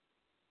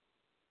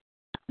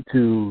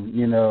to,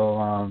 you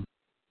know,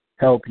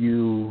 help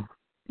you,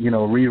 you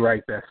know,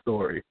 rewrite that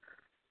story.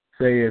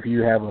 Say if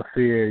you have a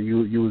fear,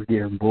 you was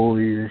getting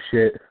bullied and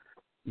shit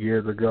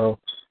years ago,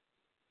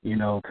 you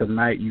know,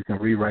 tonight you can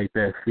rewrite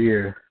that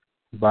fear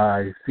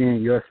by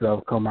seeing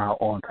yourself come out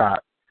on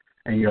top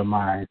in your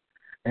mind,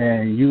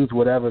 and use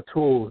whatever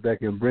tools that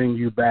can bring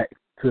you back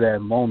to that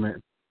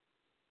moment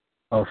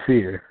of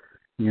fear.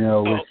 You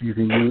know, which you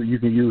can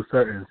use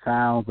certain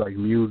sounds like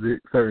music,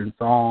 certain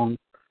songs,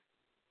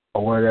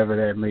 or whatever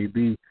that may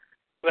be.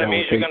 That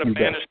means you're going to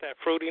banish that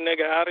fruity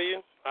nigga out of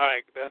you? All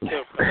right, that's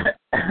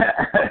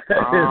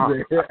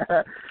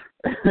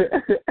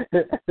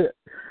it.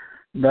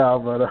 No,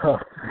 but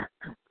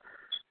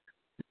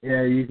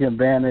yeah, you can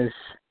banish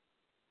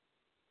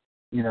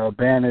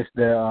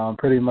the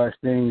pretty much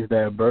things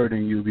that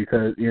burden you,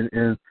 because it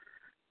is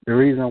the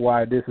reason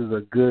why this is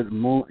a good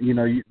moon. You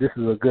know, this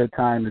is a good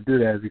time to do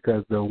that is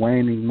because the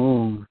waning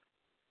moon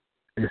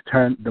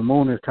the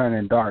moon is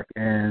turning dark,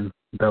 and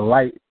the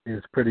light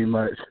is pretty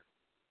much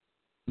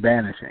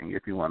vanishing,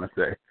 if you want to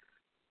say.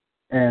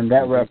 And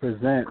that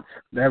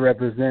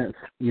represents,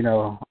 you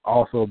know,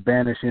 also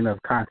banishing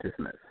of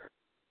consciousness.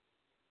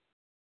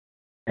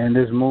 And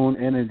this moon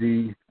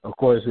energy, of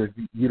course, if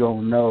you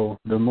don't know,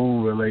 the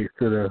moon relates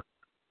to the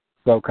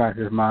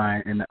subconscious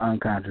mind and the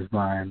unconscious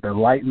mind. The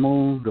light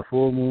moon, the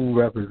full moon,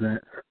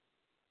 represents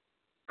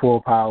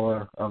full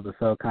power of the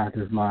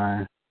subconscious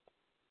mind.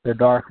 The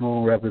dark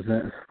moon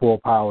represents full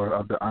power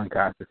of the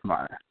unconscious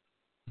mind.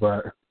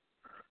 But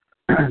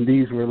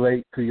these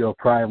relate to your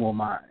primal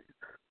mind.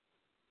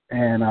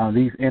 And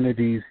these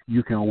energies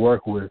you can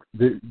work with.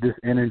 This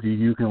energy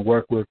you can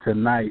work with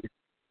tonight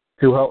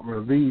to help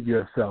relieve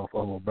yourself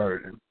of a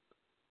burden.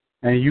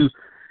 And you,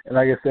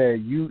 like I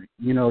said, you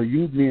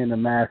being the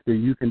master,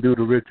 you can do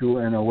the ritual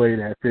in a way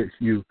that fits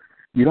you.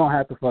 You don't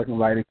have to fucking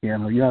light a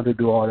candle. You don't have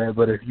to do all that.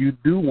 But if you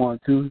do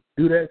want to,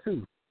 do that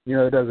too. You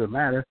know, it doesn't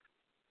matter.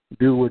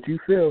 Do what you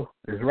feel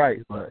is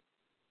right. But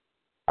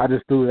I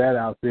just threw that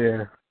out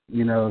there,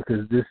 you know,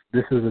 because this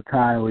is a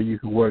time where you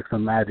can work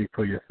some magic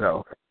for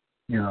yourself,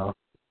 you know.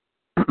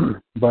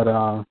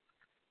 But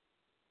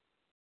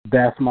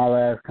that's my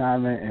last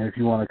comment. And if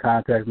you want to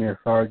contact me at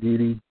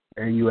Sargede,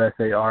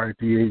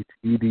 AUSARGHEDE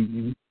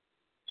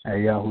at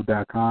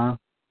yahoo.com.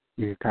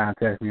 You can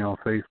contact me on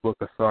Facebook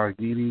at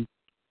Sargede.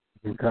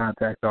 You can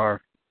contact our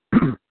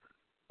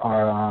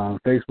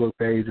Facebook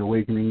page,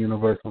 Awakening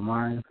Universal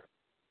Minds.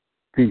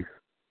 Peace.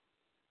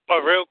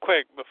 Well, real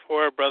quick,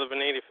 before Brother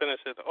Veniti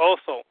finishes,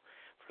 also,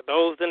 for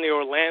those in the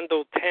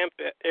Orlando,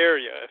 Tampa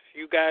area, if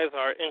you guys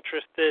are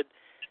interested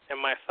in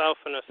myself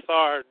and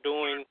Asar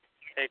doing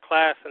a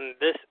class in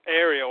this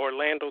area,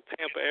 Orlando,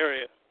 Tampa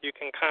area, you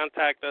can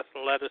contact us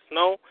and let us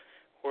know.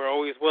 We're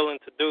always willing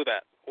to do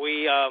that.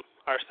 We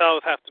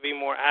ourselves have to be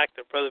more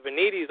active. Brother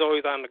Veniti is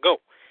always on the go.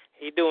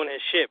 He doing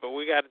his shit, but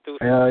we got to do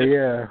some shit.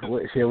 Yeah.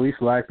 Shit, we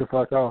slack the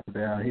fuck off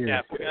down here.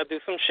 Yeah, we got to do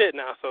some shit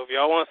now. So if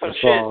y'all want some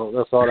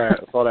That's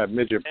all that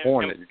midget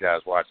porn that you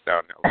guys watch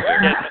down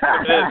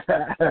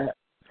there.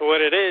 So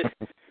what it is,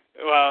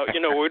 well, you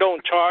know, we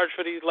don't charge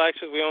for these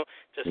lectures. We don't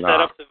just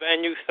set up the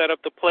venue, set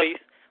up the place.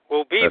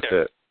 We'll be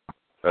there.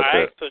 That's all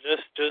right? it. So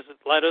just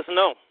let us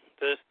know.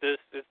 This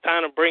it's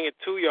time to bring it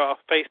to y'all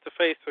face to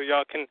face so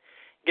y'all can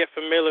get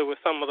familiar with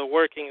some of the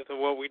workings of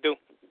what we do.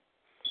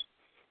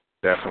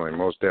 Definitely,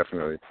 most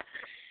definitely.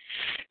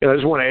 Yeah, I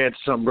just want to add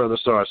something Brother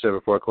Sarr said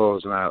before I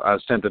close, and I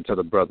sent it to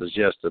the brothers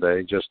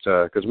yesterday just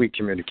because we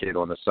communicate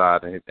on the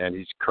side, and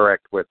he's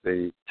correct with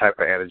the type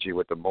of energy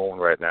with the moon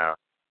right now.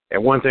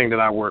 And one thing that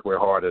I work with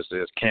hard is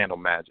candle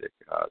magic.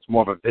 It's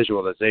more of a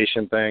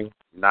visualization thing,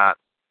 not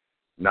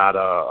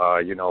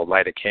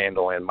light a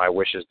candle and my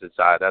wishes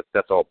decide.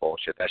 That's all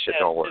bullshit. That shit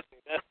don't work.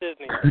 That's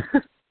Disney.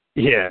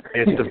 Yeah,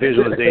 it's the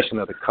visualization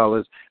of the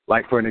colors.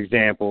 Like, for an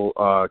example,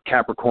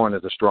 Capricorn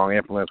is a strong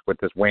influence with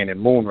this waning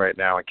moon right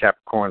now, and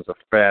Capricorn is a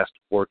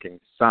fast-working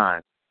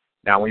sign.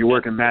 Now, when you're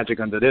working magic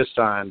under this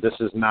sign, this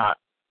is not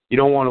 – you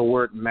don't want to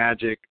work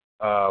magic,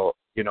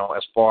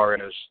 as far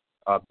as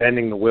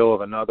bending the will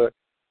of another.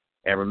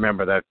 And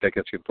remember, that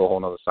gets you to a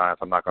whole other science.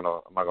 I'm not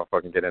gonna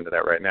fucking get into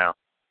that right now.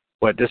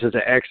 But this is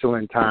an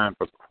excellent time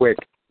for quick,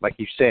 like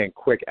you're saying,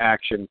 quick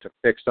action to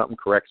fix something,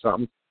 correct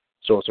something.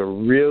 So it's a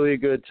really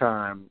good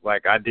time.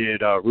 Like I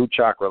did root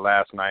chakra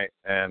last night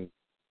and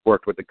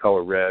worked with the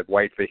color red,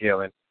 white for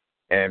healing,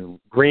 and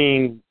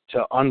green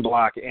to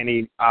unblock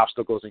any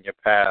obstacles in your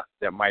path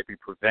that might be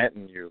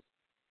preventing you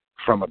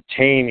from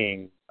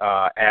obtaining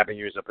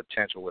avenues of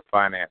potential with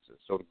finances.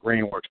 So the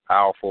green works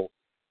powerful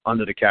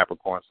under the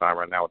Capricorn sign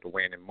right now with the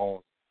waning moon.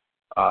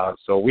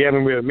 So we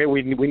haven't really,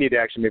 we need to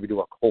actually maybe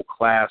do a whole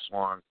class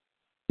on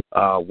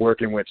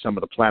working with some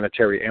of the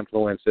planetary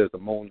influences, the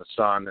moon, the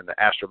sun, and the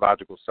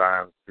astrological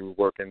signs through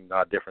working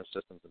different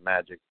systems of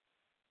magic,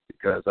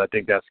 because I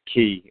think that's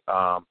key.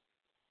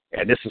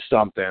 And this is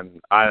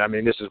something, I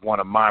mean, this is one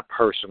of my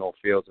personal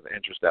fields of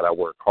interest that I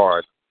work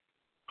hard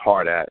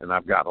at, and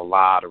I've gotten a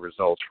lot of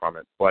results from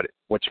it. But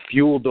what's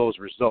fueled those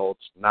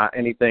results, not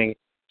anything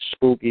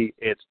spooky,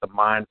 it's the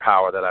mind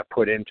power that I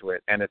put into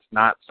it. And it's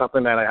not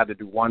something that I had to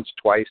do once,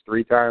 twice,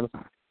 3 times.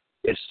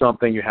 It's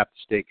something you have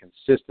to stay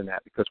consistent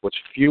at, because what's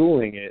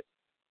fueling it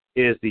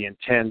is the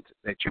intent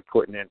that you're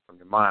putting in from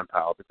your mind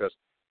power. Because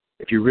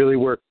if you really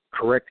work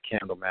correct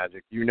candle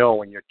magic, you know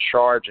when you're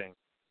charging,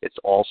 it's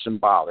all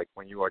symbolic.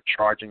 When you are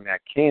charging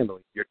that candle,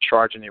 you're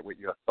charging it with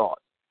your thought.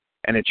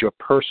 And it's your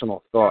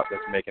personal thought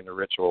that's making the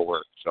ritual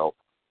work. So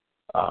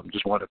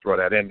just wanted to throw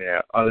that in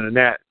there. Other than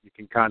that, you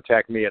can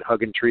contact me at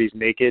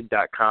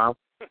huggingtreesnaked.com.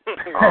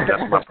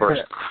 That's my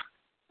personal.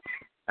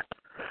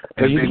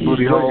 And Big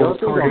Booty Hole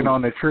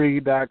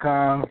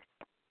twerkingonthetree.com.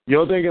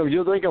 You'll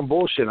think I'm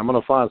bullshit. I'm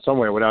gonna find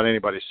somewhere without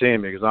anybody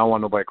seeing me, because I don't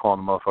want nobody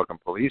calling the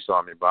motherfucking police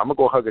on me. But I'm gonna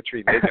go hug a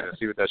tree naked and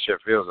see what that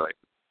shit feels like.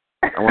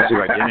 I want to see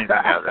if I get anything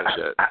out of that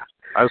shit.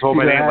 I just hope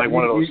it ain't like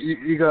one of those.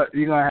 You're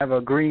gonna have a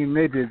green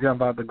midget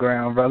jump out the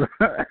ground, brother.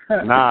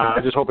 Nah,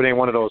 I just hope it ain't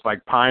one of those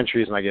like pine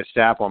trees and I get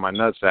sap on my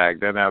nutsack.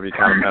 Then that'll be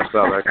kind of messed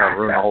up. That kind of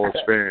ruin the whole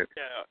experience.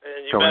 Yeah,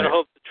 and you better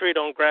hope the tree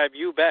don't grab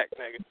you back,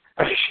 nigga.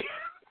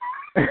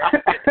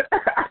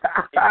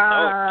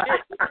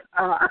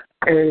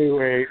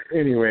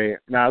 Anyway,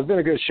 now it's been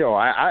a good show.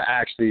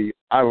 I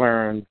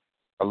learned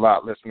a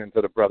lot listening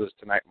to the brothers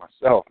tonight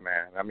myself,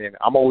 man. I mean,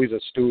 I'm always a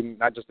student,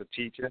 not just a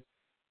teacher.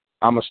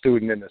 I'm a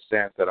student in the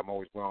sense that I'm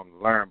always willing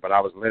to learn, but I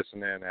was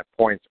listening at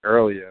points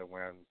earlier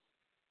when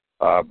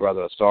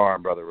Brother Asar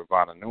and Brother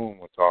Ravana Noon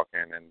were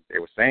talking, and they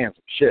were saying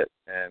some shit.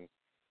 And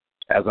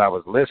as I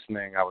was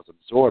listening, I was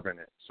absorbing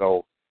it.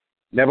 So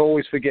never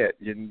always forget.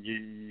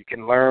 You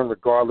can learn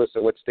regardless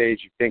of what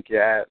stage you think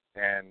you're at.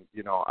 And,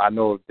 you know, I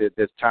know that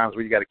there's times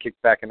where you got to kick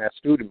back in that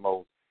student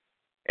mode.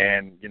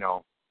 And, you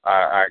know,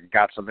 I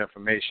got some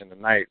information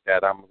tonight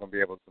that I'm going to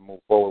be able to move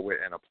forward with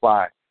and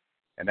apply.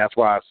 And that's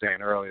why I was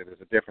saying earlier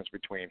there's a difference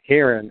between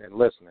hearing and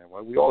listening.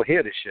 Well, we all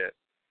hear this shit.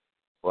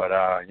 But,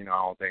 you know,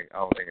 I don't think,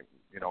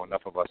 you know,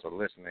 enough of us are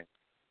listening.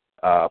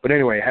 But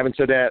anyway, having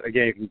said that,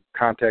 again, you can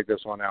contact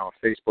us on our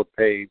Facebook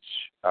page,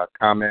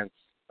 comments,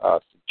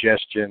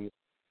 suggestions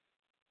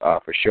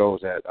for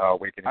shows at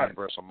Awakening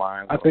Universal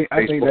Minds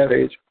Facebook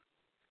page.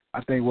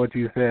 I think what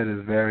you said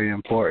is very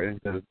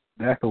important, because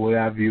that's the way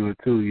I view it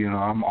too. You know,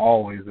 I'm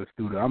always a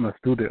student. I'm a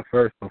student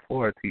first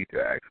before a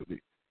teacher,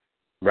 actually.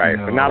 Right, you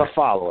know, but not a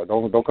follower.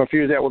 Don't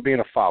confuse that with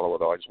being a follower,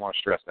 though. I just want to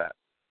stress that.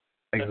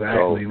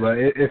 Exactly, but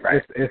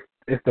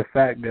it's the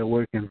fact that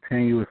we're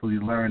continuously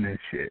learning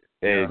shit.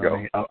 There you go. I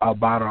mean,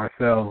 about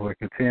ourselves. We're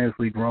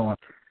continuously growing.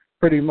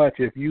 Pretty much,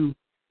 if you're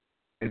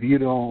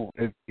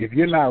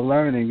not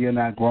learning, you're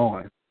not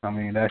growing. I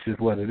mean, that's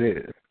just what it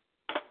is.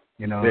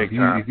 You know, if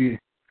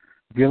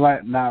you're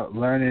like not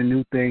learning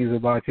new things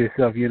about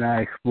yourself, you're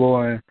not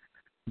exploring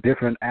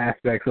different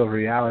aspects of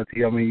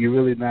reality. I mean, you're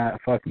really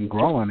not fucking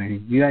growing,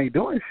 and you ain't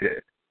doing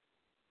shit.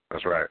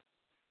 That's right.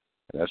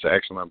 That's an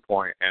excellent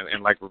point.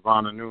 And like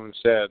Ravana Noon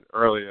said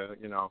earlier,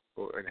 you know,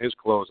 in his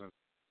closing,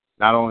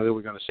 not only are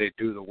we going to say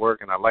do the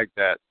work, and I like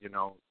that, you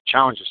know,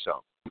 challenge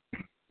yourself.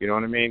 You know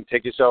what I mean?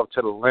 Take yourself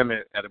to the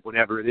limit at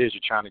whatever it is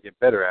you're trying to get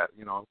better at.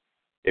 You know,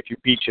 if you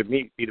beat your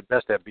meat, be the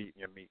best at beating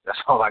your meat.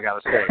 That's all I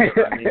got to say. You know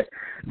what I mean?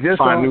 Just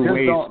find new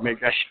ways to make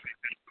that shit.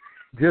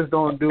 Just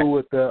don't do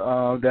what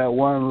that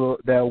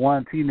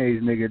one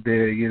teenage nigga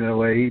did, you know,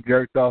 where he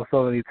jerked off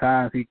so many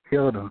times he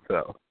killed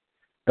himself.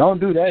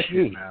 Don't do that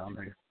shit now,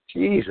 nigga.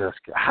 Jesus,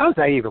 how's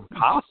that even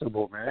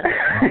possible, man?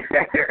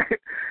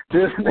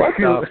 This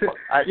nigga,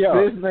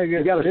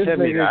 you gotta send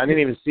me that. I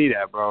didn't even see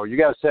that, bro. You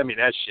gotta send me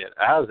that shit.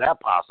 How's that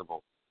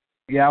possible?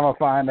 Yeah, I'm gonna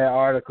find that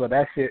article.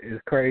 That shit is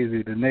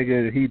crazy. The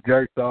nigga, he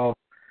jerked off,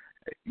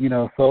 you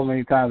know, so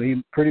many times.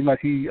 He pretty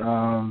much he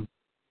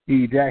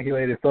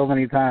ejaculated so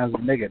many times. The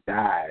nigga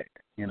died.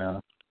 You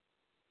know.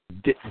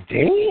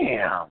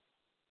 Damn.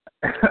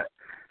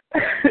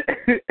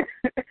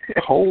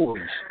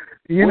 Holy.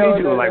 You what know, did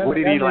he do? Like, what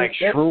did he like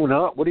prune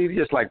up? What did he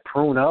just like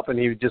prune up and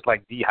he just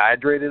like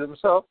dehydrated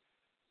himself?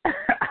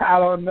 I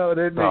don't know.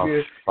 That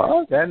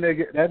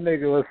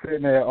nigga was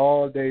sitting there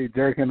all day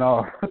jerking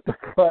off. What the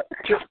fuck?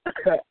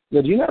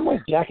 Yo, do you know how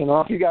much jacking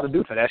off you got to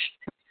do for that shit?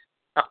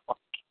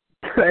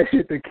 That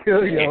shit to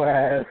kill your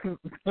ass.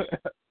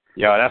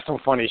 Yo, that's some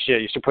funny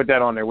shit. You should put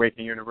that on their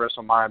Waking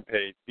Universal Mind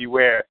page.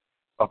 Beware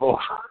of OVO.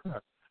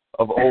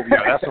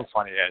 That's some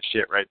funny ass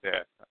shit right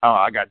there. Oh,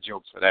 I got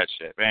jokes for that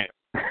shit, man.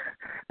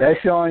 That's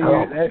showing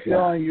you. That's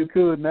showing you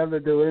too. Never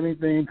do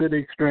anything to the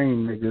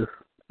extreme, niggas.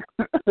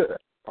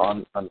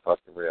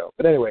 Unfucking real.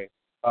 But anyway,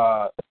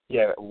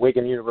 yeah,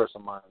 Waking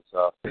Universal Minds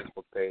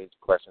Facebook page.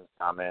 Questions,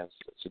 comments,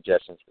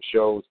 suggestions for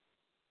shows.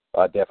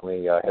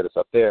 Definitely hit us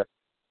up there.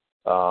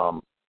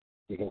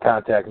 You can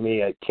contact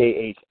me at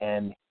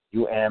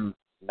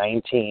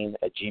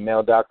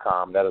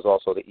khnum19@gmail.com. That is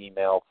also the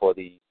email for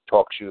the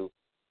talk show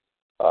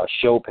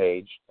show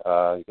page.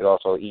 You can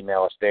also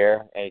email us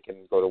there, and you can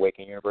go to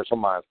Waking Universal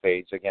Minds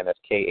page. Again, that's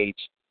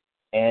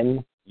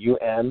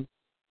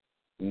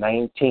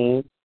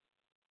KHNUM19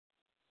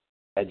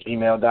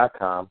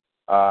 @gmail.com.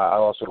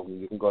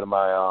 You can go to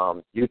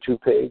my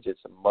YouTube page. It's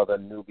Mother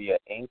Nubia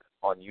Inc.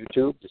 on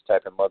YouTube. Just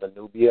type in Mother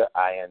Nubia,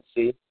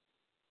 INC.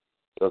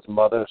 So it's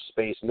Mother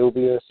space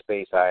Nubia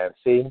space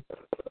INC.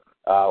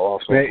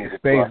 Also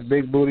space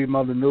Big Booty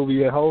Mother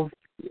Nubia host.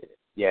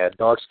 Yeah,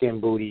 dark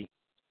skin booty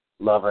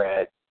lover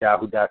at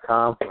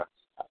yahoo.com.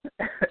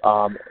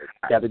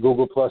 Got the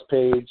Google Plus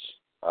page.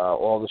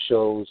 All the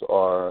shows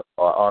are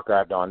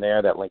archived on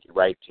there. That link you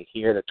right to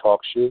here, the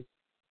talk show.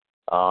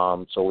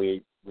 So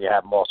we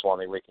have them also on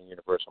the Waking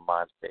Universal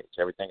Minds page.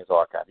 Everything is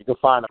archived. You can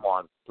find them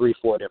on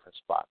 3-4 different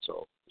spots.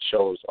 So the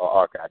shows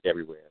are archived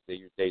everywhere.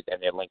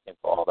 And they're linked into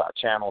all of our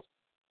channels.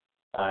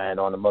 And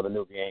on the Mother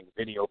Nubia Inc.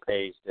 video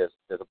page, there's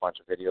a bunch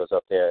of videos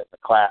up there. The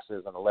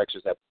classes and the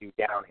lectures that we do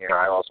down here,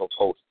 I also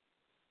post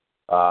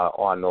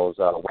on those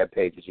web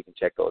pages. You can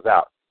check those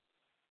out.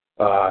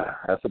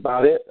 That's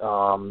about it.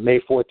 May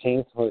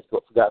 14th, I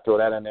forgot to throw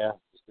that in there.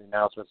 Just the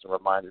announcements and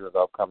reminders of the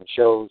upcoming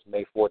shows.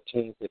 May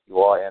 14th, if you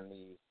are in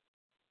the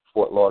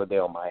Fort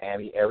Lauderdale,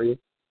 Miami area.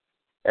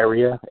 My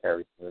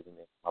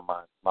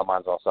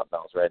mind's on something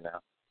else right now.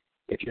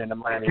 If you're in the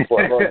Miami,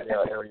 Fort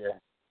Lauderdale area,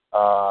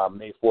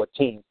 May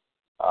 14th,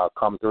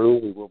 come through.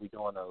 We will be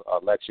doing a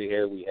lecture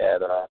here. We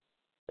had,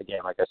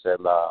 again, like I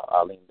said,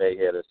 Arlene Bay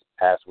here this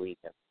past week,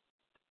 and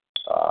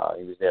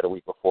he was there the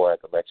week before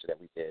at the lecture that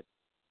we did.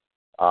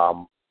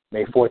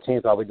 May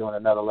 14th, I'll be doing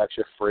another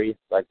lecture free.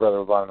 Like Brother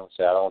Ravano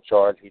said, I don't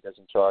charge. He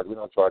doesn't charge. We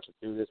don't charge to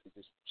do this. We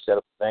just set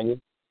up the venue,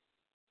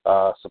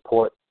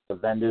 support the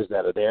vendors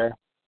that are there.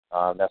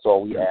 That's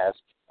all we ask.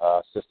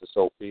 Sister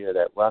Sophia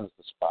that runs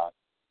the spot,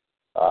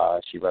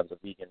 she runs a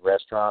vegan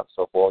restaurant.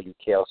 So for all you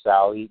kale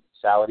salad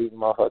eating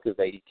motherfuckers,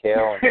 they eat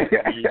kale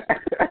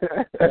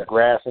and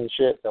grass and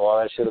shit. So all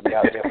that shit will be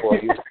out there for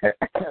you.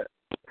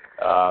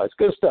 It's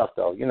good stuff,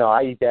 though. You know,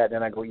 I eat that,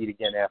 then I go eat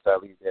again after I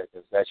leave there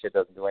because that shit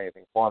doesn't do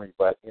anything for me.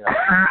 But, you know,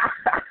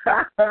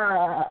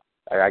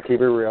 I keep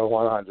it real,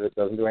 100. It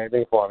doesn't do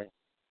anything for me.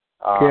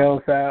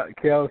 Kale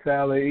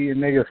salad, eating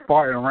niggas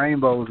farting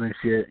rainbows and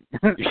shit.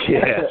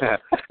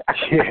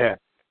 Yeah.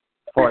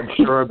 Farting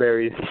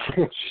strawberries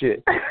and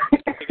shit.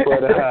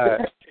 But,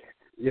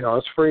 you know,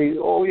 it's free.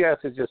 All we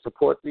ask is just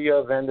support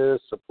the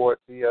vendors, support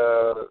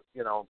the,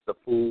 you know, the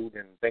food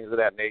and things of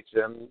that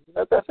nature. And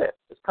that's it.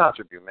 Just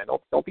contribute, man.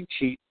 Don't be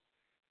cheap.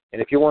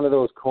 And if you're one of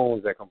those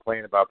coons that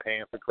complain about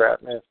paying for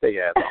crap, man, stay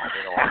your ass home.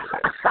 You don't want to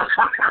do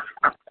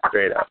that.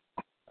 Straight up.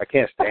 I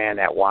can't stand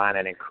that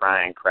whining and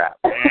crying crap.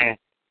 Man,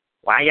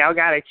 why y'all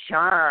got to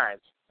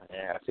charge?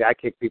 Yeah, see, I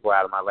kick people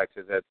out of my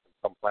lectures that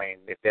complain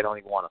if they don't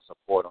even want to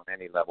support on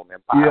any level, man.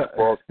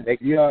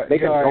 Make a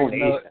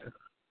donation.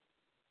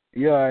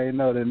 You already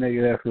know the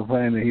nigga that's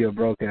complaining he a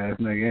broke ass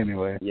nigga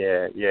anyway.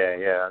 Yeah.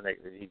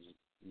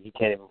 He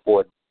can't even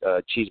afford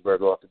a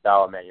cheeseburger off the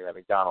dollar menu at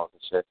McDonald's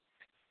and shit.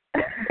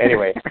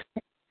 Anyway,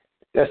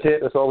 that's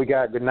it. That's all we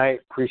got. Good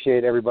night.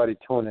 Appreciate everybody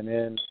tuning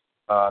in.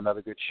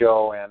 Another good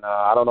show, and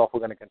I don't know if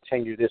we're going to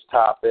continue this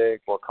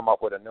topic or come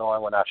up with a new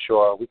one. We're not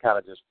sure. We kind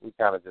of just wing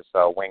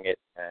it,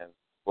 and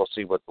we'll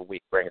see what the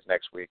week brings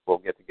next week. We'll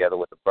get together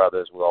with the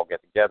brothers. We'll all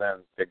get together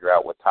and figure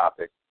out what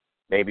topic.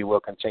 Maybe we'll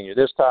continue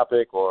this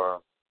topic, or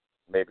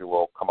maybe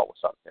we'll come up with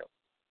something new.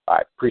 All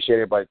right. Appreciate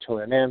everybody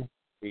tuning in.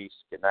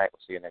 Peace. Good night.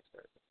 We'll see you next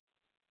Thursday.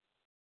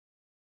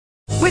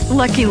 With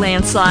Lucky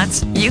Land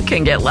Slots, you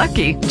can get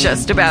lucky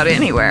just about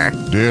anywhere.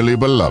 Dearly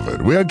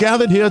beloved, we are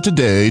gathered here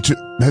today to...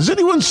 Has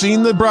anyone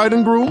seen the bride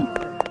and groom?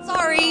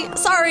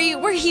 Sorry,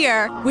 we're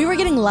here. We were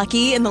getting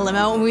lucky in the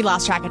limo and we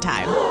lost track of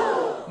time.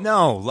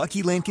 No,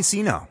 Lucky Land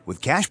Casino,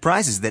 with cash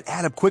prizes that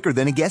add up quicker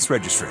than a guest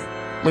registry.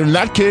 In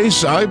that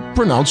case, I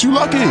pronounce you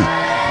lucky.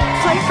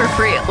 Play for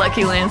free at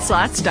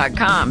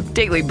LuckyLandSlots.com.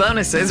 Daily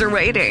bonuses are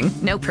waiting.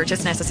 No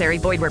purchase necessary.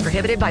 Void where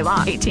prohibited by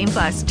law.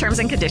 18+. Terms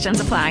and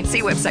conditions apply.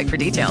 See website for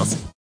details.